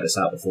didn't I work this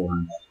out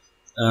beforehand?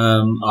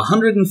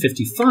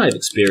 155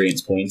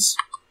 experience points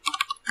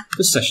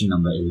for session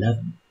number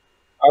 11.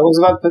 I was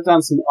about to put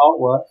down some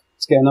artwork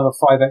to get another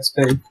 5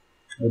 XP.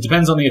 It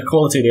depends on the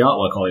quality of the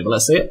artwork, Ollie, but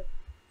let's see it.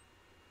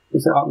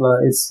 Is it up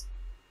there?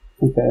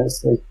 Okay,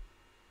 let's see.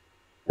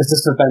 It's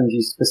just for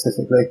Benji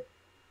specifically.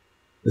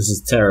 This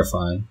is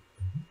terrifying.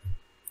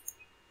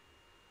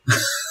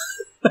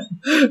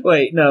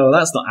 Wait, no,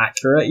 that's not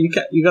accurate. You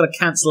got to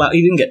cancel out.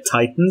 He didn't get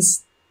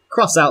Titans.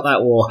 Cross out that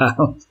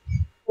Warhound.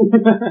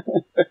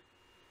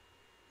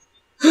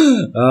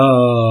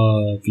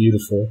 Oh,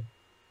 beautiful.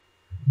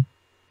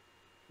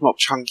 Not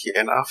chunky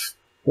enough.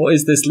 What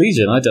is this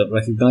Legion? I don't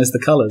recognise the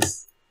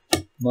colours.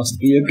 Must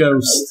be a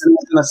ghost. I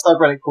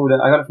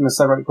got it from a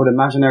subreddit called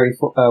Imaginary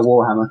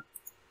Warhammer.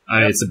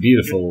 It's a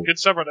beautiful, good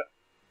subreddit.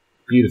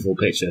 Beautiful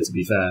picture, to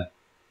be fair.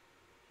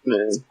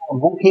 Yeah.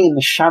 I'm walking in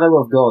the shadow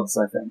of gods,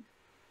 I think.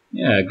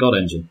 Yeah, God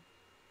Engine.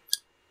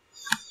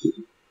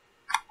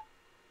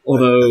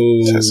 Although,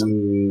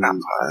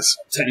 vampires.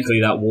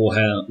 Technically that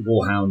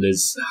Warhound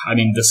is... I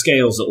mean, the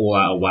scales are all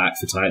out of whack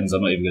for Titans.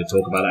 I'm not even going to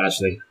talk about it,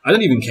 actually. I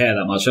don't even care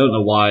that much. I don't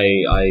know why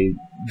I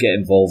get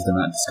involved in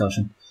that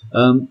discussion.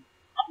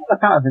 I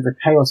can't think it's a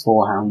Chaos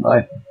Warhound,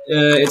 though.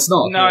 It's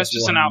not. No, it's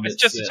just an alpha. It's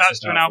just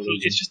attached to an alpha.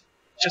 It's just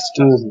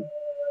attached.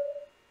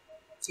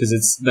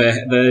 Because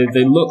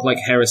they look like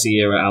Heresy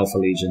era Alpha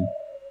Legion,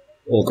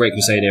 or Great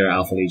Crusade era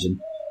Alpha Legion,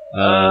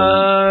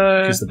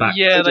 The back,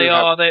 yeah, they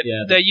are.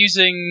 yeah, They're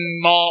using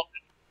Mark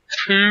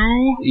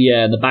II.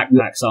 Yeah, the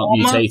backpacks aren't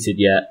mutated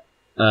yet.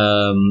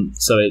 I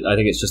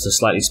think it's just a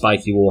slightly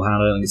spiky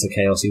warhound. I don't think it's a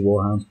chaosy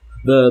warhound.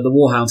 The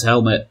warhound's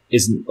helmet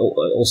isn't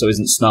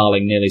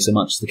snarling nearly so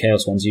much as the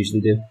chaos ones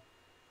usually do.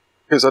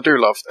 Because I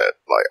do love that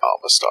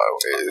armor style.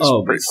 It is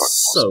pretty fun.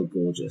 So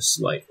gorgeous.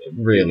 Like, it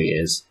really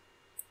is.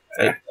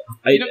 I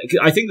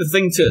think the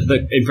thing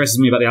that impresses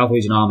me about the Alpha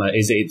armor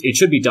is it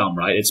should be dumb,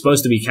 right? It's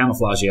supposed to be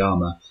camouflagey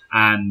armor,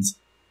 and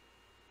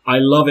I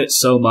love it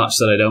so much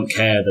that I don't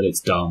care that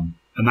it's dumb.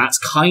 And that's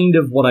kind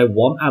of what I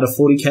want out of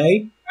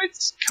 40k.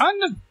 It's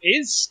kind of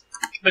is.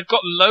 They've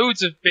got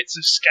loads of bits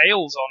of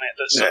scales on it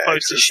that's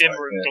supposed to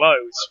shimmer and glow.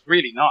 It's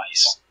really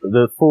nice.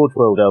 The Forge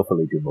World Alpha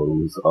Legion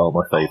models are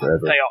my favourite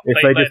ever. They are.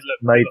 If they just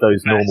made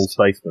those normal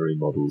Space Marine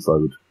models, I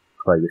would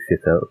play the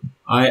shit out of them.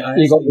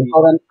 You got your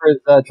God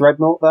Emperor's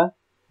Dreadnought there?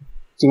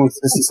 Do you want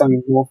to see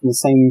something more from the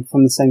same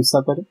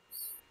subreddit?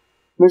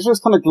 Which was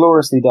kind of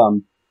gloriously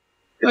done.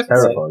 It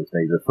terrifies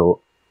me, the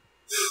thought.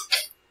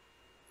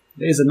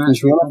 It is a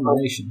natural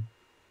combination.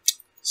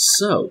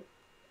 So,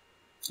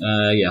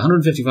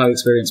 155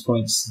 experience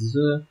points.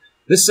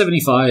 This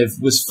 75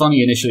 was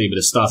funny initially, but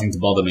it's starting to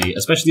bother me.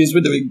 Especially as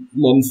we're doing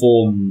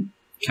long-form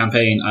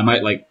campaign, I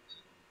might,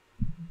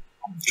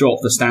 drop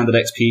the standard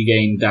XP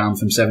gain down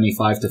from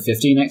 75 to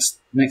 50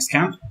 next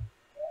camp.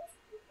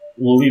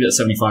 We'll leave it at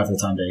 75 for the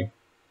time being.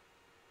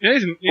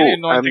 The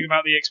annoying thing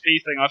about the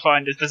XP thing I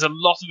find is there's a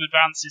lot of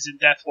advances in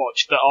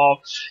Deathwatch that are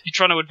you're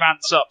trying to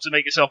advance up to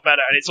make yourself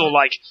better, and it's all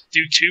like do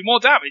 2 more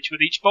damage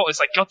with each bolt. It's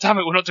like, God damn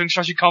it, we're not doing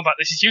strategy combat.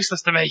 This is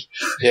useless to me.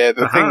 Yeah,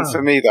 the thing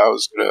for me that I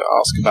was going to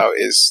ask about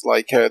is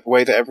the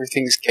way that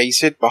everything's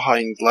gated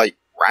behind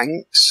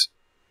ranks.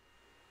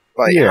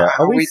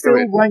 Are we still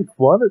rank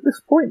 1 at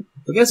this point?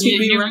 I guess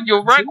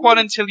you're rank 1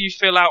 until you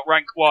fill out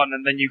rank 1,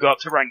 and then you go up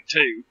to rank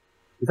 2.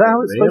 Is that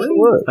how it's supposed to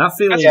work? That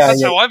feels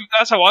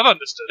that's how I've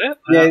understood it.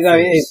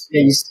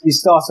 You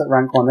start at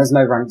rank 1. There's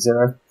no rank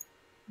 0.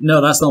 No,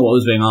 that's not what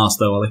was being asked,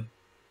 though, Ollie.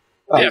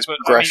 It's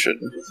progression.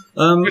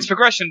 It's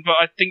progression, but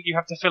I think you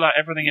have to fill out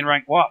everything in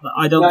rank 1.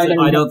 I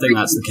don't think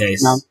that's the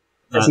case. No,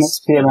 that's an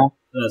XP amount.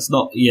 That's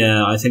not.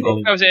 Yeah, I think.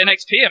 Ollie, is it an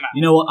XP amount?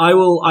 You know what? I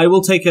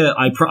will take a.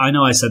 I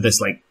know I said this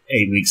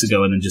 8 weeks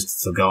ago and then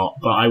just forgot,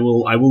 but I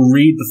will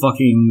read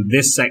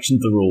this section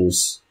of the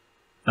rules.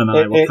 And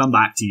then I will come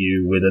back to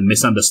you with a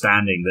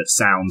misunderstanding that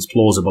sounds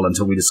plausible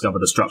until we discover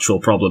the structural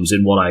problems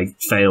in what I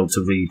failed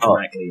to read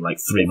correctly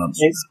 3 months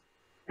ago.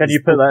 Can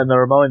you put that in the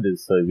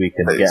reminders so we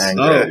can get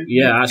angry?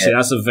 Yeah, actually,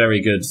 that's a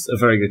very good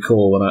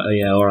call.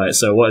 All right.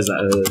 So what is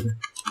that?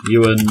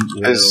 Ewan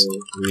will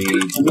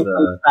read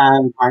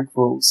the rank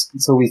rules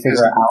until we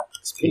figure it out.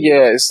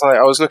 Yeah, it's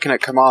I was looking at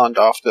command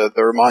after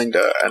the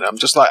reminder, and I'm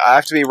just I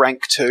have to be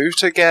rank 2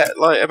 to get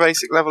a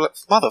basic level.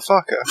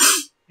 Motherfucker.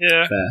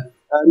 Yeah. Fair.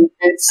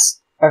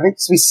 I think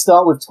we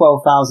start with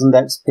 12,000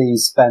 XP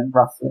spent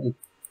roughly.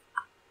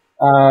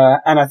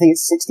 And I think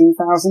it's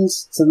 16,000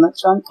 to the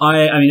next rank.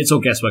 I mean, it's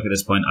all guesswork at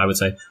this point, I would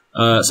say.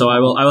 So I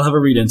will have a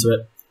read into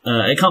it.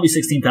 It can't be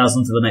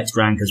 16,000 to the next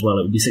rank as well.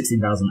 It would be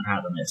 16,000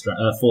 at the next rank,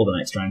 for the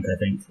next rank, I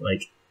think.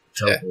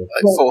 Total.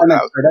 That's what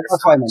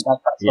I meant.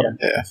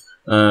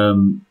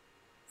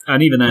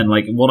 And even then,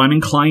 what I'm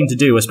inclined to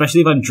do, especially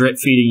if I'm drip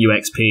feeding you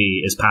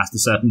XP, is past a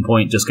certain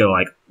point, just go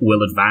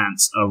we'll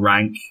advance a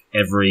rank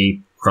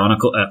every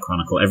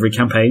every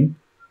campaign.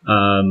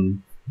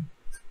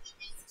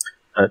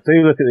 Do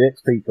look at the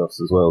XP costs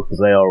as well, because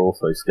they are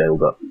also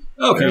scaled up.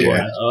 Okay,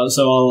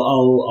 so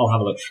I'll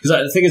have a look.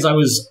 Because the thing is,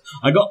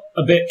 I got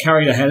a bit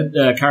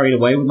carried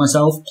away with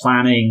myself,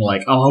 planning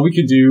we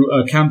could do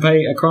a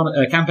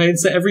campaign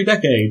set every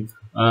decade.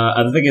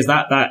 And the thing is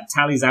that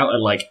tallies out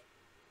at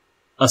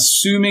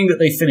assuming that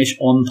they finish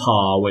on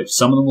par, which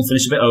some of them will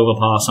finish a bit over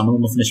par, some of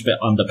them will finish a bit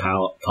under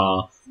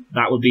par.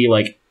 That would be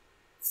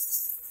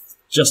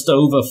just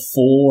over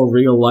 4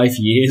 real life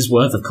years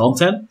worth of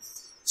content.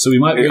 So we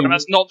might. And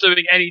that's not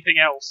doing anything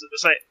else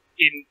at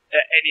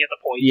any other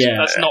point. Yeah,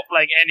 that's not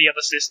playing any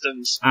other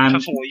systems for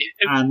 4 years,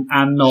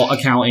 and not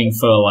accounting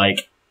for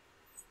what's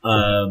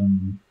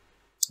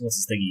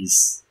his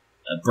thingies,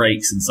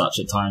 breaks and such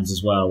at times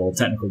as well, or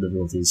technical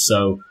difficulties.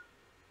 So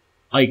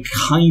I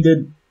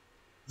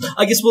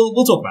guess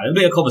we'll talk about it. It'll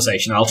be a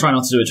conversation. I'll try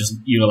not to do it just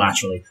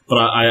unilaterally, but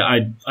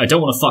I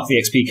don't want to fuck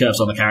the XP curves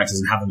on the characters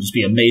and have them just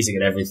be amazing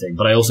at everything.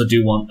 But I also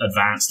do want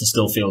Advance to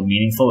still feel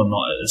meaningful and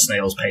not at a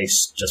snail's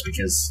pace just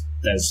because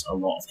there's a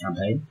lot of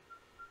campaign.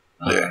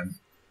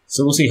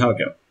 So we'll see how it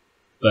goes.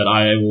 But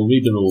I will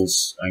read the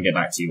rules and get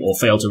back to you, or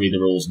fail to read the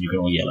rules and you can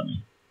all yell at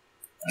me.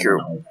 Sure.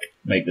 I'll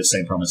make the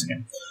same promise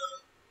again.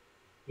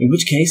 In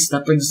which case,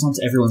 that brings us on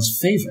to everyone's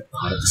favourite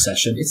part of the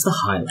session. It's the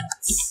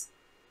highlights.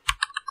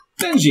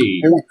 Benji,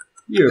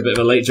 you're a bit of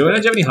a late joiner.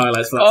 Do you have any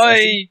highlights for that?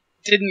 I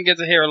didn't get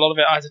to hear a lot of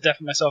it. I had to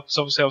deafen myself because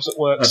obviously I was at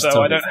work, That's so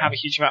totally I don't have a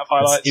huge amount of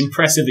highlights. It's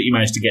impressive that you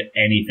managed to get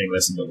anything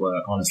listened at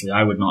work, honestly.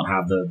 I would not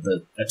have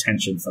the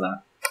attention for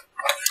that.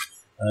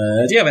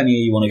 Do you have any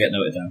you want to get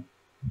noted down?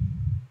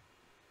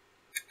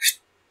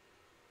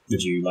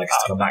 Would you like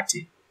us to come back to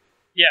you?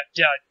 Yeah.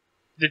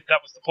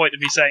 that was the point of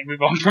me saying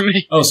move on from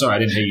me. Oh, sorry, I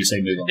didn't hear you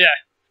say move on. Yeah.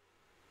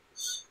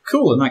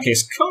 Cool, in that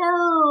case,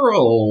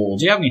 Carl,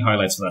 do you have any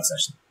highlights for that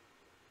session?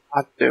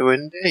 I do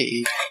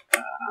indeed.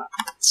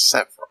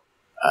 Several.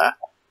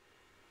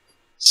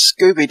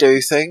 Scooby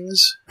Doo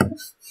things.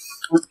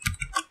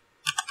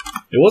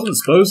 It wasn't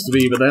supposed to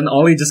be, but then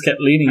Ollie just kept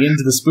leaning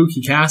into the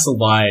spooky castle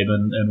vibe,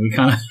 and we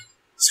kind of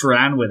just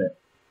ran with it.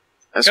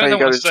 That's where you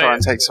go to try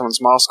and take someone's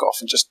mask off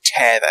and just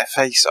tear their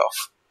face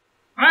off.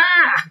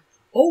 Ah!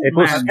 Oh, It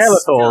was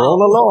Skeletor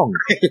all along.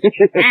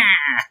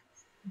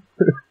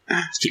 Scooby I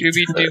was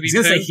Dooby going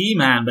to say Poo.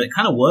 He-Man, but it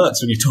kind of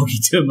works when you're talking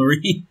to a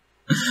Marine.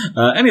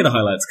 Any other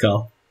highlights,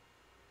 Carl?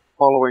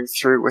 Following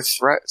through with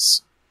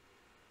threats.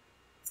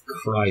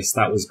 Christ,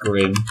 that was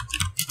grim.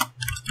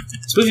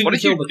 Suppose you What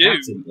didn't did kill you the do?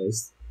 captain, at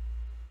least.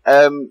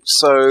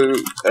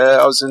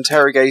 I was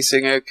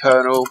interrogating a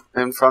colonel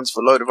in front of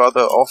a load of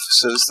other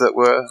officers that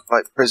were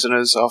like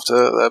prisoners after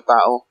the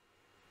battle.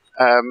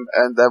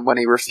 And then when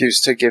he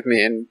refused to give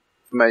me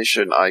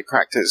information, I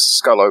cracked his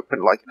skull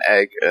open like an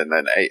egg and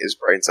then ate his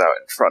brains out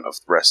in front of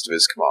the rest of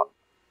his command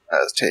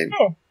team.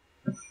 Oh.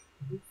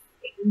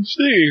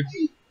 See.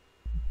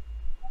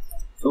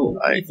 Cool.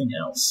 Anything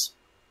else?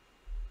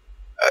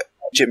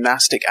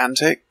 Gymnastic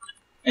antic.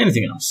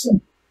 Anything else?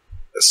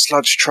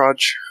 Sludge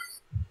trudge.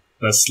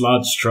 The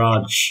sludge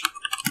trudge.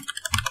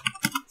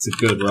 It's a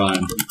good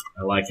rhyme.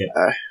 I like it.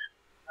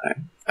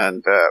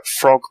 And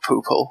frog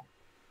poople.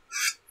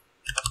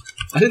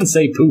 I didn't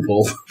say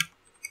poople.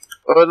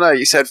 Oh no,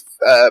 you said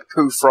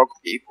poo frog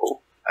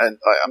people, and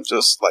I'm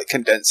just like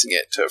condensing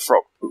it to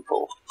frog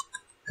poople.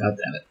 God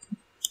damn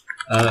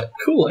it.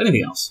 Cool.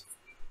 Anything else?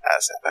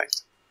 That's it,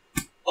 thanks.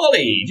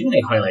 Ollie, do you have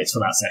any highlights for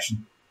that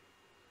session?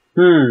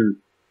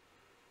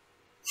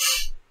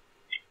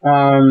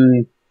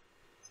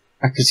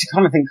 I could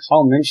kind of think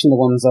Carl mentioned the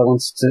ones I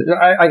wanted to.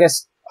 I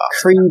guess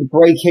Cread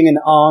breaking an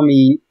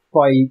army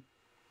by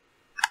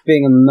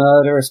being a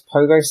murderous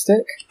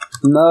pogostick.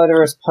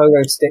 Murderous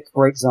pogostick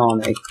breaks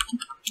army.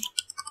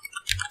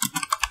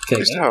 Okay,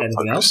 Just have a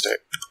anything pogo else?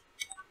 stick.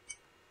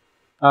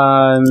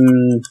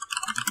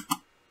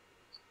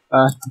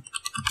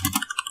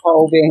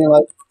 Carl being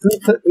like, who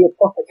put the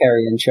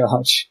apothecary in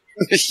charge?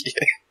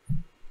 Yeah.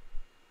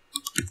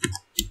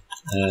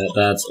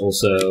 That's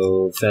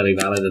also fairly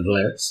valid and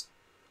hilarious.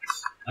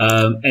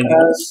 Anything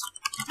else?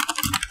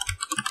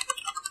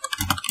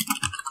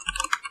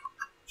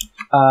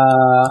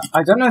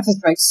 I don't know if this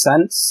makes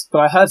sense, but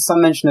I heard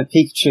some mention of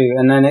Pikachu,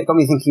 and then it got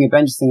me thinking of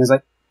Benji's thing. It was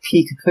like,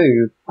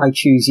 Pikachu, I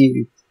choose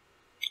you.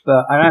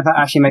 But I don't know if that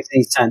actually makes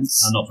any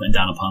sense. I'm not putting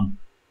down a pun.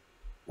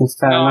 It's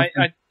fair No,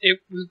 enough. it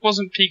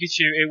wasn't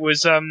Pikachu. It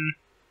was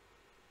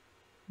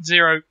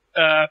Zero.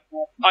 I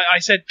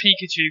said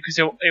Pikachu because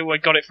I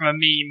got it from a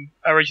meme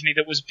originally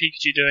that was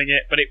Pikachu doing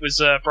it, but it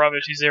was Bravo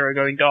 20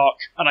 going dark,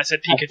 and I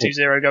said Pika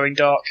 20 going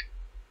dark.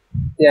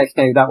 Yeah,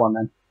 okay, that one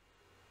then.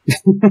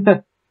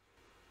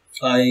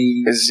 I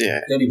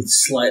Yeah. don't even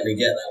slightly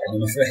get that one,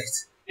 I'm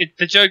afraid.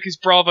 The joke is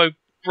Bravo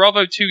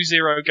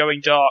 20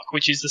 going dark,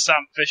 which is the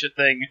Sam Fisher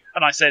thing,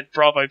 and I said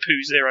Bravo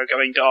Poo 0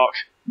 going dark.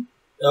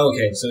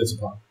 Okay, so it's a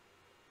pun.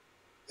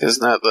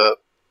 Isn't that the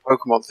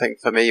Pokemon thing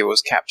for me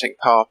was Captain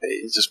Carpy?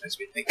 It just makes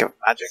me think of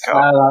Magikarp.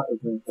 That was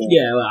really cool.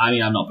 Yeah, well, I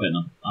mean, I'm not putting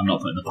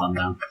the pun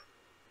down.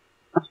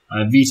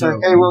 Veto.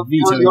 Okay, well, veto.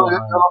 you want to go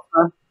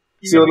off,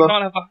 Yeah, we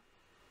can't have a...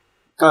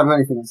 Can't have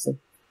anything else.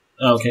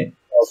 Okay.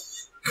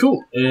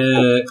 Cool.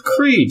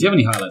 Creed, do you have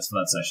any highlights for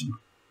that session?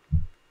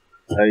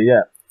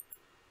 Yeah.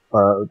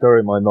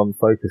 During my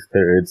non-focus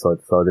periods, I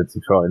decided to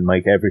try and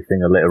make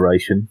everything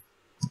alliteration.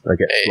 They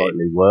get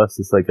slightly worse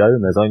as they go,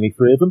 and there's only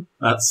 3 of them.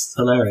 That's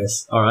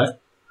hilarious. Alright.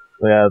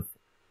 We have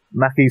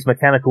Maccy's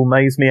mechanical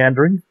maze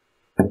meandering.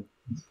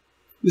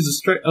 This is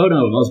straight. Oh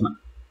no, it was Mac.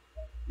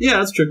 Yeah,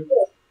 that's true.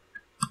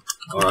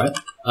 Alright.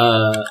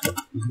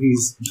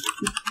 He's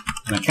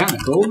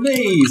mechanical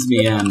maze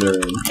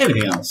meandering.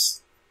 Anything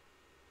else?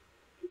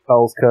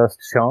 Carl's cursed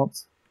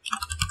chance.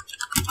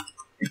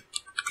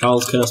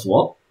 Carl's cursed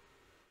what?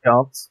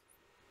 Chance.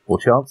 Or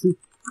chances.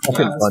 I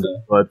couldn't find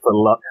a word for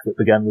luck that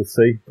began with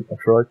C. I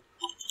tried.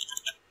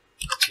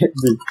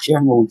 The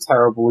general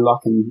terrible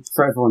luck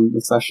for everyone in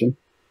the session.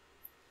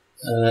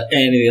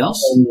 Anything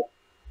else?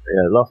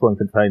 Yeah, the last one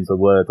contains a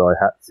word I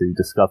had to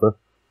discover.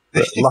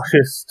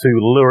 Luscious to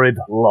lurid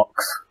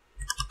locks.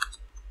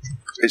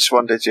 Which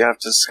one did you have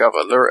to discover?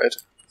 Lurid?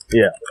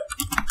 Yeah.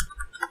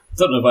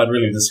 Don't know if I'd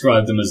really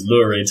describe them as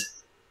lurid.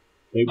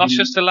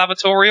 Luscious to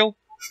lavatorial?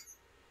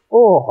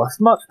 Oh, that's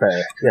much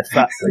better. Yes,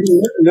 that's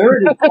it.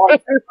 Lurid is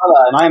white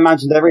colour, and I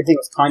imagined everything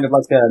was kind of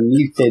like a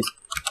muted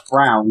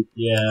brown.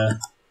 Yeah.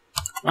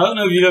 I don't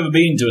know if you've ever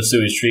been to a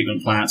sewage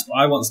treatment plant, but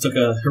I once took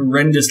a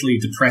horrendously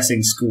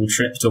depressing school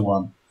trip to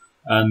one.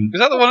 Was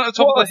that the one at the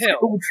top of the hill?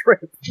 Cool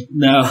trip.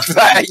 No.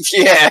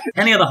 Yeah.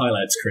 Any other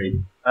highlights,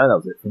 Creed? Oh, that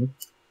was it for me.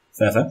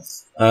 Fair.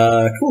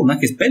 Cool, in that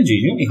case, Benji, do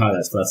you have any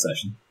highlights for that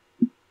session?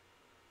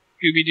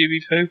 Scooby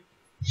Dooby Poo?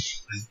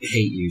 I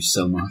hate you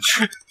so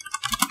much.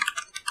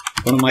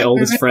 One of my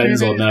oldest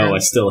friends will know I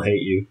still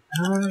hate you.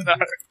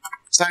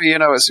 So you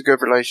know it's a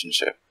good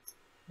relationship.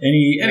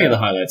 Any other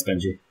highlights,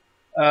 Benji?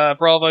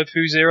 Bravo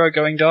Poo Zero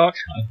going dark.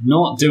 I'm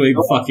not doing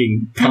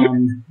fucking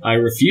pun. I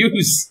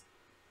refuse.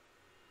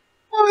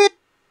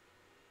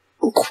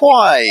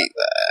 Quite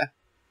there.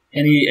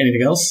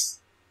 Anything else?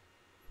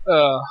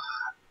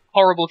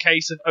 Horrible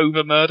case of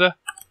over murder.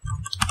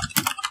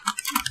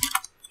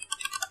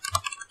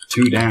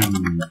 Too damn. I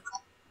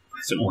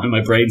don't know why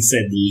my brain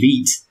said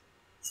leet.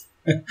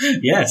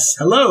 Yes,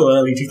 hello,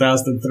 early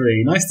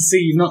 2003. Nice to see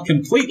you've not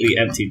completely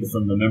emptied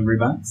from the memory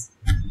banks.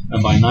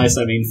 And by nice,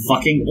 I mean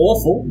fucking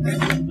awful.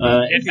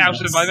 Get out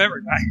of my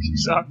memory bank, you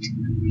sucked.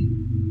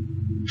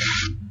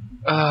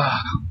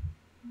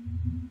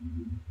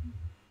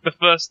 The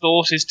first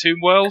thought is Tomb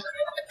World.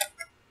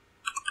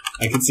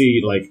 I can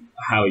see, like,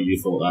 how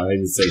you thought that. I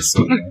didn't say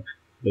silver.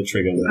 The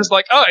trigger there. It's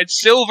like, oh, it's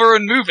silver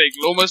and moving,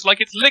 almost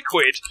like it's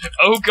liquid.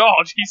 Oh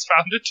god, he's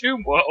found a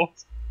Tomb World.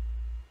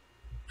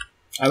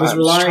 I was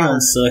relying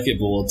on circuit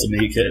board to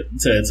make it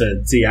to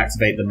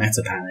deactivate the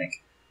meta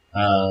panic,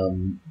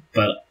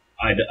 but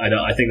I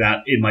think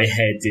that in my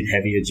head did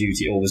heavier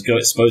duty, or was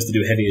supposed to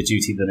do heavier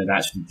duty than it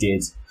actually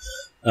did.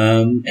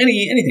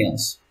 Anything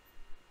else?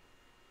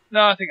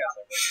 No, I think that's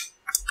it.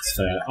 It's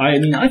fair. I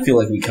mean, I feel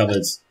like we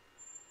covered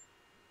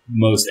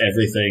most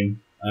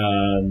everything.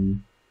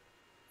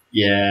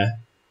 Yeah,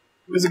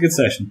 it was a good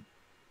session.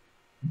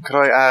 Could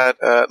I add,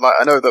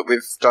 I know that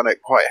we've done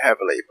it quite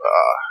heavily,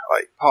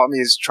 but, part of me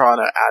is trying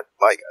to add,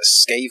 a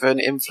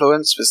Skaven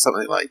influence with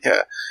something like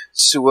a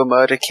sewer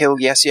murder kill,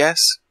 yes,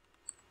 yes?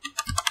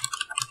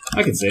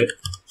 I can see it.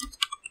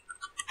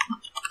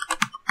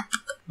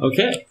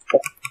 Okay.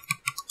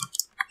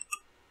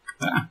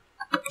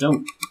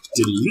 Don't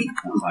delete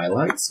the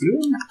highlights,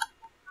 you.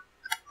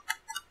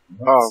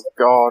 Oh,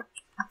 God.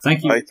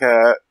 Thank you.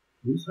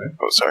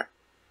 Sorry.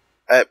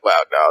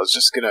 Well, no, I was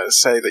just going to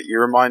say that you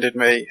reminded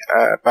me,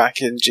 back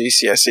in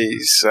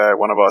GCSEs,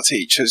 one of our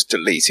teachers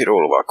deleted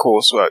all of our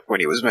coursework when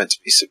he was meant to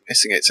be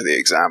submitting it to the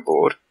exam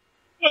board.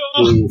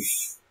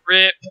 Oof.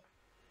 Rip.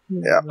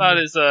 Yeah. That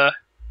is,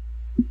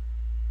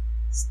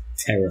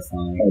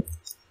 terrifying.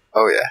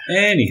 Oh, yeah.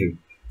 Anywho,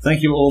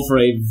 thank you all for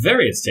a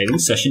very entertaining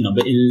session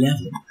number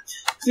 11.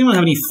 Does anyone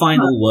have any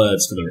final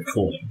words for the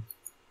recording?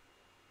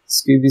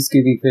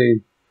 Scooby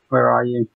Poo, where are you?